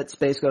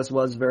Space Ghost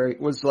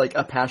was like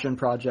a passion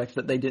project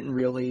that they didn't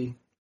really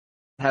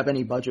have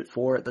any budget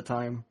for at the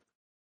time.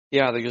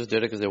 Yeah, they just did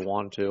it because they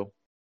wanted to.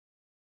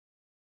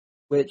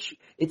 Which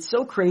it's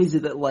so crazy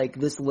that like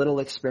this little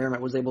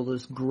experiment was able to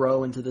just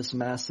grow into this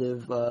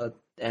massive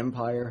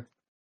empire.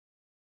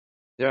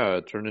 Yeah,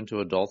 it turned into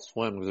Adult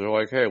Swim because they're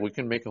like, hey, we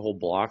can make a whole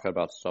block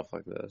about stuff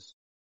like this.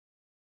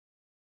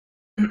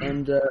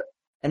 And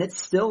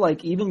it's still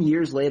like even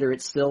years later,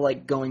 it's still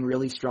like going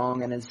really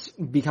strong and it's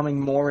becoming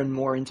more and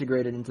more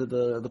integrated into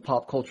the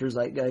pop culture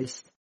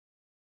zeitgeist.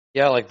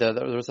 Yeah, like there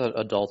was an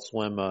Adult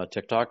Swim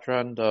TikTok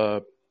trend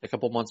a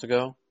couple months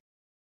ago.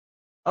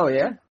 Oh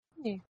yeah.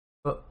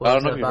 What I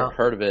don't know was if it you've about?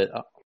 heard of it.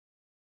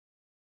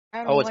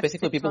 It's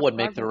basically people would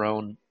make their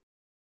own.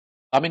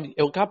 I mean,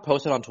 it got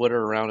posted on Twitter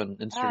around and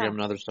Instagram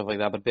and other stuff like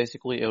that, but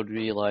basically it would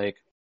be like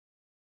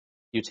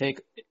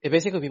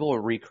basically people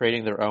were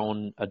recreating their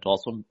own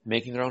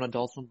making their own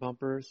Adult Swim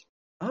bumpers.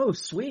 Oh,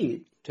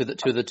 sweet. To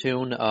the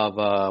tune of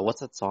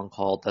what's that song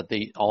called that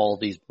all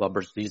these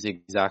bumpers use the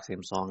exact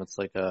same song. It's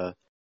like let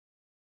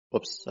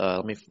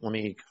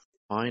me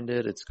find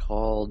it. It's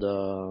called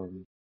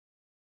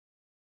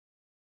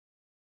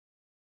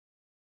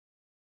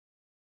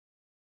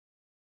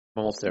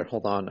I'm almost there.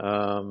 Hold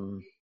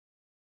on.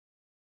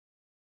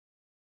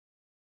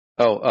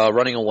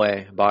 Running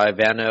Away by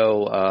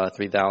Vano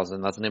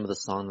 3000. That's the name of the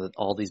song that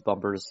all these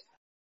bumpers,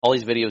 all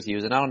these videos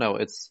use. And I don't know,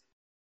 it's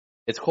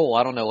cool.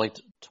 I don't know, like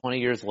 20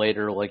 years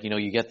later, like,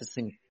 you get this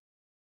thing,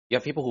 you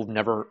have people who've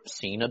never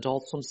seen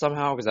Adult Swim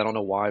somehow, because I don't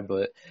know why,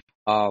 but,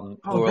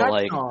 who are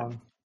like,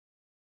 song.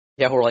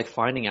 yeah, who are like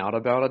finding out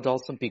about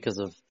Adult Swim because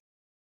of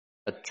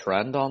a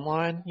trend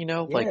online,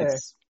 like Yeah.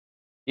 it's,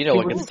 People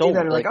like it's see still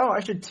that are like, oh, I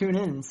should tune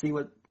in and see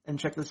and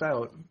check this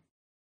out.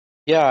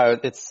 yeah,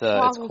 it's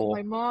Boggles cool.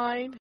 my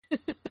mind.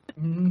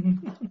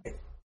 Time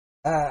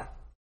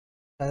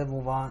to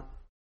move on.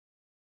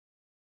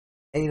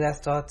 Any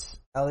last thoughts,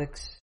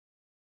 Alex?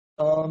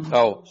 Oh, I'm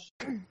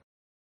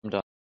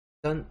done.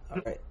 Done?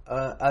 Alright.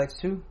 Alex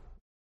too?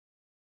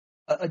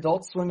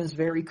 Adult Swim is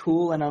very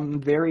cool, and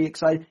I'm very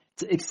excited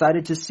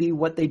to see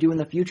what they do in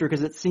the future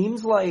because it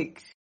seems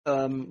like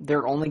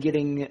they're only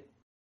getting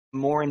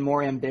more and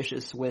more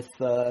ambitious with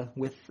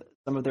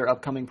some of their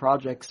upcoming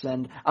projects,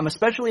 and I'm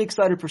especially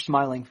excited for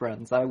Smiling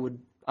Friends.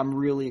 I'm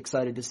really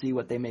excited to see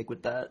what they make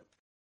with that.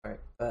 Alright.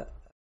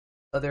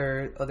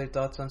 Other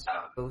thoughts on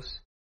those?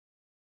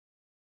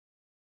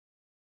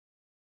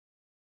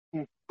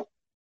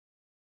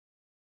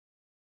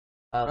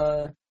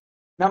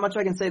 Not much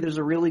I can say. There's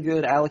a really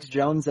good Alex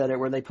Jones edit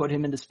where they put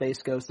him into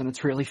Space Ghost, and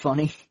it's really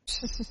funny.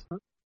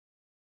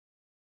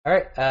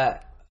 Alright,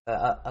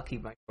 I'll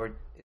keep my word.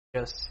 It's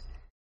just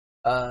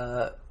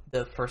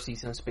the first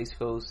season of Space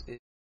Ghost.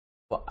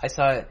 I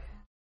saw it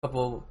a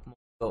couple months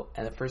ago,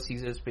 and the first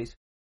season of Space Ghost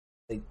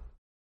is like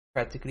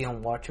practically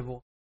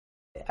unwatchable.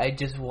 I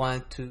just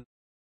wanted to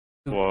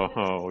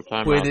Whoa,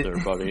 time quit out it.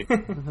 there, buddy.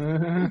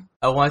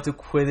 I wanted to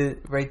quit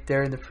it right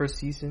there in the first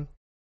season.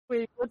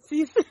 Wait, what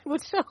season?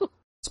 What show?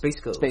 Space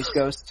Ghost. Space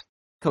Ghost,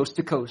 Coast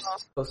to Coast.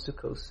 Coast to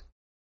Coast.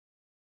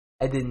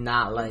 I really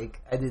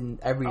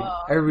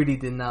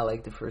did not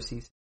like the first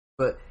season.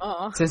 But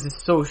since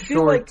it's so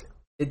short,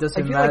 it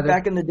doesn't matter. I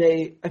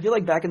feel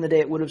like back in the day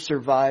it would have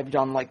survived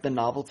on like the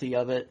novelty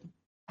of it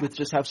with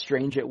just how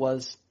strange it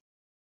was.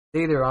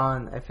 Later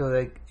on, I feel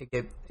like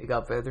it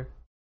got better.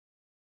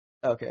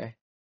 Okay.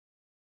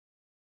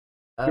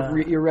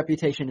 Your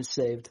reputation is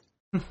saved.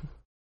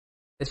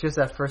 It's just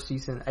that first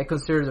season. I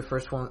consider the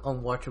first one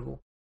unwatchable.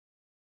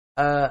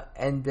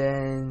 And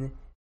then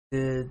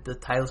the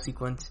title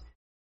sequence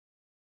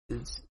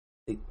is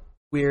like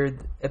weird,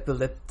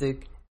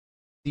 epileptic,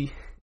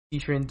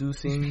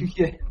 seizure-inducing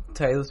Yeah.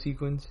 title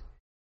sequence.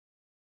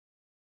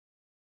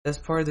 That's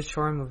part of the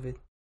charm of it.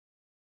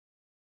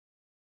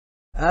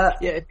 Yeah,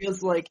 it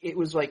feels like it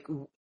was like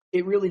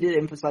it really did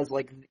emphasize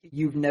like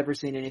you've never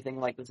seen anything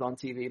like this on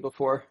TV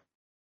before.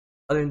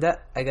 Other than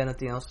that, I got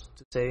nothing else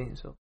to say.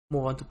 So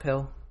move on to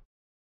Pell.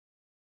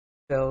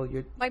 Pell,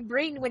 your My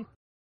brain went.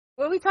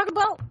 What are we talking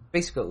about?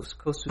 Space Ghost,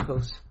 Coast to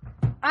Coast.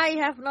 I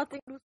have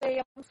nothing to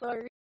say. I'm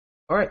sorry.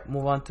 All right,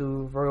 move on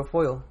to Royal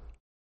Foil.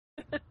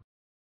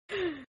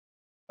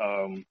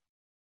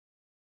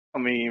 I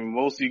mean,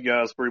 most of you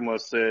guys pretty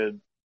much said.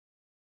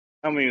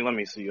 I mean, let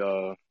me see.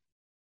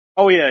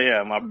 Oh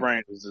yeah, my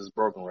brain is just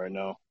broken right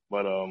now.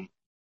 But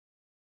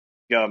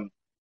yeah,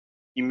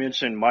 you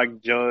mentioned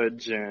Mike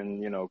Judge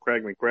and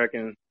Craig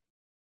McCracken.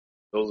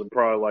 Those are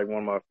probably like one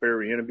of my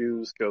favorite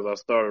interviews because I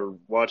started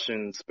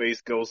watching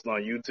Space Ghost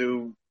on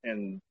YouTube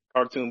and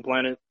Cartoon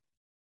Planet.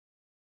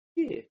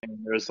 Yeah. And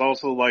there's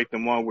also like the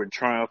one with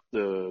Triumph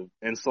the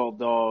Insult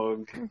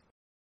Dog,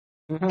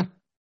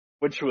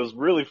 which was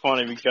really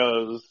funny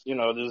because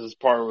this is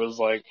part was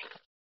like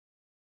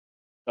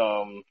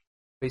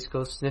Space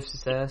Ghost sniffs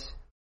his ass.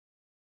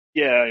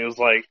 yeah, it was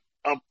like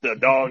up the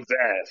dog's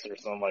ass or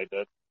something like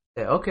that.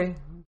 Yeah, okay.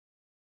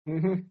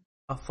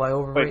 I'll fly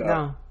over Wait, right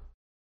now.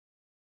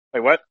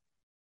 Wait, what?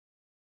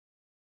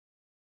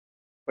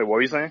 Wait, what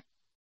were you saying?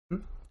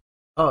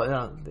 Oh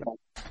no,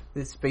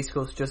 this Space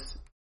Ghost just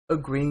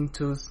agreeing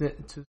to sniff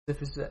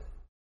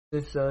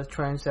his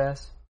Triumph's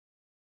ass.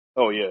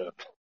 Oh yeah.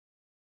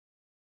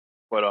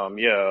 But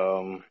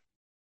yeah,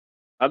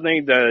 I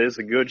think that it's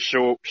a good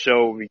show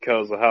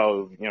because of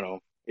how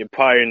it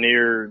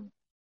pioneered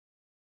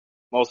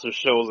most of the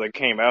shows that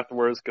came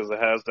afterwards because it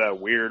has that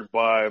weird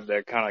vibe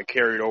that kind of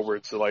carried over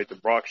to like the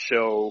Brock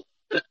show,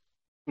 excuse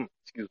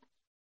me,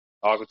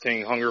 Aqua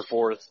Teen, Hunger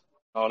Force,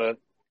 all that.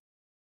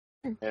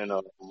 And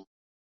sorry,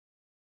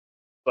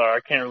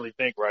 I can't really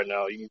think right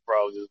now. You can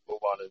probably just move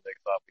on to the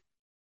next topic.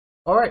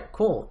 All right,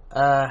 cool.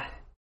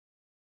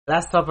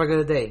 Last topic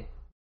of the day.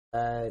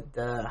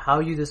 The how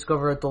you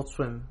discover Adult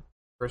Swim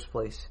first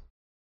place.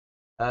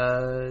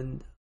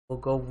 We'll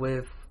go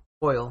with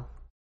Foil.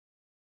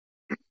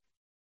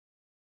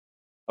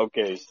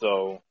 Okay,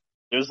 so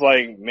there's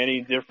like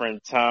many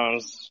different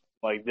times,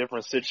 like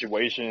different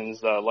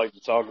situations that I like to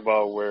talk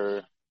about where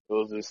it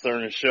was a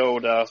certain show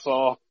that I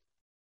saw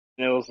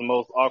and it was the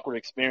most awkward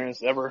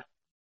experience ever.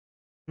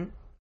 Going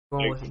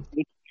Like,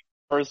 with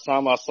first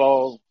time I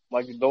saw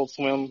like Adult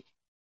Swim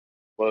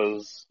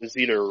it's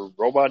either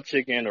Robot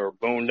Chicken or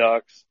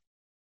Boondocks.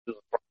 This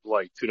was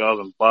probably like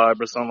 2005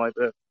 or something like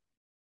that.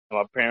 And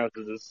my parents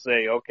would just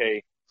say,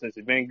 okay, since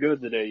you've been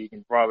good today, you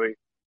can probably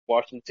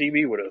watch some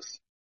TV with us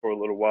for a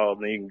little while,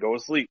 and then you can go to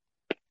sleep.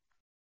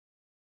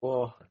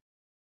 Whoa.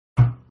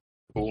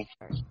 Cool.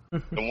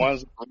 The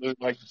ones I really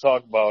like to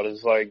talk about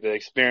is like the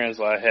experience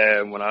I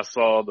had when I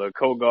saw the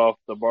Kogolf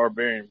the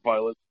Barbarian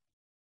pilot.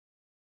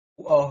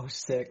 Whoa,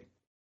 sick.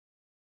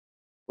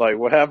 Like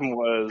what happened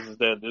was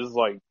that this is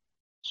like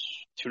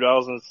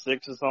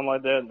 2006 or something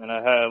like that, and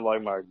I had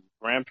like my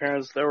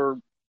grandparents that were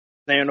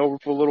staying over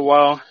for a little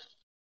while,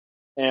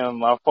 and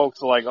my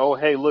folks were like, "Oh,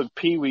 hey, look,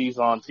 Pee Wee's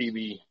on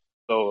TV."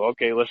 So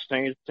okay, let's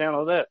change the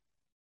channel to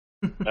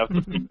that.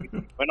 After Pee Wee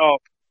went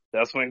off,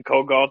 that's when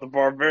Kogolf the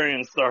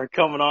Barbarian started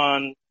coming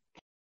on.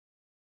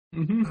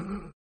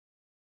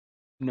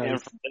 Nice.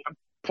 And from that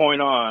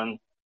point on,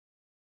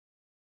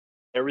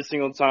 every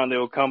single time they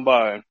would come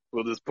by,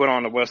 we'll just put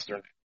on a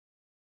Western.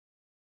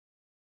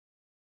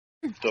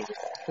 So,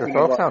 Your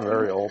folks sound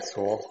very old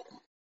school.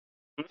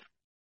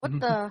 What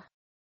the?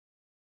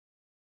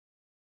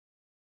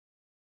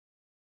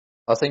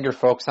 I think your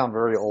folks sound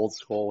very old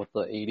school with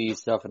the 80s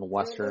stuff and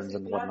westerns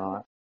and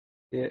whatnot.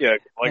 yeah,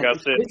 like I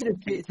It's said,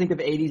 crazy to think of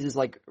 80s as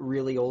like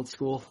really old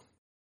school.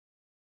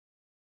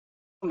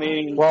 I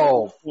mean,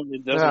 Well,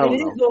 it yeah, doesn't I I don't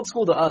mean, it know. is old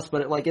school to us,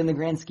 but like in the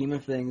grand scheme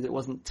of things, it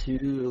wasn't too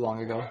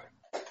long ago.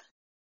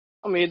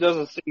 I mean, it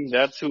doesn't seem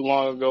that too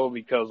long ago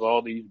because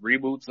all these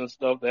reboots and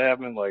stuff that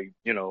happened, like,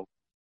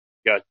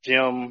 got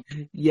Jim,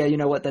 Yeah, you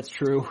know what? That's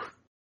true.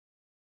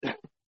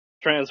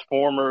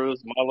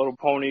 Transformers, My Little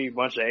Pony, a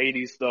bunch of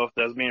 80s stuff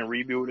that's being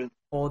rebooted.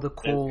 all the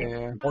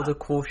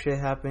cool shit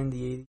happened in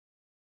the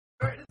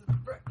 80s.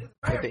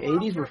 Like, the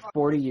 80s were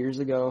 40 years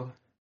ago.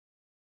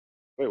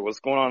 Wait,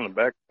 what's going on in the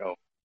back? Oh,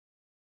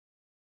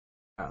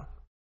 Wow.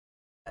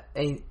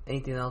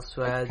 Anything else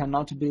to I add?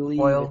 cannot believe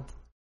Foil? it.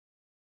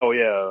 oh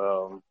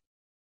yeah,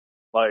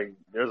 like,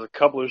 there's a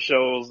couple of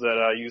shows that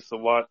I used to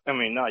watch, I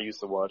mean, not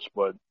used to watch,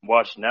 but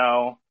watch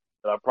now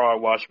that I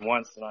probably watched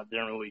once and I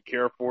didn't really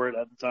care for it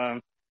at the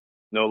time.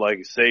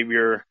 Like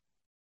Xavier,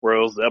 where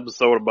it was the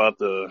episode about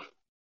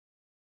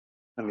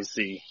let me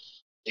see,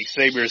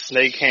 Xavier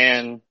Snake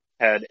Hand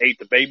had ate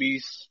the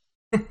babies.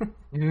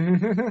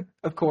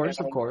 Of course.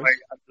 Like,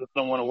 I just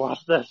don't want to watch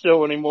that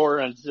show anymore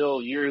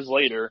until years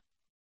later.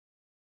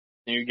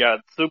 And you got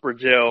Super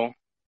Jail,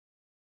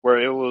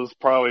 where it was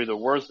probably the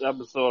worst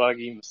episode I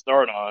could even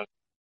start on.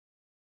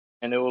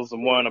 And it was the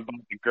one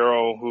about the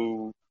girl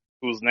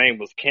whose name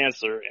was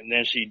Cancer, and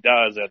then she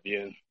dies at the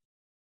end.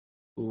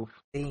 Oof.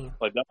 Damn.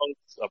 Like, that was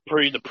a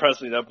pretty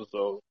depressing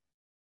episode.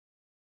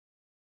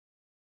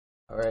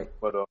 All right.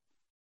 But,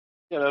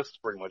 yeah, that's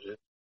pretty much it.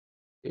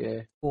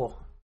 Yeah. Cool.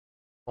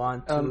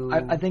 Want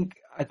to? I think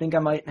I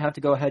might have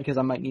to go ahead because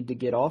I might need to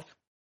get off.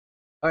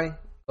 All right,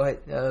 go ahead.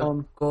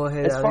 Go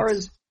ahead. As far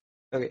Alex.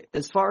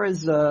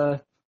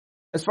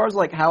 as far as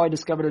like how I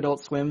discovered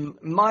Adult Swim,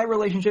 my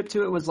relationship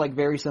to it was like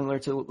very similar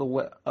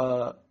to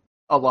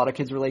a lot of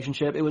kids'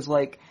 relationship. It was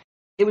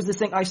this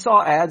thing. I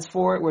saw ads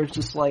for it where it's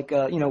just like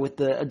with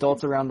the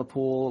adults around the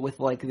pool with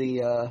like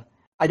the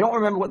I don't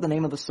remember what the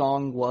name of the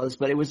song was,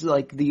 but it was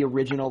like the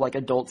original like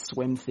Adult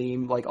Swim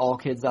theme, like all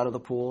kids out of the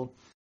pool.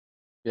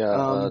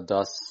 Yeah,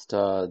 Dust,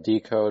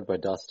 Decode by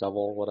Dust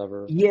Devil,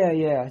 whatever.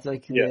 Yeah, it's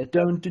like Yeah.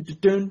 dun dun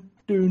dun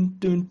dun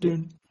dun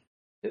dun.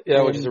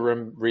 Yeah, which is a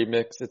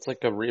remix. It's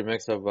like a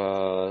remix of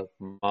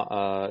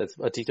it's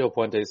a Tito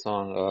Puente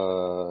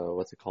song.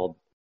 What's it called?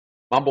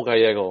 Mambo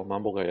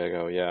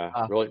Gallego. Yeah,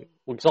 really,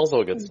 which is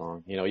also a good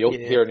song. You'll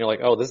hear it and you're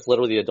like, oh, this is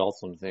literally the Adult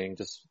Swim thing,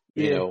 just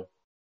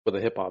with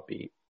a hip hop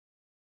beat.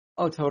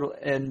 Oh, totally.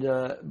 And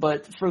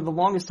but for the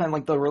longest time,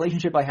 like the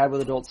relationship I had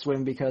with Adult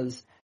Swim,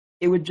 because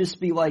it would just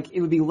be like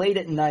it would be late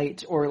at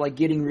night or like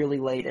getting really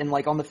late, and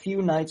like on the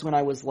few nights when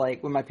I was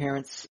like when my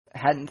parents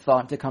hadn't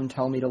thought to come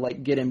tell me to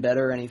like get in bed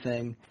or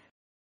anything,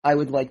 I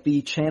would like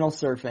be channel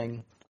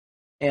surfing,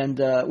 and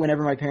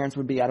whenever my parents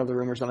would be out of the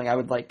room or something, I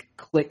would like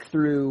click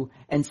through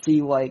and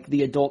see like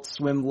the Adult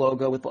Swim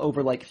logo with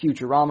over like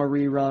Futurama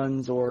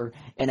reruns or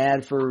an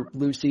ad for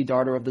Lucy,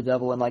 Daughter of the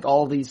Devil, and like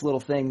all these little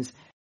things.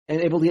 And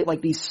able to get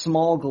like these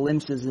small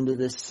glimpses into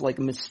this like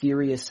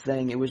mysterious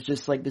thing. It was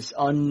just like this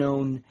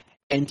unknown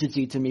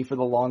entity to me for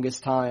the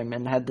longest time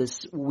and had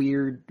this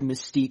weird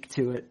mystique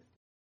to it.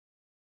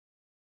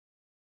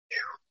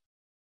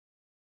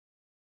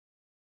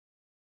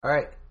 All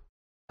right.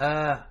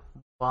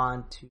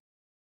 On to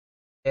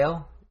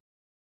Dale.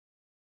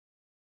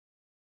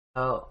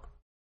 Oh,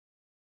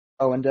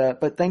 and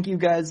but thank you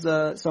guys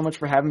so much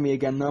for having me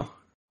again, though.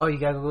 Oh, you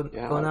gotta go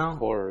now? Of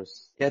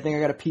course. Yeah, I think I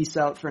got to peace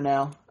out for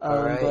now.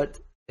 All right. But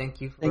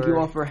thank you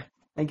all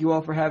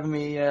for having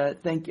me.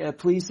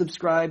 Please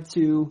subscribe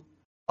to.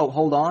 Oh,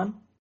 hold on.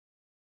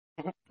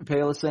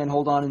 Pale is saying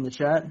hold on in the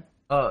chat.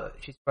 Oh,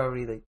 she's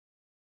probably like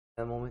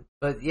at the moment.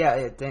 But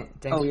yeah.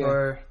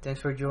 Thanks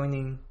for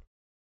joining.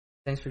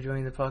 Thanks for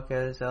joining the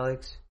podcast,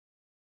 Alex.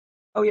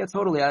 Oh yeah,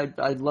 totally.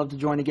 I'd love to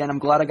join again. I'm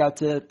glad I got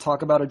to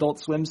talk about Adult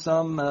Swim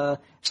some.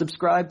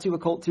 Subscribe to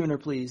Occult Tuner,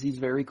 please. He's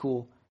very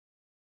cool.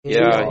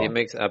 Yeah, he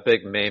makes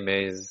epic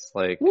memes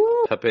like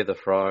Woo! Pepe the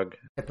Frog.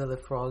 Pepe the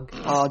Frog.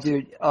 Oh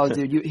dude,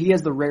 he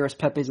has the rarest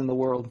Pepes in the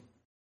world.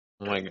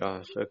 Oh my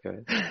gosh. Okay.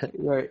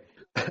 Right.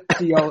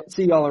 See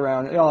y'all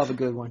around. Y'all have a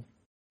good one.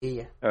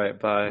 Yeah. All right.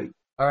 Bye.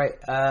 All right.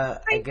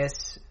 I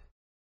guess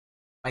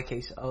my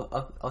case.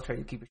 I'll try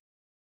to keep it.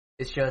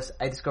 It's just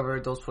I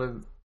discovered Adult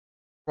Swim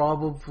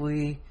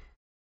probably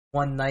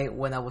one night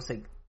when I was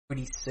like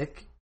pretty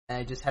sick and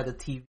I just had the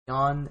TV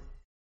on.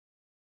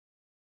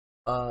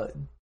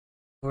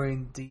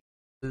 During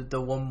the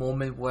one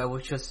moment where I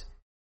was just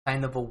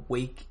kind of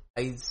awake,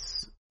 I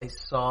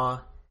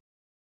saw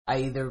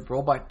either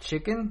Robot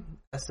Chicken,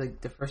 that's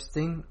like the first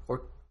thing,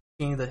 or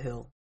King of the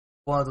Hill.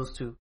 One of those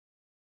two.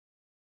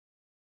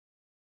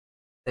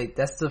 Like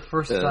that's the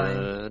first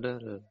time.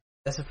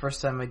 That's the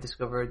first time I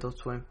discovered Adult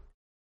Swim.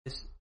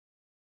 Just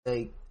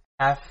like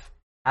half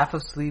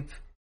asleep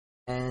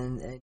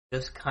and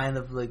just kind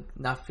of like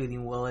not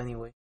feeling well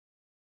anyway.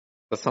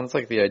 That sounds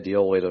like the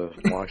ideal way to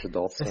watch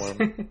Adult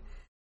Swim.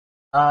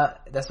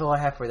 That's all I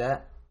have for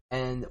that.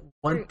 And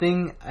one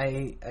thing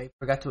I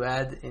forgot to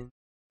add in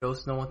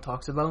shows no one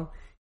talks about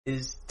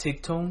is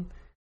Tigtone.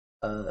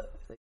 Oh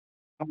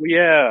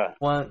yeah.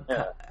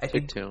 I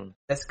think Tigtone.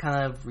 that's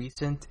kind of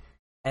recent,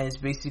 and it's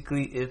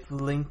basically if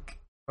Link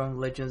from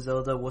Legend of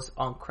Zelda was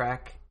on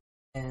crack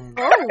and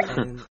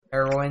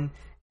heroin,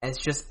 and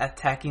it's just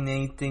attacking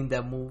anything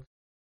that moves.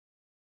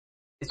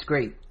 It's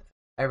great.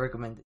 I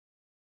recommend it.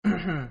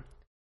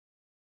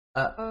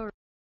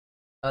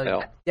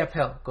 Yeah,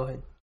 Pell, go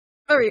ahead.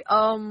 Sorry,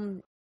 I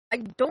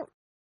don't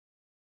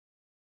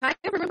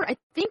remember. I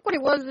think what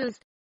it was is,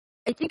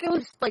 I think I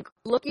was like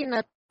looking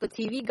at the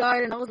TV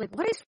guide and I was like,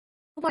 what is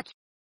so much?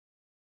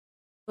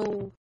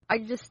 So I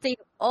just stayed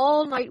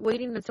all night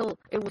waiting until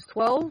it was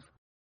 12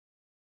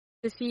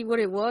 to see what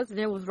it was, and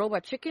it was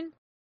Robot Chicken.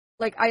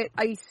 Like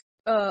the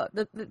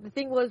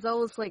thing was, I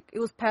was like, it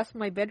was past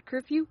my bed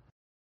curfew.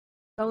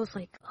 I was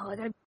like, oh, I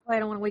don't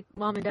want to wake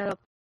mom and dad up.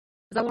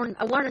 I wanted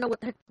to know what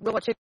the heck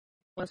Robot Chicken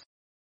was.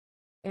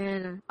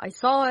 And I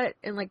saw it,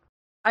 and like,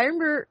 I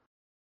remember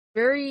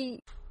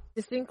very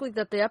distinctly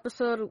that the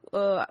episode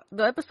I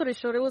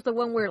showed, it was the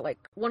one where like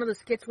one of the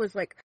skits was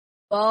like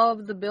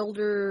Bob the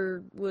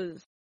Builder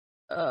was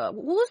what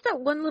was that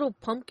one little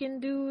pumpkin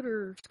dude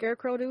or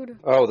scarecrow dude?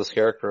 Oh, the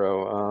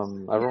Scarecrow.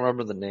 I don't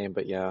remember the name,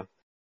 but yeah.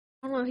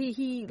 I don't know.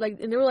 He like,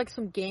 and there were like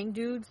some gang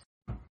dudes,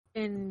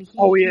 and he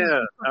I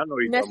know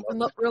you messed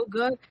them up real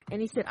good.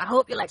 And he said, "I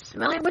hope you like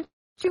smelling what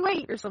you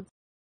ate," or something.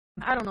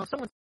 I don't know,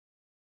 someone.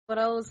 But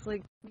I was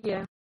like,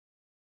 yeah,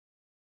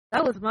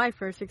 that was my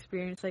first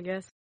experience, I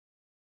guess.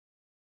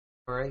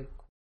 All right.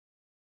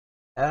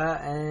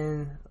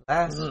 And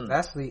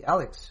lastly,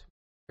 Alex,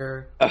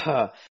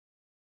 Yeah,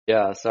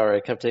 Yeah, sorry,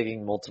 I kept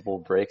taking multiple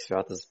breaks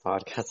throughout this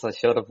podcast. I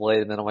showed up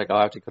late, and then I'm like, oh,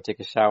 I have to go take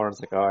a shower, and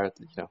it's like, oh, I have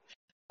to,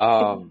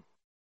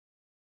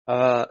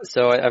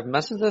 so I've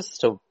messaged this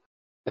to,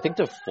 I think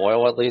to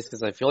Foil at least,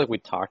 because I feel like we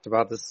talked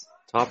about this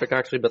topic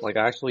actually, but like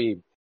I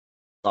actually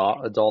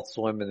saw Adult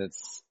Swim in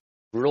its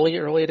really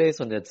early days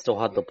when it still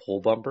had the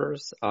pull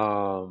bumpers.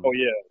 Oh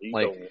yeah, he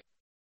Like, told me.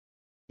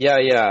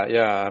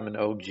 yeah, I'm an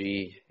OG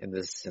in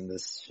this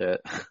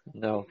shit.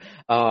 No,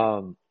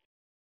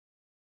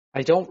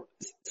 I don't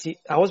see.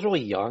 I was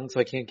really young, so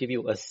I can't give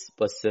you a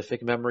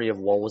specific memory of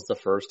what was the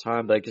first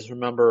time. But I just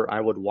remember I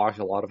would watch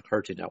a lot of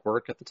Cartoon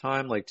Network at the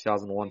time, like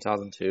 2001,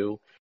 2002,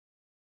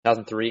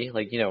 2003,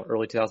 like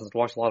early 2000s.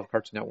 Watched a lot of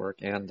Cartoon Network,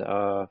 and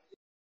I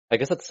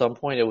guess at some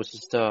point it was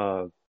just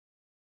Adult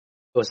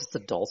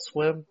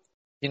Swim,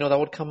 that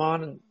would come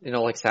on,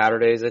 like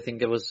Saturdays. I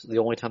think it was the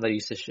only time they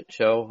used to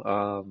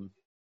show.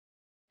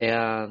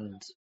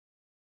 And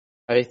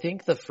I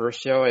think the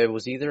first show, it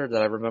was either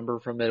that I remember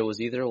from it was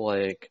either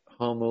like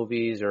Home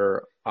Movies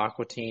or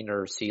Aqua Teen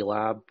or C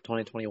Lab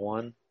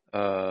 2021.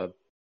 One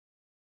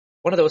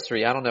of those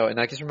three, I don't know. And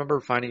I just remember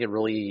finding it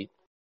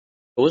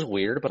was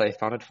weird, but I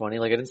found it funny.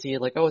 Like I didn't see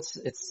it like, oh, I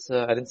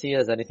didn't see it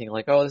as anything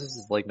like, oh, this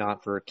is like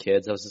not for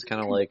kids. I was just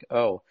kind of like,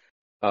 oh,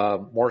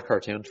 more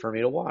cartoons for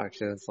me to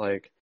watch. And it's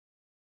like,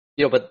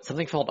 but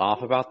something felt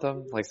off about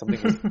them. Like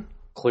something was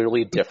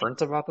clearly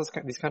different about these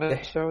kind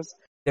of shows.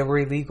 They were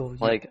illegal.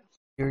 Like,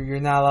 you're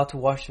not allowed to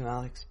watch them,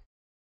 Alex.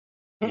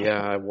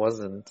 Yeah, I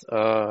wasn't.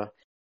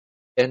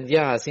 And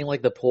yeah, seeing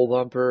like the pull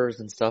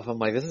bumpers and stuff, I'm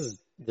like, this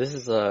is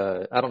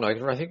I don't know. I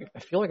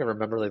feel like I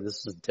remember like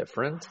this was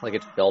different. Like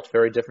it felt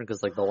very different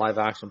because like the live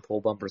action pull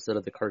bumpers instead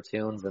of the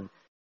cartoons, and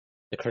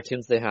the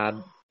cartoons they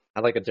had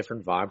like a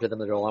different vibe to them.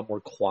 They're a lot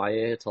more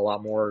quiet, a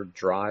lot more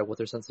dry with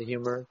their sense of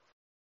humor.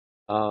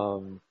 Yeah,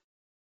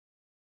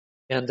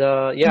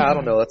 I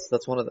don't know. That's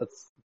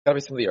gotta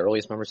be some of the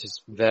earliest memories,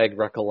 just vague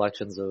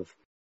recollections of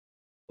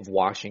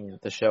watching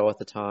the show at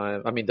the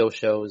time. I mean, those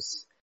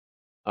shows,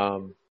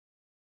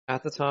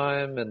 at the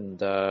time,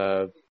 and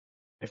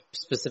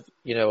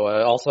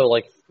also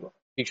like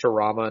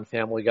Futurama and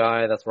Family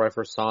Guy. That's where I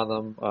first saw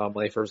them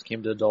when they first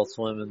came to Adult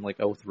Swim in like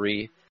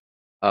 2003.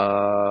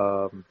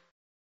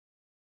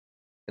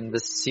 And the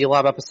C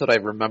Lab episode I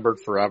remembered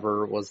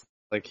forever was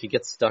like he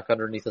gets stuck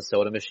underneath a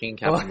soda machine,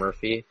 Captain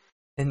Murphy.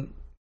 And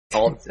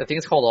I think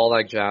it's called All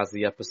That Jazz,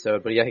 the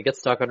episode. But yeah, he gets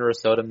stuck under a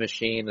soda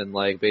machine, and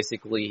like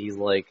basically he's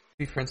like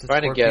trying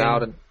to get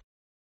out, and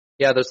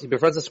yeah, he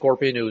befriends a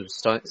scorpion who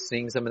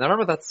stings him. And I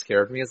remember that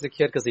scared me as a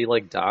kid because he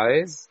like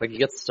dies, like he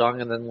gets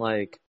stung, and then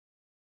like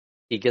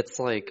he gets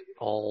like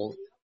all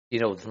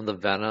from the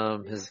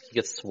venom, he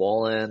gets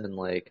swollen, and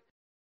like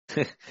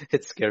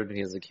it scared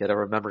me as a kid. I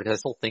remember because I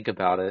still think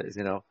about it.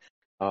 Yeah,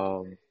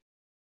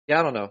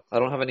 I don't know. I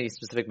don't have any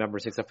specific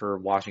memories except for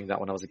watching that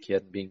when I was a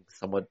kid, and being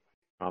somewhat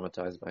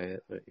traumatized by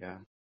it. But yeah,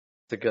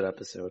 it's a good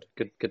episode.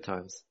 Good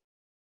times.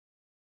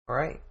 All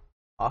right,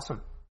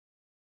 awesome.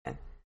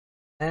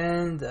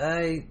 And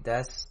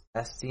that's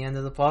the end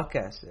of the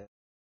podcast.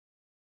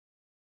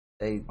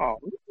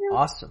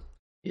 Awesome.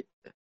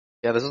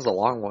 Yeah, this is a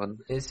long one.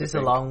 This is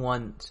a long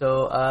one.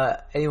 So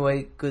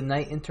anyway, good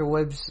night,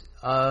 interwebs.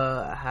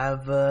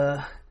 Have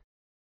a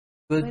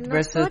good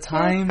rest of the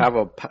time. Have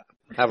a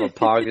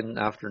poggin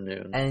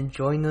afternoon. And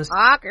join us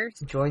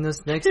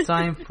next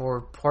time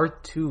for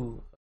part 2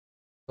 of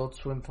Adult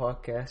Swim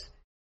podcast.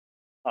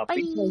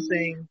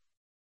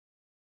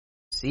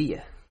 See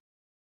ya.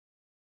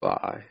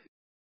 Bye.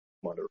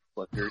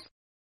 Motherfucker.